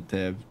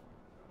 They're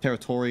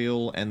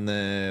territorial and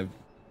they're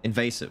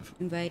invasive.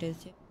 Invaders,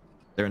 yeah.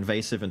 They're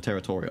invasive and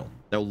territorial.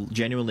 They'll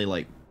genuinely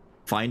like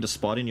find a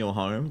spot in your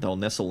home. They'll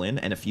nestle in,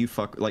 and if you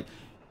you don't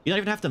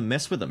even have to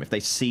mess with them. If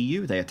they see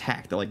you, they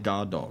attack. They're like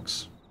guard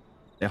dogs.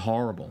 They're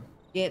horrible.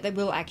 Yeah, they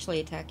will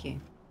actually attack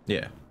you.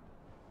 Yeah.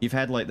 You've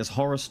had like there's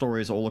horror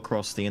stories all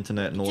across the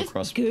internet and all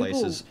across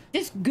places.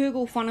 Just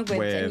Google funnel webs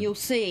where and you'll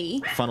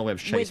see funnel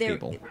webs chase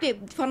people. Yeah,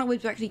 funnel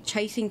webs are actually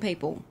chasing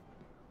people.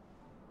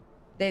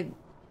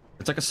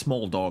 It's like a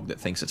small dog that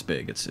thinks it's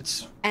big.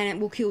 It's and it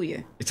will kill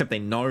you. Except they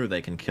know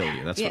they can kill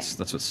you. That's Yeah.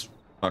 what's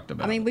fucked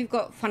about. I mean, we've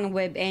got funnel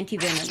web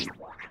anti-venom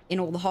in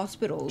all the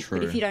hospitals, but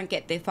True. if you don't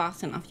get there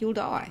fast enough, you'll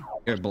die.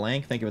 Yo,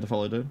 Blank, thank you for the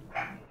follow, dude.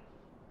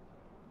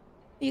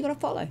 You gotta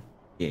follow.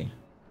 Yeah.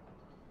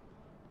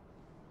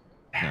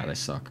 No, they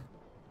suck.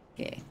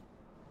 Yeah.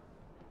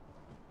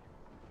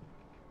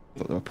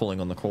 Thought they were pulling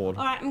on the cord.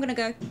 All right, I'm gonna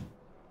go.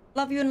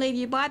 Love you and leave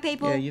you. Bye,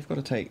 people. Yeah, you've got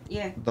to take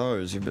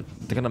those. They're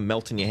gonna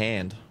melt in your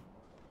hand.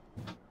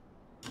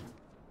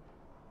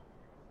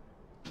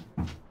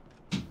 And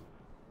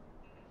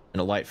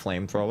a light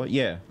flamethrower.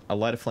 Yeah, a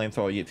lighter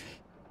flamethrower.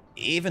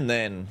 Even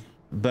then,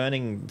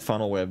 burning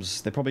funnel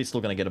webs, they're probably still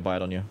gonna get a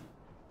bite on you.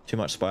 Too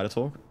much spider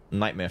talk.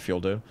 Nightmare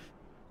fuel, dude.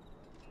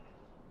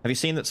 Have you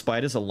seen that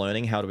spiders are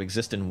learning how to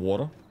exist in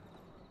water?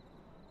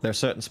 There are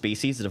certain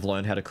species that have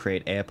learned how to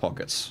create air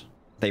pockets.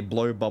 They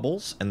blow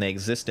bubbles and they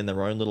exist in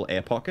their own little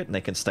air pocket and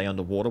they can stay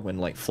underwater when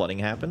like flooding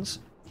happens.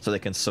 So they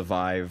can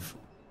survive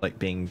like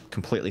being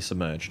completely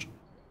submerged.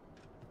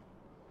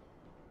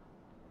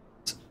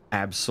 It's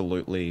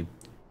absolutely...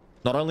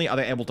 Not only are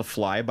they able to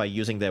fly by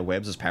using their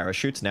webs as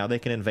parachutes, now they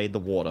can invade the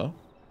water.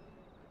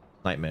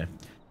 Nightmare.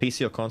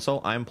 PC or console?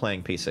 I'm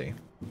playing PC.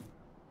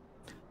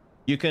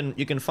 You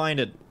can find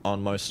it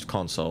on most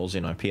consoles,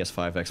 you know,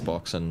 PS5,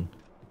 Xbox, and...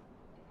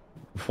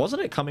 Wasn't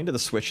it coming to the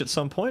Switch at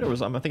some point, or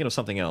was I'm thinking of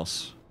something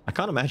else? I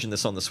can't imagine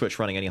this on the Switch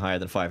running any higher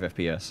than 5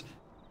 FPS.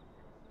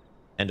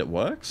 And it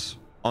works?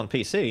 On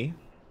PC?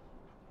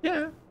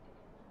 Yeah.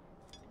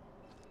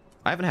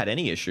 I haven't had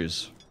any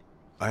issues.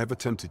 I have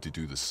attempted to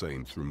do the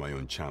same through my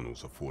own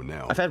channels before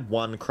now. I've had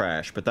one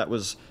crash, but that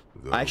was...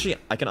 I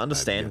can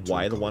understand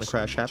why the one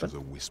crash happened.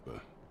 A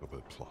whisper of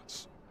her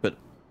plots. But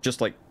just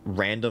like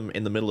random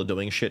in the middle of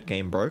doing shit,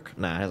 game broke?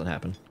 Nah, it hasn't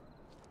happened.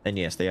 And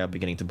yes, they are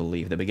beginning to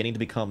believe. They're beginning to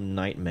become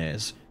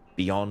nightmares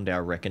beyond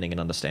our reckoning and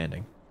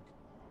understanding.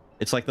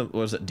 It's like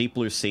was it Deep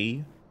Blue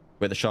Sea,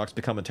 where the sharks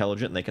become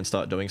intelligent and they can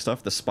start doing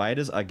stuff? The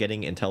spiders are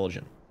getting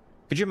intelligent.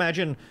 Could you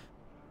imagine,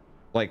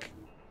 like,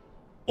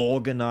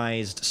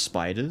 organized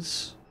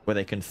spiders, where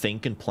they can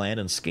think and plan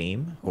and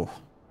scheme?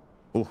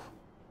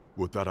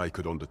 Would that I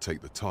could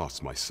undertake the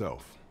task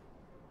myself,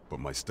 but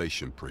my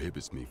station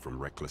prohibits me from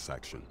reckless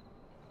action.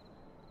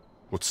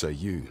 What say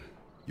you,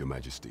 Your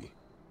Majesty?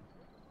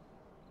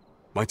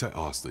 Might I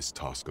ask this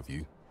task of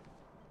you?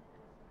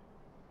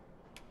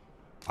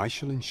 I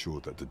shall ensure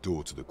that the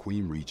door to the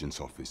Queen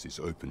Regent's office is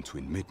open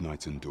between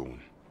midnight and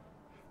dawn.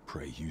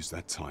 Pray use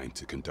that time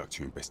to conduct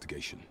your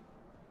investigation.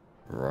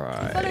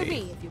 Right. Follow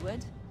me, if you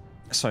would.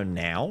 So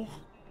now?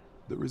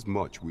 There is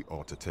much we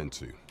ought to tend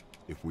to.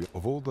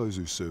 Of all those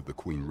who serve the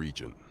Queen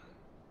Regent,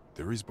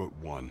 there is but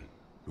one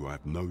who I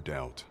have no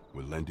doubt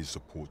will lend his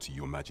support to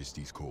your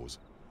majesty's cause.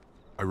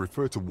 I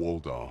refer to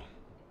Waldar,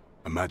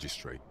 a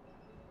magistrate.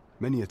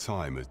 Many a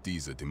time has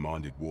Disa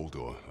demanded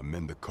Waldor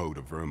amend the code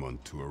of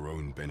Vermont to her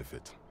own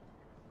benefit.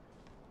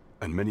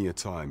 And many a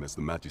time has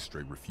the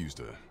magistrate refused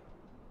her,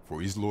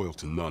 for he is loyal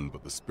to none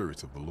but the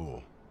spirit of the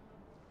law.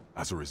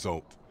 As a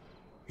result,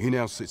 he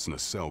now sits in a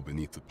cell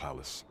beneath the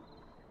palace.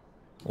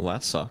 Well,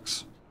 that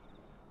sucks.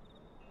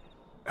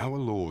 Our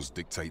laws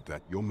dictate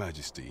that your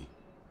majesty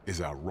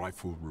is our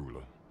rightful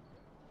ruler.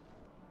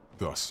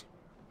 Thus,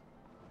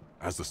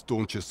 as the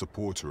staunchest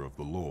supporter of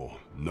the law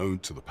known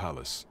to the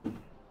palace,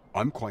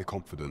 I'm quite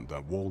confident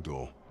that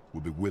Waldor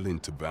will be willing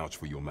to vouch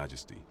for your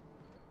majesty.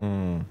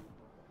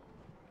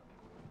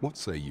 What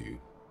say you?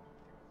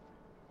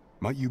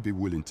 Might you be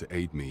willing to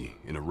aid me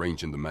in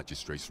arranging the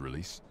magistrate's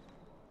release?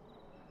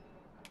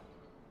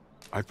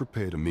 I've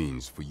prepared a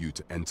means for you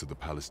to enter the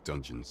palace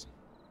dungeons.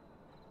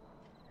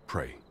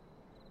 Pray,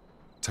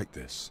 take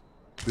this.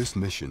 This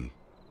mission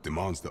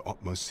demands the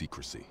utmost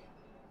secrecy.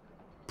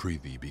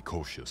 Prithee be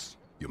cautious,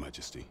 your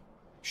majesty.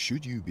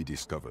 Should you be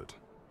discovered,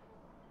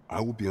 I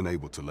will be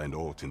unable to lend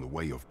aught in the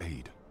way of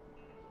aid.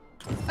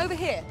 Over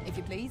here, if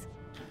you please.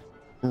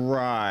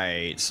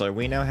 Right, so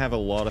we now have a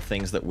lot of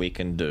things that we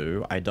can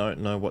do. I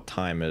don't know what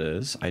time it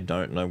is. I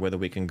don't know whether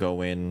we can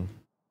go in...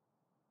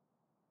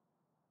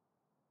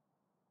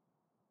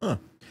 Huh.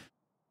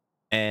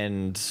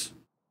 And...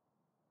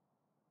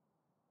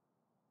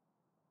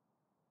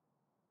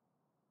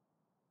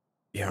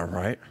 yeah,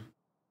 right.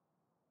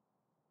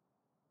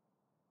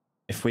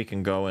 If we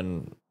can go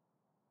and...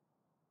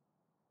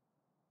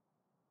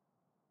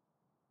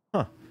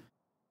 huh.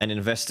 And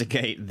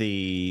investigate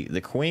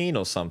the queen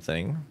or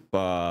something,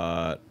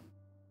 but...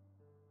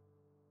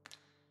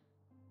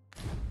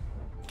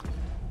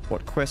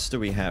 what quests do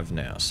we have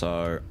now?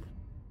 So...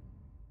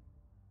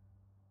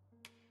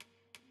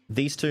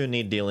 these two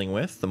need dealing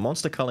with. The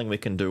monster culling we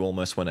can do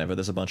almost whenever.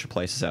 There's a bunch of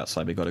places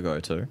outside we got to go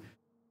to.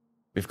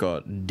 We've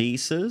got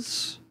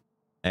Deeses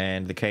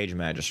and the Cage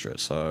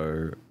Magistrate,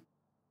 so...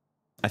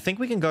 I think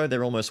we can go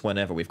there almost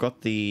whenever. We've got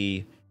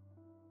a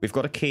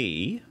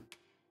key.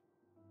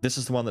 This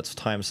is the one that's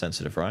time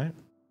sensitive, right?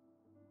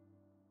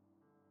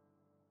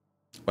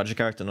 Why does your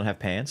character not have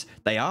pants?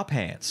 They are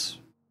pants.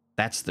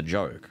 That's the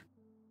joke.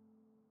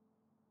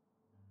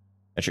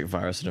 Electric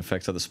virus that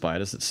infects other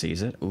spiders that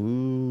sees it.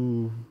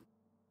 Ooh.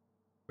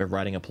 We're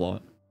writing a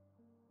plot.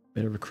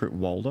 Better recruit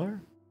Waldo?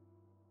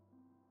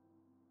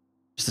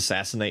 Just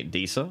assassinate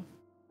Disa?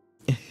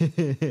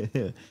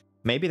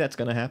 Maybe that's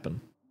gonna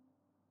happen.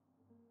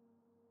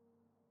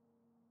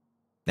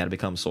 Now to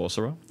become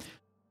sorcerer.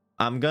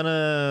 I'm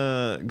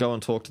gonna go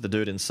and talk to the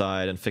dude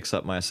inside and fix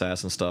up my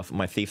assassin stuff,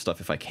 my thief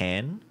stuff if I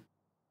can.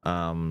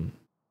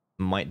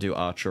 Might do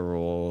archer,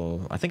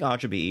 or I think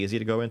archer would be easier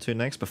to go into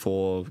next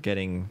before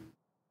getting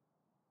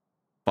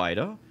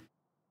fighter.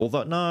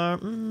 Although no,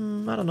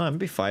 I don't know.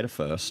 Maybe fighter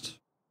first.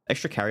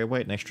 Extra carry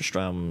weight and extra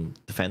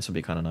defense would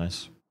be kind of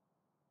nice.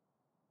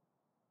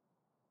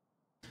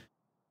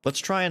 Let's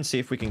try and see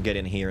if we can get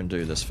in here and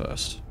do this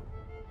first,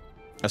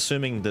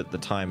 assuming that the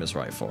time is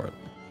right for it.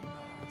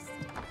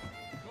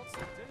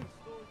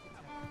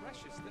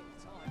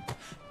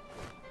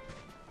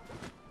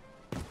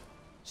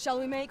 Shall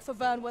we make for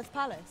Vernworth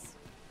Palace?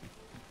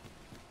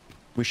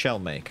 We shall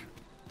make.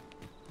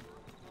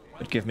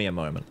 But give me a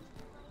moment.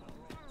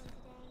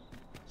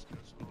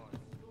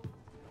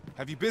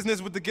 Have you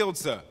business with the guild,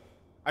 sir?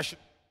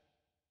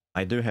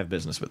 I do have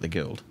business with the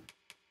guild.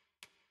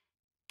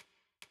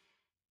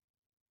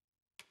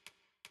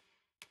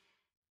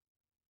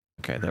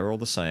 Okay, they're all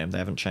the same. They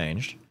haven't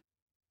changed.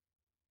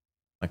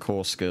 My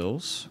core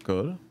skills.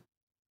 Good.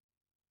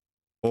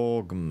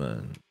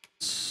 Augments.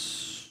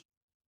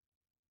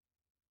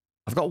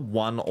 I've got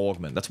one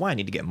augment. That's why I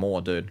need to get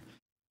more, dude.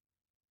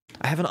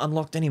 I haven't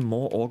unlocked any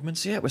more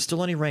augments yet. We're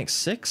still only rank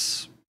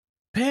 6.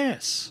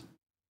 Piss!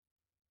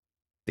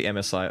 The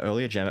MSI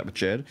earlier, jam it with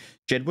Jed.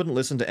 Jed wouldn't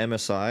listen to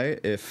MSI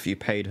if you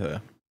paid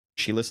her.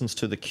 She listens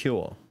to The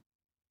Cure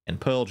and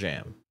Pearl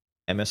Jam.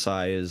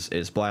 MSI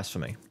is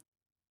blasphemy.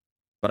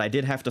 But I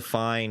did have to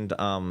find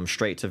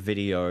straight to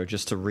video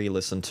just to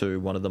re-listen to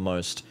one of the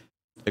most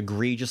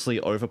egregiously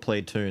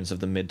overplayed tunes of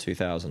the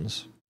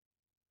mid-2000s.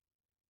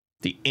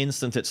 The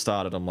instant it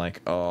started, I'm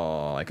like,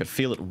 oh, I could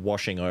feel it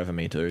washing over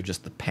me, dude.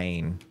 Just the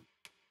pain.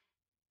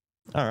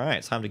 Alright,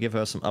 it's time to give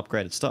her some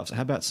upgraded stuff. So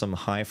how about some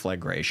high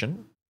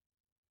flagration?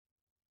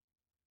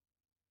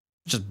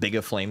 Just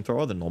bigger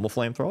flamethrower than normal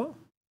flamethrower?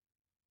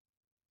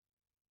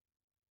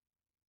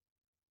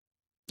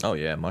 Oh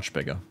yeah, much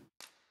bigger.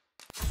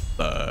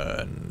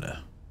 Burn.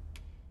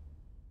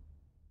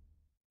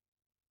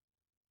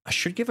 I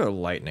should give her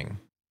lightning.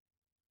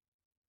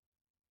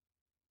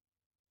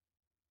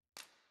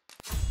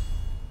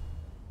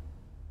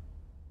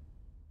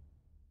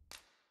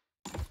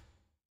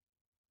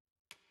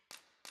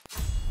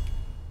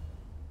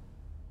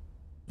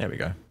 There we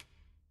go.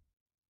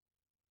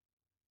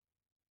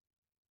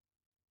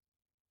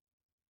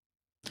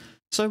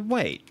 So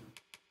wait.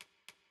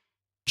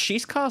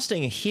 She's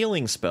casting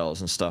healing spells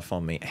and stuff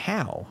on me.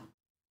 How?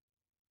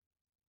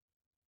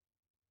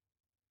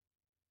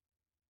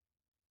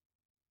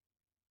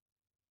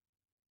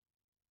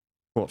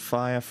 Caught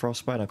fire,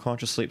 frostbite,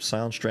 unconscious sleep,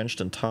 silence,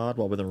 drenched, and tarred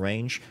while within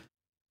range.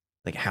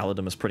 I think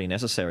Halidom is pretty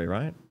necessary,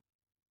 right?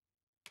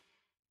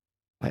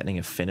 Lightning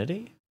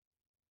affinity?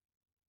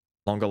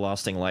 Longer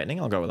lasting lightning,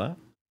 I'll go with that.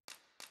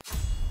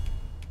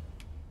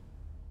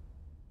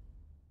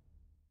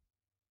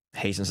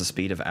 Hastens the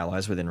speed of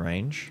allies within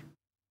range.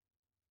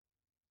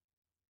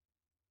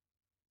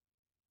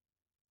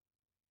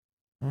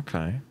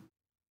 Okay.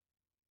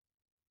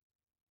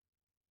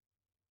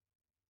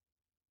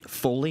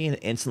 Fully and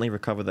instantly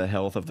recover the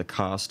health of the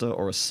caster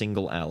or a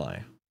single ally.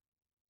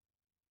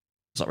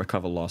 Does not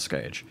recover lost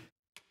gauge.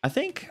 I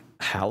think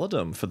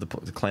Halidom for the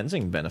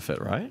cleansing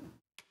benefit, right?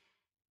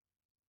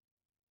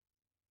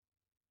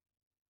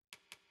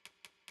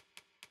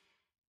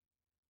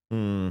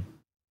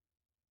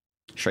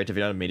 Straight if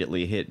you don't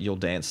immediately hit, you'll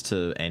dance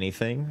to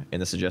anything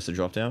in the suggested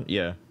dropdown?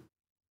 Yeah.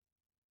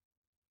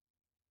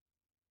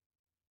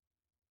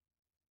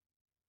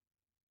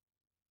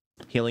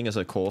 Healing is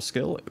a core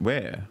skill?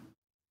 Where?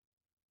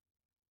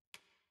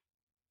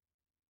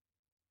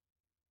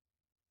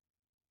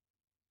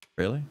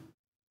 Really?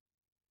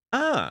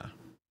 Ah!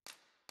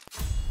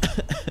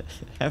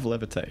 Have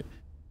levitate.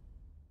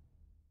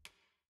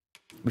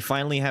 We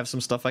finally have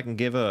some stuff I can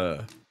give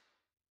her.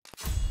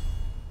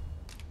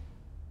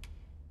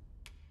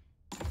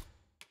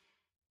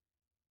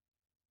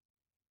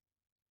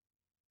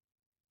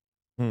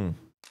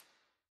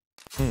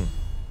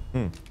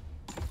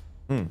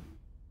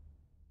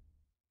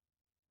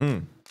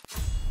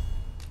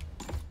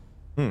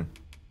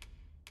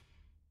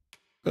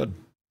 Good.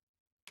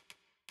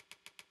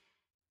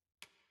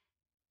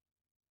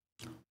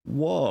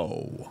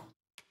 Whoa.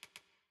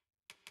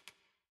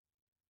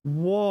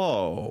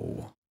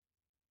 Whoa.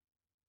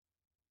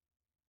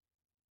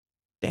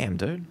 Damn,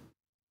 dude.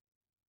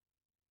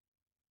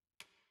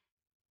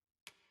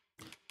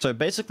 So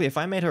basically, if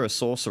I made her a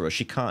sorcerer,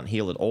 she can't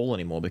heal at all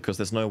anymore because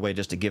there's no way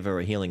just to give her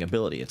a healing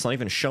ability. It's not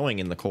even showing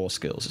in the core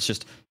skills. It's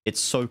just,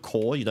 it's so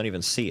core, you don't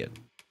even see it.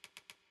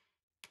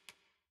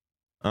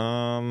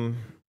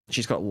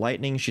 She's got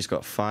lightning, she's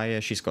got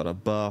fire, she's got a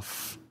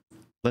buff.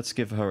 Let's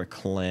give her a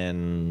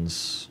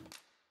cleanse.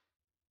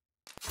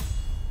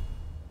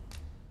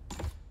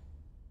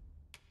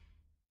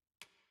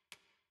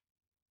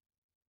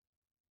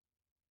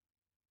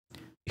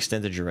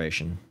 Extended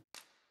duration.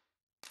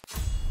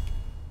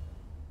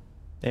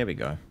 There we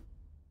go.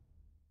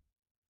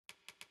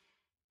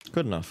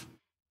 Good enough.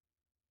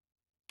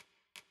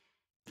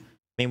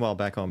 Meanwhile,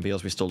 back on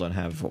Beals, we still don't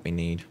have what we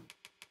need.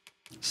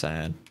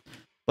 Sad.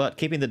 But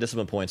keeping the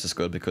discipline points is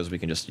good because we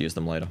can just use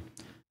them later.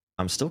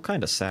 I'm still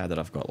kind of sad that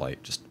I've got,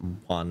 like, just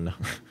one.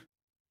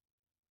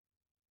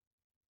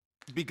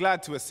 Be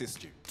glad to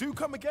assist you. Do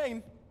come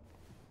again.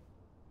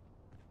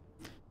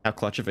 How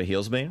clutch of her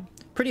heal's been?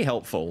 Pretty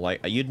helpful.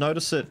 Like, you'd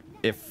notice it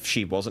if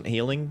she wasn't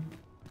healing.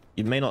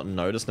 You may not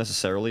notice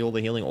necessarily all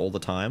the healing all the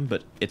time,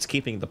 but it's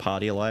keeping the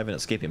party alive and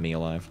it's keeping me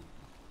alive.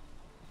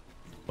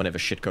 Whenever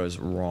shit goes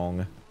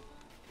wrong.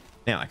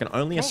 Now, I can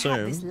only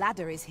assume... This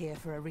ladder is here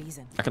for a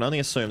reason. I can only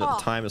assume that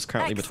the time is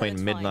currently excellent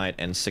between midnight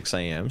and 6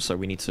 AM, so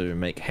we need to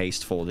make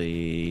haste for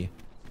the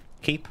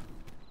keep.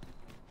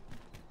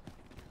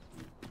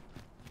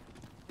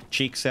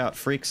 Cheeks out,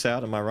 freaks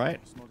out, am I right?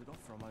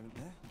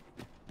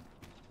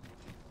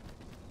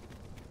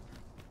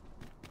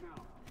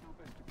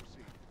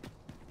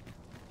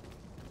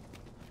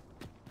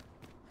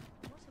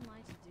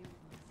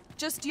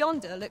 Just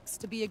yonder looks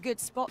to be a good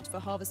spot for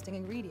harvesting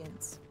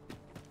ingredients.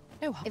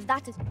 Oh, if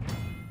that is...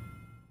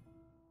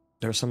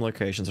 There are some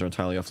locations that are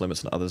entirely off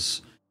limits and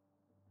others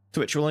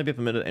to which you will only be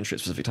permitted entry at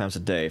specific times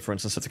of day. For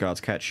instance, if the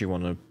guards catch you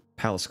on a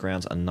palace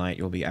grounds at night,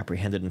 you'll be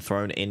apprehended and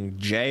thrown in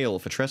jail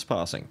for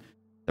trespassing.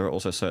 There are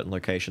also certain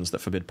locations that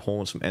forbid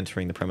pawns from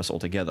entering the premise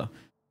altogether.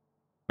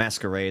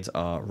 Masquerades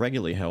are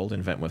regularly held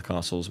in Ventworth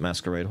Castle's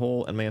Masquerade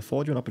Hall and may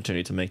afford you an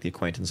opportunity to make the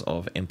acquaintance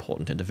of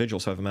important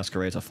individuals. However,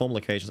 masquerades are formal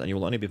occasions and you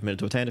will only be permitted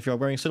to attend if you are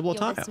wearing suitable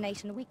attire.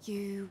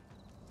 You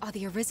are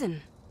the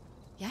Arisen,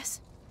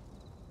 yes?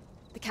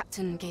 The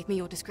captain gave me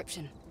your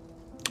description.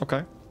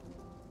 Okay.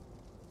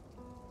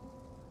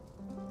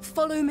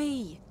 Follow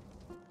me!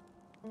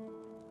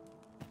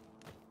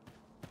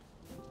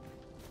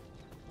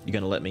 You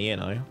gonna let me in,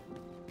 are you?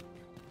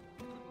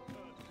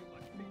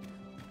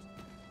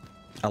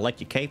 I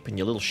like your cape and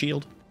your little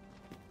shield.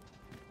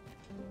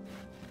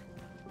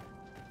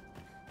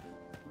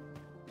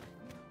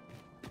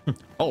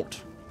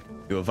 Halt!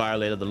 You have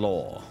violated the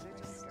law.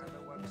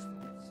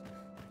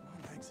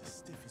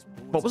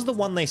 What was the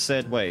one they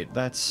said? Wait,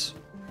 that's...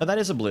 Oh, that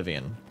is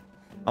Oblivion.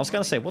 I was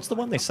gonna say, what's the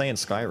one they say in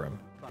Skyrim?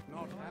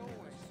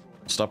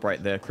 Stop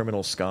right there,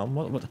 criminal scum.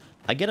 What?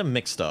 I get them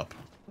mixed up.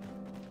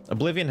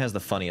 Oblivion has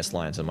the funniest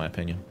lines, in my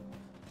opinion.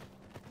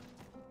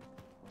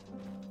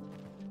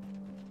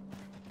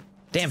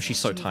 Damn, she's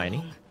so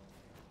tiny.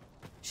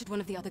 Should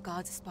one of the other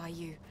guards spy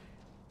you,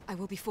 I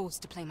will be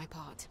forced to play my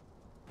part.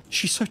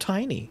 She's so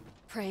tiny.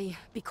 Pray,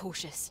 be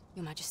cautious,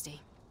 Your Majesty.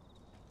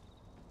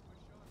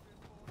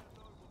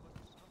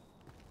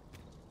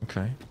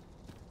 Okay.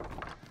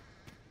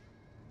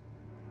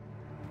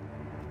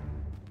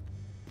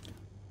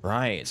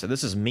 Right, so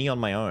this is me on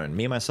my own.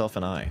 Me, myself,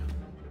 and I.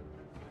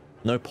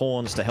 No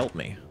pawns to help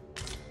me.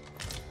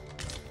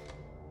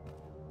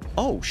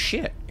 Oh,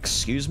 shit.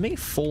 Excuse me?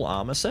 Full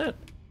armor set?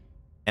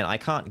 And I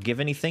can't give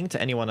anything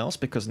to anyone else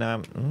because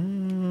now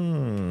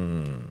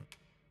I'm...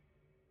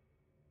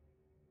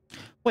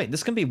 Wait,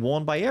 this can be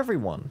worn by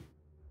everyone.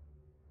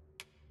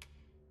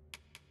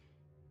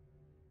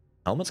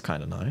 Helmet's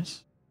kind of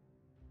nice.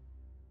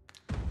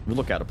 We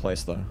look out of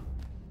place, though.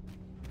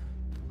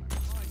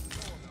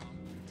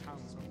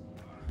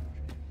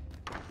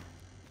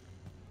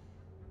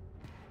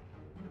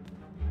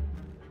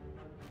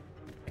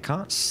 I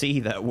can't see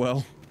that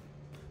well.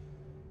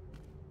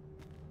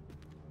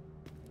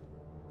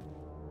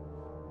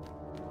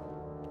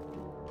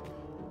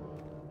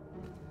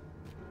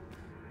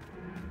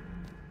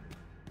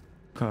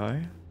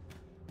 Okay.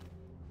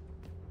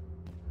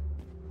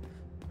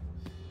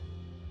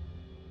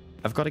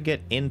 I've got to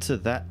get into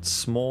that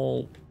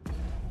small...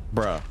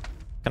 Bruh.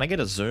 Can I get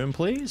a zoom,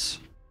 please?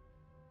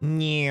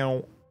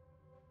 Meow.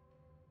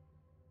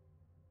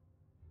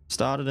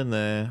 Started in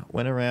there.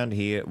 Went around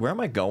here. Where am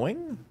I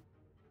going?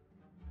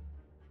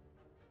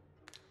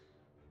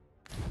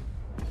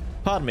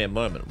 Pardon me a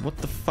moment. What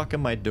the fuck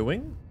am I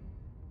doing?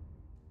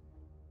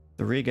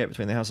 The rear gate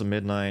between the House of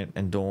Midnight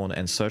and Dawn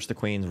and search the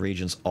Queen's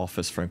Regent's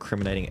office for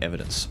incriminating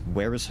evidence.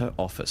 Where is her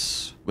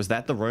office? Was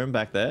that the room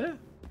back there?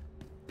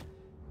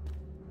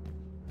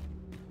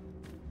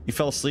 You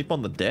fell asleep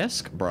on the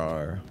desk?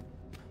 Bro.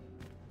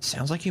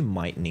 Sounds like you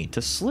might need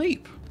to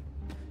sleep.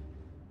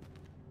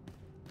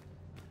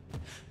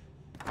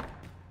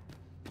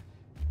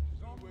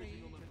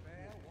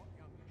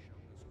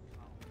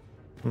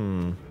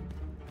 Hmm.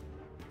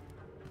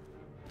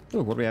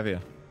 Ooh, what do we have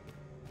here?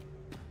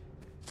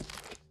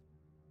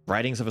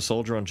 Writings of a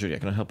soldier on duty. I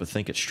cannot help but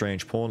think it's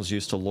strange. Pawns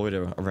used to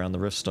loiter around the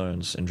rift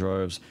stones in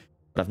droves,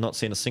 but I've not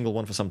seen a single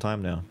one for some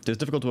time now. It is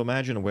difficult to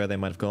imagine where they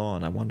might have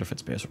gone. I wonder if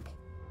it's bears report.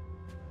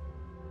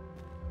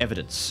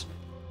 Evidence.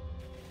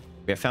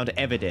 We have found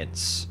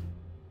evidence.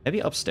 Maybe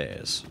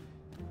upstairs.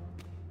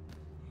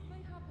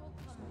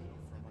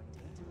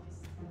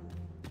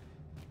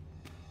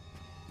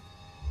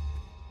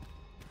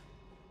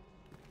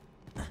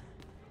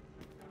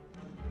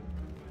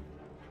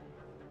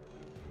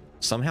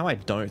 Somehow I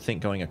don't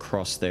think going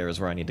across there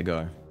is where I need to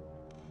go.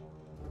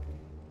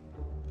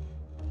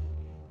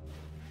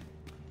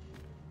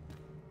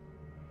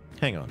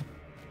 Hang on.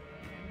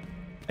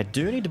 I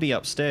do need to be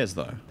upstairs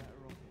though.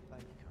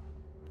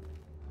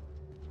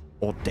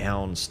 Or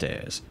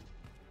downstairs.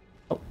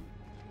 Oh.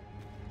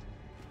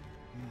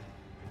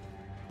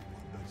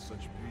 That's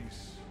such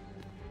peace.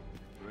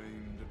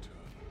 Reign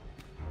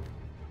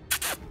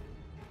eternal.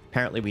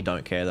 Apparently we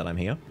don't care that I'm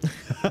here.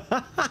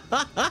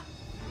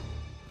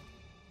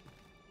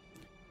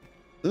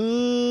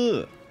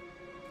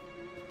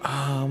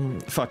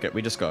 Fuck it,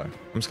 we just go. I'm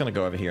just gonna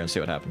go over here and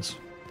see what happens.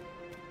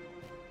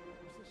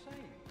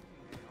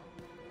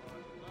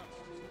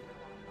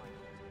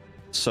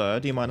 Sir,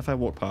 do you mind if I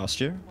walk past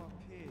you?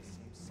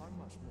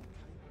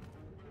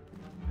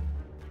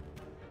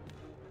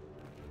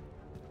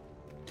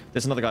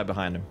 There's another guy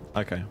behind him.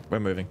 Okay, we're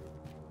moving.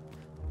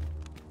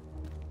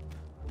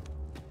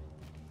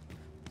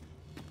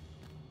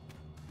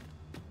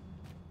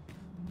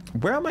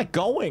 Where am I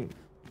going?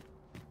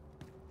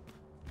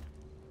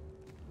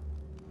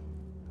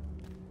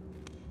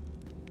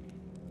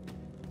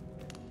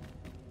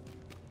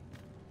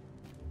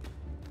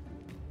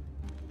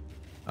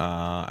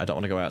 I don't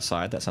want to go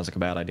outside. That sounds like a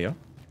bad idea.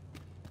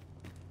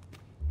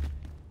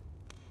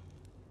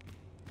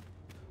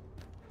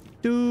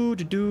 Do.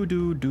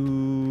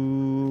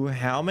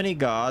 How many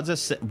guards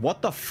are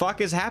what the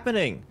fuck is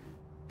happening?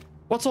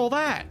 What's all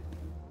that?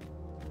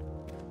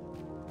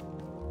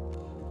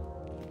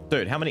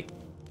 Dude, how many?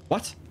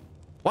 What?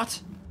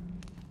 What?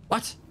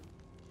 What?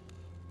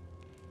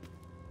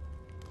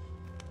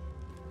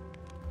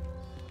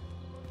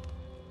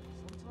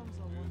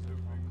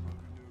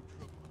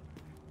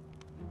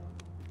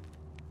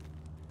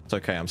 It's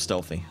okay, I'm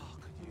stealthy.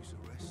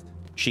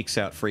 Cheeks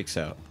out, freaks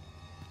out.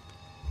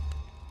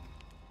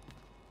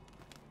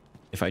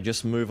 If I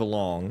just move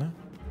along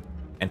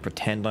and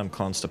pretend I'm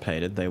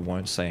constipated, they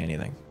won't say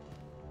anything.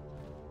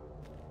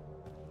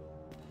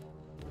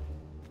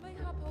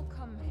 Mayhap I'll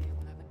come here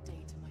when I've a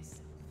day to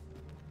myself.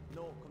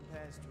 Naught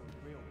compares to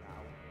a real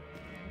power.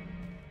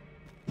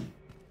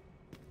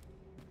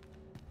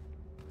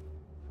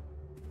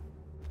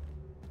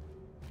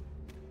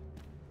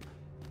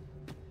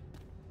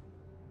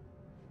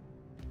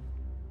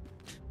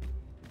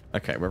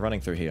 Okay, we're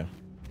running through here.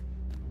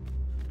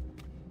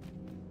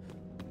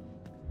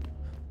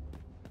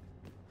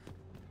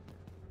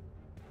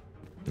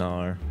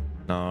 No.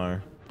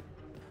 No.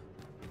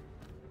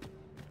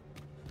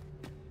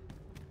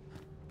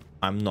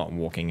 I'm not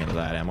walking into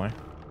that, am I?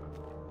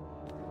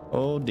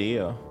 Oh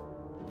dear.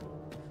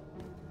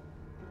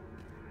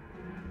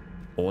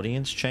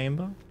 Audience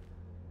chamber?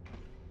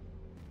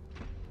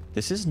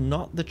 This is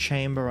not the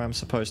chamber I'm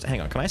supposed to... Hang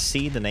on, can I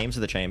see the names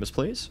of the chambers,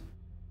 please?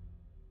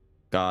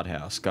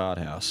 Guardhouse,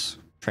 guardhouse.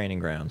 Training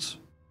grounds.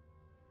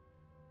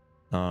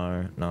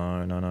 No,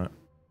 no, no, no.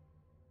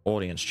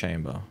 Audience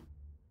chamber.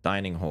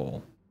 Dining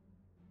hall.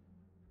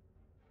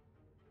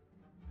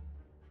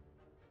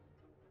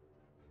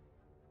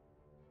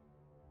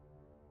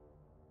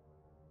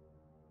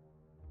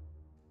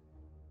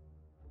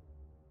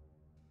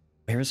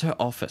 Where is her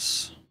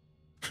office?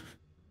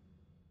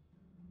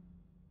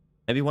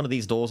 Maybe one of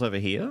these doors over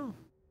here?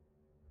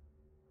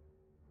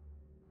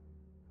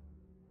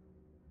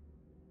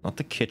 Not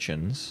the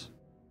kitchens.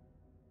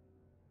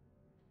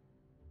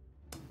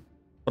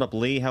 What up,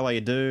 Lee? How are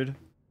you, dude?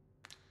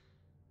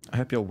 I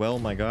hope you're well,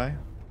 my guy.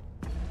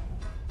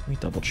 Let me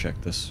double check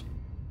this.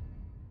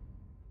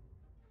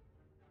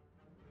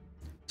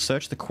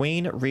 Search the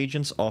Queen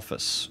Regent's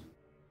office.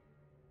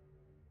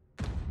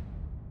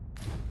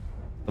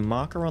 The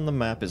marker on the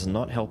map is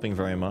not helping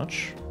very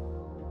much.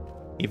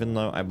 Even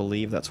though I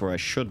believe that's where I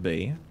should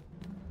be.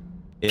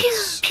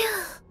 It's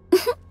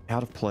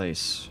out of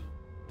place.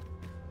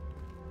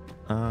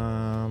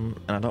 And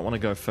I don't want to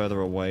go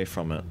further away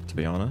from it, to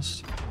be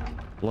honest.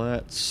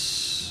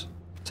 Let's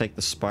take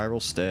the spiral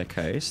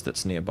staircase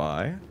that's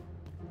nearby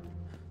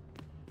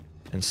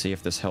and see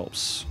if this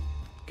helps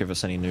give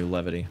us any new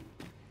levity.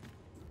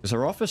 Because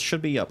her office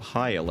should be up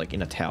higher, like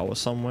in a tower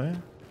somewhere.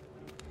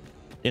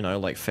 You know,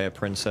 like fair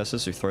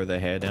princesses who throw their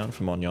hair down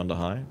from on yonder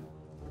high.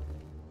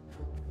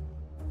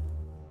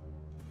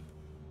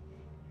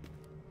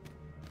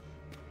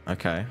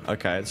 Okay,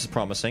 okay, this is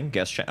promising.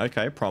 Guest check.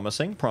 Okay,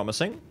 promising,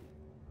 promising.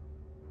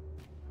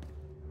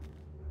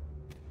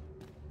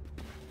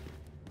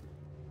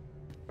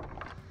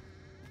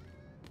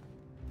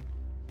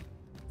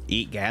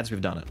 Eat gads,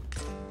 we've done it.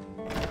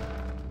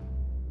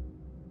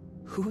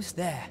 Who's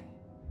there?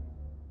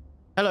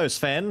 Hello,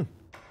 Sven.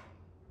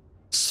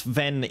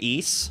 Sven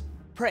East.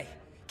 Pray,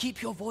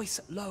 keep your voice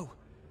low.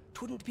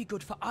 'Twouldn't be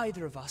good for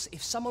either of us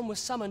if someone was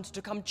summoned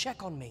to come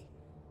check on me.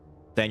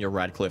 Daniel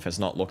Radcliffe has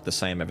not looked the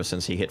same ever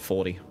since he hit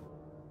 40.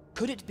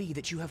 Could it be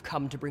that you have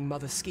come to bring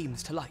Mother's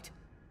schemes to light?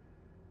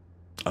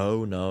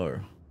 Oh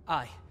no.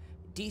 Aye,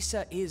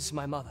 Disa is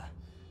my mother.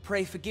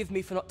 Pray forgive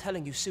me for not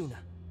telling you sooner.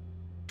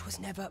 'Twas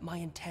never my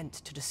intent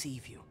to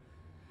deceive you.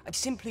 I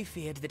simply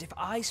feared that if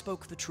I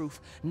spoke the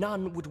truth,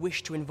 none would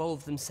wish to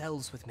involve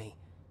themselves with me.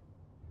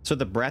 So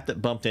the brat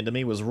that bumped into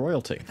me was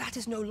royalty. That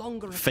is no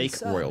longer a fake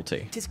concern.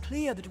 royalty. It is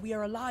clear that we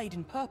are allied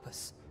in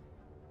purpose.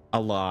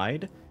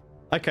 Allied?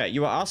 Okay,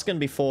 you were asking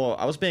before,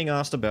 I was being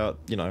asked about,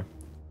 you know,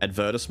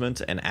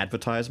 advertisement and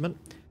advertisement.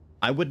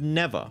 I would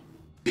never,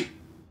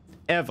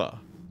 ever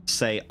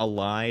say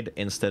allied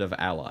instead of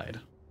allied.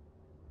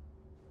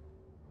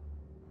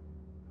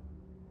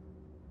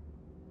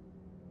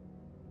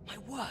 My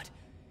word,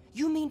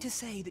 you mean to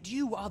say that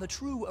you are the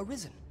true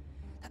Arisen?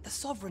 That the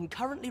Sovereign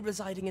currently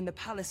residing in the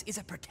palace is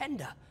a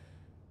pretender?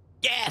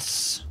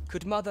 Yes!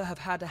 Could Mother have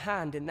had a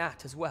hand in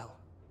that as well?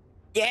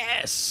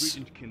 Yes!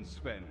 Regent King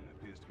Sven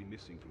appears to be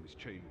missing from his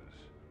chambers.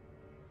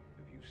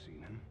 Have you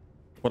seen him?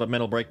 What a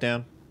mental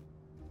breakdown.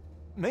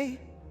 Me?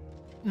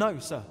 No,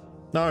 sir.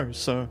 No,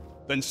 sir.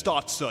 Then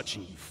start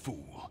searching, you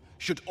fool.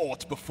 Should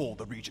aught befall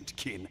the Regent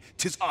Kin,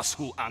 'tis us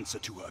who'll answer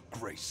to her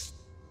grace.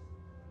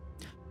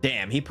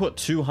 Damn, he put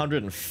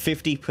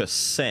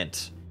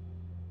 250%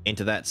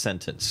 into that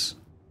sentence.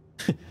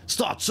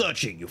 Start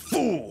searching, you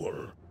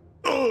fool!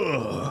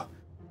 Ugh!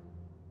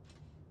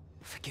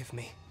 Forgive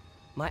me.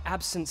 My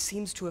absence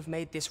seems to have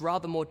made this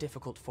rather more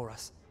difficult for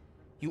us.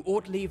 You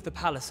ought leave the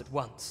palace at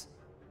once.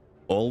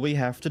 All we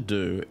have to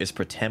do is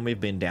pretend we've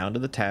been down to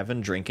the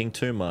tavern drinking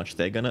too much.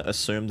 They're gonna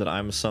assume that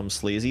I'm some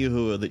sleazy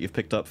hooer that you've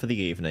picked up for the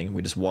evening.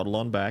 We just waddle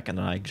on back and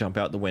then I jump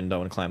out the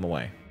window and climb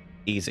away.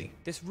 Easy.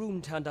 This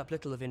room turned up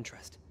little of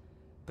interest,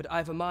 but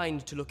I've a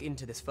mind to look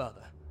into this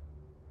further.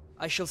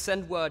 I shall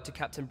send word to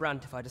Captain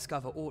Brandt if I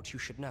discover aught you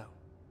should know.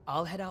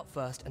 I'll head out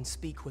first and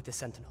speak with the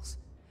Sentinels.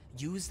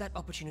 Use that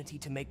opportunity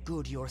to make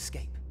good your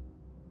escape.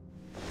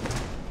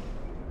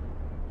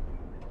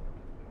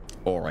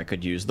 Or I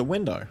could use the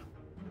window.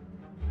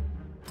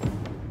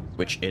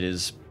 Which it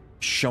is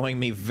showing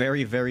me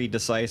very, very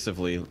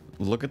decisively.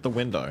 Look at the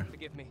window.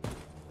 Forgive me.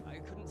 I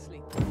couldn't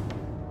sleep. I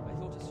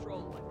thought a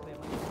stroll might clear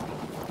my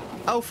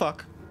mind. Oh,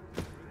 fuck.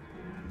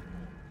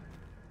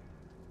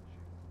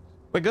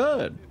 We're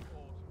good.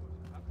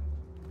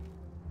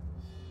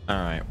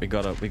 Alright, we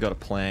got a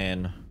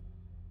plan.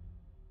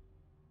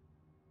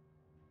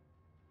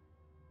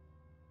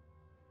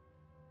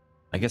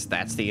 I guess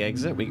that's the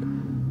exit. We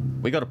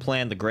got to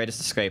plan the greatest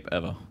escape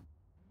ever.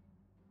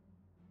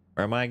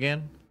 Where am I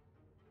again?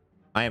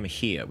 I am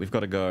here. We've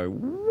got to go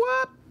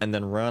what? And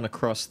then run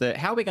across there.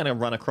 How are we going to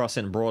run across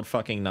in broad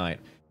fucking night?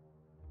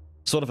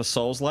 Sort of a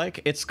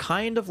Souls-like. It's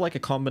kind of like a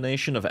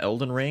combination of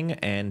Elden Ring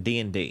and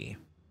D&D.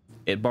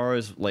 It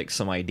borrows like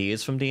some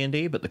ideas from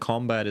D&D, but the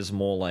combat is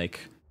more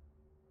like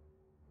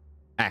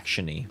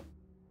action-y.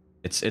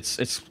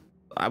 It's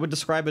I would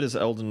describe it as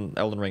Elden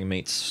Ring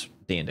meets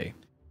D&D,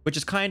 which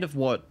is kind of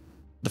what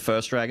the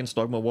first Dragon's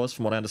Dogma was.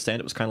 From what I understand,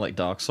 it was kind of like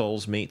Dark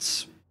Souls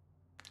meets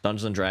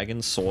Dungeons and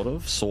Dragons, sort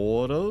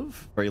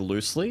of, very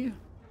loosely.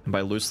 And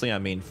by loosely, I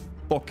mean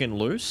fucking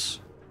loose.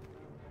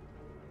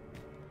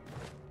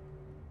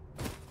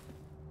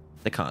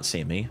 They can't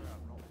see me.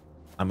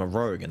 I'm a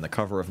rogue in the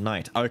cover of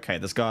night. Okay,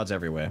 there's guards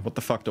everywhere. What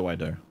the fuck do I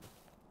do?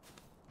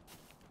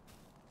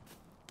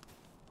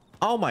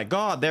 Oh my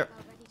god, they're...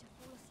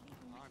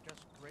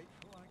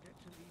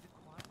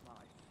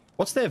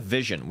 What's their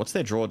vision? What's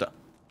their draw?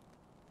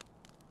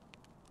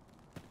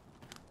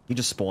 He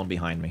just spawned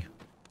behind me.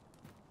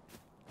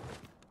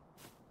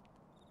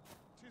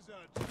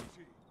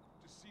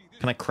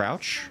 Can I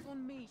crouch?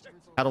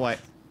 How do I...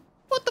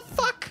 What the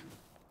fuck?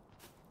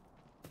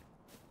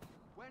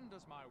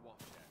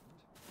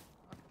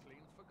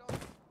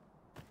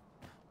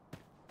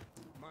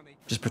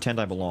 Just pretend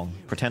I belong.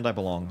 Pretend I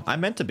belong.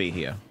 I'm meant to be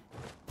here.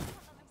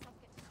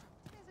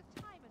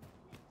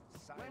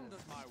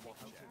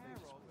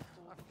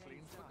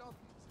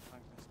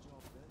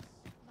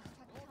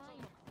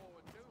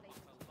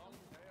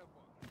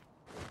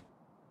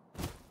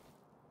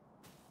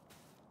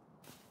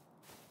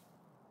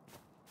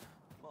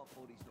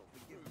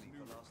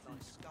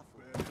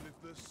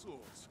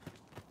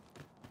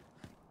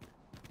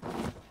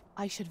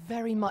 I should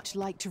very much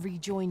like to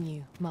rejoin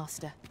you,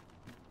 Master.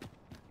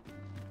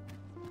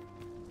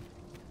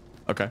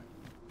 Okay.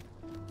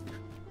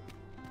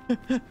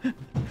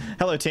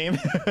 Hello, team.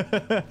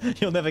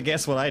 You'll never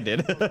guess what I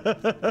did.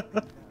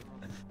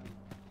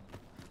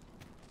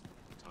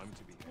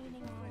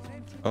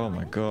 Oh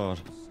my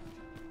god.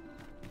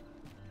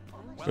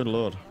 Good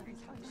lord.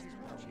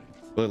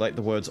 Really like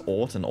the words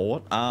 "ought" and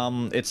 "ought."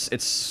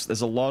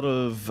 There's a lot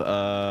of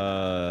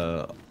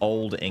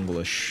old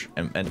English,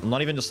 and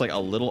not even just like a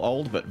little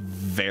old, but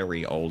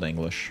very old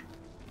English.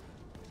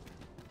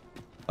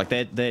 Like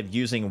they're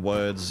using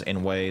words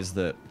in ways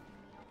that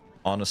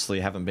honestly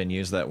haven't been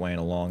used that way in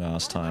a long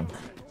ass time.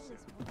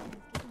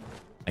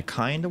 I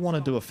kind of want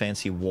to do a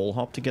fancy wall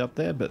hop to get up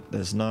there, but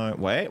there's no...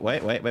 Wait.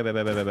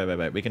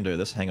 We can do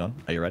this. Hang on.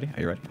 Are you ready?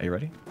 Are you ready? Are you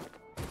ready?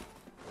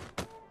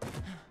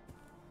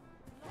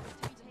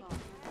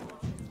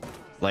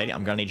 Lady,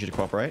 I'm gonna need you to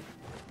cooperate.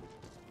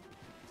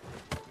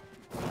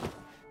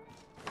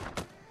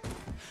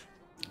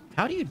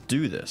 How do you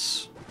do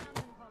this?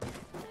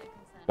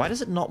 Why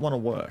does it not want to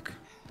work?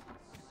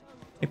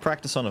 Let me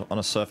practice on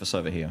a surface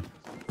over here.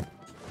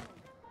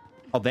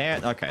 Oh, there.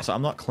 Okay, so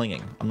I'm not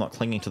clinging. I'm not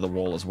clinging to the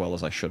wall as well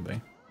as I should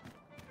be.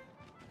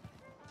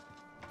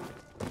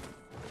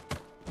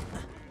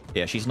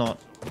 Yeah, she's not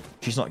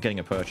getting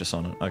a purchase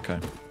on it. Okay.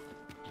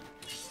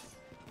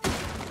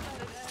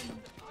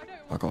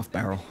 Fuck off,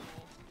 barrel.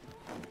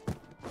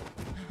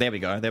 There we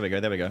go. There we go.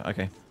 There we go.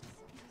 Okay.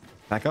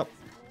 Back up.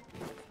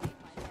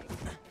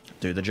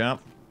 Do the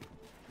jump.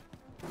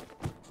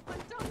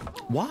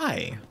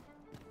 Why?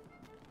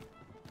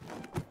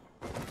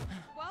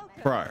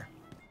 Bro.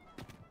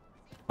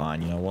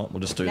 Fine, you know what?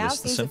 We'll just do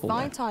this the simple way.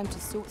 Now seems a fine time to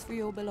sort through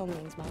your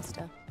belongings,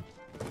 Master.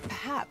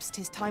 Perhaps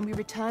 'tis time we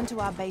returned to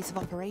our base of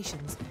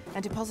operations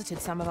and deposited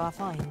some of our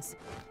finds.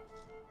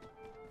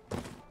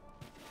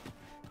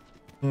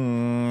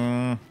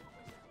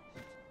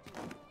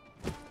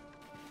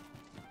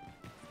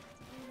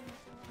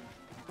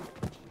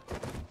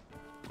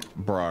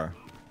 Bro.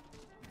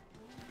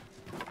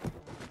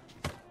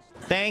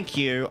 Thank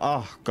you.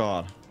 Oh,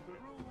 God.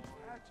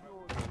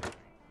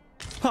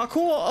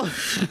 Parkour!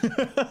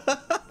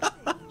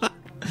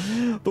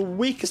 The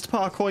weakest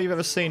parkour you've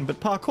ever seen, but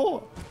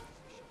parkour!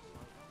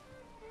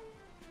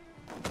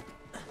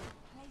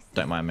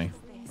 Don't mind me.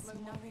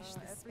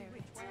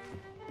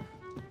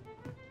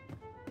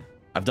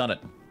 I've done it.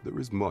 There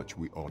is much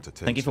we ought to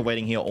Thank you for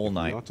waiting here all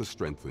night. We ought to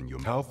strengthen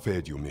your... How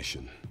fared your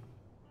mission?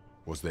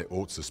 Was there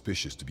aught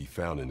suspicious to be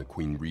found in the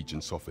Queen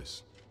Regent's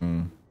office?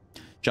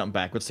 Jump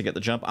backwards to get the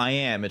jump. I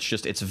am. It's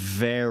just, it's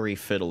very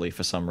fiddly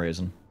for some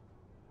reason.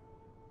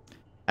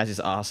 Has his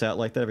ass out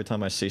like that every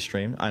time I see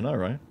stream. I know,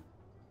 right?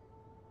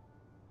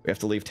 We have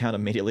to leave town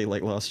immediately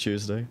like last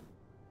Tuesday.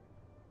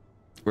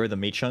 Where are the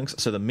meat chunks?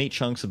 So the meat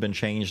chunks have been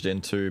changed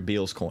into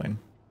Beal's coin.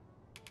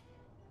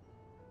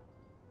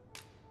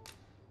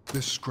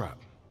 This scrap.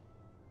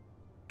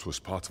 'Twas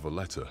part of a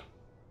letter.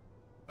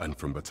 And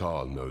from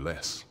Batal, no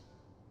less.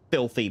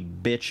 Filthy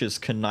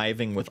bitches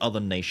conniving with other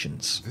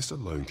nations. This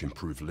alone can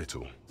prove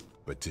little,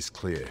 but 'tis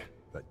clear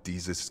that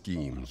Deeza's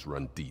schemes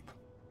run deep.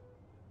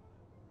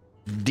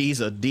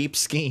 These are deep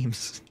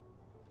schemes.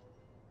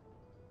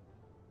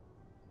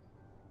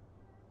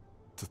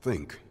 To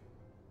think,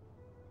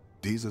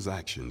 Deeza's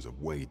actions have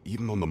weighed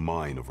even on the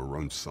mind of her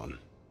own son.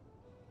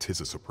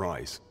 'Tis a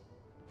surprise,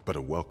 but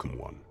a welcome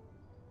one.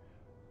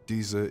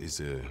 Deeza is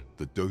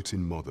the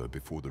doting mother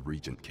before the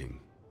Regent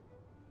King.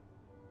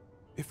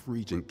 If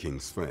Regent King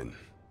Sven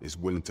is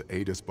willing to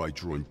aid us by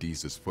drawing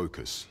Deeza's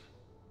focus,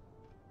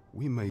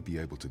 we may be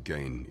able to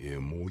gain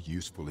more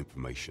useful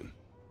information.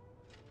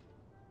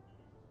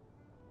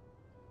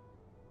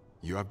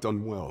 You have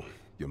done well,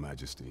 Your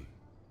Majesty.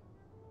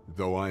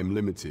 Though I am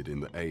limited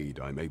in the aid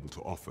I'm able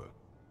to offer,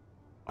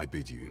 I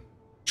bid you...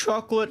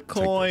 Chocolate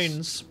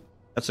coins!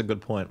 That's a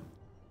good point.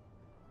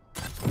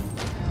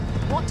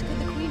 What could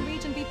the Queen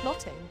Regent be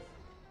plotting?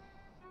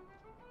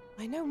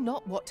 I know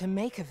not what to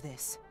make of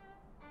this.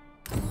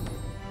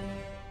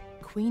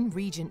 Queen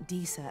Regent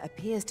Disa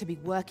appears to be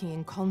working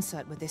in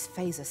concert with this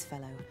Phasus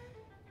fellow.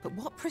 But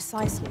what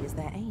precisely is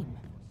their aim?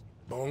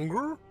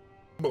 Bonger?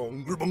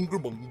 Bonger,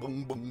 bonger, bong,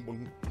 bong, bong,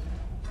 bong.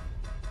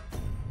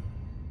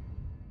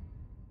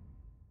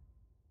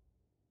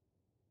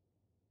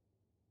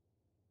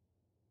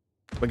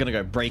 We're gonna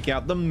go break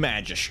out the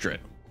Magistrate.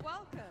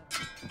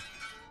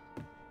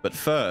 But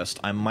first,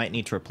 I might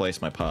need to replace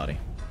my party.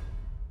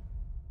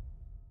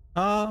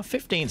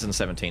 15s and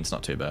 17s,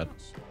 not too bad.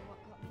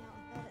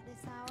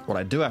 What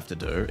I do have to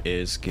do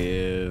is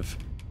give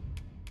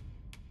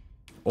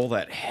all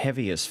that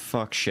heavy as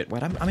fuck shit.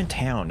 Wait, I'm in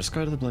town. Just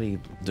go to the bloody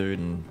dude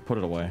and put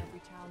it away.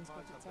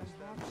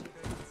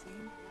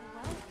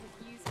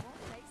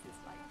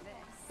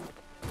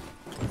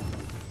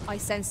 I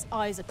sense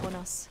eyes upon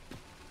us.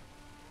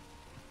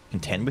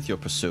 Contend with your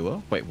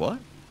pursuer? Wait, what?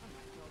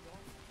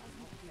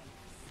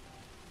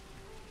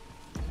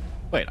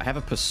 Wait, I have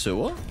a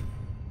pursuer?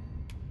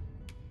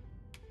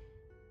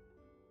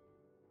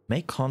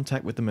 Make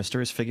contact with the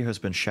mysterious figure who has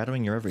been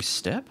shadowing your every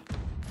step?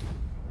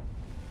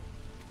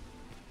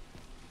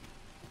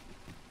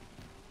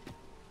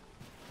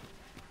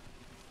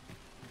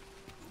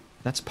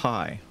 That's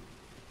Pi.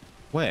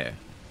 Where?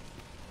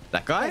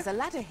 That guy? There's a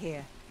ladder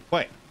here.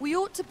 Wait. We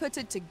ought to put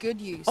it to good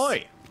use.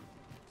 Oi!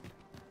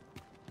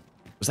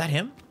 Was that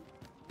him?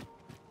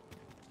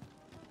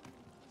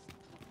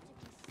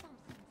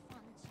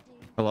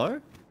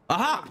 Hello?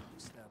 Aha!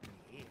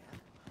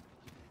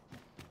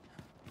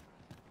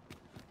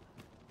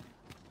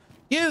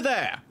 You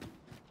there!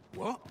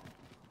 What?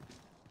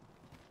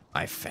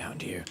 I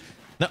found you.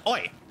 No,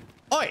 oi!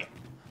 Oi!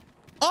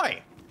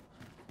 Oi!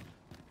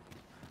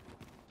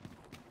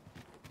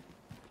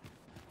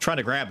 Trying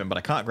to grab him, but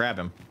I can't grab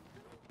him.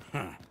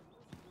 Huh.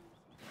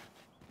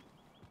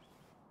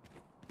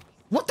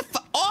 What the fu-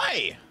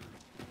 Oi!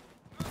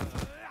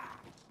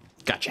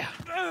 Gotcha.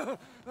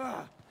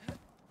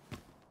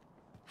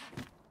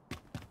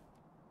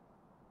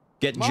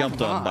 Get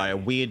jumped on by a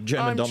weird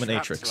German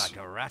dominatrix. Trapped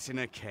like a rat in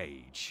a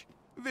cage.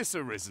 This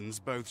Arisen's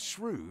both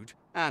shrewd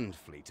and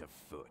fleet of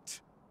foot.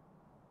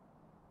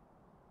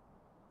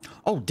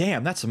 Oh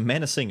damn, that's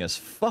menacing as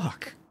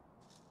fuck.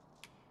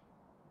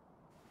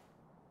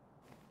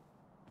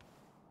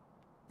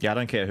 Yeah, I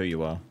don't care who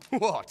you are.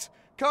 What?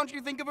 Can't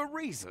you think of a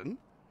reason?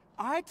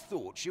 I'd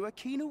thought you were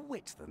keener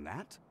wit than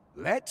that.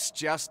 Let's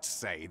just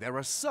say there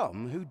are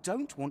some who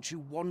don't want you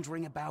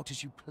wandering about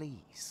as you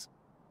please.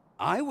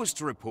 I was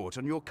to report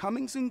on your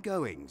comings and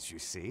goings, you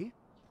see.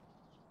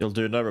 You'll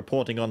do no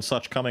reporting on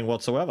such coming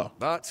whatsoever.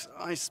 But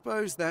I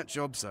suppose that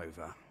job's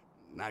over.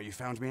 Now you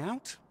found me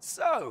out.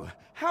 So,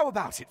 how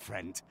about it,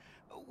 friend?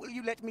 Will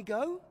you let me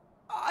go?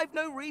 I've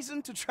no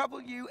reason to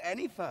trouble you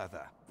any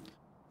further.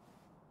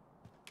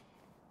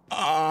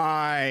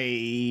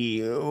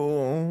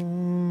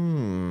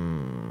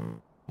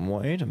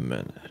 Wait a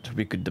minute.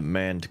 We could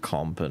demand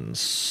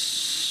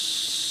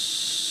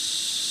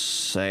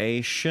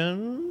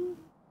compensation?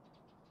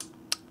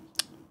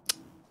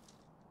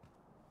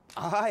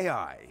 Aye,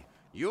 aye.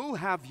 You'll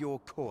have your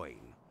coin.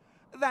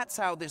 That's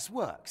how this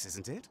works,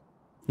 isn't it?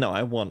 No,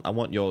 I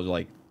want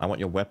your I want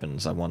your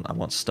weapons. I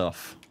want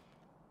stuff.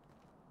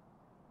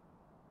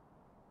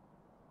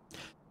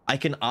 I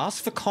can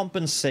ask for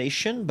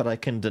compensation, but I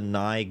can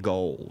deny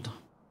gold.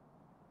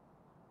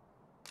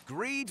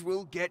 Greed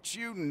will get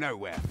you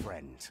nowhere,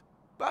 friend.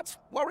 But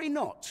worry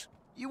not.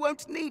 You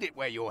won't need it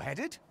where you're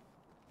headed.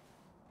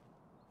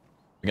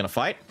 We're gonna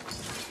fight?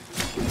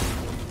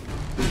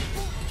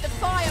 The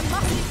fire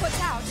must be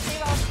put out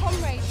ere our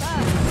comrade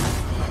burns.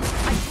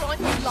 I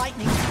grant you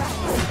lightning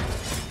strikes.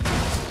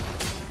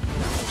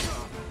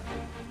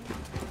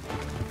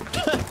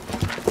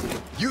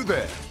 You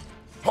there!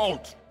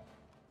 Halt!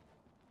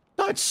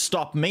 Don't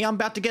stop me, I'm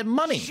about to get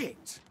money!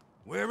 Shit!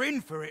 We're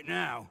in for it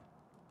now.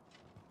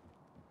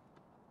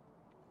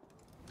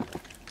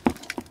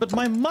 But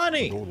my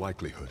money! In all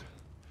likelihood,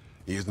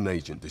 he is an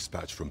agent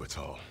dispatched from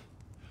Batal.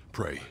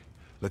 Pray,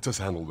 let us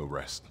handle the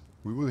rest.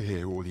 We will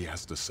hear all he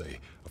has to say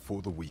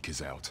before the week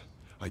is out.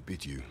 I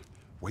bid you,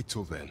 wait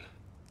till then.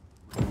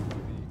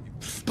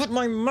 But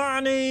my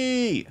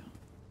money!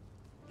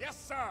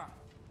 Yes, sir!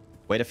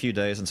 Wait a few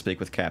days and speak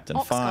with Captain.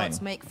 Ox Fine.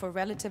 carts make for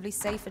relatively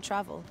safer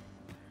travel.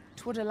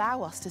 It would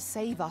allow us to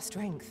save our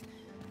strength.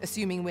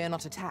 Assuming we're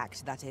not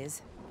attacked, that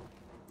is.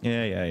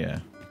 Yeah.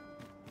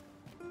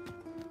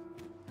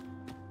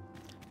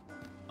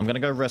 I'm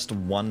gonna go rest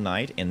one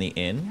night in the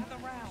inn.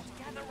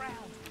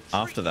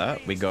 After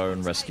that, we go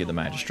and rescue the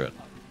Magistrate.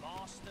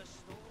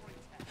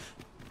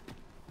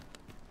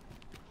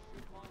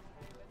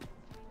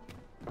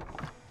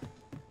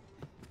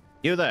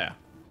 You there?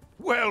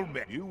 Well,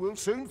 men, you will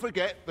soon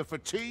forget the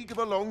fatigue of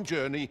a long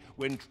journey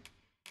when...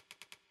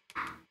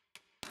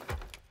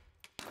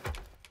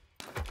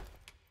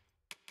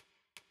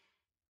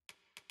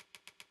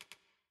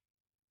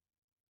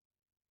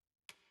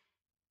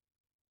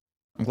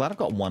 I'm glad I've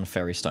got one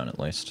fairy stone at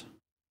least.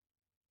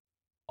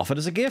 Offered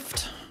as a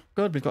gift.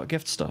 Good, we've got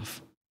gift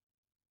stuff.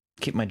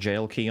 Keep my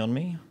jail key on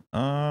me.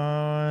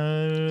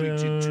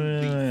 Treated to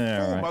the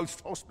Alright.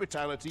 most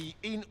hospitality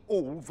in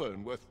all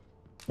Vernworth.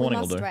 Morning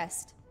we will must do.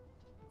 rest,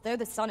 though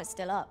the sun is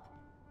still up.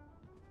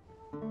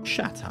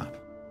 Shut up.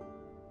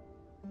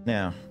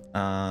 Now,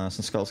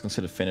 since Skull's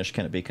considered finished,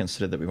 can it be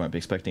considered that we won't be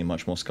expecting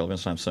much more Skull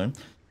anytime soon?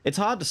 It's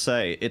hard to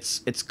say.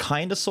 It's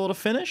kind of sort of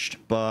finished,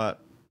 but...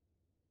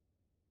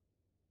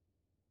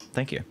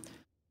 Thank you.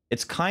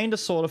 It's kind of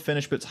sort of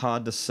finished, but it's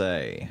hard to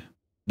say.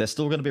 They're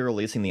still going to be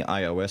releasing the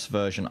iOS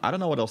version. I don't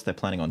know what else they're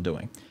planning on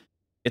doing.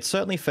 It's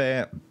certainly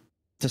fair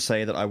to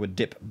say that I would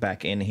dip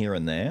back in here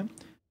and there,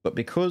 but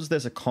because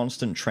there's a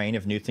constant train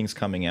of new things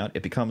coming out,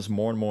 it becomes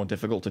more and more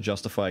difficult to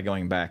justify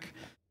going back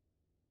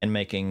and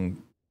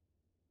making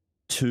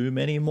too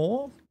many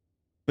more.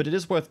 But it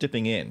is worth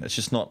dipping in. It's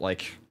just not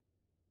like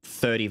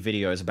 30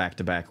 videos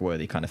back-to-back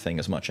worthy kind of thing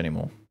as much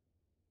anymore,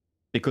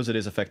 because it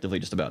is effectively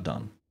just about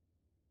done.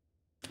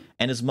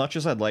 And as much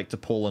as I'd like to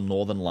pull a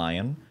Northern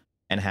Lion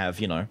and have,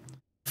 you know,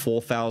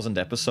 4,000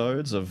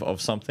 episodes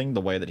of something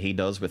the way that he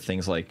does with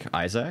things like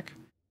Isaac,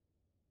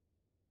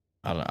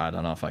 I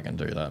don't know if I can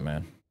do that,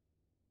 man.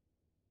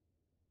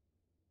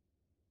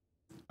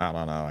 I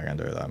don't know if I can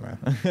do that,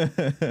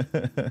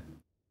 man.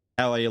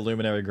 How are you,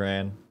 Luminary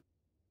Gran?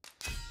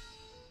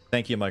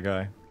 Thank you, my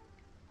guy.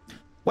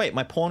 Wait,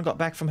 my pawn got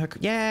back from her...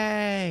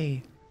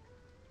 Yay!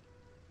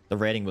 The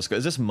rating was good.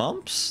 Is this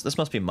Mumps? This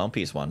must be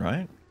Mumpy's one,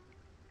 right?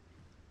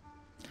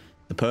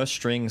 The purse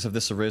strings of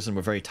this arisen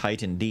were very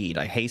tight indeed.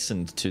 I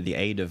hastened to the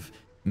aid of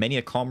many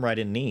a comrade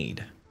in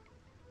need.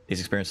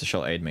 These experiences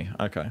shall aid me.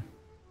 Okay.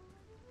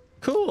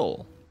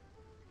 Cool.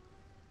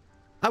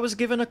 I was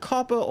given a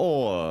copper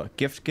ore.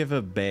 Gift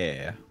giver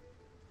bear.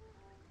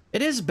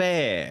 It is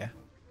bear.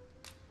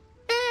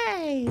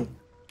 Yay!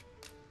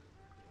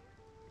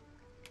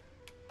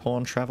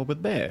 Pawn travel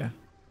with bear.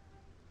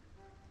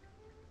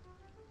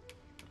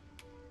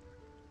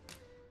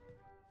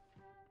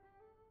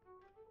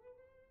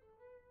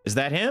 Is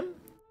that him?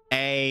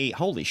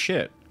 Holy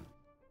shit.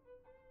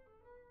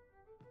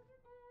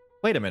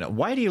 Wait a minute,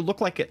 why do you look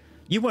like it?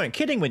 You weren't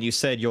kidding when you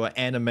said your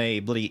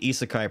anime bloody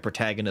isekai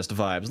protagonist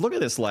vibes. Look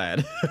at this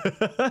lad.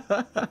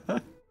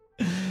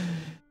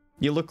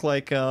 You look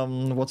like,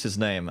 what's his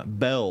name?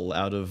 Bell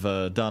out of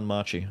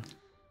Danmachi.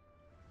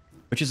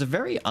 Which is a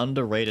very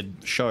underrated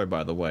show,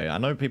 by the way. I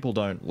know people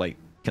don't, like,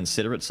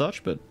 consider it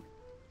such, but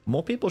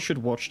more people should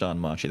watch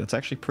Danmachi. That's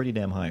actually pretty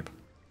damn hype.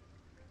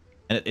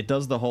 And it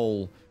does the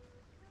whole...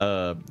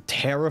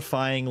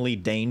 terrifyingly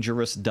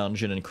dangerous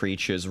dungeon and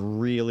creatures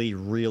really,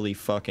 really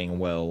fucking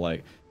well.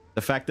 Like,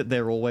 the fact that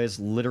they're always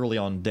literally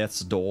on death's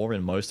door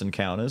in most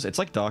encounters, it's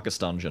like Darkest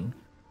Dungeon.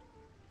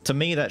 To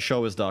me, that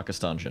show is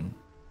Darkest Dungeon.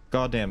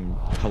 Goddamn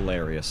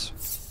hilarious.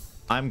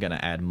 I'm gonna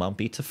add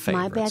Mumpy to favorites.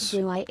 My bad,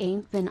 Blue. I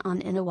ain't been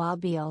on in a while,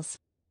 Beals.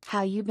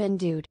 How you been,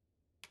 dude?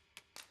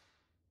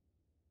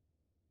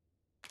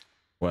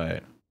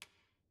 Wait.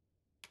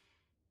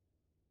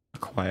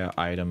 Acquire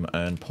item,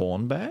 earn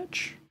pawn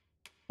badge?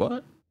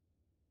 What?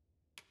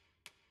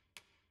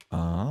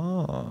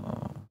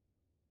 Oh.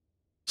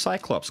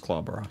 Cyclops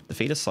Clobberer.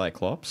 Defeat a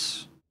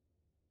Cyclops.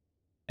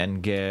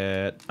 And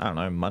get, I don't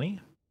know, money?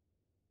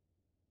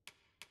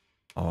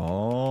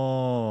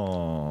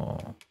 Oh.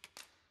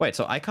 Wait,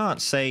 so I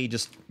can't say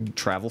just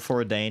travel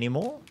for a day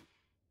anymore?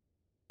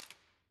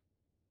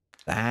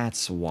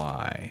 That's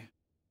why.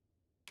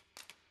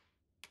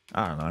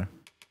 I don't know.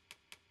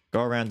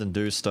 Go around and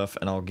do stuff,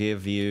 and I'll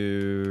give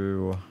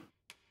you...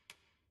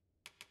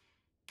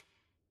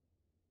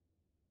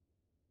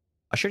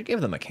 I should give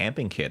them a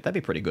camping kit. That'd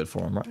be pretty good for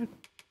them, right?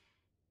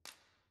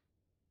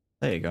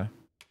 There you go.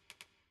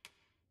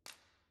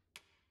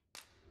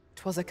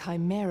 'Twas a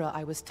chimera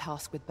I was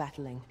tasked with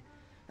battling.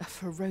 A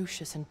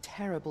ferocious and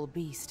terrible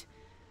beast.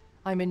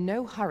 I'm in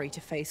no hurry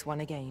to face one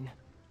again.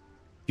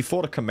 You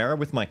fought a chimera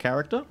with my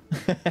character?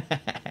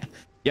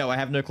 Yo, I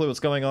have no clue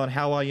what's going on.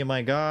 How are you,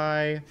 my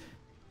guy?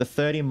 The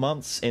 30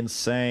 months,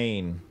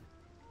 insane.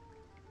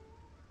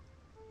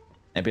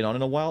 Ain't been on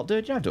in a while.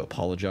 Dude, you don't have to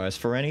apologize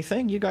for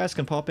anything. You guys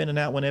can pop in and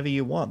out whenever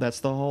you want. That's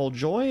the whole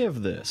joy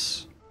of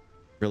this.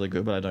 Really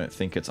good, but I don't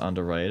think it's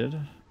underrated.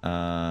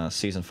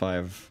 Season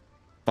 5...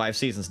 5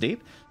 seasons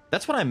deep?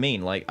 That's what I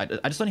mean. Like, I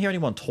just don't hear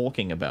anyone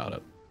talking about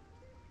it.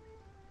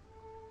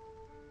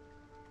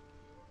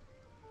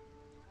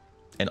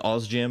 And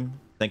Ozjim,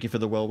 thank you for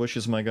the well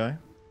wishes, my guy.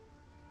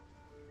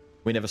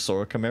 We never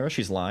saw a chimera.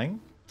 She's lying.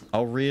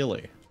 Oh,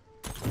 really?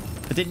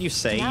 But didn't you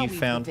say now you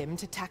found... him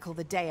to tackle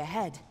the day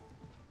ahead.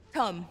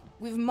 Come,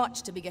 we've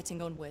much to be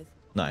getting on with.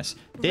 Nice.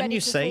 Didn't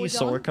you say you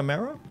saw a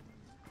chimera?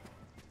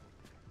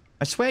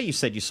 I swear you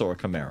said you saw a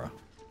chimera.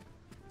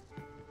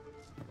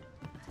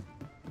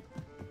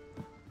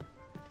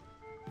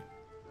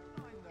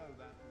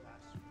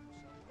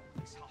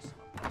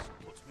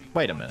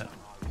 Wait a minute.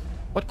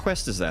 What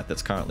quest is that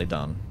that's currently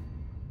done?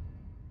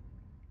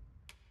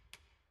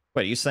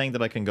 Wait, are you saying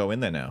that I can go in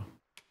there now?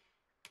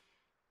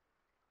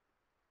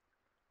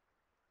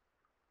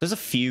 There's a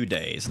few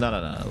days. No.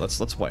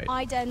 Let's wait.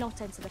 I dare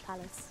not enter the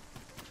palace.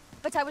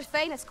 But I would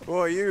fain escort... Why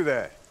are you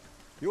there?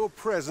 Your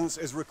presence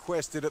is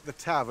requested at the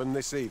tavern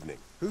this evening.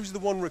 Who's the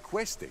one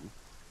requesting?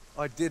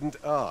 I didn't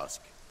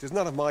ask. 'Tis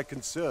none of my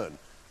concern.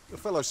 The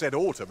fellow said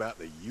aught about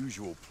the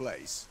usual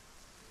place.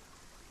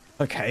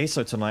 Okay,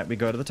 so tonight we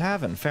go to the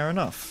tavern. Fair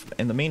enough.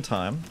 In the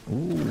meantime...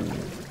 Ooh.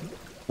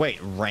 Wait,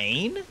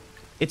 rain?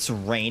 It's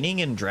raining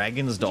in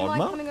Dragon's Dogma? Do you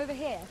mind coming over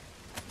here?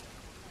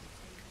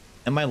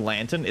 And my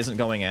lantern isn't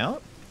going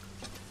out?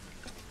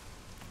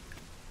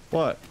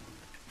 What?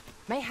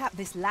 Mayhap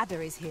this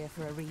ladder is here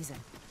for a reason.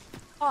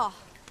 Ah,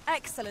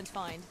 excellent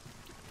find.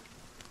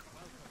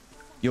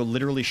 You're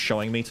literally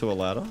showing me to a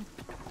ladder?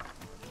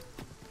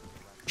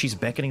 She's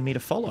beckoning me to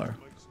follow.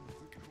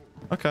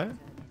 Okay.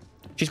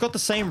 She's got the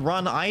same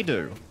run I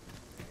do.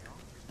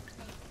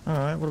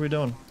 Alright, what are we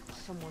doing?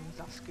 Someone's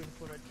asking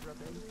for a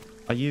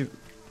drubbing.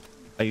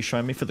 Are you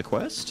showing me for the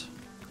quest?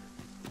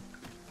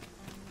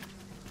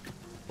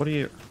 What are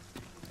you...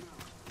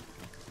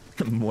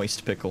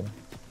 Moist pickle.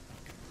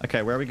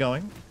 Okay, where are we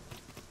going?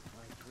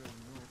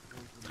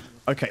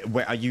 Okay,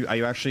 where are you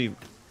actually...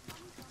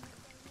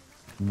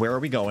 Where are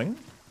we going?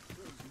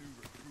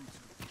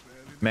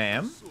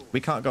 Ma'am, we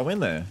can't go in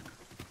there.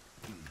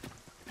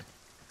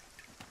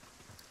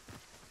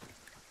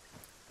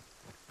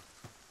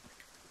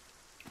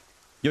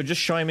 You're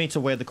just showing me to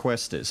where the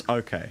quest is.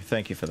 Okay,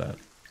 thank you for that.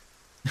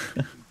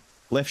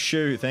 Left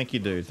shoe, thank you,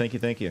 dude. Thank you,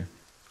 thank you.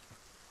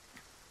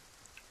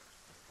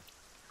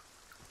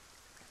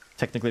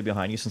 Technically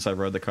behind you since I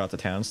rode the cart to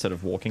town instead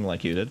of walking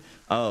like you did.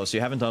 Oh, so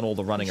you haven't done all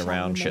the running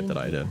around shit that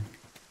I did.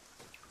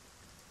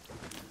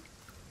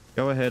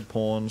 Go ahead,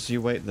 pawns.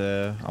 You wait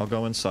there. I'll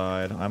go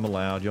inside. I'm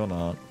allowed. You're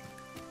not.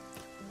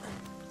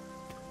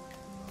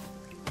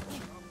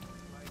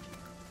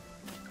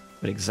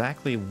 But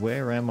exactly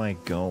where am I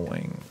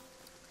going?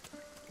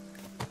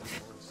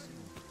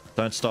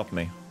 Don't stop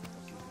me.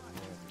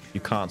 You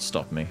can't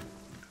stop me.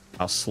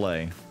 I'll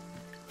slay.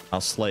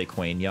 I'll slay,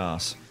 Queen.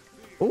 Yas.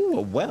 Ooh,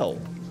 a well.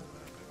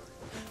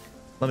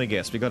 Let me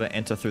guess. We gotta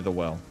enter through the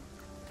well.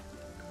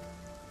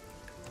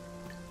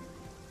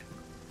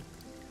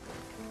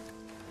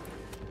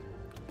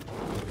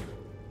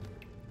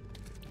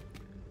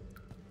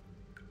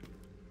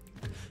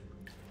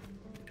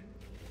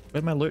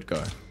 Where'd my loot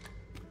go?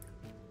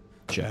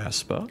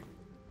 Jasper?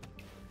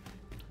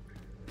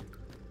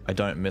 I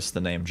don't miss the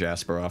name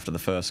Jasper after the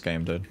first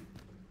game, dude.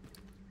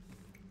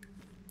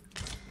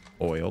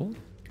 Oil.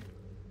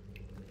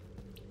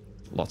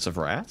 Lots of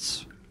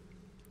rats.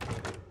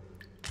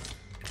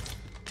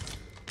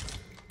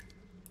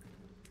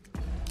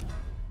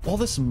 All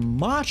this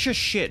matcha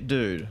shit,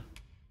 dude.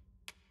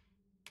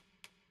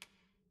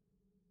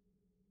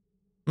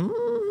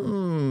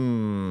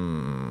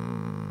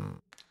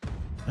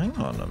 Hang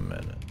on a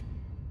minute.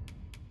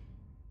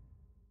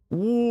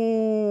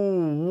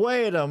 Ooh,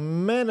 wait a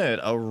minute.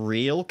 A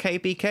real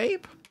capey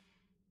cape?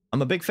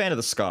 I'm a big fan of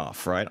the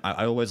scarf, right?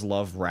 I always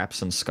love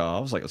wraps and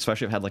scarves, like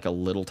especially if it had like a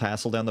little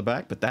tassel down the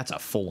back, but that's a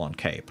full-on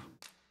cape.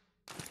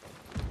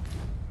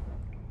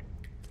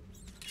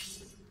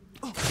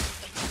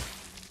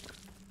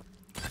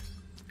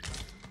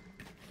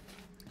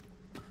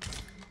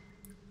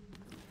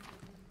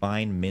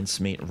 Fine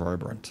mincemeat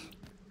robrant.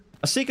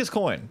 A Seeker's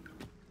Coin.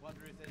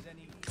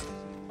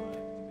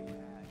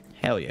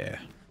 Hell yeah.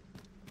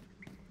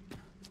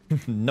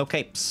 No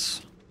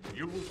capes.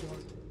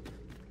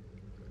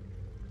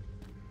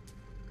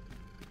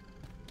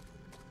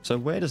 So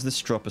where does this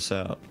drop us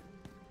out?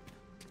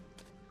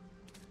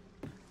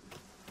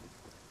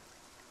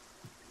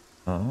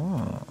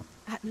 Oh.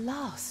 At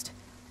last.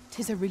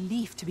 'Tis a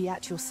relief to be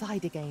at your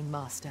side again,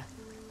 Master.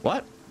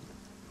 What?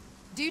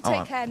 Do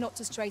take care not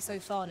to stray so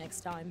far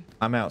next time.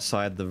 I'm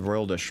outside the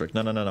Royal District.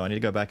 No. I need to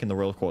go back in the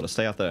Royal Quarter.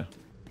 Stay out there.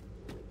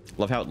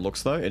 Love how it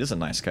looks, though. It is a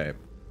nice cape.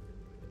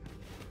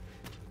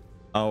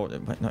 Oh,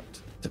 wait, no.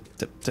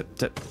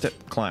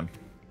 Tip. Climb.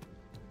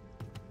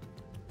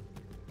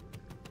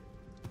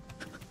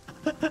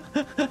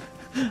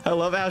 I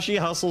love how she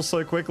hustles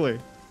so quickly.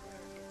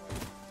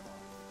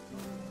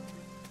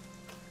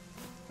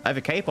 I have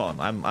a cape on.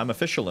 I'm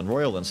official and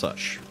royal and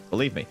such.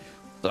 Believe me.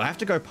 Do I have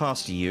to go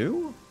past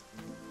you?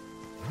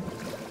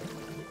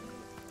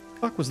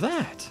 What the fuck was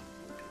that?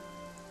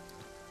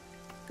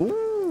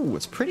 Ooh,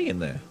 it's pretty in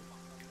there.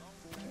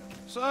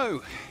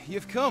 So,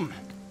 you've come.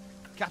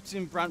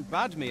 Captain Brandt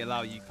bade me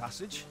allow you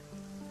passage.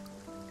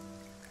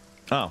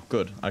 Oh,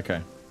 good.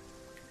 Okay.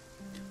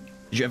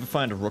 Did you ever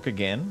find a rook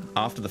again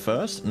after the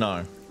first?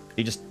 No.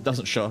 He just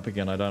doesn't show up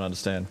again. I don't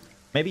understand.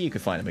 Maybe you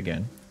could find him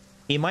again.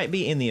 He might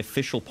be in the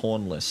official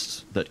pawn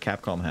list that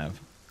Capcom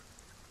have.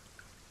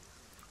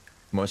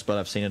 Most but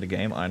I've seen in a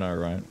game. I know,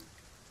 right?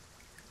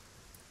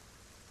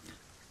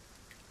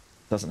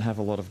 Doesn't have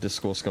a lot of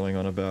discourse going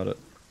on about it.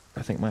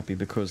 I think might be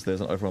because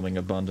there's an overwhelming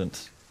a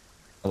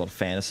lot of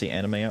fantasy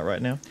anime out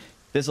right now.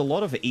 There's a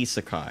lot of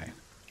isekai.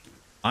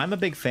 I'm a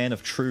big fan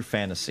of true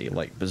fantasy,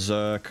 like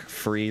Berserk,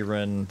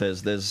 Frieren.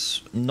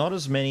 There's not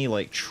as many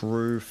like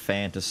true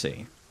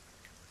fantasy.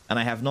 And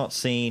I have not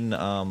seen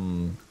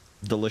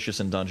Delicious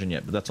in Dungeon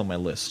yet, but that's on my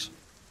list.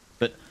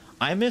 But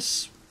I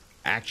miss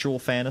actual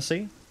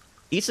fantasy.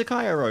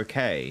 Isekai are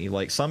okay.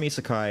 Like some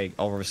isekai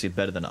are obviously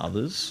better than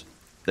others.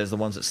 There's the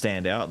ones that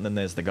stand out, and then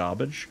there's the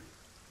garbage.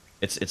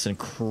 It's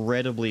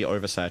incredibly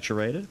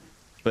oversaturated,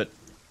 but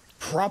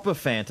proper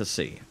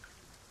fantasy,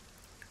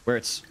 where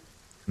it's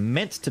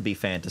meant to be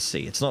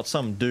fantasy. It's not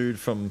some dude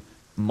from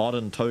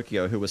modern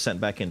Tokyo who was sent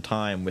back in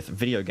time with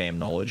video game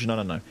knowledge. No,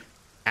 no, no.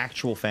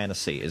 Actual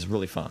fantasy is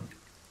really fun.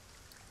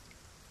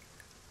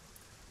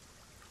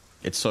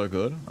 It's so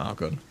good. Oh,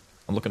 good.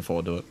 I'm looking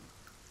forward to it.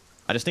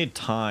 I just need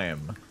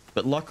time.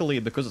 But luckily,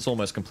 because it's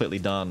almost completely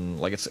done,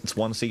 like it's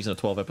one season of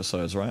 12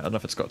 episodes, right? I don't know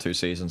if it's got 2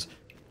 seasons.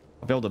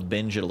 I'll be able to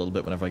binge it a little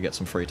bit whenever I get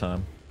some free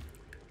time.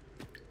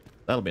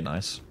 That'll be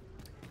nice.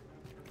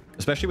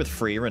 Especially with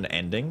Freeran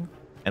ending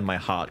and my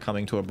heart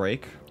coming to a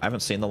break. I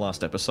haven't seen the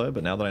last episode,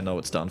 but now that I know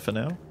it's done for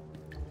now.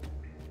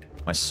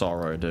 My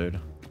sorrow, dude.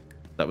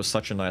 That was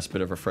such a nice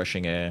bit of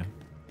refreshing air.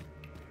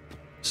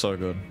 So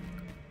good.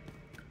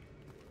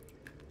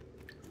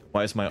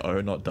 Why is my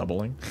O not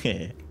doubling?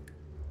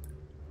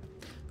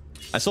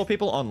 I saw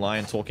people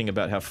online talking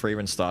about how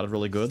Freeran started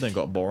really good, then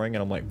got boring,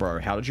 and I'm like, bro,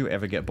 how did you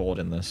ever get bored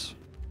in this?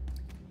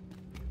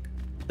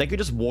 They could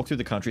just walk through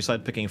the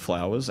countryside picking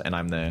flowers, and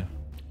I'm there.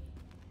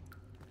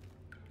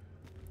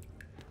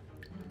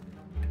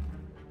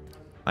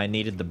 I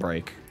needed the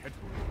break.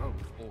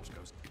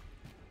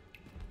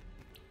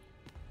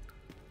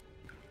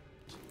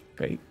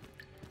 Great.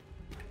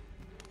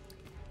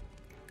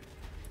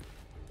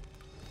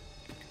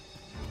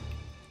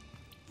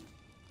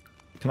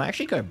 Can I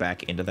actually go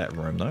back into that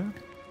room, though?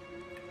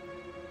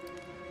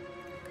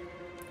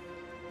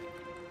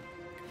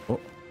 Oh.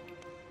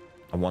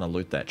 I want to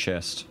loot that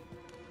chest.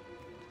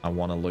 I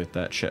want to loot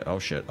that shit. Oh,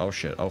 shit. Oh,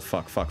 shit. Oh,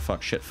 fuck, fuck,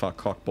 fuck, shit, fuck,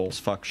 cock, balls,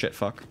 fuck, shit,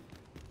 fuck.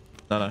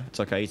 No, no, it's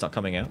okay. He's not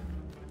coming out.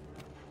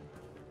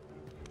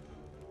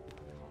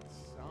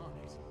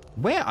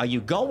 Where are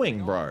you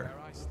going, bro?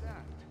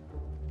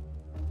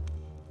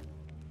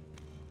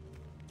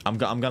 I'm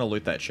gonna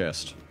loot that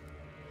chest.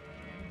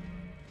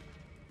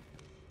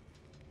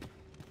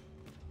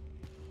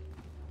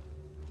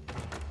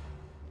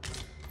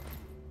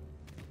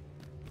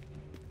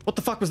 What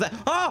the fuck was that?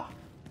 Oh!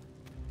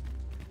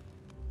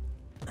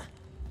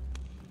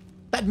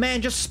 That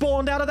man just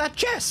spawned out of that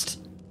chest!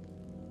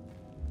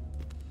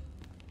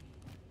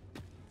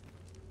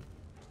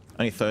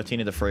 Only 13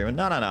 into Freeman?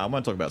 No, no, no. I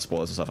won't talk about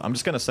spoilers and stuff. I'm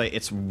just gonna say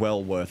it's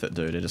well worth it,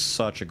 dude. It is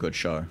such a good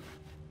show.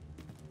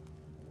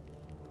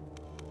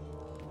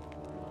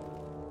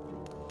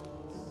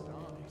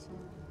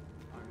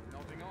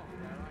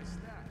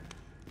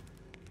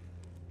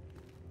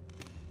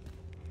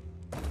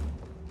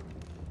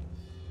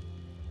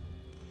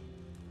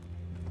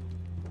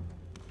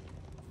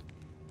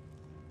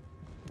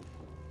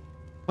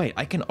 Wait,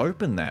 I can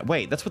open that.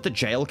 Wait, that's what the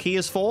jail key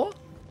is for?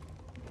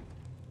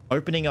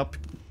 Opening up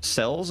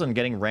cells and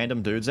getting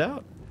random dudes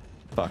out?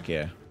 Fuck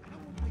yeah.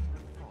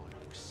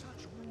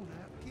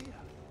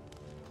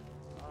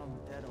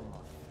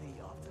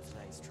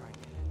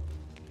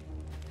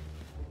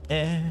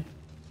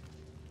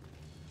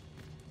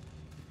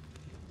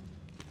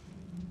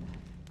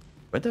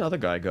 Where'd that other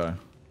guy go?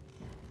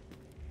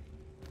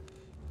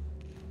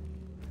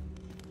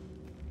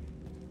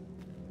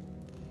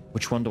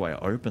 Which one do I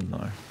open,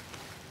 though?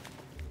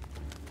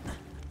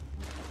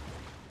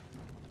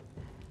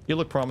 You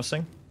look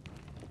promising.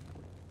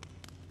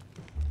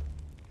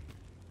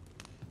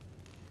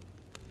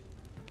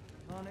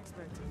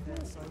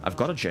 I've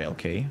got a jail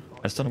key.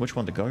 I just don't know which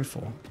one to go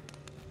for.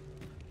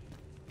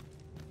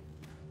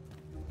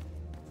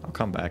 I'll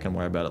come back and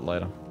worry about it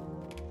later.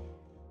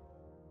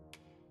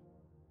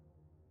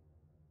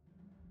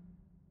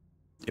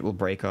 It will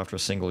break after a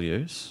single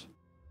use.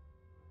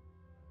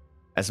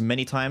 As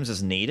many times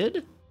as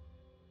needed?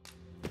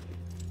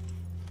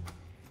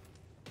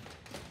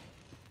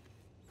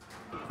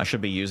 I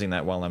should be using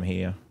that while I'm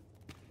here.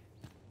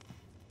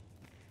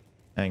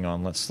 Hang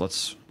on,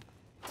 let's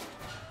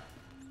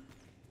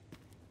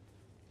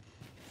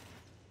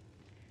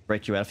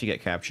break you out if you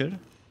get captured.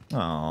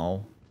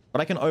 Oh, but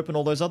I can open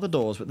all those other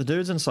doors with the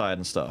dudes inside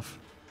and stuff.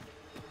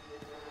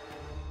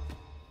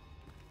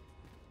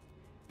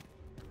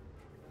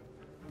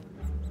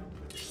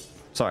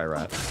 Sorry,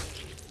 Rat.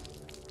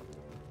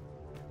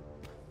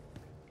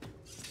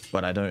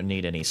 But I don't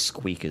need any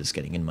squeakers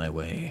getting in my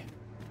way.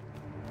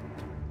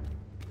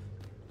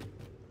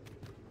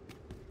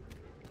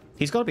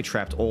 He's got to be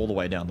trapped all the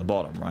way down the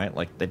bottom, right?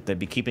 Like, they'd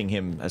be keeping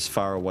him as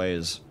far away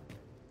as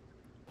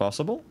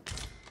possible?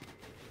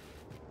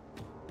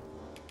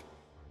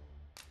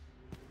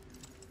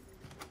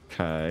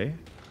 Okay.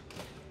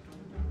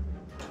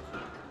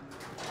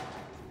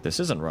 This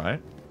isn't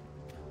right.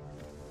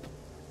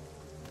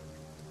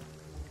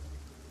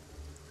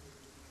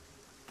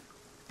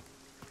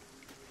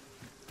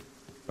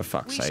 For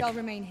fuck's sake. We shall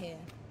remain here.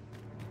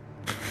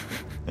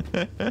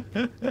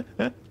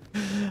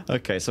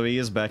 Okay, so he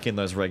is back in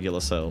those regular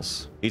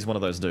cells. He's one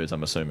of those dudes,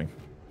 I'm assuming.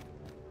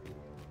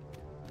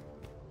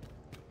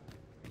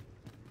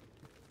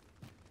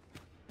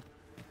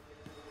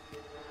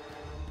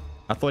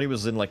 I thought he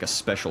was in like a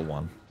special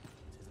one.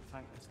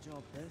 I'm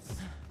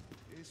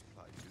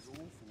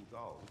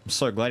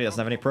so glad he doesn't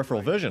have any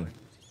peripheral vision.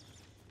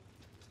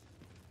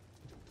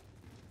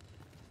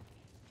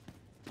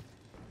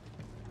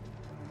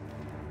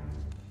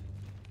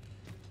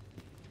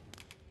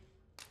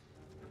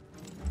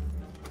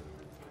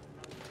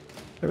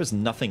 There is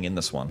nothing in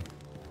this one.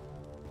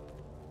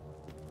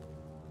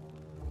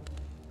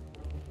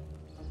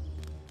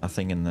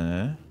 Nothing in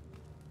there.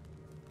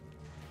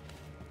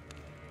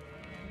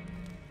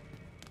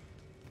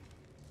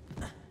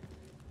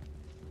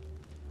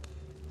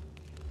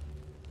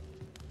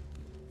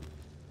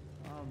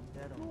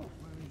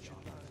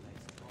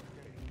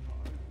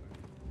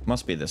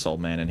 Must be this old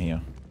man in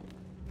here.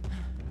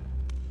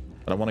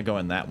 But I want to go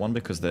in that one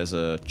because there's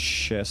a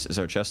chest. Is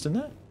there a chest in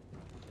there?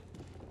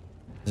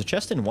 There's a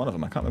chest in one of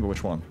them. I can't remember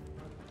which one.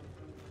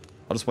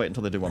 I'll just wait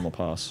until they do one more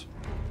pass.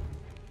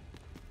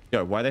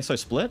 Yo, why are they so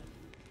split?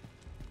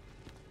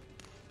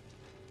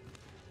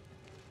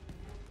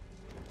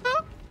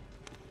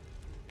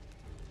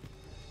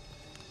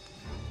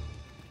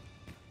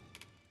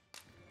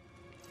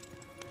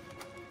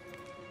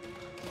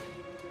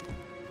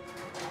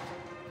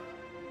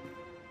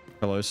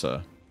 Hello,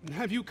 sir.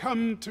 Have you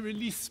come to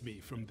release me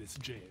from this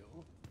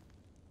jail?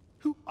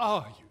 Who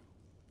are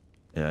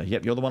you?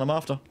 Yep, you're the one I'm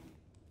after.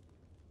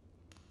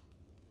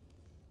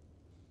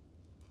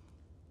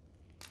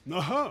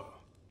 Aha!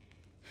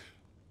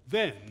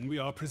 Then we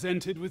are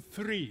presented with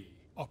 3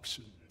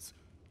 options.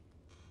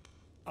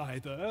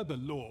 Either the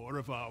law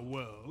of our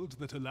world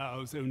that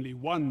allows only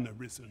one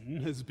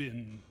Arisen has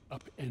been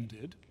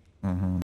upended,